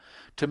power,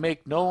 to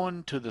make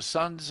known to the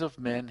sons of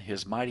men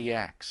his mighty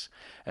acts,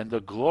 and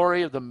the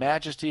glory of the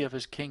majesty of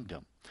his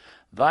kingdom.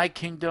 Thy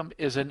kingdom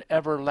is an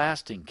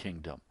everlasting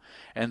kingdom,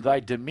 and thy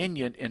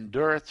dominion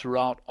endureth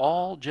throughout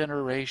all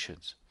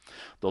generations.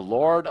 The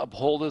Lord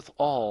upholdeth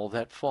all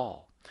that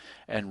fall,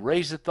 and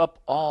raiseth up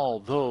all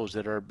those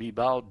that are be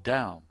bowed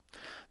down.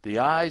 The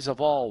eyes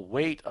of all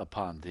wait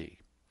upon thee,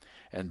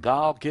 and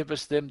thou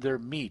givest them their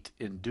meat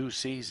in due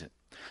season.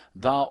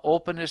 Thou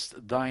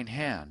openest thine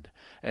hand,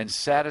 and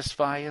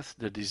satisfieth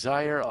the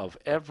desire of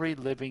every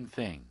living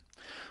thing.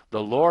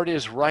 The Lord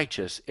is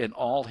righteous in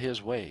all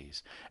his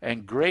ways,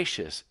 and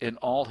gracious in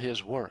all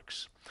his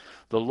works.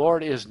 The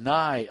Lord is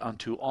nigh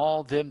unto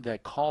all them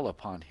that call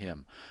upon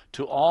him,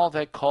 to all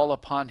that call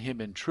upon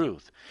him in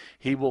truth.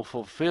 He will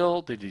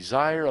fulfill the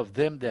desire of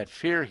them that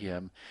fear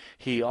him.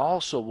 He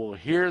also will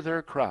hear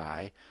their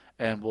cry,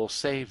 and will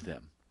save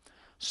them.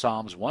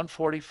 Psalms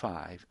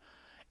 145,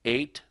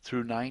 8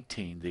 through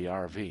 19, the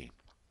RV.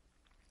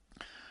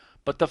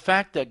 But the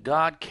fact that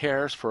God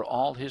cares for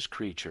all his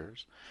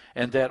creatures,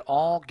 and that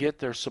all get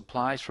their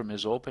supplies from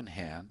his open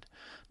hand,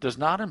 does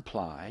not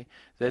imply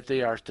that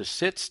they are to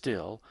sit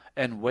still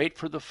and wait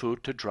for the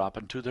food to drop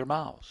into their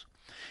mouths.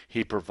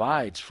 He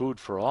provides food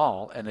for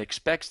all, and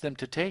expects them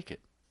to take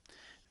it.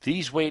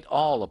 These wait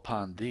all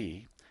upon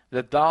thee,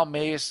 that thou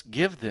mayest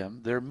give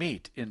them their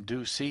meat in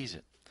due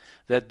season,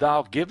 that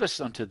thou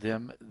givest unto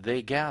them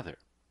they gather.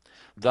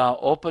 Thou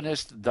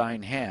openest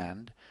thine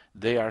hand,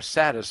 they are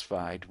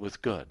satisfied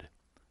with good.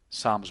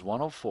 Psalms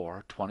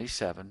 104,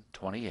 27,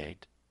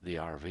 28, the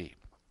RV.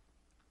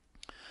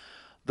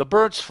 The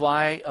birds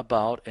fly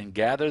about and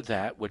gather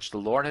that which the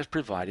Lord has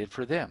provided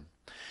for them,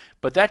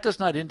 but that does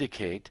not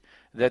indicate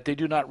that they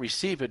do not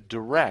receive it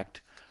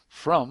direct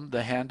from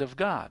the hand of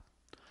God.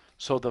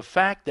 So the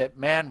fact that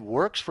man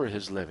works for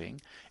his living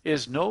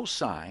is no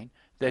sign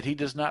that he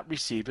does not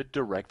receive it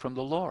direct from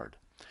the Lord.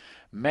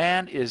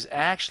 Man is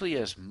actually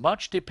as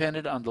much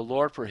dependent on the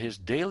Lord for his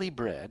daily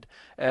bread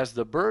as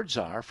the birds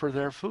are for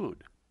their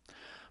food.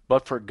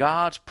 But for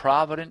God's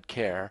provident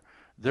care,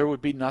 there would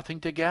be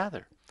nothing to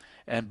gather.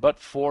 And but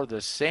for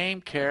the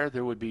same care,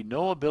 there would be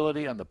no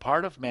ability on the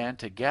part of man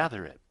to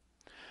gather it.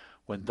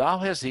 When thou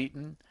hast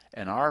eaten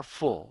and art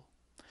full,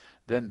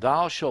 then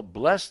thou shalt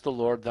bless the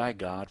Lord thy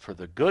God for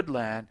the good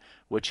land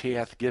which he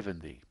hath given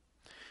thee.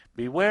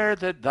 Beware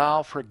that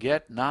thou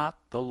forget not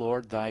the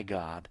Lord thy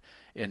God,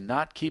 in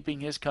not keeping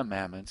his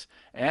commandments,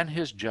 and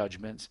his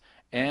judgments,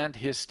 and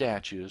his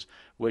statutes,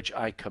 which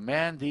I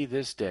command thee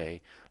this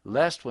day,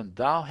 lest when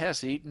thou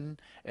hast eaten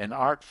and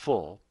art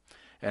full,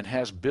 and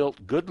hast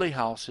built goodly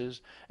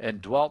houses,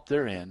 and dwelt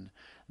therein,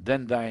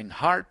 then thine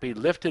heart be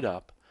lifted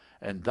up,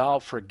 and thou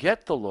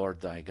forget the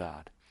Lord thy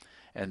God,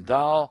 and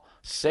thou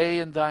say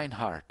in thine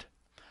heart,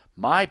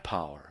 My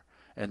power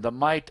and the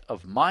might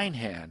of mine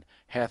hand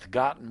hath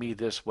gotten me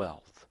this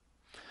wealth.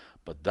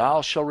 But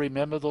thou shalt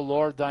remember the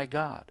Lord thy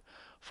God,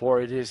 for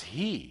it is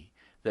he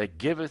that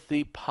giveth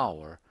thee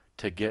power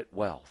to get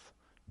wealth.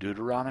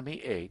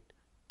 Deuteronomy 8,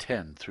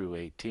 10 through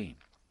 18.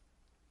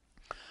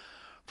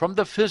 From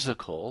the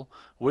physical,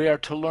 we are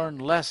to learn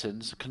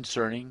lessons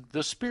concerning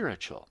the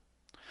spiritual.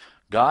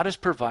 God has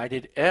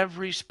provided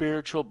every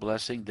spiritual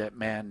blessing that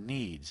man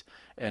needs,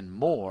 and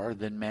more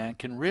than man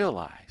can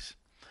realize.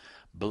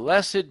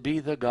 Blessed be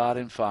the God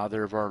and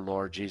Father of our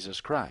Lord Jesus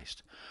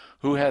Christ,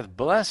 who hath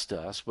blessed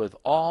us with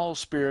all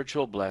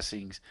spiritual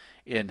blessings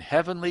in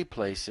heavenly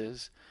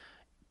places,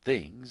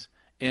 things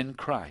in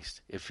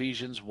Christ.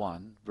 Ephesians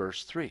 1,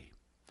 verse 3.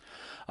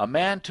 A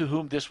man to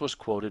whom this was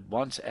quoted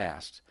once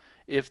asked,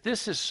 If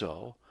this is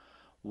so,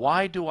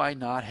 why do I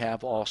not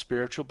have all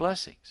spiritual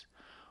blessings?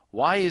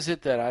 Why is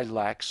it that I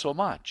lack so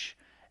much,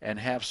 and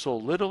have so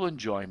little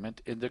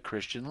enjoyment in the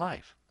Christian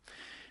life?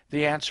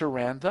 The answer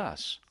ran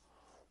thus: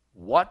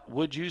 What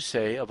would you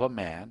say of a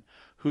man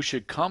who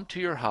should come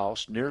to your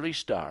house nearly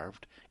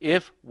starved,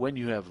 if, when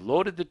you have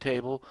loaded the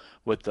table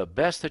with the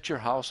best that your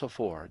house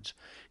affords,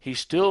 he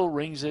still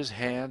wrings his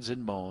hands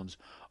and moans,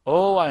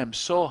 Oh, I am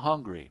so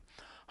hungry!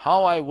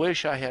 How I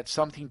wish I had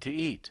something to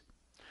eat!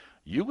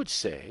 You would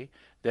say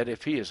that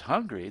if he is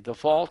hungry, the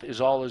fault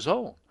is all his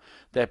own,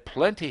 that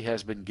plenty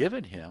has been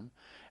given him,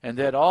 and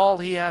that all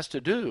he has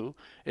to do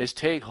is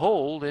take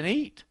hold and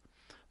eat.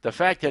 The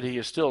fact that he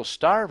is still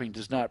starving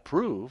does not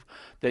prove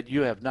that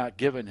you have not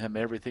given him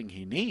everything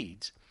he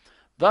needs.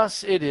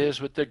 Thus it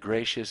is with the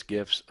gracious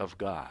gifts of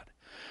God.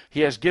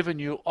 He has given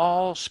you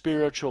all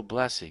spiritual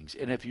blessings,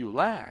 and if you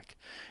lack,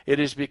 it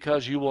is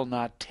because you will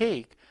not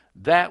take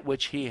that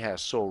which he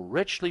has so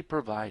richly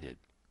provided.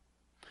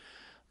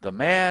 The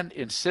man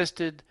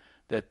insisted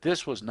that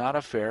this was not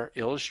a fair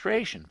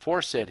illustration,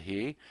 for, said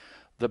he,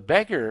 the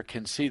beggar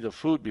can see the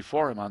food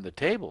before him on the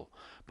table,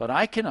 but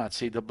I cannot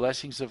see the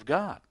blessings of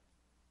God.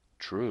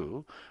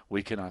 True,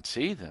 we cannot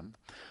see them,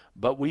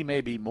 but we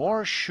may be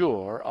more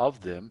sure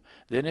of them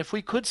than if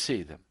we could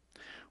see them.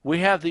 We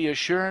have the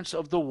assurance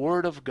of the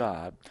Word of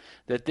God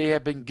that they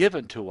have been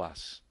given to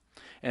us,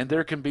 and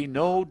there can be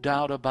no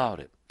doubt about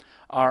it.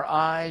 Our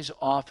eyes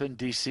often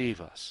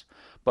deceive us,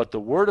 but the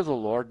Word of the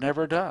Lord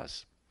never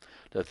does.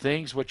 The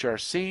things which are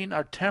seen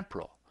are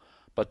temporal,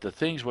 but the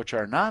things which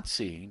are not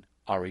seen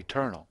are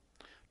eternal.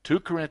 2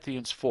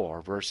 Corinthians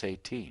 4, verse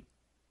 18.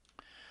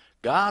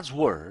 God's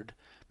Word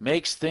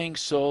makes things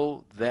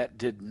so that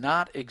did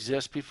not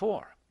exist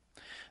before.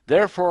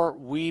 Therefore,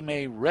 we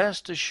may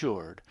rest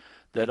assured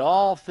that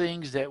all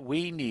things that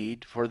we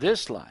need for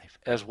this life,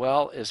 as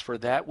well as for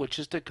that which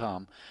is to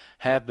come,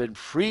 have been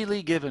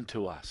freely given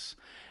to us,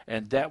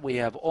 and that we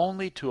have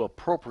only to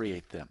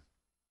appropriate them.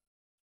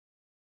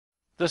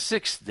 The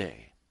sixth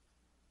day.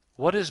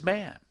 What is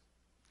man?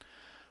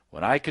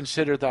 When I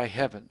consider thy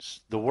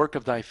heavens, the work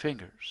of thy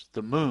fingers,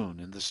 the moon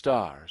and the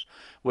stars,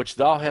 which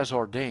thou hast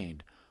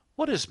ordained,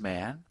 what is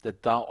man,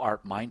 that thou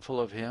art mindful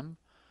of him,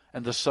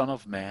 and the Son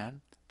of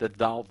man, that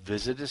thou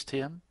visitest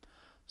him?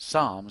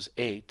 Psalms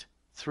 8,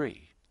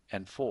 3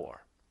 and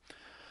 4.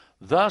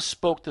 Thus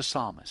spoke the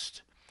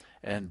psalmist,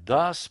 and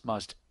thus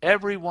must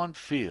everyone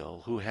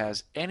feel who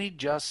has any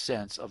just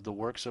sense of the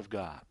works of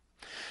God.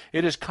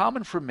 It is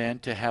common for men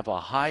to have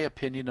a high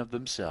opinion of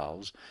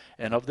themselves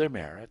and of their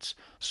merits,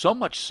 so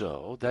much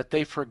so that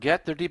they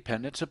forget their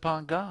dependence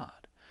upon God.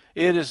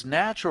 It is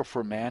natural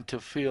for man to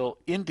feel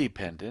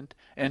independent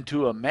and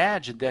to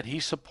imagine that he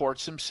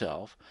supports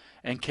himself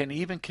and can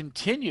even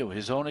continue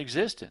his own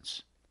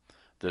existence.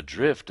 The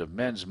drift of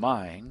men's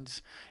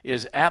minds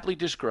is aptly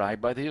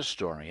described by the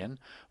historian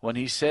when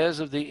he says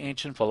of the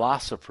ancient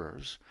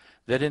philosophers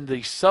that in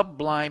the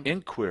sublime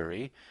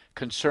inquiry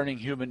concerning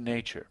human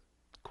nature,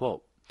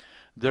 quote,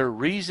 their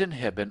reason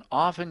had been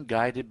often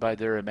guided by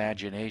their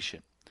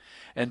imagination,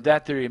 and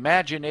that their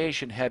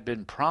imagination had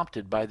been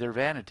prompted by their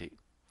vanity.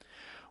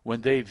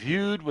 When they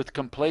viewed with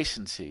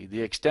complacency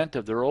the extent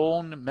of their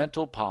own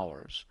mental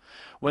powers,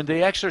 when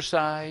they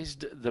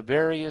exercised the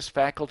various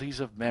faculties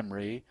of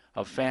memory,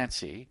 of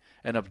fancy,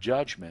 and of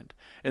judgment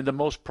in the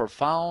most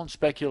profound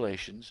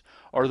speculations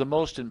or the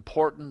most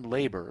important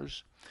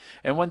labors,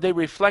 and when they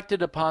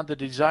reflected upon the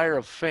desire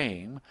of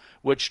fame,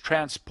 which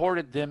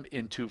transported them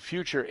into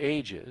future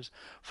ages,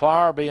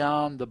 far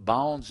beyond the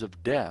bounds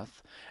of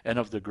death and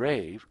of the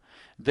grave,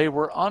 they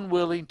were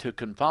unwilling to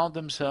confound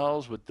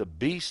themselves with the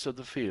beasts of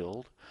the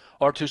field,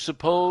 or to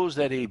suppose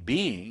that a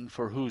being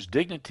for whose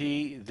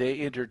dignity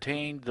they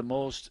entertained the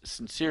most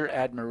sincere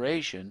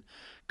admiration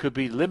could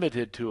be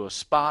limited to a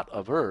spot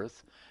of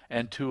earth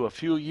and to a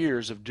few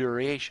years of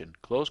duration.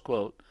 Close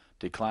quote,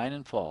 Decline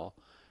and Fall,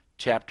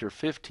 chapter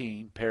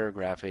 15,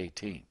 paragraph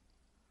 18.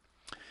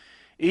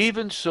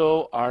 Even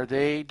so are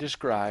they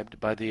described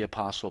by the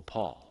Apostle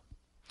Paul,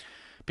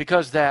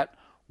 because that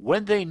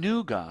when they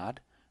knew God,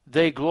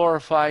 they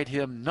glorified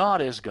him not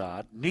as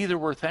God, neither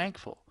were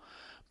thankful,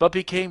 but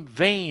became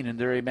vain in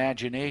their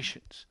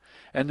imaginations,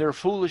 and their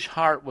foolish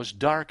heart was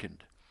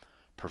darkened.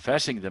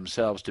 Professing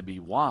themselves to be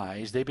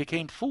wise, they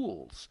became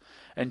fools,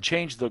 and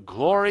changed the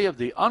glory of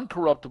the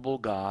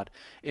uncorruptible God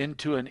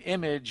into an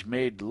image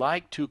made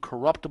like to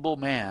corruptible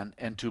man,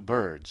 and to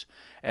birds,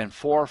 and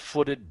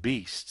four-footed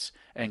beasts,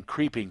 and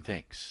creeping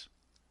things.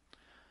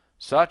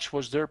 Such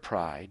was their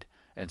pride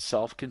and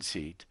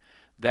self-conceit,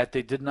 that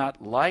they did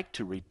not like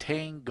to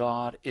retain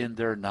God in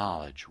their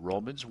knowledge.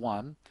 Romans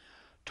 1,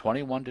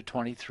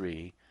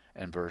 21-23,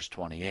 and verse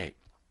 28.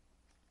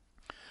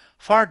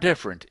 Far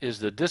different is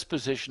the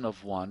disposition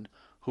of one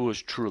who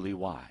is truly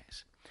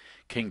wise.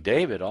 King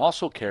David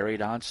also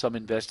carried on some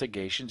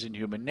investigations in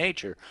human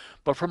nature,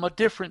 but from a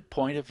different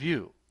point of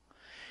view.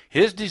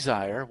 His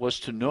desire was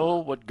to know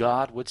what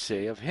God would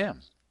say of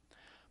him.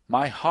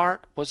 My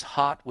heart was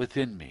hot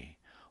within me.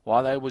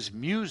 While I was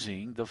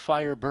musing, the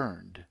fire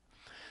burned.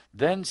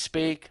 Then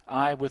spake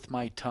I with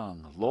my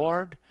tongue,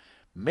 Lord,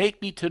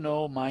 make me to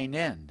know mine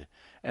end,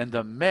 and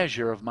the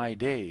measure of my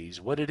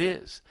days, what it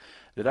is,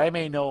 that I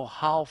may know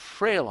how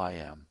frail I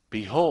am.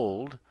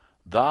 Behold,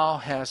 thou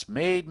hast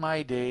made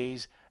my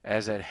days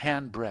as at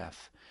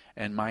handbreadth,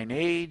 and mine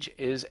age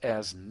is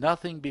as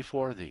nothing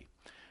before thee.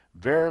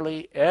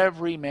 Verily,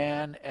 every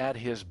man at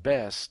his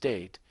best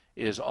state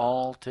is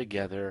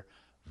altogether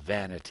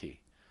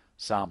vanity.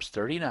 Psalms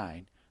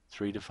 39,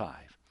 3-5.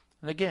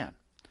 And again,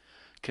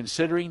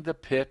 considering the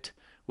pit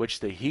which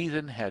the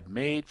heathen had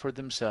made for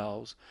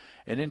themselves,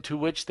 and into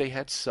which they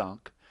had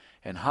sunk,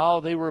 and how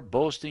they were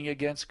boasting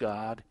against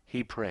God,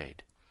 he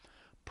prayed,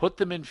 Put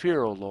them in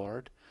fear, O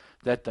Lord,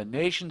 that the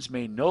nations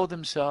may know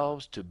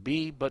themselves to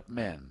be but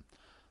men.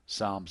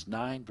 Psalms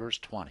 9, verse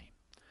 20.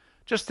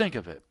 Just think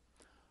of it.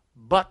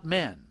 But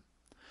men.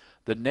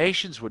 The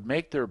nations would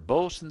make their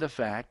boast in the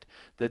fact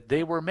that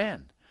they were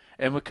men,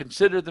 and would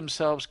consider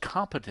themselves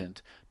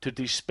competent to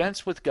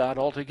dispense with God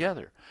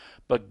altogether.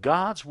 But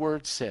God's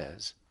word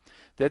says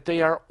that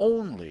they are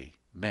only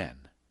men.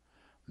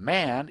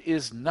 Man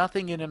is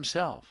nothing in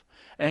himself,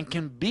 and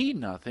can be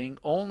nothing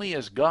only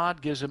as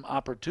God gives him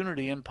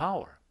opportunity and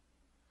power.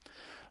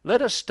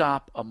 Let us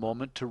stop a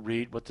moment to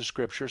read what the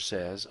Scripture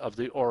says of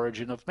the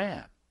origin of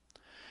man.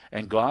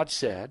 And God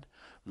said,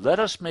 "Let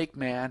us make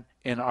man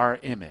in our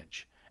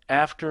image,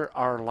 after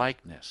our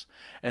likeness,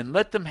 and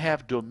let them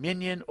have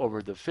dominion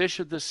over the fish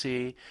of the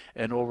sea,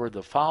 and over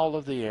the fowl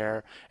of the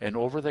air, and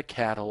over the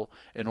cattle,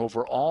 and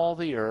over all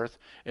the earth,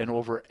 and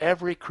over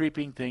every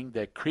creeping thing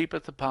that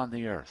creepeth upon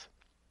the earth."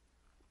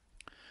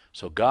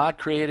 So God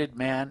created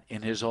man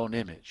in his own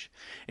image.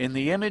 In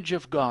the image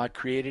of God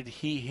created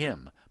he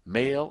him,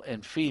 male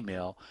and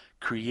female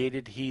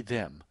created he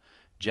them.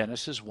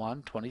 Genesis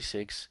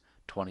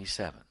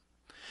 1:26-27.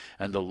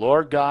 And the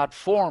Lord God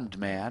formed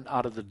man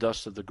out of the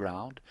dust of the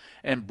ground,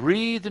 and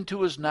breathed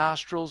into his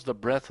nostrils the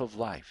breath of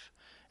life.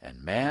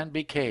 And man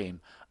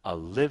became a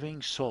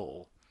living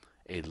soul,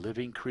 a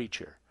living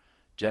creature.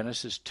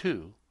 Genesis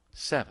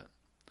 2:7.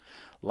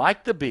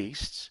 Like the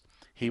beasts,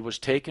 he was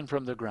taken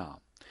from the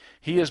ground.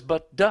 He is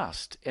but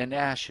dust and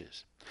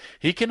ashes.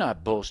 He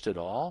cannot boast at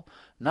all,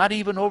 not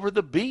even over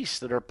the beasts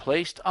that are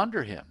placed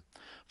under him.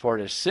 For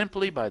it is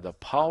simply by the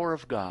power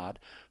of God,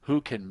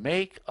 who can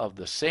make of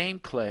the same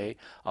clay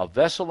a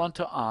vessel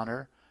unto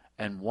honor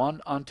and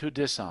one unto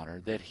dishonor,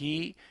 that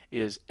he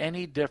is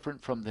any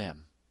different from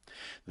them.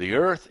 The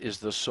earth is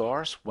the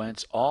source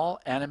whence all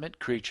animate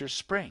creatures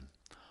spring.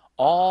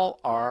 All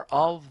are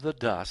of the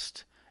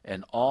dust,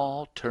 and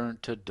all turn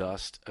to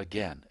dust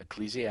again.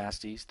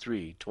 Ecclesiastes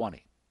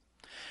 3:20.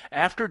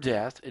 After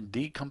death and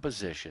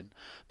decomposition,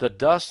 the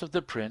dust of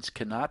the prince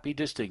cannot be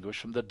distinguished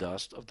from the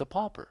dust of the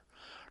pauper,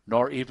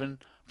 nor even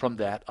from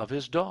that of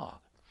his dog.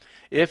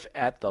 If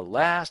at the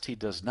last he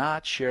does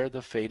not share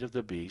the fate of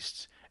the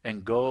beasts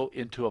and go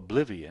into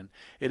oblivion,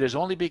 it is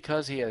only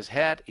because he has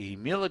had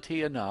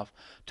humility enough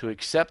to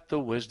accept the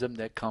wisdom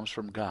that comes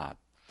from God.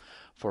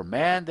 For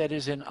man that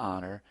is in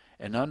honor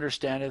and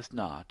understandeth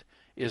not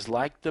is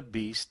like the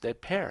beasts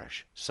that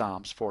perish.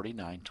 Psalms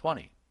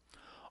 49:20.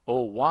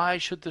 Oh, why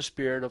should the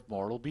spirit of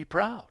mortal be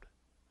proud?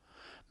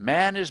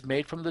 Man is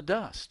made from the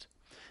dust,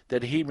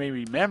 that he may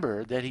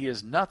remember that he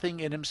is nothing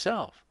in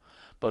himself,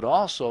 but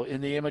also in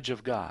the image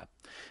of God,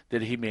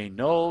 that he may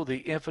know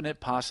the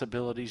infinite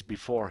possibilities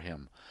before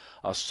him,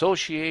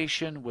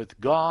 association with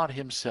God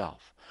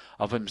himself,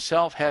 of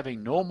himself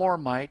having no more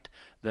might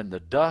than the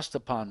dust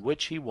upon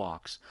which he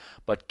walks,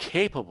 but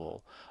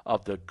capable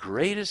of the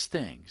greatest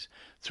things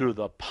through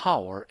the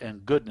power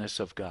and goodness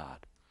of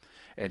God.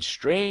 And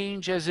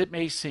strange as it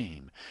may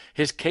seem,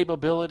 his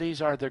capabilities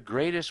are the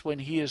greatest when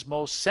he is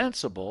most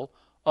sensible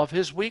of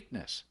his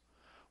weakness.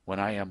 When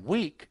I am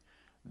weak,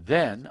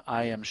 then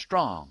I am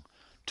strong.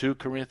 2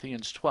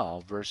 Corinthians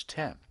 12, verse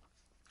 10.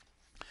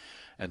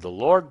 And the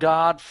Lord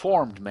God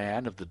formed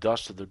man of the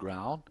dust of the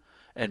ground,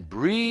 and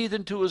breathed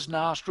into his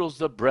nostrils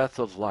the breath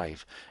of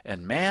life,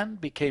 and man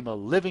became a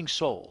living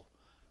soul.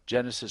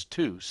 Genesis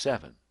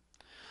 2:7.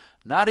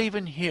 Not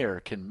even here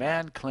can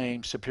man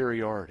claim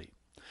superiority.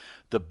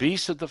 The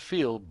beasts of the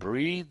field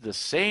breathe the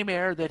same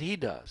air that he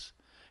does.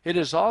 It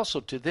is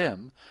also to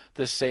them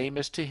the same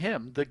as to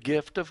him, the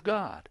gift of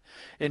God.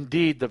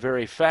 Indeed, the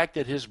very fact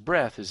that his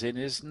breath is in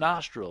his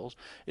nostrils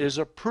is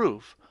a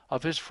proof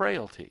of his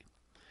frailty.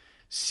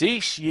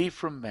 Cease ye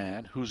from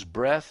man, whose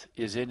breath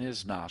is in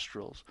his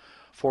nostrils,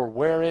 for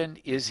wherein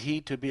is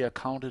he to be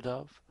accounted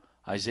of?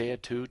 Isaiah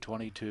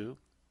 2:22.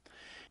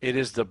 It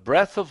is the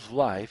breath of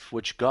life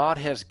which God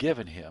has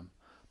given him,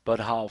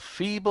 but how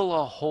feeble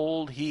a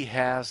hold he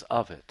has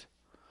of it.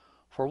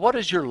 For what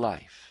is your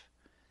life?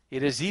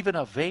 It is even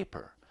a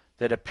vapor,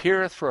 that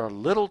appeareth for a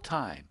little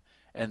time,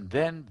 and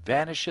then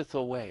vanisheth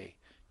away.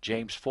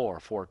 James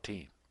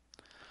 4:14.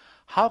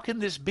 How can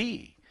this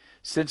be,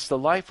 since the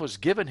life was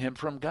given him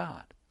from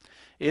God?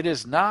 It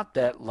is not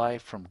that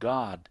life from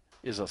God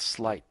is a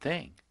slight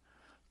thing,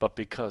 but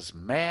because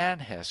man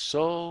has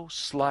so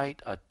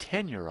slight a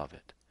tenure of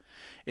it.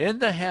 In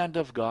the hand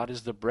of God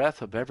is the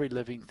breath of every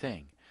living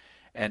thing,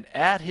 and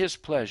at his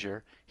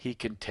pleasure he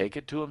can take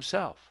it to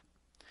himself.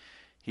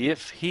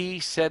 If he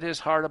set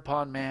his heart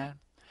upon man,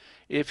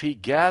 if he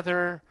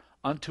gather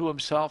unto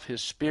himself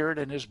his spirit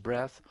and his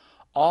breath,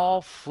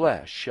 all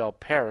flesh shall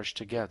perish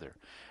together,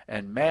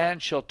 and man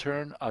shall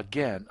turn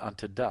again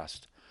unto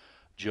dust.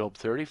 Job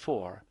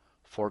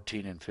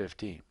 34:14 and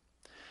 15.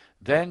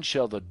 Then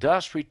shall the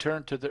dust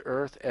return to the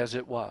earth as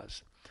it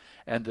was,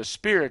 and the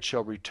spirit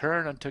shall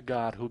return unto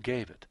God who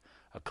gave it.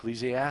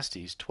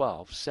 Ecclesiastes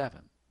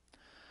 12:7.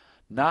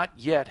 Not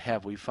yet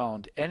have we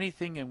found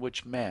anything in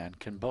which man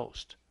can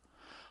boast.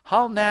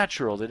 How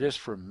natural it is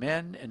for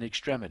men in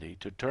extremity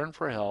to turn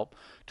for help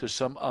to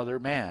some other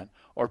man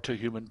or to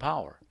human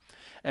power.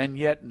 And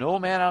yet no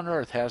man on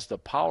earth has the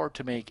power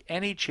to make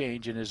any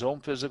change in his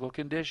own physical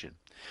condition.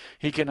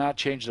 He cannot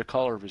change the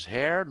color of his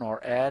hair,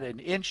 nor add an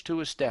inch to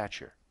his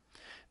stature.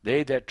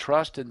 They that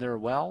trust in their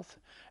wealth,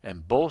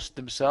 and boast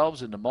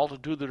themselves in the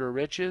multitude of their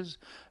riches,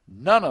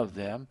 none of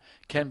them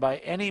can by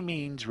any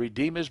means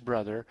redeem his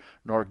brother,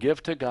 nor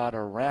give to God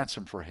a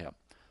ransom for him.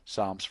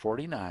 Psalms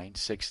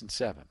 49:6 and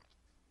 7.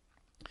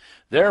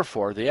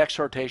 Therefore the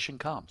exhortation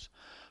comes,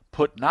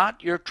 put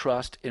not your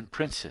trust in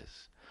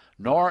princes,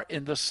 nor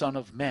in the Son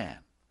of Man.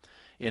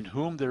 in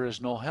whom there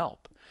is no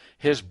help.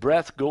 His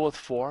breath goeth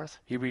forth,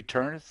 he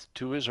returneth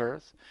to his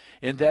earth.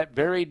 In that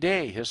very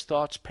day his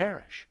thoughts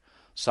perish.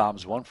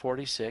 Psalms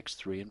 146,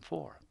 3 and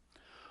 4.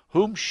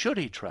 Whom should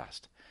he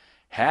trust?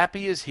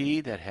 Happy is he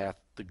that hath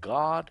the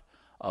God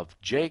of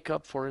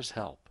Jacob for his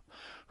help,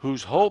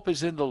 whose hope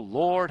is in the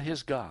Lord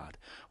his God,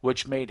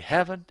 which made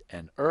heaven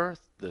and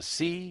earth, the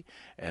sea,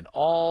 and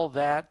all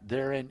that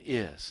therein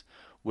is,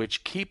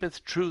 which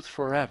keepeth truth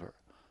forever.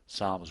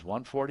 Psalms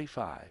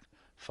 145,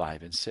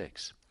 5 and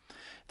 6.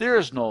 There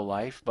is no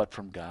life but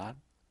from God.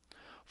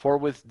 For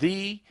with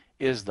thee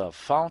is the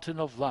fountain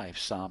of life.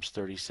 Psalms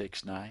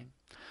 36, 9.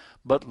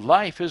 But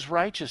life is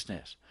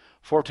righteousness.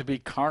 For to be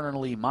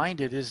carnally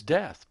minded is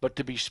death, but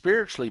to be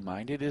spiritually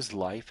minded is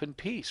life and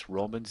peace.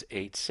 Romans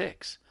 8,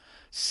 6.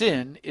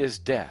 Sin is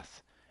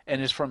death,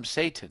 and is from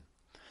Satan.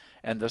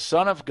 And the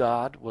Son of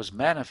God was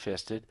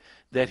manifested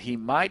that he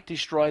might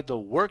destroy the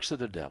works of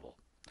the devil.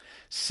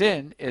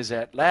 Sin is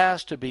at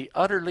last to be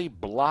utterly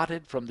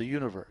blotted from the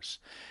universe,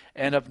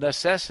 and of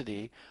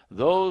necessity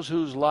those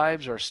whose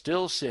lives are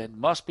still sin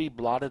must be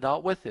blotted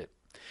out with it.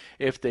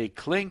 If they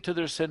cling to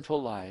their sinful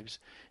lives,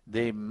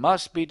 they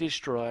must be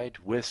destroyed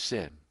with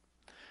sin.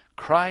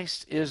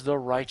 Christ is the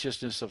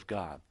righteousness of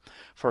God,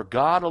 for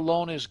God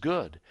alone is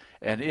good,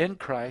 and in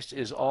Christ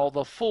is all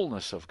the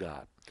fullness of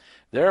God.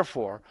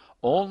 Therefore,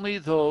 only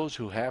those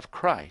who have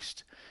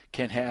Christ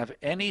can have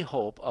any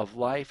hope of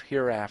life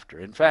hereafter.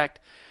 In fact,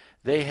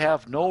 they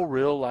have no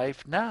real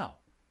life now.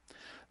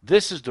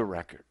 This is the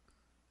record,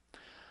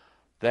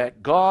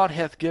 that God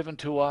hath given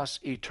to us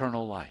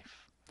eternal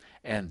life,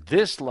 and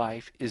this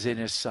life is in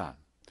his Son.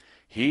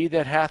 He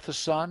that hath the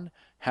Son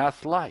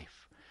hath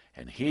life,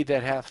 and he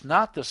that hath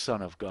not the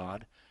Son of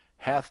God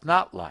hath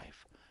not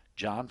life.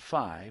 John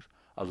 5,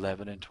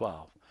 11 and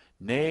 12.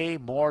 Nay,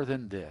 more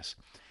than this,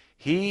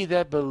 he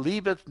that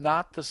believeth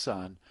not the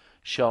Son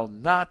shall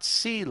not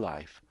see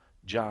life.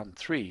 John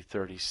 3,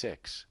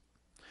 36.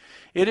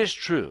 It is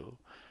true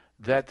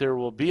that there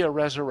will be a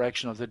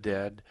resurrection of the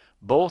dead,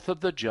 both of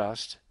the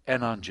just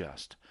and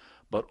unjust,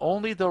 but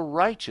only the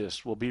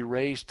righteous will be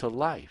raised to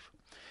life.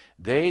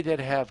 They that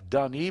have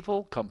done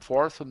evil come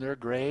forth from their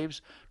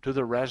graves to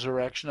the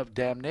resurrection of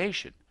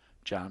damnation.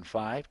 John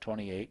 5,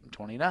 28 and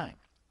 29.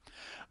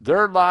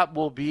 Their lot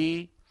will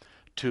be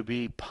to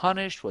be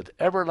punished with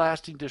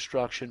everlasting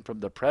destruction from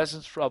the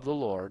presence of the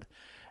Lord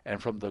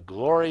and from the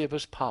glory of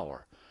his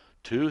power.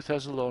 2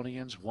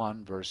 Thessalonians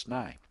 1, verse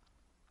 9.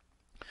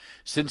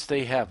 Since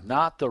they have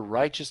not the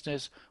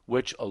righteousness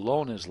which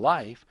alone is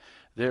life,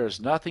 there is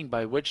nothing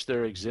by which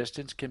their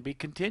existence can be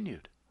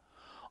continued.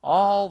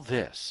 All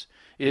this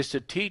is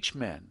to teach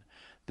men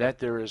that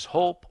there is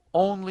hope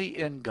only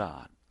in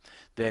God,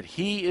 that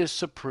he is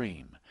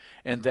supreme,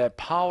 and that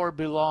power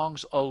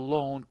belongs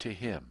alone to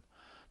him.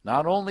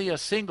 Not only a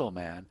single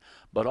man,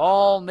 but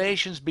all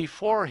nations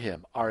before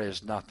him are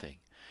as nothing,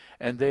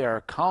 and they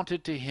are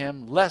counted to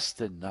him less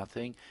than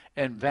nothing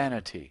and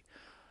vanity.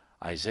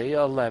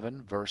 Isaiah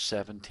 11, verse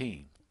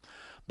 17.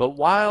 But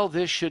while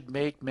this should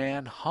make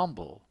man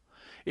humble,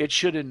 it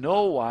should in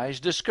no wise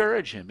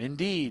discourage him.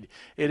 Indeed,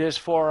 it is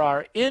for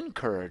our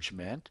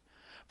encouragement,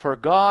 for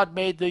God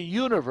made the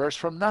universe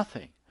from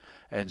nothing,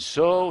 and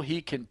so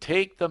he can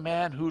take the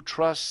man who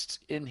trusts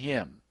in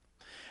him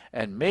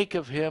and make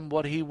of him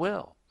what he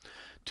will,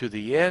 to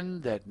the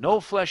end that no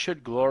flesh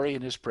should glory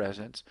in his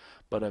presence,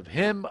 but of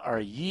him are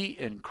ye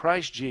in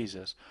Christ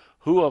Jesus,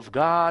 who of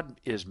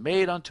God is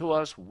made unto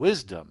us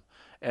wisdom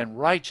and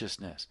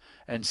righteousness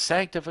and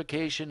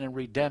sanctification and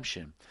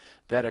redemption,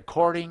 that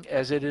according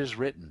as it is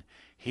written,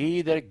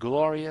 he that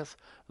glorieth,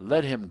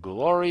 let him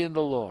glory in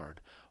the Lord.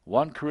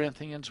 1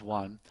 Corinthians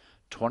 1,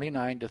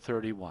 29 to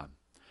 31.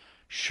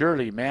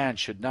 Surely man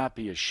should not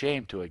be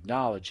ashamed to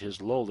acknowledge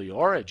his lowly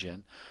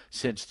origin,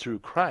 since through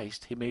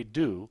Christ he may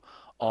do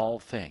all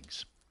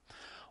things.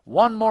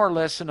 One more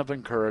lesson of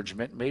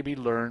encouragement may be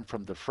learned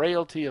from the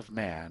frailty of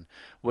man,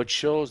 which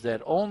shows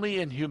that only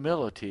in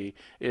humility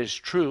is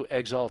true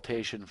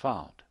exaltation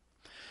found.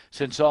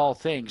 Since all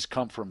things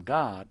come from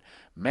God,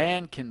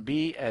 man can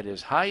be at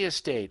his high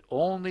estate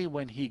only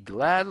when he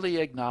gladly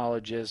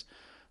acknowledges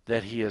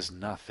that he is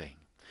nothing,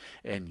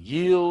 and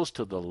yields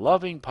to the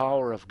loving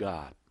power of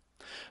God.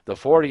 The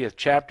 40th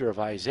chapter of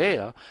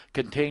Isaiah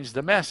contains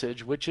the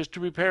message which is to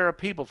prepare a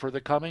people for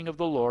the coming of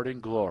the Lord in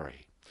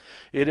glory.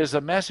 It is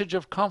a message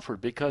of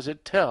comfort because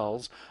it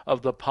tells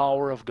of the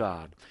power of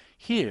God.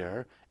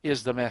 Here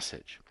is the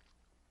message.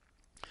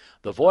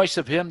 The voice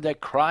of him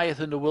that crieth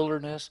in the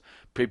wilderness,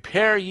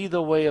 prepare ye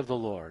the way of the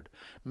Lord.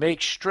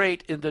 Make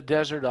straight in the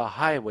desert a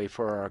highway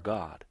for our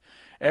God.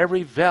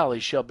 Every valley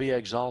shall be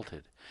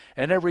exalted,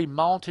 and every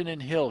mountain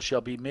and hill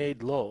shall be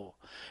made low,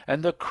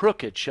 and the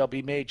crooked shall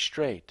be made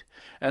straight,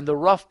 and the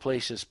rough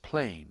places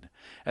plain.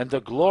 And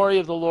the glory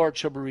of the Lord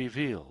shall be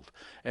revealed,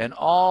 and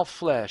all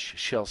flesh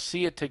shall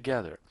see it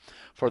together.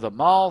 For the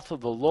mouth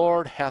of the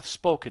Lord hath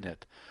spoken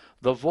it.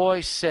 The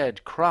voice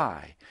said,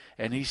 Cry.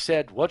 And he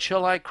said, What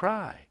shall I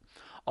cry?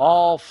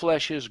 All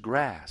flesh is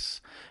grass,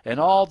 and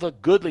all the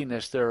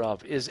goodliness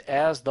thereof is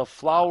as the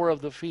flower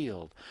of the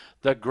field.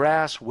 The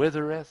grass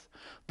withereth,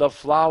 the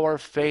flower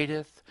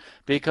fadeth,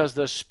 because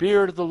the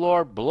Spirit of the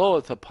Lord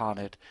bloweth upon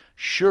it.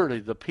 Surely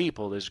the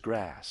people is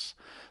grass.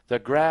 The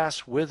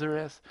grass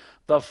withereth,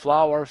 the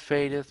flower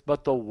fadeth,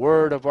 but the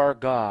word of our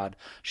God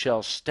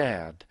shall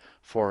stand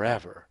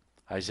forever.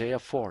 Isaiah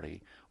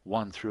 40,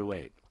 1 through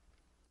 8.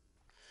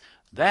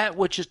 That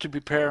which is to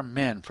prepare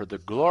men for the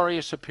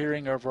glorious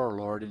appearing of our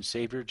Lord and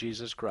Savior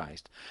Jesus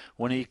Christ,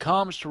 when he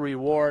comes to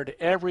reward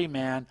every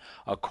man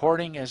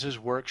according as his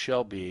work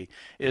shall be,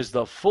 is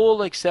the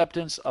full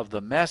acceptance of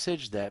the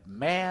message that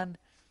man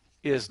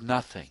is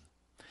nothing,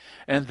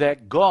 and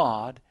that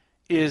God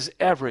is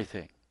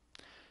everything.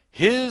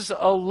 His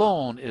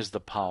alone is the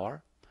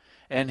power,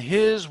 and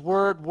his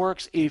word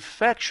works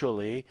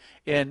effectually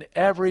in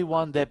every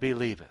one that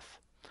believeth.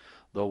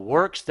 The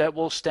works that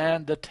will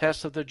stand the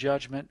test of the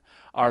judgment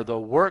are the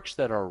works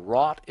that are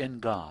wrought in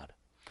God.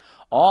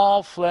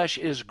 All flesh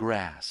is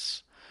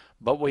grass,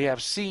 but we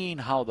have seen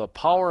how the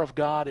power of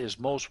God is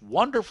most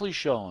wonderfully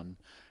shown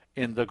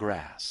in the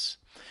grass.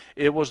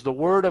 It was the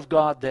word of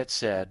God that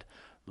said,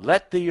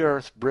 "Let the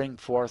earth bring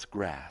forth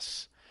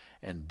grass."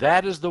 And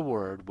that is the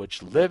word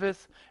which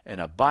liveth and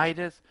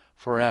abideth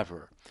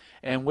forever,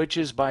 and which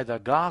is by the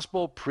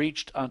gospel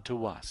preached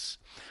unto us.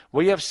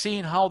 We have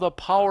seen how the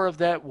power of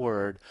that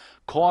word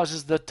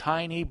causes the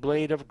tiny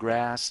blade of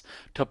grass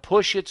to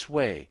push its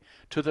way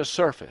to the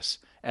surface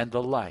and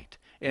the light,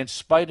 in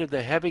spite of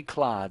the heavy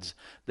clods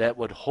that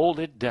would hold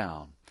it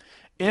down.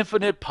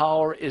 Infinite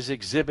power is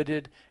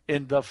exhibited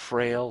in the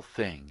frail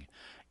thing.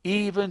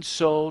 Even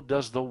so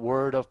does the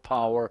word of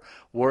power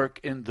work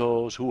in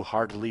those who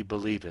heartily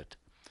believe it.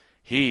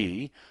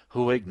 He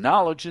who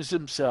acknowledges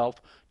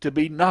himself to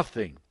be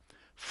nothing,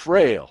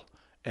 frail,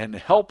 and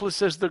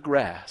helpless as the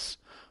grass,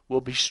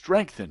 will be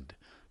strengthened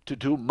to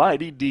do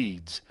mighty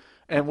deeds,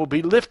 and will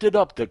be lifted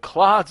up the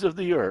clods of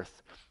the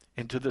earth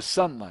into the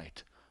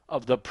sunlight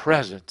of the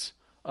presence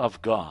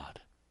of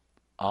God.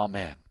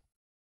 Amen.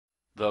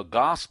 The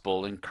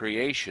Gospel in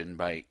Creation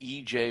by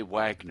EJ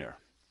Waggoner.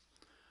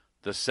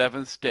 The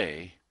seventh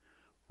day,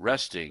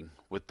 resting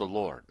with the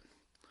Lord.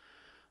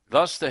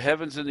 Thus the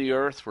heavens and the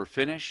earth were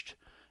finished,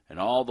 and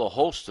all the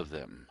host of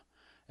them.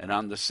 And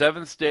on the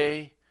seventh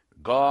day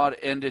God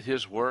ended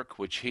his work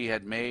which he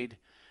had made,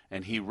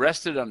 and he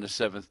rested on the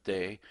seventh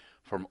day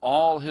from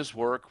all his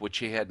work which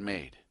he had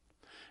made.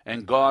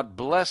 And God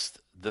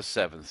blessed the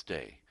seventh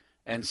day,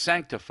 and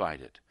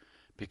sanctified it,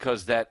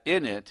 because that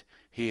in it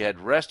he had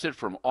rested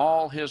from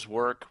all his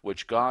work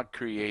which God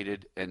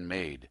created and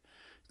made.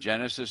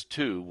 Genesis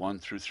 2, 1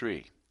 through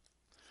 3.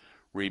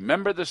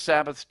 Remember the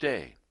Sabbath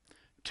day,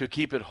 to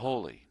keep it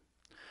holy.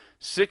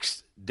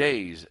 6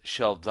 days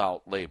shalt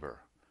thou labor,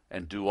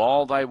 and do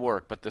all thy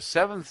work, but the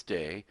seventh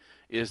day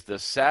is the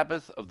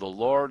Sabbath of the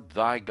Lord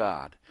thy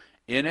God.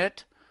 In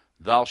it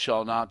thou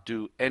shalt not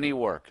do any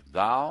work,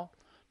 thou,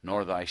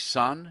 nor thy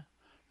son,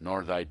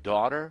 nor thy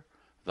daughter,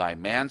 thy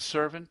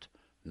manservant,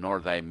 nor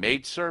thy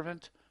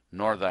maidservant,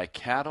 nor thy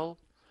cattle,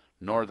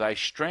 nor thy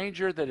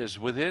stranger that is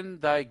within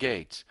thy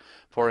gates.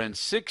 For in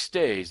 6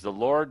 days the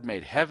Lord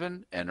made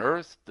heaven and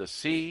earth, the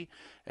sea,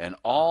 and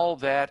all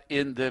that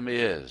in them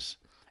is,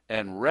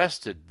 and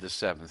rested the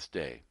seventh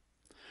day.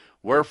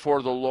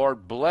 Wherefore the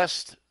Lord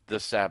blessed the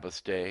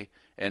Sabbath day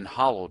and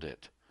hallowed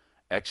it.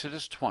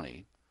 Exodus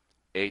 20,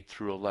 8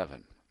 through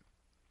 11.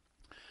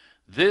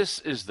 This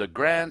is the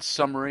grand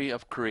summary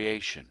of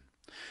creation,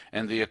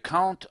 and the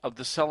account of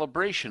the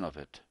celebration of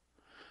it.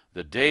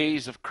 The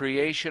days of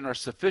creation are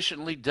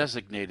sufficiently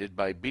designated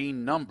by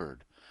being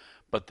numbered,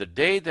 but the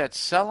day that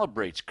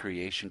celebrates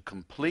creation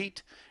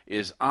complete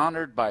is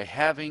honored by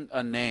having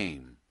a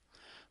name.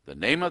 The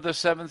name of the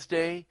seventh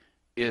day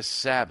is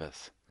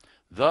Sabbath.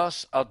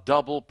 Thus a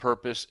double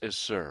purpose is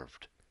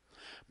served.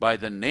 By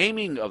the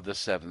naming of the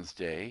seventh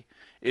day,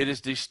 it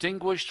is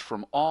distinguished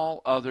from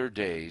all other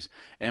days,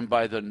 and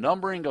by the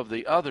numbering of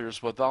the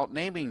others without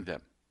naming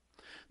them.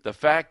 The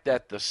fact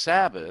that the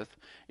Sabbath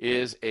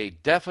is a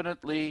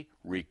definitely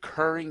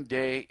recurring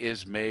day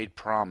is made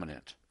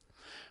prominent.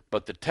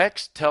 But the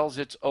text tells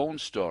its own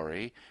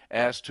story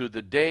as to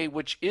the day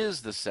which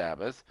is the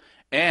Sabbath,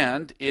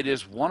 and it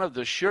is one of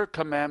the sure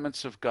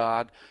commandments of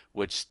God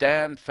which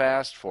stand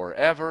fast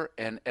forever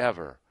and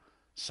ever.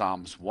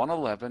 Psalms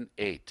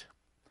 111:8.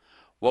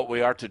 What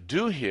we are to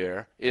do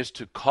here is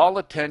to call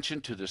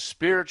attention to the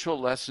spiritual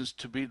lessons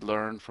to be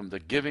learned from the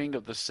giving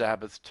of the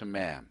Sabbath to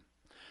man.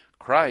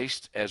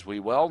 Christ, as we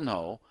well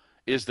know,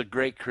 is the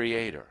great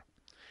creator.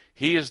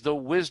 He is the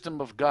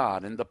wisdom of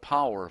God and the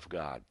power of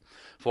God.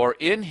 For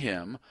in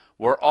him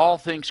were all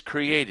things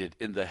created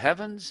in the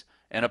heavens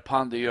and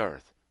upon the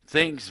earth,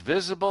 things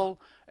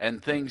visible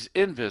and things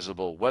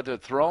invisible, whether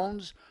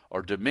thrones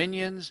or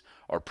dominions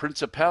or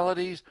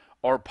principalities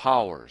or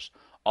powers.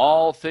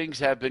 All things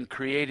have been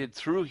created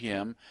through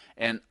him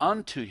and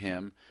unto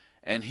him,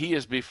 and he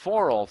is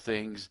before all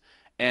things,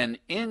 and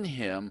in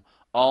him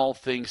all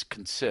things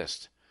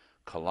consist.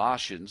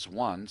 Colossians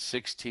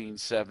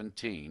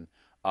 1:16-17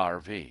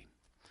 RV.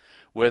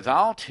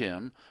 Without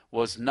him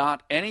was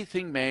not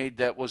anything made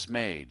that was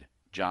made.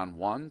 John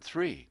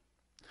 1:3.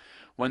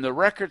 When the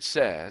record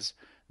says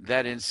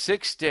that in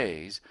 6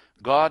 days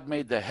God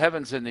made the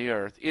heavens and the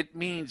earth, it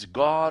means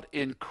God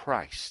in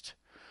Christ.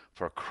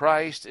 For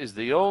Christ is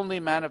the only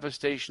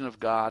manifestation of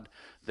God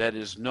that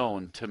is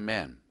known to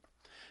men.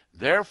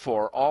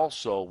 Therefore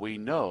also we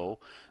know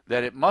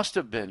that it must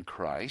have been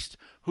Christ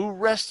who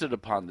rested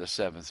upon the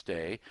seventh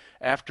day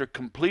after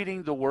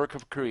completing the work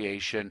of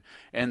creation,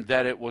 and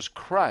that it was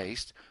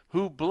Christ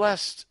who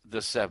blessed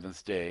the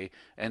seventh day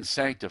and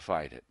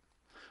sanctified it.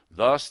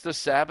 Thus the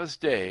Sabbath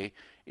day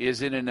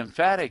is in an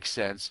emphatic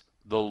sense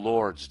the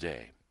Lord's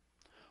day.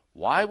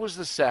 Why was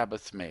the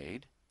Sabbath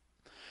made?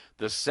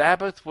 The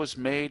Sabbath was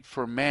made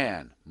for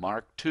man,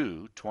 Mark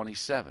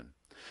 2:27.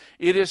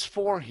 It is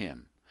for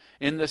him,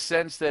 in the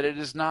sense that it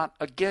is not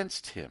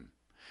against him.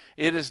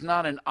 It is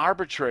not an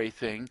arbitrary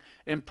thing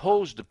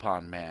imposed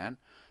upon man,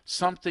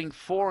 something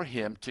for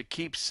him to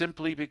keep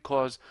simply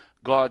because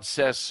God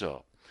says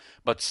so,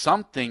 but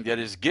something that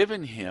is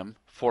given him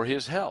for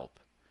his help.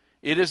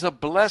 It is a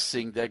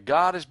blessing that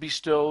God has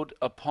bestowed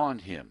upon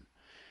him.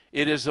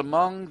 It is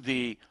among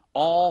the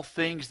all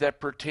things that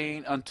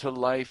pertain unto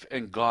life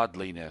and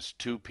godliness,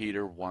 2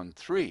 Peter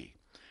 1:3,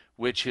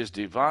 which his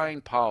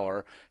divine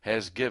power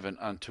has given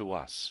unto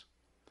us.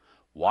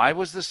 Why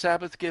was the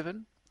Sabbath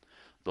given?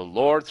 The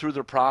Lord through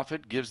the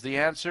prophet gives the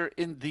answer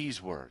in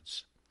these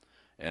words,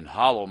 "And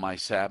hallow my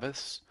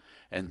Sabbaths,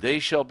 and they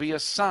shall be a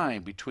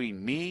sign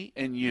between me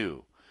and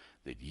you,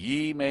 that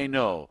ye may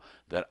know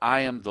that I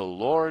am the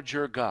Lord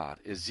your God."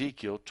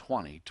 Ezekiel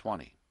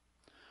 20:20.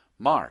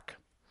 Mark,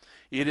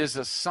 it is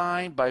a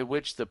sign by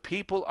which the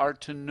people are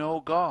to know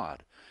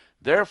God.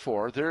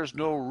 Therefore, there is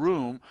no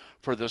room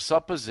for the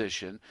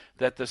supposition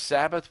that the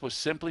Sabbath was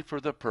simply for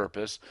the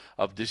purpose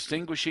of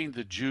distinguishing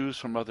the Jews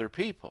from other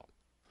people.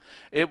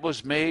 It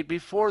was made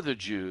before the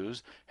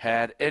Jews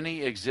had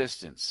any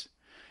existence.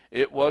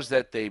 It was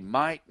that they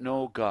might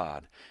know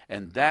God,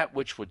 and that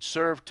which would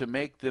serve to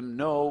make them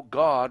know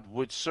God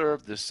would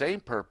serve the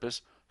same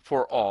purpose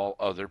for all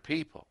other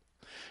people.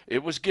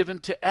 It was given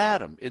to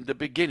Adam in the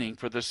beginning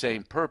for the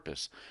same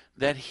purpose,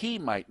 that he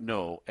might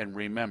know and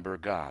remember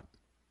God.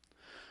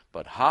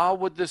 But how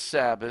would the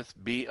Sabbath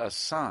be a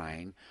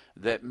sign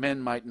that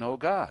men might know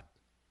God?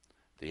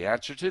 The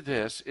answer to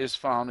this is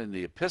found in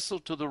the Epistle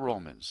to the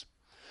Romans.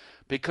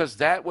 Because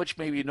that which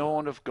may be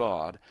known of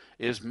God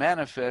is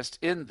manifest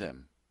in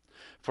them,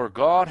 for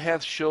God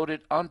hath showed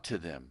it unto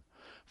them.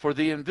 For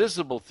the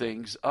invisible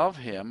things of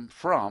him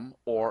from,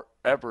 or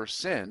ever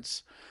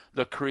since,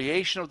 the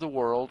creation of the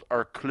world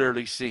are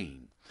clearly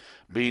seen,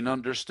 being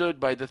understood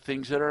by the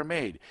things that are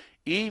made,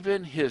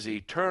 even his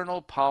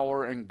eternal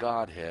power and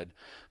Godhead,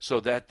 so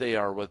that they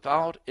are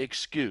without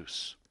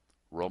excuse.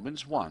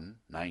 Romans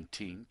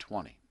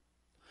 1:19-20.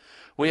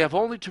 We have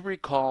only to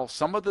recall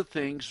some of the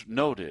things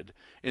noted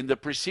in the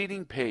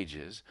preceding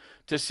pages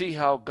to see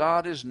how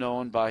God is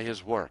known by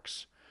his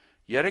works.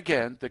 Yet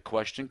again, the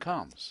question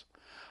comes,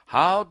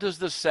 how does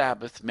the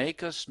Sabbath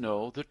make us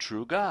know the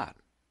true God?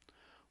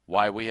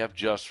 Why, we have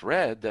just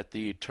read that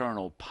the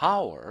eternal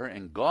power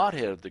and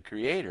Godhead of the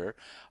Creator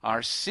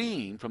are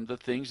seen from the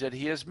things that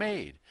he has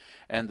made,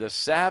 and the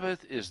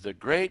Sabbath is the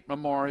great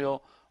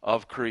memorial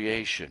of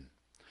creation.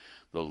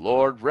 The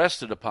Lord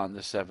rested upon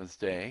the seventh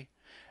day,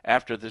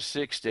 after the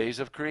 6 days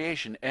of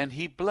creation, and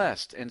he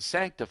blessed and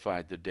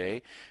sanctified the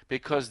day,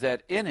 because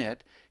that in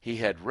it he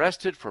had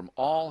rested from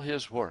all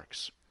his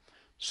works.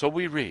 So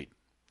we read,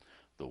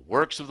 "The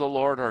works of the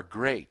Lord are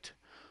great,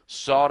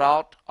 sought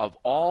out of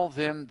all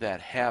them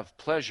that have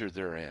pleasure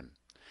therein.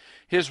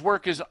 His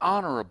work is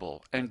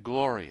honorable and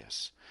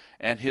glorious,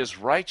 and his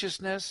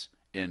righteousness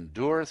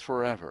endureth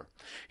forever.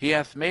 He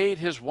hath made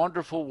his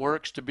wonderful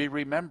works to be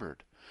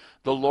remembered.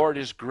 The Lord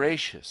is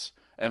gracious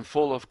and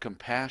full of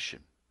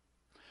compassion."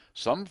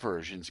 Some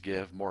versions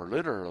give more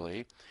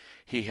literally,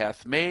 "He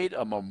hath made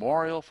a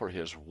memorial for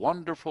his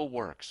wonderful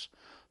works."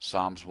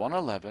 Psalms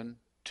 111,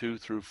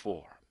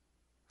 2-4.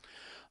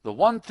 The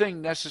one thing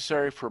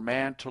necessary for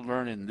man to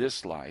learn in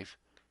this life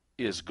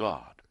is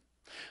God.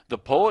 The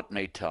poet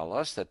may tell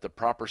us that the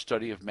proper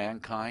study of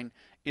mankind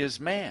is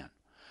man,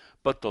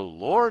 but the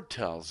Lord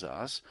tells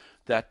us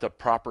that the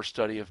proper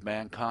study of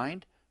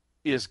mankind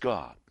is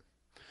God.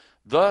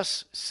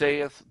 Thus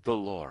saith the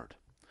Lord,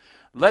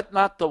 "Let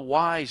not the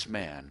wise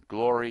man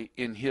glory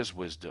in his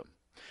wisdom,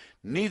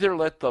 neither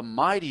let the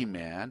mighty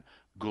man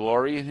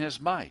glory in his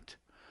might.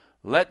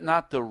 Let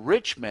not the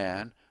rich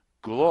man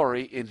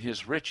glory in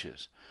his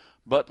riches,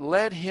 but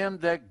let him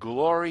that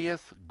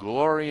glorieth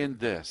glory in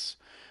this,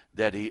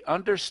 that he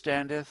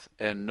understandeth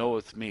and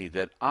knoweth me,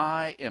 that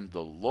I am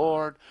the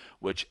Lord,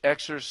 which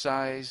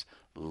exercise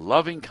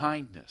loving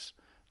kindness,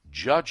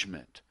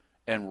 judgment,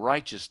 and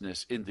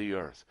righteousness in the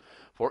earth.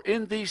 For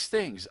in these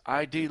things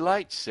I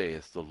delight,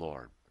 saith the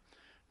Lord."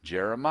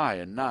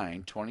 Jeremiah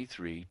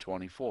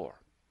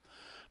 9:23-24.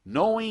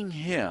 Knowing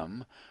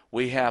him,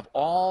 we have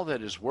all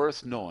that is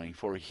worth knowing,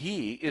 for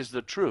he is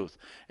the truth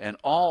and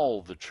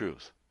all the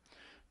truth.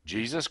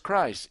 Jesus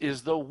Christ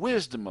is the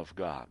wisdom of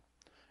God,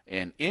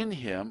 and in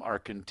him are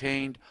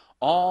contained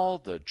all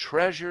the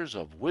treasures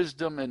of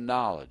wisdom and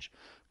knowledge.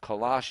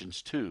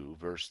 Colossians 2,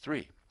 verse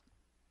 3.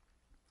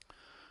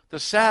 The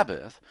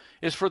Sabbath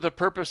is for the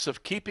purpose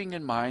of keeping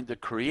in mind the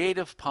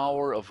creative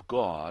power of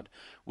God,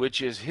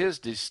 which is his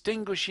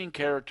distinguishing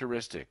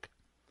characteristic.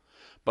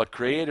 But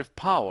creative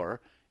power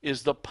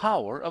is the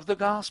power of the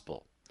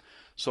gospel,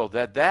 so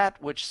that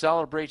that which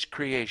celebrates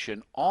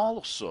creation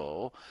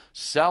also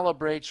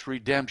celebrates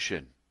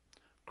redemption.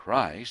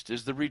 Christ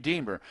is the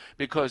Redeemer,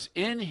 because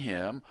in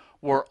him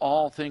were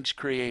all things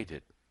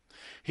created.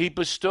 He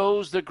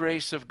bestows the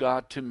grace of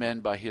God to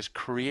men by his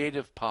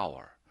creative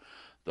power.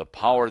 The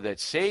power that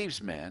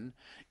saves men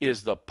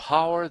is the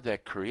power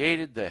that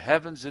created the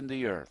heavens and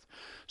the earth.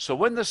 So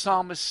when the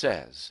psalmist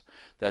says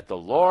that the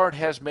Lord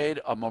has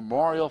made a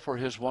memorial for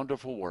his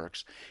wonderful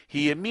works,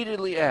 he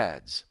immediately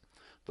adds,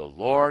 the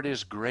Lord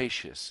is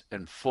gracious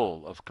and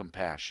full of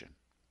compassion.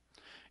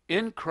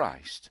 In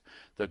Christ,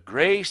 the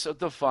grace of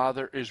the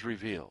Father is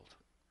revealed,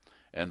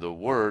 and the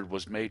Word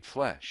was made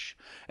flesh,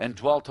 and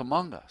dwelt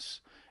among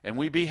us, and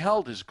we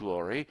beheld his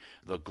glory,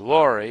 the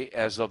glory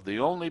as of the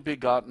only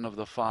begotten of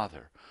the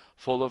Father,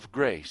 full of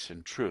grace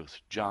and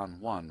truth. John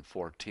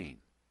 1:14.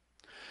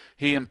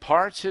 He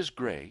imparts his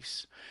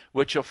grace,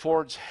 which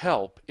affords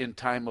help in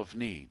time of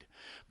need,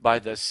 by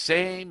the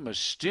same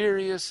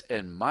mysterious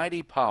and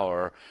mighty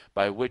power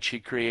by which he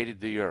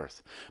created the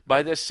earth,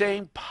 by the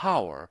same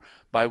power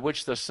by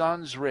which the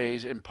sun's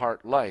rays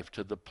impart life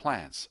to the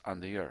plants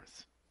on the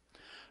earth.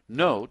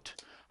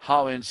 Note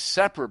how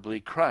inseparably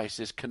Christ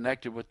is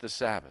connected with the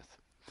Sabbath.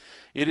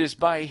 It is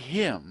by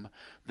him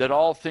that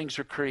all things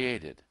are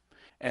created,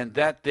 and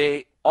that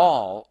they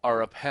all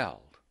are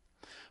upheld.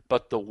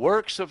 But the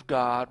works of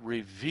God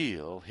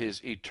reveal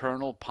his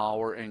eternal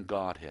power and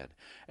Godhead,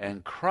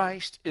 and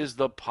Christ is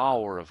the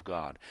power of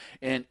God,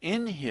 and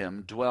in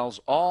him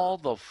dwells all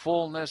the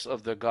fullness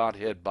of the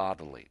Godhead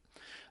bodily.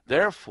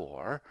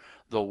 Therefore,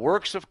 the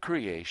works of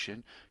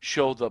creation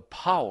show the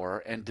power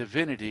and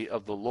divinity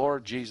of the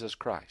Lord Jesus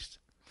Christ.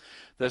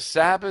 The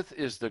Sabbath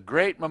is the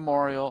great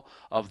memorial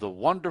of the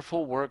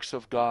wonderful works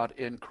of God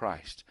in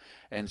Christ,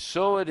 and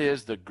so it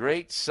is the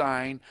great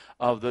sign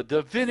of the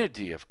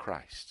divinity of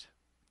Christ.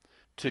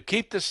 To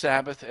keep the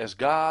Sabbath as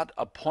God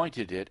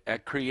appointed it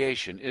at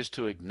creation is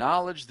to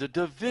acknowledge the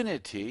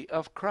divinity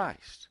of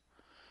Christ.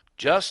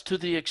 Just to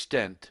the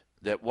extent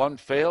that one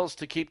fails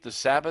to keep the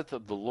Sabbath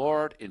of the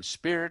Lord in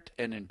spirit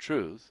and in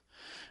truth,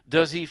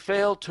 does he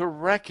fail to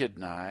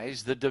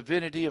recognize the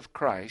divinity of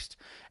Christ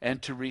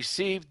and to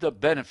receive the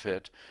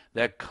benefit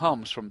that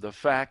comes from the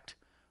fact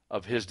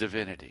of his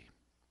divinity.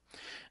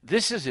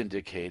 This is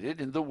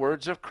indicated in the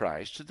words of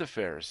Christ to the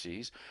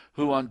Pharisees,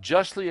 who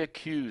unjustly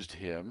accused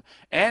him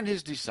and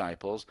his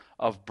disciples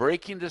of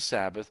breaking the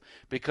Sabbath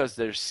because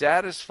they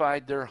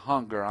satisfied their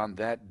hunger on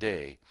that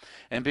day,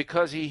 and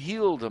because he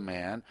healed a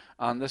man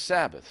on the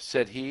Sabbath.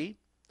 Said he,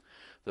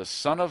 "The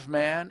Son of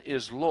Man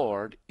is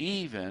Lord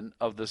even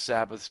of the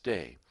Sabbath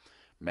day."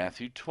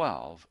 Matthew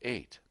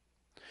 12:8.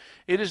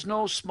 It is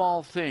no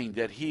small thing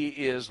that he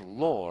is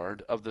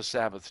Lord of the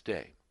Sabbath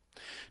day.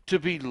 To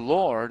be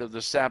Lord of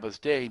the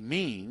Sabbath day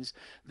means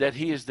that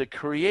he is the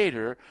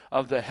creator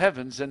of the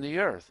heavens and the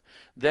earth,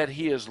 that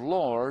he is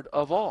Lord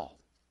of all.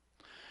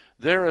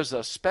 There is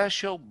a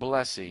special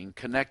blessing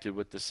connected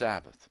with the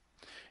Sabbath.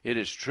 It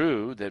is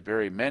true that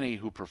very many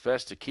who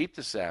profess to keep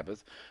the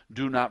Sabbath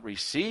do not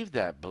receive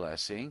that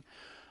blessing,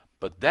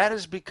 but that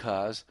is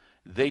because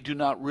they do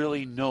not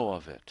really know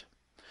of it.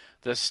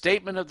 The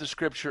statement of the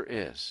Scripture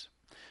is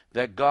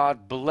that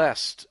God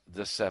blessed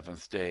the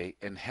seventh day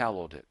and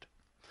hallowed it.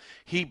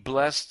 He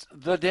blessed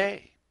the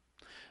day.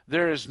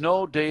 There is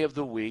no day of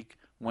the week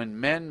when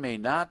men may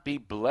not be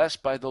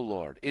blessed by the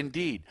Lord.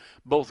 Indeed,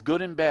 both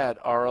good and bad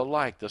are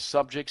alike the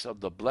subjects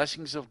of the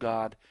blessings of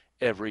God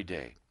every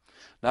day.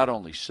 Not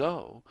only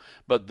so,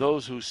 but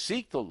those who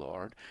seek the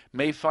Lord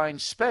may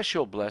find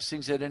special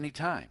blessings at any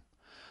time.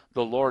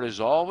 The Lord is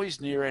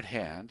always near at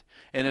hand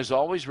and is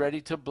always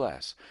ready to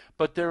bless.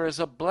 But there is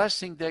a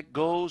blessing that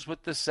goes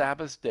with the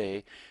Sabbath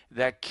day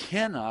that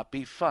cannot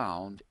be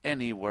found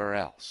anywhere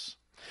else.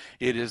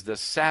 It is the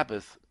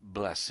Sabbath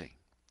blessing.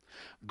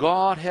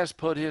 God has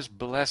put his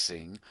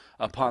blessing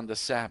upon the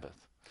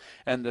Sabbath,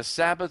 and the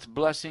Sabbath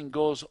blessing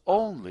goes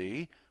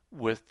only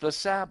with the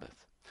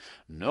Sabbath.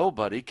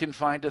 Nobody can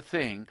find a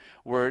thing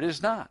where it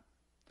is not.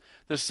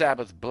 The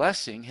Sabbath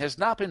blessing has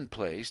not been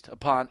placed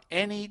upon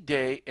any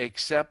day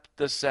except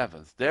the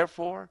seventh.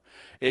 Therefore,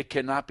 it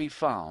cannot be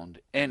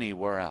found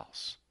anywhere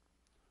else.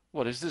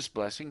 What is this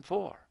blessing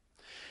for?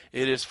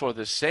 It is for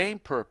the same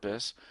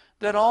purpose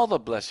that all the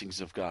blessings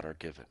of God are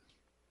given.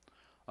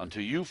 Unto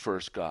you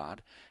first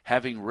God,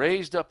 having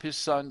raised up his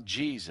Son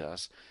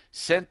Jesus,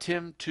 sent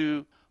him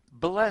to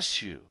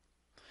bless you,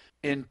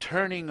 in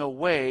turning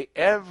away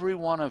every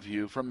one of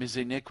you from his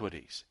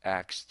iniquities.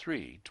 Acts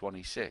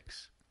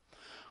 3:26.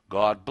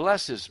 God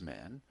blesses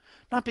men,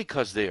 not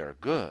because they are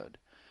good,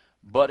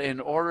 but in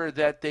order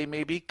that they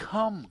may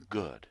become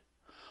good.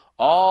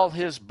 All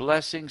his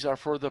blessings are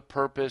for the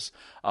purpose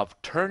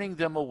of turning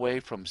them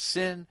away from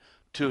sin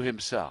to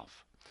himself.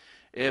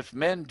 If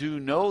men do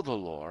know the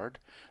Lord,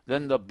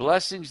 then the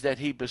blessings that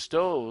he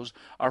bestows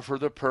are for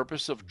the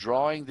purpose of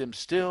drawing them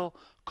still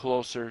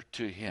closer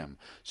to him.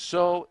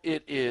 So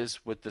it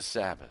is with the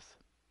Sabbath.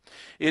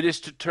 It is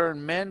to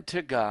turn men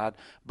to God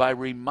by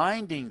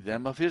reminding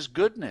them of his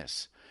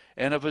goodness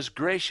and of his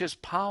gracious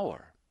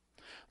power.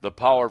 The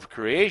power of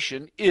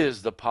creation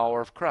is the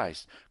power of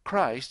Christ.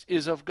 Christ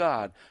is of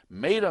God,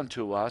 made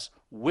unto us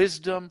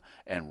wisdom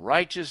and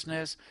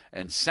righteousness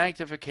and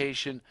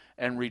sanctification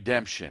and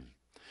redemption.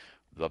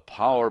 The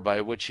power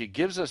by which he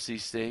gives us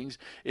these things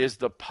is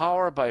the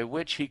power by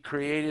which he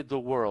created the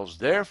worlds.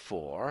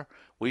 Therefore,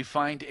 we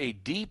find a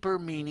deeper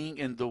meaning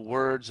in the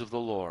words of the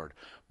Lord.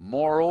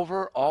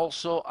 Moreover,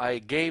 also I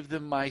gave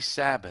them my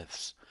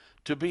Sabbaths,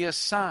 to be a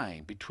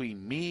sign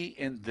between me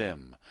and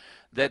them,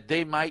 that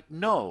they might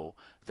know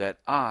that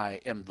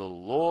I am the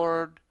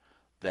Lord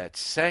that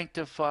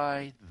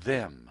sanctify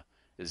them.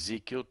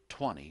 Ezekiel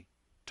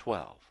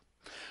 20:12.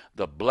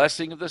 The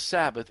blessing of the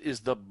Sabbath is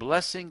the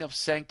blessing of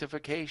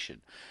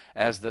sanctification.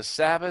 As the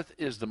Sabbath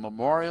is the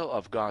memorial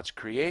of God's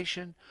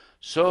creation,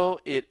 so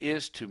it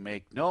is to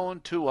make known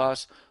to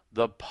us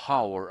the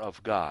power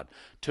of God,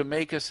 to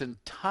make us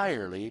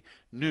entirely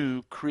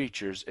new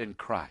creatures in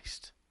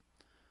Christ.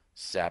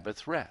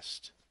 Sabbath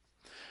rest.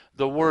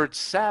 The word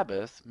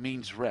Sabbath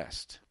means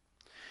rest.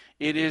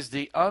 It is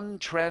the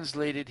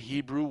untranslated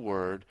Hebrew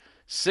word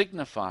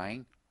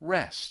signifying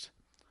rest.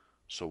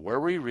 So where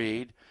we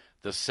read,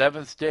 the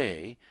seventh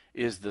day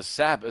is the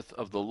Sabbath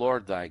of the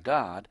Lord thy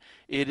God,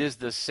 it is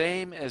the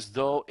same as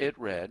though it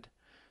read,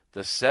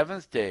 the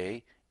seventh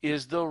day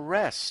is the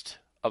rest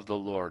of the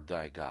Lord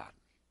thy God.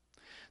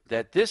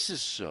 That this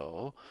is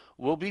so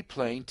will be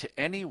plain to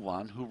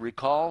anyone who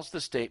recalls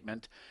the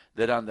statement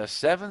that on the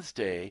seventh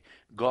day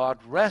God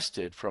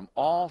rested from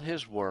all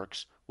his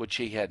works which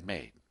he had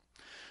made.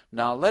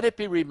 Now let it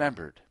be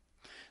remembered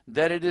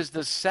that it is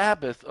the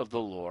Sabbath of the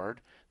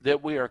Lord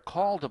that we are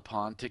called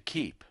upon to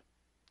keep.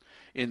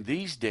 In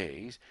these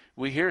days,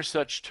 we hear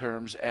such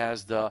terms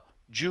as the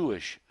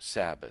Jewish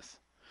Sabbath,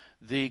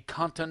 the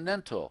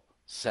Continental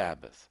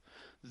Sabbath,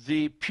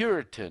 the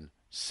Puritan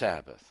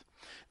Sabbath,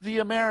 the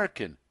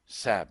American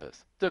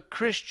Sabbath, the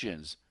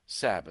Christian's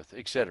Sabbath,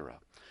 etc.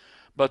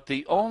 But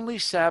the only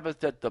Sabbath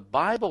that the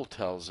Bible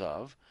tells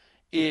of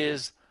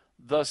is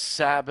the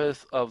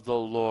Sabbath of the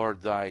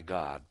Lord thy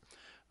God.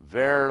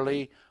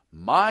 Verily,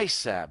 my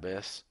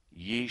Sabbaths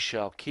ye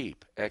shall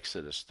keep.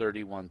 Exodus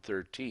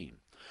 31:13.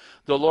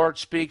 The Lord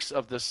speaks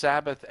of the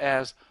Sabbath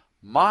as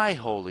my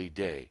holy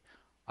day.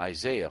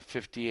 Isaiah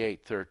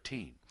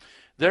 58:13.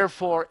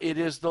 Therefore, it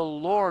is the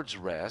Lord's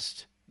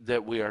rest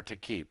that we are to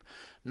keep.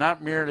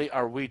 Not merely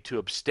are we to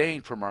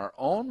abstain from our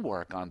own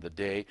work on the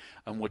day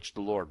on which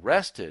the Lord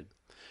rested,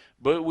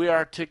 but we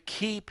are to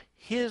keep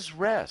his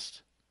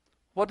rest.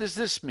 What does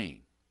this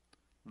mean?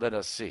 Let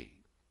us see.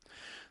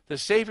 The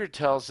Savior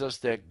tells us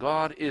that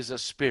God is a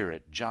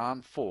spirit,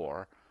 John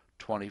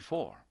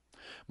 4:24.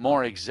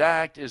 More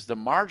exact is the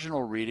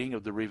marginal reading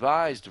of the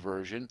Revised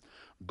Version,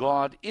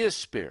 God is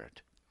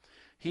spirit.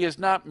 He is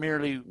not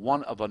merely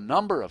one of a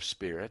number of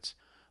spirits,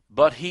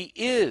 but he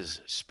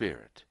is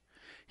spirit.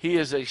 He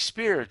is a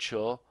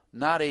spiritual,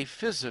 not a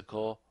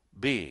physical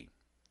being.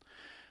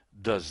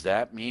 Does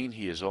that mean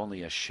he is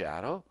only a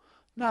shadow?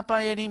 Not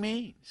by any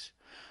means.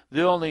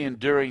 The only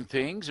enduring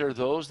things are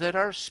those that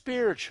are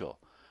spiritual.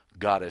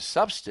 God is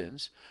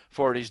substance,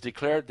 for it is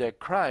declared that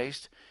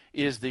Christ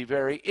is the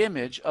very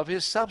image of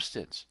his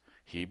substance.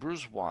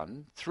 Hebrews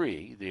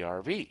 1:3, the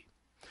RV.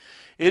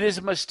 It is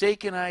a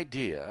mistaken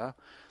idea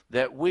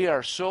that we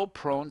are so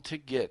prone to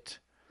get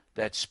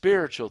that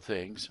spiritual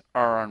things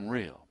are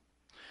unreal.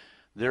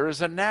 There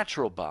is a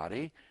natural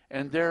body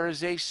and there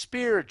is a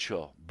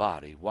spiritual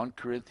body. 1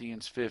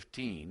 Corinthians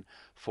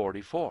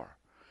 15:44.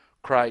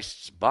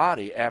 Christ's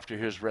body after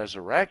his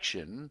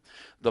resurrection,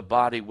 the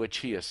body which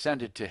he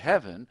ascended to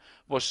heaven,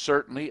 was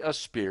certainly a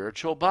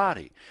spiritual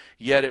body,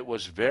 yet it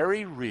was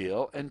very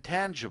real and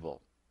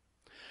tangible.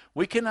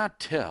 We cannot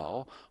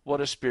tell what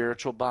a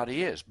spiritual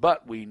body is,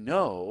 but we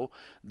know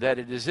that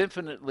it is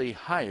infinitely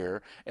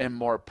higher and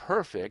more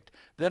perfect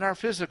than our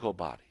physical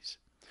bodies.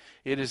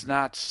 It is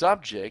not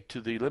subject to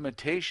the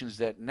limitations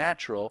that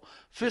natural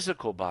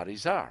physical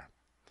bodies are.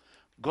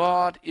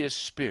 God is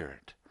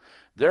spirit.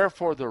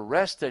 Therefore, the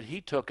rest that he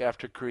took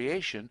after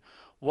creation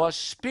was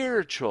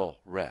spiritual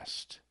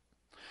rest.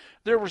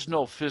 There was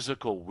no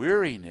physical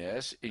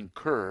weariness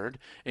incurred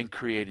in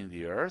creating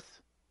the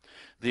earth.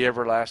 The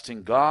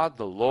everlasting God,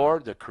 the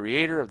Lord, the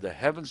creator of the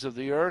heavens of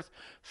the earth,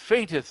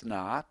 fainteth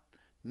not,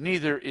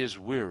 neither is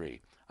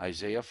weary.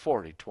 Isaiah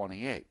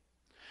 40:28.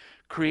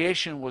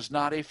 Creation was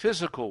not a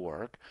physical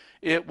work.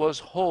 It was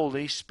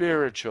wholly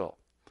spiritual.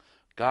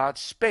 God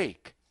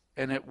spake,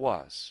 and it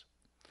was.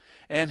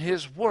 And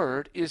his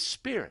word is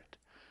spirit.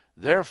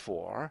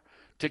 Therefore,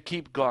 to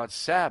keep God's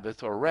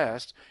Sabbath or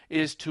rest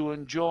is to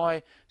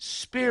enjoy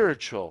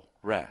spiritual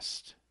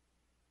rest.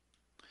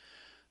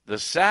 The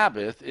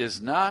Sabbath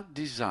is not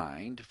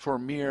designed for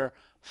mere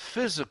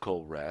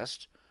physical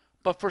rest,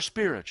 but for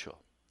spiritual.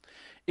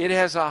 It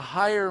has a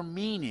higher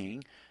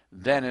meaning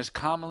than is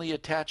commonly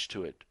attached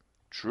to it.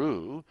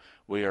 True,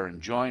 we are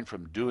enjoined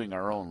from doing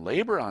our own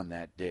labor on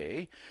that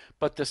day,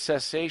 but the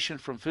cessation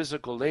from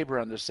physical labor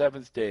on the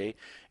seventh day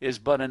is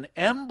but an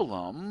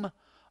emblem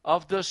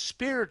of the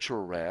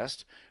spiritual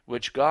rest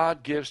which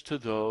God gives to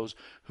those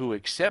who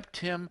accept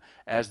Him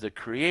as the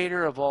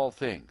Creator of all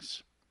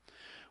things.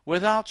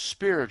 Without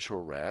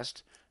spiritual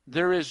rest,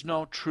 there is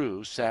no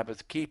true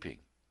Sabbath keeping.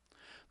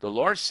 The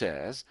Lord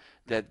says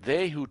that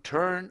they who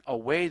turn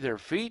away their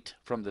feet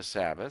from the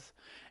Sabbath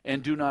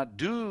and do not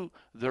do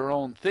their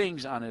own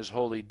things on His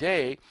holy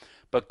day,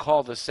 but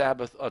call the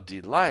Sabbath a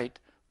delight,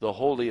 the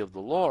holy of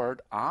the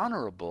Lord,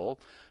 honorable,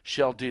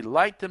 shall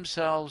delight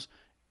themselves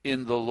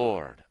in the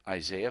Lord.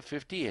 Isaiah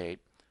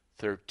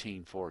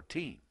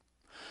 58:13-14.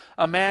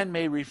 A man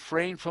may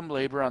refrain from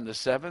labor on the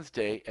seventh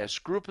day as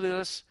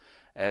scrupulous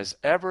as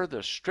ever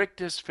the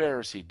strictest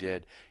Pharisee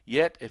did,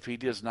 yet if he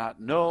does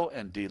not know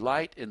and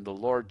delight in the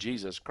Lord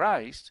Jesus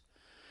Christ,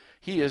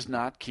 he is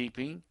not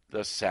keeping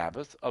the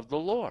Sabbath of the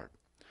Lord.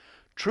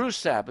 True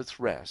Sabbath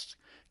rest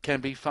can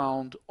be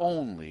found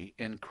only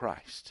in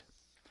Christ.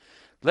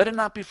 Let it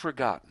not be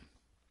forgotten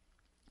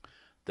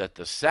that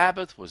the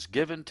Sabbath was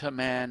given to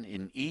man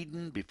in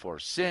Eden before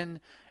sin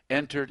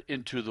entered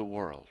into the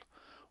world.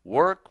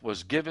 Work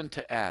was given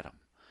to Adam,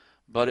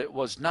 but it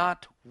was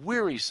not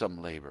wearisome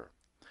labor.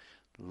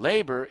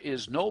 Labor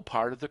is no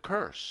part of the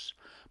curse,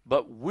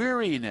 but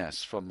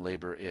weariness from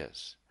labor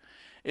is.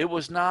 It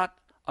was not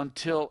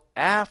until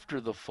after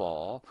the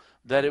fall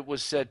that it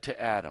was said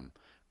to Adam,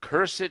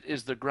 "Cursed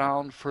is the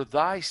ground for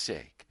thy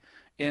sake.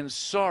 In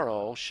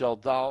sorrow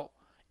shalt thou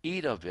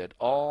eat of it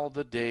all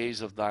the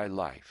days of thy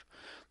life.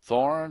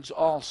 Thorns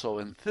also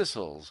and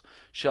thistles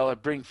shall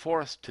it bring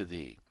forth to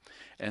thee,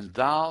 and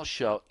thou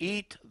shalt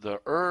eat the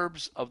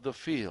herbs of the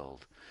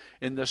field.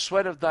 In the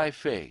sweat of thy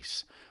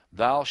face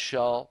thou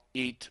shalt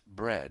eat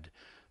bread,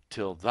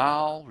 till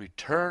thou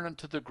return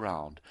unto the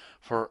ground,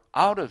 for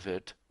out of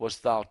it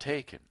wast thou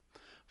taken.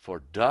 For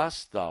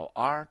dust thou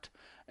art,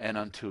 and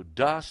unto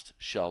dust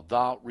shalt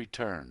thou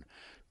return."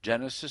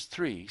 Genesis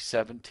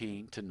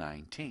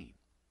 3:17-19.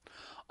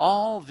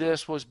 All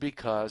this was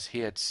because he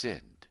had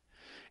sinned.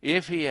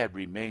 If he had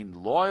remained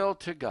loyal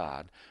to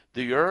God,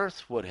 the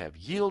earth would have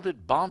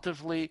yielded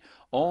bountifully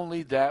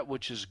only that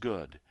which is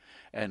good,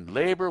 and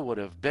labor would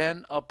have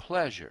been a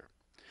pleasure.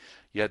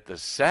 Yet the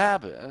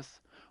Sabbath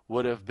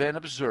would have been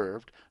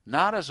observed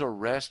not as a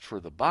rest for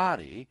the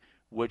body,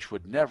 which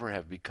would never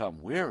have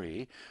become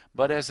weary,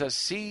 but as a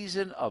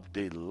season of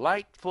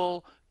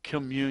delightful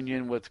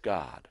communion with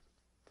God.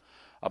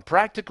 A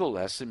practical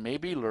lesson may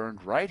be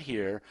learned right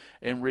here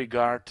in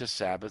regard to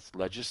Sabbath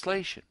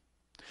legislation.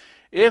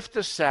 If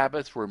the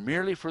Sabbath were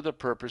merely for the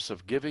purpose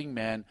of giving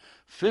men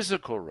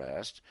physical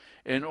rest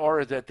in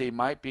order that they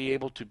might be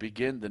able to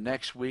begin the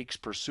next week's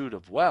pursuit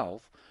of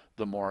wealth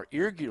the more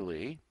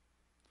eagerly,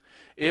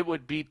 it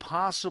would be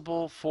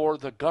possible for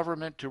the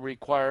government to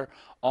require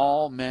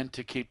all men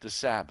to keep the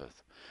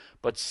Sabbath.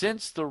 But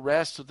since the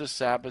rest of the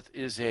Sabbath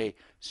is a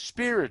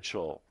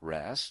spiritual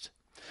rest,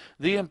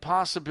 the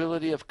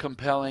impossibility of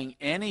compelling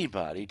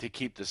anybody to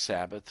keep the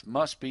Sabbath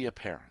must be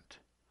apparent.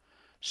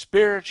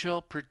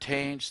 Spiritual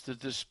pertains to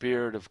the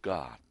Spirit of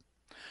God.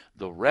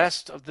 The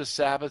rest of the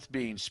Sabbath,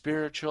 being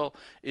spiritual,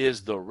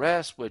 is the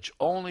rest which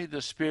only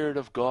the Spirit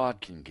of God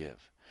can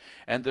give.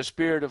 And the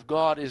Spirit of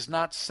God is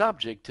not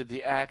subject to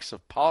the acts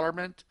of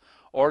Parliament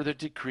or the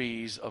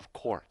decrees of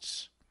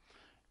courts.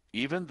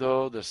 Even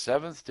though the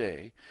seventh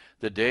day,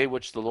 the day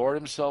which the Lord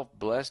Himself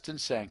blessed and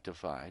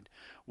sanctified,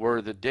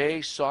 were the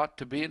day sought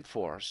to be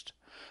enforced,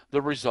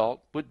 the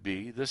result would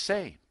be the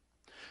same.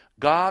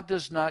 God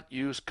does not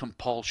use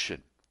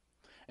compulsion,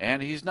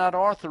 and He's not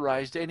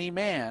authorized any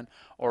man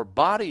or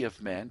body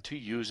of men to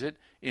use it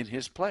in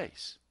His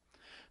place.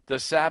 The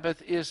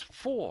Sabbath is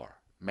for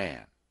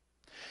man.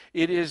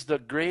 It is the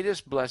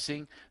greatest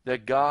blessing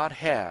that God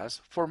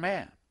has for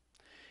man.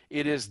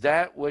 It is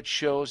that which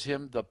shows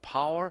him the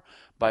power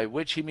by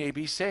which he may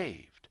be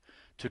saved.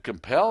 To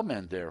compel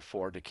men,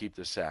 therefore, to keep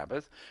the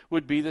Sabbath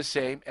would be the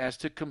same as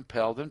to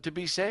compel them to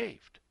be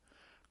saved.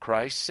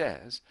 Christ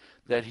says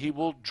that He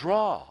will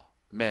draw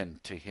men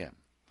to Him,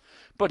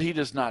 but He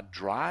does not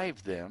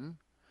drive them.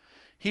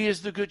 He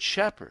is the good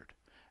shepherd.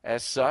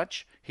 As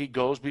such, He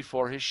goes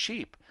before His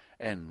sheep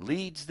and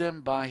leads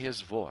them by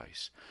His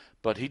voice,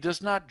 but He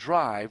does not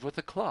drive with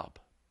a club.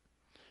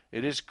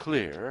 It is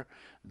clear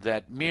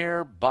that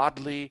mere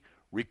bodily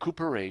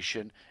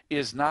recuperation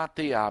is not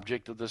the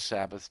object of the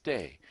Sabbath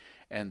day,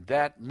 and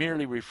that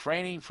merely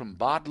refraining from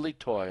bodily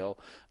toil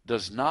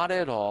does not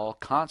at all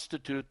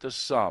constitute the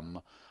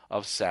sum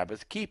of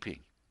Sabbath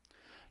keeping.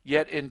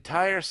 Yet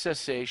entire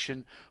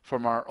cessation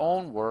from our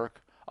own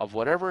work, of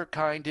whatever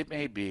kind it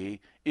may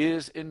be,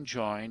 is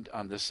enjoined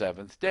on the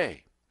seventh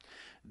day.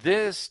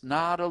 This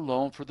not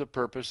alone for the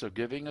purpose of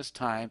giving us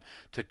time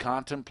to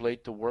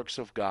contemplate the works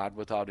of God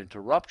without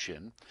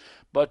interruption,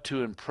 but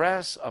to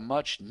impress a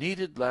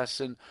much-needed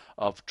lesson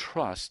of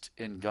trust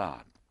in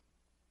God.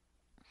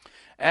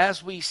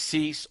 As we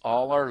cease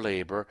all our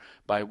labor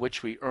by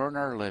which we earn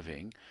our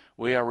living,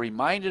 we are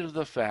reminded of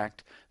the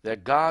fact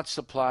that God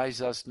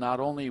supplies us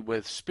not only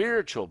with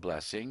spiritual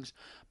blessings,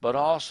 but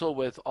also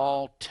with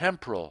all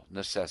temporal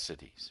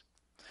necessities.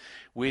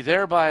 We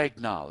thereby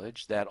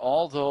acknowledge that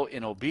although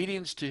in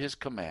obedience to his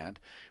command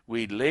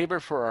we labor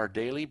for our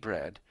daily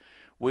bread,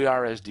 we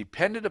are as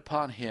dependent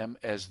upon him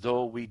as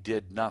though we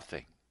did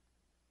nothing.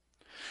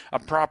 A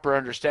proper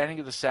understanding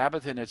of the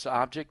Sabbath and its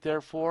object,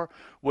 therefore,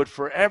 would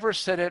forever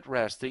set at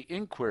rest the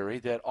inquiry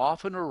that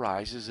often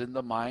arises in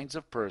the minds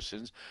of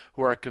persons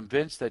who are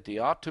convinced that they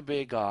ought to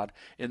obey God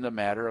in the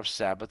matter of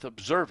Sabbath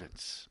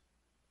observance.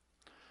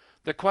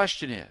 The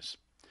question is,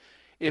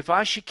 if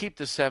I should keep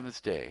the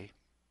seventh day,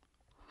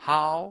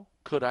 how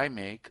could I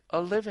make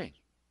a living?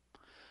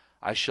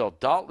 I shall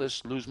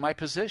doubtless lose my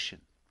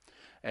position.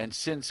 And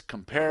since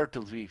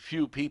comparatively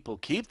few people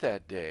keep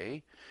that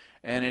day,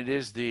 and it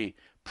is the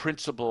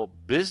principal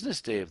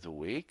business day of the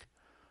week,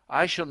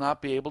 I shall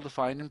not be able to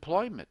find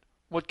employment.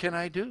 What can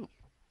I do?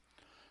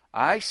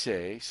 I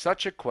say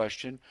such a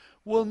question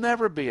will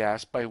never be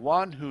asked by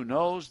one who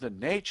knows the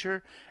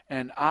nature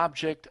and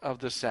object of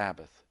the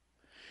Sabbath.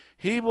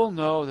 He will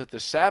know that the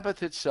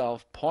Sabbath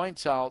itself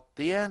points out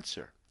the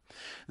answer.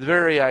 The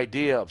very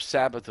idea of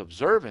Sabbath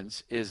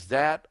observance is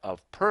that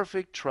of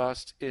perfect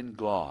trust in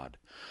God,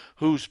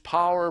 whose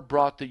power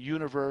brought the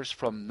universe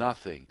from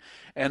nothing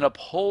and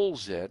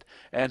upholds it,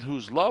 and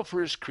whose love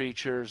for his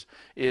creatures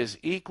is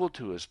equal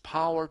to his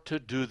power to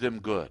do them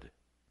good.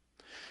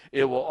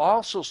 It will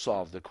also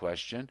solve the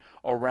question,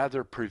 or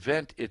rather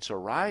prevent its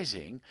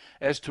arising,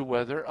 as to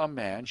whether a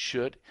man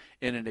should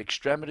in an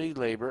extremity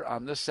labor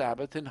on the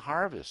Sabbath in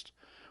harvest,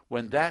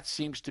 when that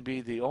seems to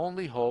be the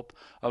only hope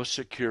of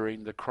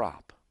securing the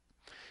crop.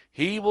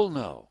 He will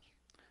know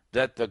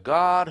that the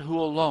God who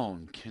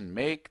alone can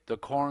make the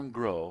corn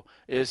grow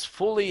is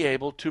fully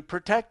able to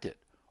protect it,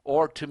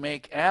 or to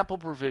make ample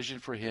provision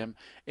for him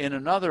in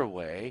another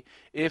way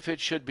if it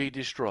should be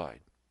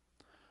destroyed.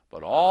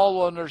 But all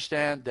will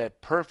understand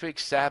that perfect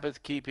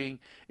Sabbath keeping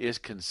is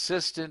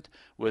consistent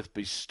with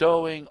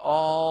bestowing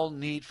all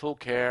needful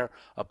care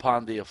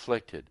upon the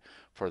afflicted,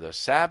 for the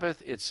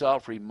Sabbath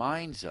itself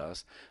reminds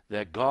us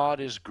that God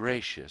is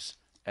gracious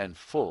and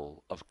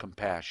full of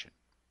compassion.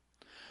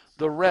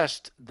 The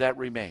rest that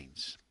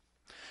remains.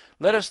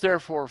 Let us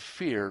therefore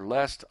fear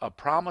lest a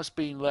promise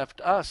being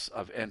left us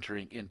of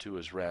entering into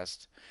his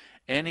rest,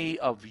 any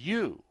of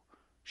you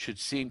should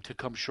seem to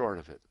come short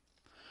of it.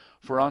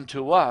 For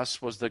unto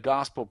us was the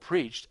gospel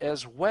preached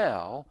as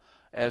well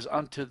as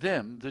unto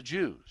them the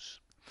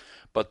Jews.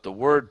 But the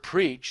word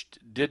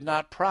preached did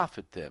not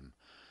profit them,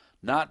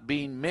 not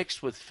being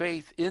mixed with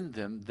faith in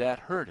them that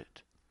heard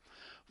it.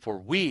 For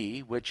we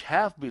which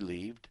have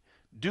believed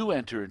do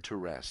enter into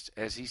rest,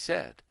 as he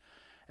said,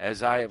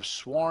 as I have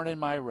sworn in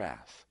my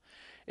wrath,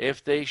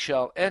 if they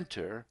shall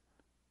enter,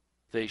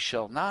 they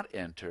shall not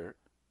enter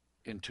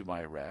into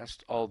my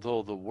rest,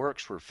 although the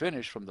works were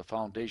finished from the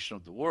foundation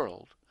of the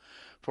world.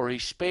 For he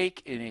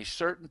spake in a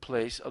certain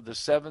place of the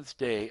seventh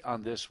day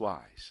on this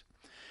wise,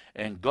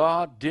 and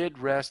God did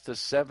rest the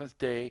seventh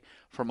day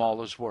from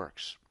all his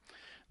works.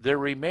 There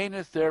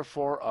remaineth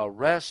therefore a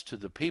rest to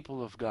the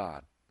people of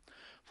God.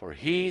 For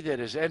he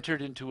that is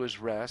entered into his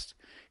rest,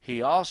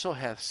 he also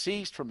hath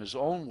ceased from his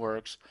own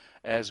works,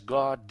 as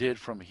God did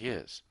from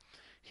his.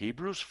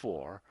 Hebrews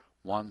 4,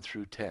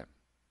 1-10.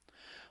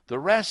 The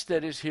rest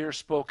that is here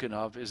spoken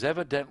of is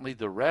evidently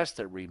the rest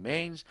that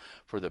remains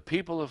for the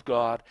people of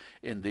God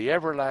in the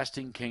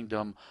everlasting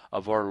kingdom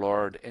of our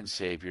Lord and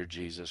Savior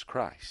Jesus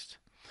Christ.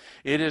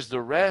 It is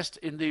the rest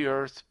in the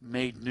earth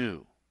made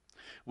new,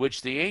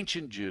 which the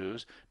ancient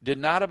Jews did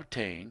not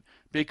obtain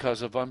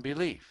because of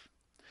unbelief.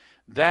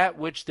 That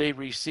which they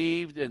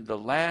received in the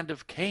land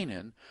of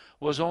Canaan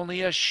was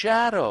only a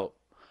shadow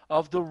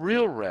of the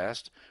real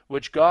rest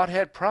which God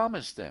had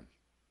promised them.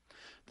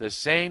 The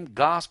same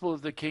gospel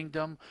of the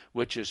kingdom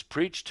which is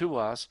preached to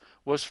us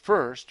was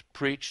first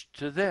preached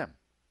to them.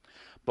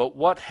 But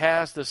what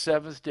has the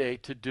seventh day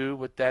to do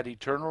with that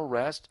eternal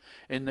rest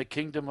in the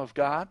kingdom of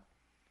God?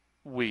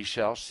 We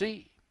shall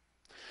see.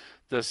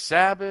 The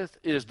Sabbath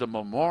is the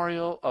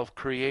memorial of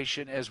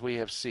creation, as we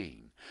have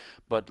seen.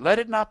 But let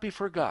it not be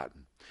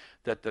forgotten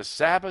that the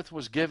Sabbath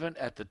was given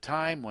at the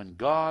time when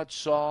God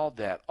saw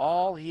that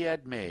all he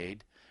had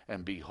made,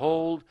 and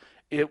behold,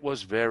 it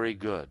was very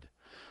good.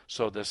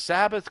 So the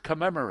Sabbath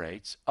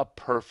commemorates a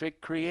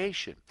perfect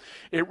creation.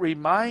 It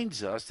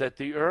reminds us that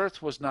the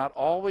earth was not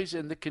always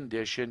in the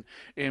condition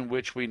in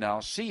which we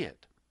now see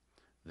it.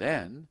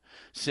 Then,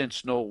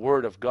 since no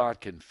word of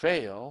God can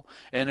fail,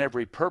 and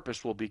every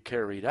purpose will be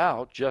carried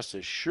out just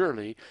as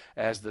surely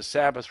as the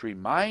Sabbath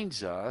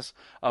reminds us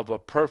of a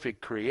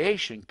perfect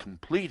creation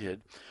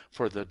completed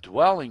for the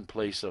dwelling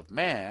place of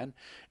man,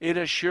 it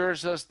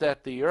assures us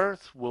that the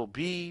earth will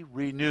be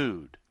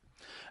renewed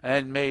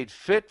and made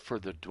fit for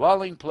the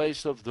dwelling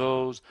place of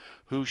those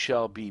who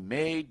shall be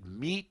made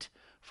meet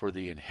for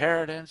the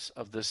inheritance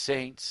of the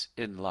saints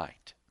in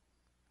light.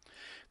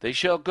 They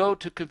shall go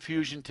to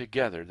confusion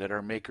together that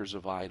are makers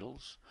of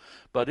idols,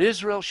 but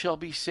Israel shall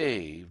be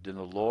saved in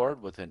the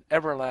Lord with an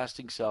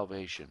everlasting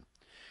salvation.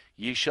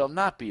 Ye shall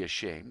not be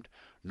ashamed,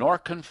 nor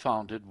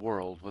confounded,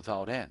 world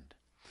without end.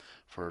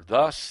 For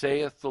thus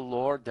saith the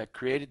Lord that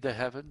created the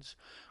heavens,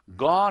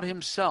 God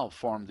himself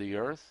formed the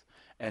earth,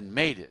 and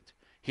made it.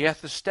 He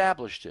hath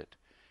established it.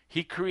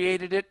 He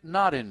created it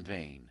not in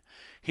vain.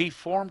 He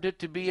formed it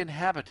to be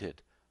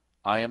inhabited.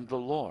 I am the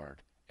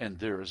Lord, and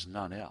there is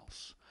none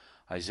else.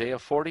 Isaiah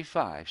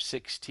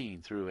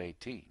 45:16 through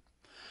 18.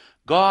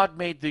 God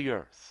made the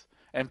earth,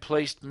 and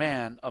placed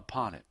man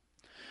upon it.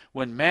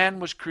 When man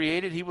was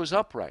created, he was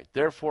upright.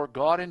 Therefore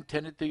God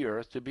intended the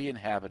earth to be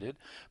inhabited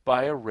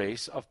by a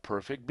race of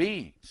perfect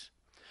beings.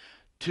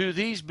 To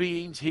these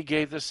beings he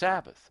gave the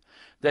Sabbath,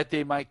 that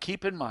they might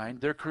keep in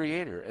mind their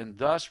Creator, and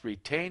thus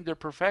retain their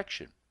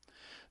perfection.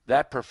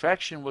 That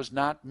perfection was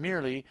not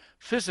merely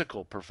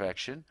physical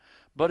perfection,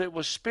 but it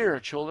was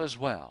spiritual as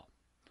well.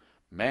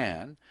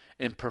 Man,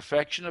 in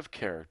perfection of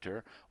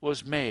character,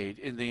 was made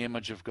in the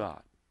image of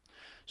God.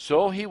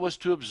 So he was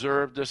to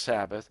observe the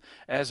Sabbath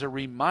as a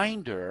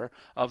reminder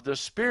of the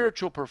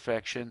spiritual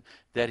perfection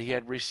that he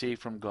had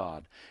received from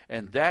God,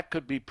 and that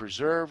could be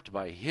preserved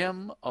by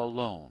him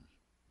alone.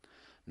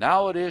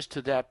 Now it is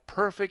to that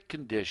perfect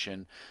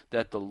condition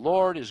that the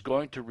Lord is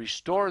going to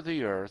restore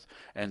the earth,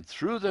 and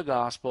through the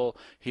gospel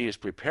he is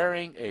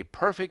preparing a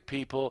perfect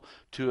people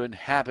to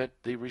inhabit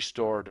the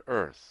restored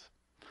earth.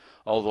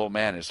 Although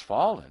man is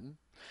fallen,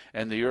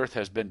 and the earth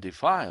has been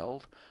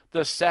defiled,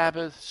 the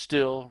Sabbath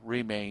still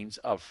remains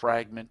a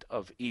fragment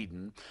of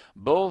Eden,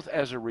 both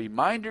as a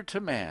reminder to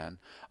man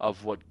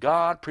of what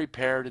God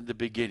prepared in the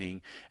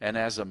beginning, and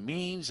as a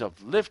means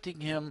of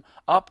lifting him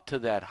up to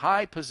that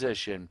high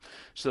position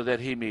so that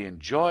he may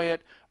enjoy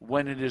it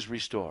when it is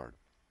restored.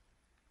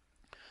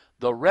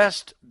 The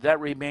rest that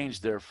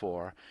remains,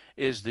 therefore,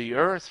 is the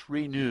earth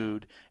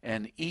renewed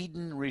and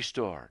Eden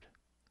restored.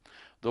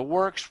 The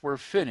works were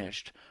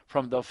finished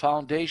from the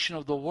foundation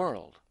of the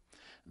world.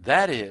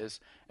 That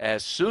is,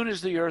 as soon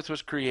as the earth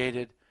was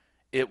created,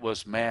 it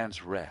was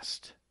man's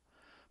rest.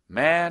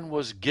 Man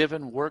was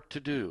given work to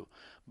do,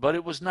 but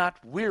it was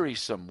not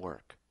wearisome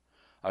work.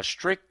 A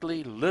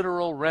strictly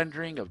literal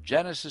rendering of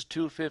Genesis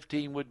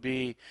 2:15 would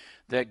be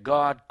that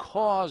God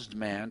caused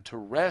man to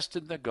rest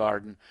in the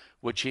garden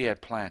which he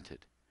had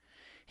planted.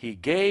 He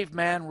gave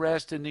man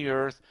rest in the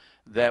earth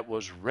that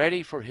was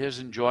ready for his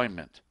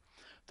enjoyment.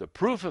 The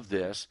proof of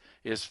this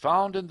is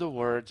found in the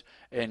words,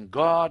 "And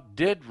God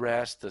did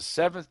rest the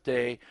seventh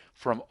day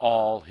from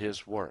all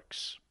his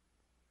works."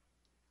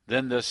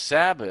 Then the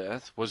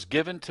Sabbath was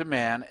given to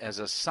man as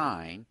a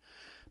sign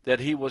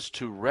that he was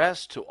to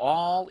rest to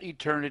all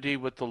eternity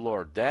with the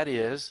Lord. That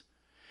is,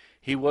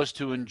 he was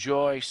to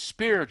enjoy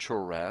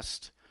spiritual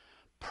rest,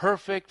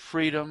 perfect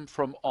freedom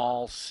from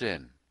all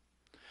sin.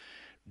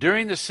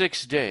 During the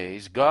 6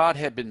 days, God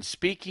had been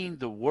speaking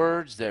the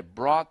words that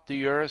brought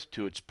the earth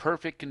to its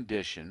perfect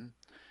condition.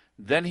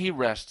 Then he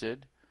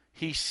rested.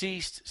 He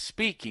ceased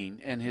speaking,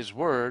 and his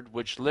word,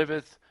 which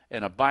liveth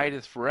and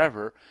abideth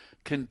forever,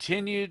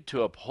 continued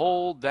to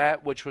uphold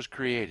that which was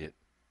created.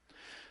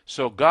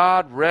 So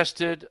God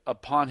rested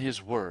upon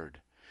his word.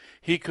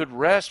 He could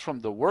rest from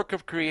the work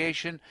of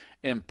creation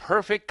in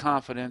perfect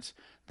confidence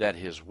that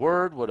his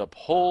word would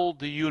uphold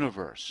the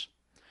universe.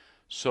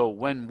 So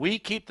when we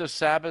keep the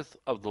Sabbath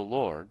of the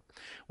Lord,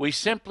 we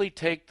simply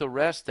take the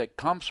rest that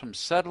comes from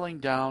settling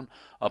down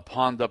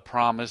upon the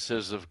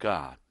promises of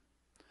God.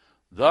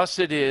 Thus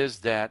it is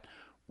that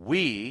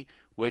we,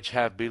 which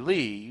have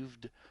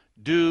believed,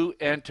 do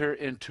enter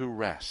into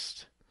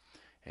rest.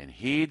 And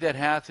he that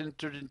hath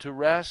entered into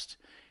rest,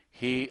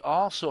 he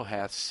also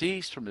hath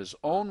ceased from his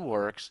own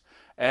works,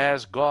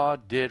 as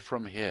God did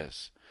from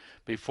his.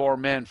 Before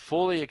men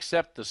fully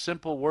accept the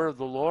simple word of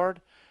the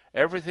Lord,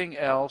 everything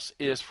else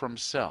is from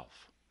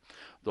self.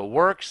 The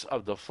works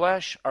of the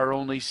flesh are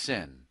only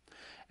sin.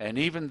 And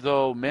even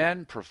though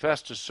men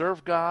profess to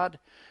serve God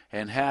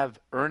and have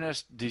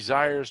earnest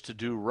desires to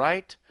do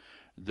right,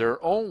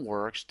 their own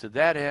works to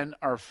that end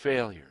are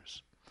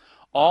failures.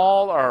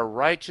 All our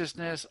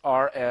righteousness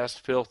are as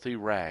filthy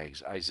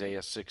rags,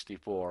 Isaiah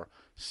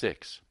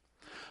 64:6.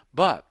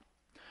 But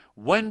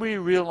when we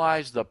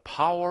realize the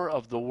power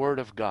of the Word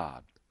of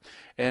God,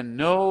 and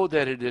know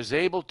that it is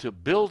able to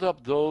build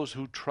up those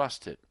who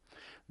trust it,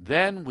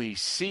 then we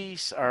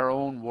cease our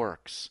own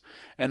works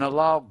and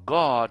allow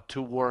God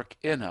to work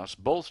in us,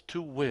 both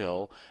to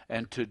will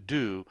and to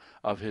do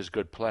of his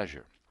good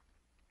pleasure.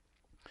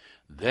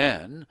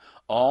 Then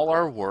all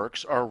our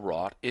works are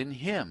wrought in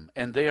him,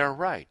 and they are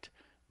right.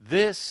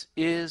 This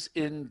is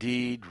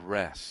indeed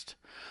rest.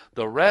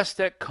 The rest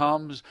that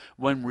comes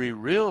when we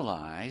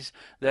realize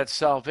that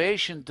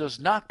salvation does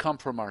not come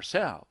from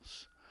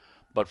ourselves,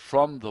 but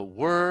from the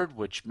Word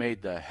which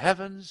made the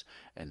heavens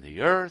and the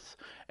earth,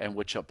 and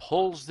which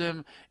upholds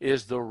them,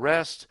 is the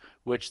rest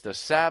which the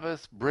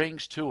Sabbath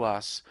brings to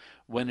us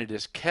when it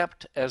is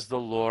kept as the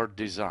Lord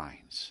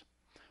designs.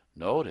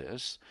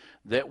 Notice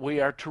that we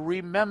are to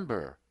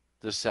remember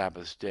the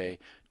Sabbath day,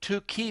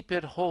 to keep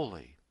it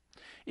holy.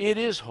 It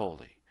is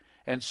holy,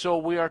 and so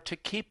we are to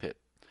keep it.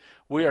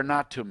 We are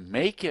not to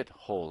make it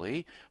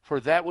holy, for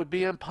that would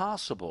be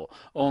impossible.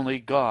 Only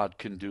God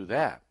can do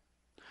that.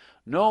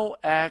 No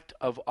act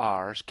of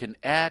ours can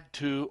add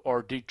to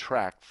or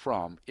detract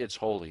from its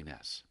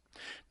holiness.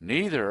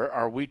 Neither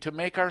are we to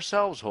make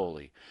ourselves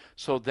holy,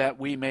 so that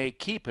we may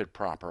keep it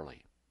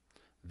properly.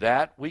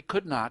 That we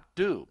could not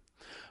do.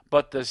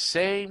 But the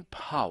same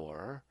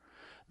power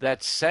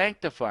that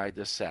sanctified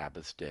the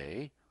Sabbath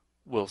day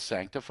will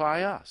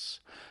sanctify us.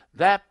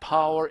 That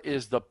power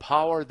is the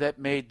power that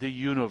made the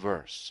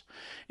universe.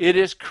 It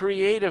is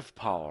creative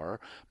power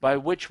by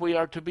which we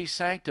are to be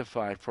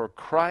sanctified, for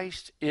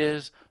Christ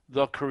is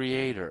the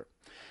Creator.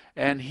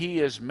 And he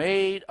is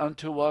made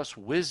unto us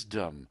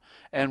wisdom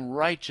and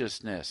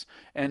righteousness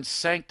and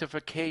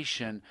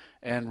sanctification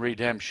and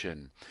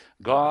redemption.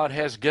 God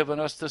has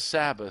given us the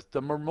Sabbath,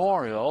 the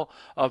memorial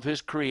of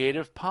his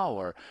creative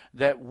power,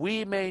 that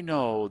we may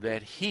know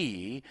that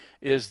he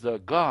is the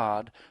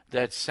God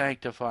that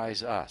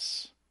sanctifies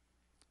us.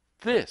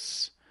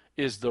 This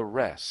is the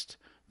rest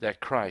that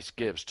Christ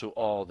gives to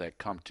all that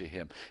come to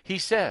him. He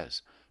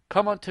says,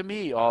 "Come unto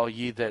me, all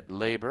ye that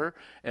labor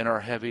and are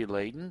heavy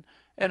laden,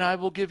 and I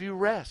will give you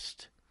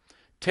rest.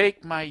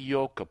 Take my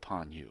yoke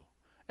upon you,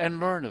 and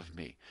learn of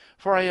me,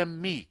 for I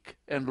am meek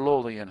and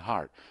lowly in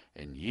heart,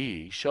 and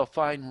ye shall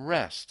find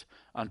rest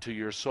unto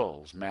your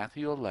souls."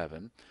 Matthew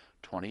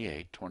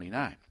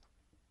 11:28-29.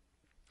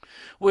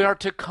 We are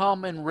to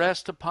come and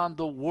rest upon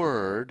the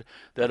word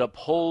that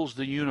upholds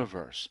the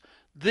universe.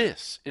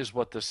 This is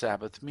what the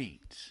Sabbath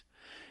means.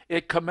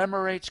 It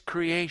commemorates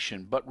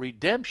creation, but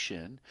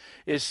redemption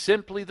is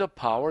simply the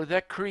power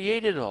that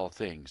created all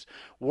things,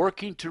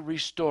 working to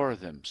restore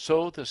them.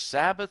 So the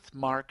Sabbath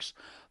marks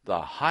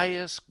the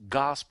highest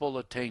gospel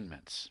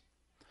attainments.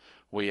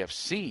 We have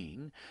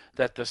seen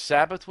that the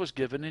Sabbath was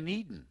given in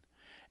Eden,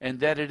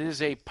 and that it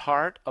is a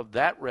part of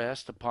that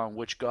rest upon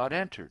which God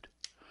entered.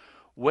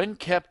 When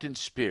kept in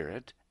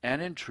spirit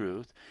and in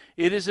truth,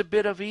 it is a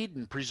bit of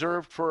Eden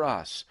preserved for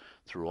us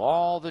through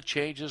all the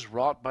changes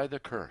wrought by the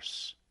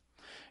curse.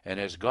 And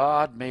as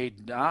God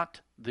made not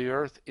the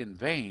earth in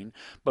vain,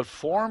 but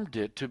formed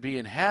it to be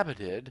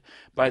inhabited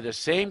by the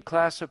same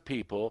class of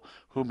people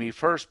whom he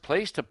first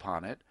placed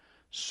upon it,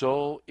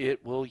 so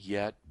it will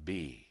yet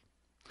be.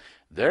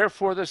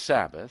 Therefore the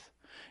Sabbath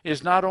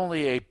is not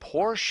only a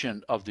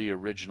portion of the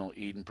original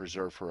Eden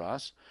preserved for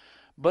us,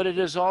 but it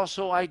is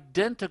also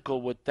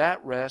identical with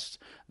that rest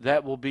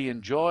that will be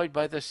enjoyed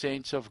by the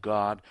saints of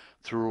God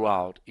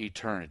throughout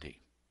eternity.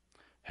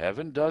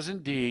 Heaven does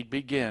indeed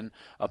begin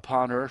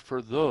upon earth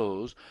for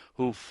those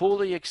who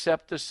fully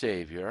accept the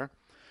Savior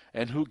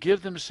and who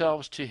give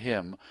themselves to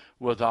him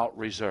without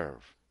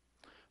reserve.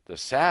 The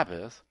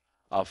Sabbath,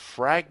 a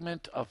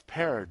fragment of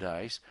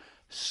paradise,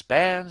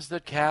 spans the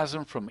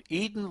chasm from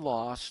Eden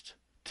lost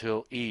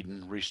till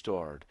Eden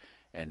restored.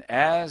 And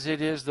as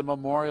it is the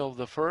memorial of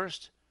the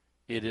first,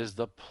 it is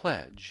the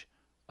pledge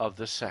of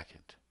the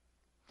second.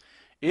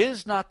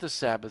 Is not the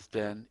Sabbath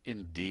then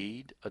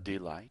indeed a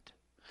delight?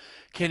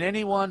 Can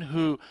anyone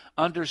who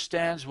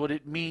understands what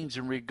it means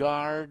and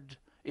regard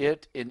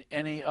it in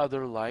any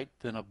other light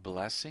than a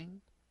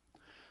blessing?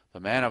 The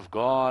man of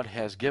God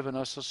has given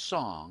us a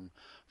song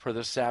for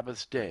the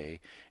Sabbath day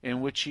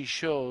in which he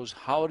shows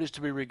how it is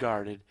to be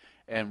regarded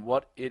and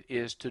what it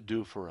is to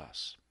do for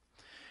us.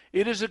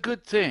 It is a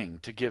good thing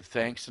to give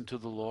thanks unto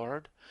the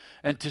Lord,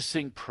 and to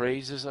sing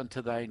praises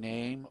unto thy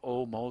name,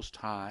 O Most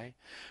High,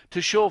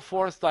 to show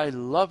forth thy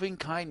loving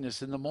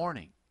kindness in the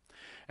morning,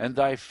 and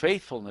thy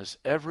faithfulness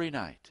every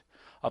night,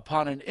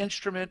 upon an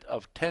instrument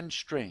of 10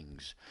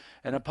 strings,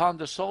 and upon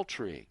the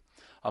psaltery,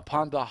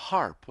 upon the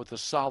harp with a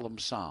solemn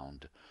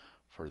sound.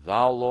 For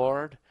thou,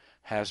 Lord,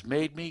 hast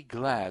made me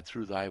glad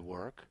through thy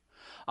work.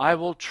 I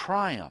will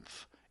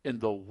triumph in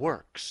the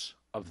works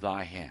of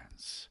thy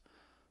hands.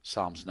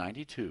 Psalms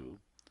 92,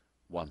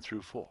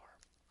 1-4.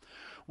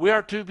 We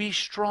are to be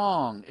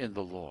strong in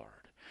the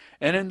Lord,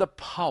 and in the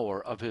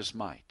power of his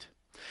might.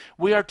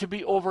 We are to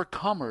be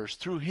overcomers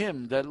through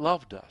him that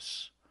loved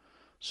us.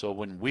 So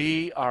when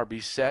we are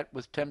beset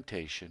with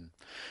temptation,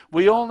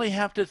 we only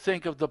have to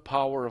think of the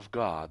power of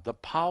God, the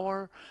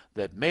power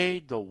that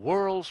made the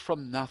worlds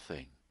from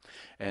nothing,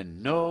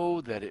 and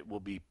know that it will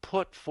be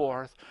put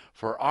forth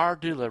for our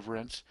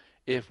deliverance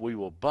if we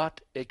will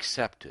but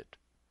accept it.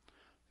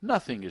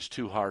 Nothing is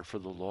too hard for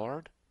the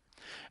Lord,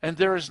 and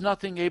there is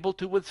nothing able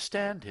to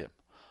withstand him.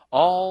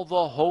 All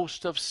the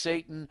host of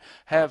Satan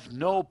have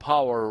no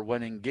power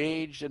when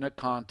engaged in a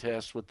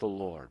contest with the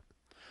Lord.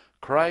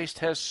 Christ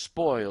has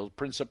spoiled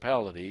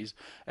principalities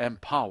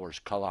and powers,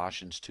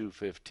 Colossians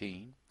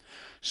 2:15.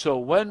 So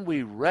when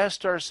we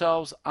rest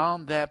ourselves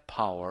on that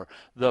power,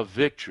 the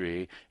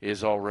victory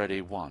is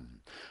already won.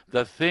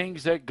 The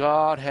things that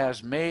God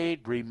has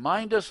made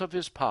remind us of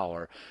his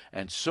power,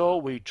 and so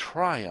we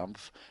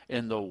triumph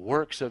in the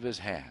works of his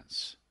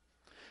hands.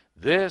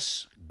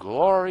 This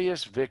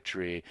glorious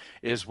victory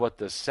is what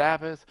the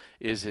Sabbath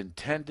is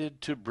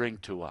intended to bring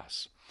to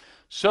us.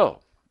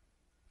 So,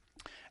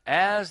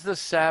 as the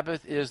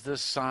Sabbath is the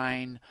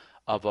sign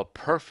of a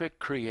perfect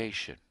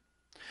creation,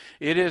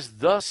 it is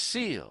the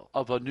seal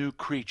of a new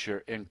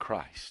creature in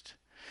Christ.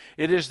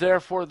 It is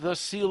therefore the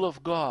seal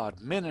of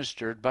God,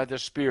 ministered by the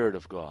Spirit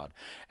of God,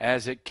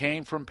 as it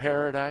came from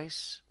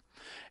paradise,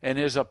 and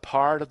is a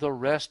part of the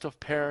rest of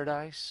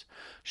paradise.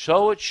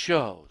 So it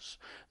shows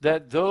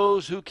that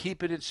those who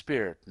keep it in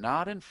spirit,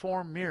 not in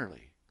form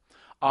merely,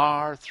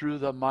 are, through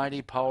the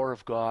mighty power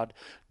of God,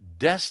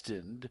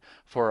 destined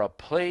for a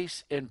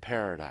place in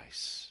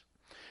paradise.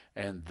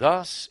 And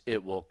thus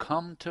it will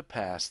come to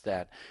pass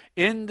that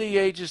in the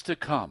ages to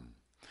come,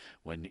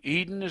 when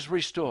Eden is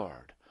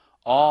restored,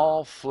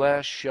 all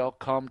flesh shall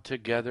come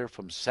together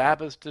from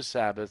Sabbath to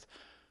Sabbath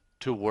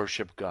to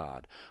worship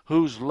God,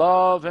 whose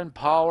love and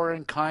power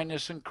and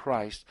kindness in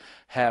Christ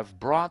have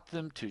brought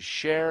them to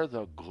share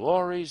the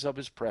glories of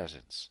his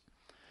presence.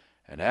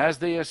 And as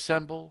they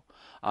assemble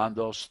on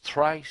those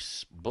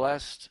thrice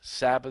blessed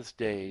Sabbath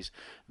days,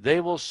 they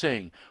will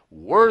sing,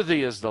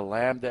 "Worthy is the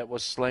Lamb that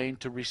was slain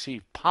to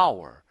receive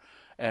power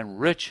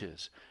and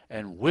riches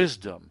and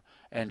wisdom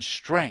and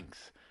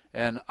strength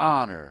and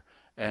honor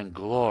and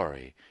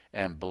glory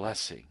and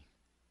blessing."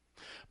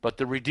 But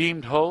the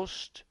redeemed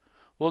host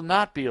will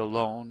not be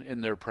alone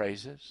in their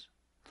praises.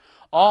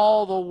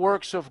 All the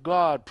works of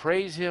God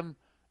praise him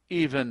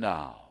even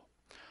now,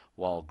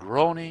 while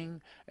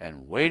groaning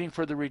and waiting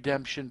for the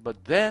redemption.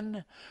 But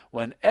then,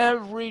 when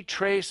every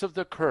trace of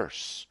the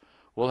curse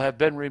will have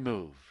been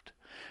removed,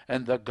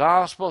 and the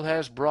gospel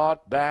has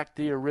brought back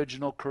the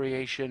original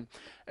creation,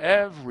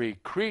 every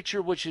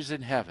creature which is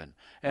in heaven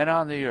and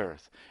on the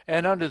earth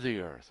and under the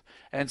earth,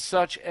 and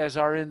such as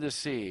are in the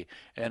sea,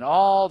 and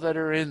all that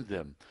are in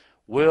them,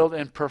 will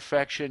in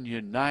perfection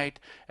unite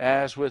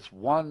as with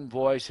one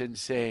voice in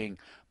saying,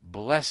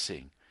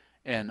 "Blessing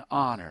and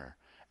honor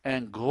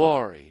and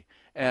glory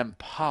and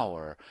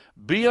power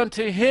be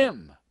unto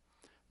him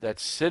that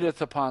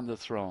sitteth upon the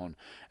throne,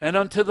 and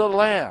unto the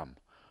Lamb,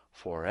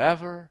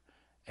 forever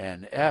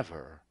and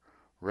ever."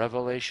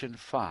 Revelation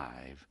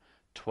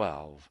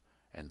 5:12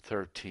 and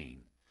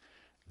 13.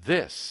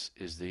 This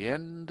is the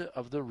end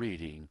of the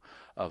reading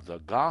of the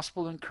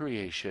Gospel and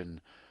Creation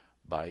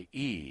by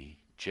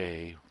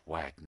E.J. Waggoner.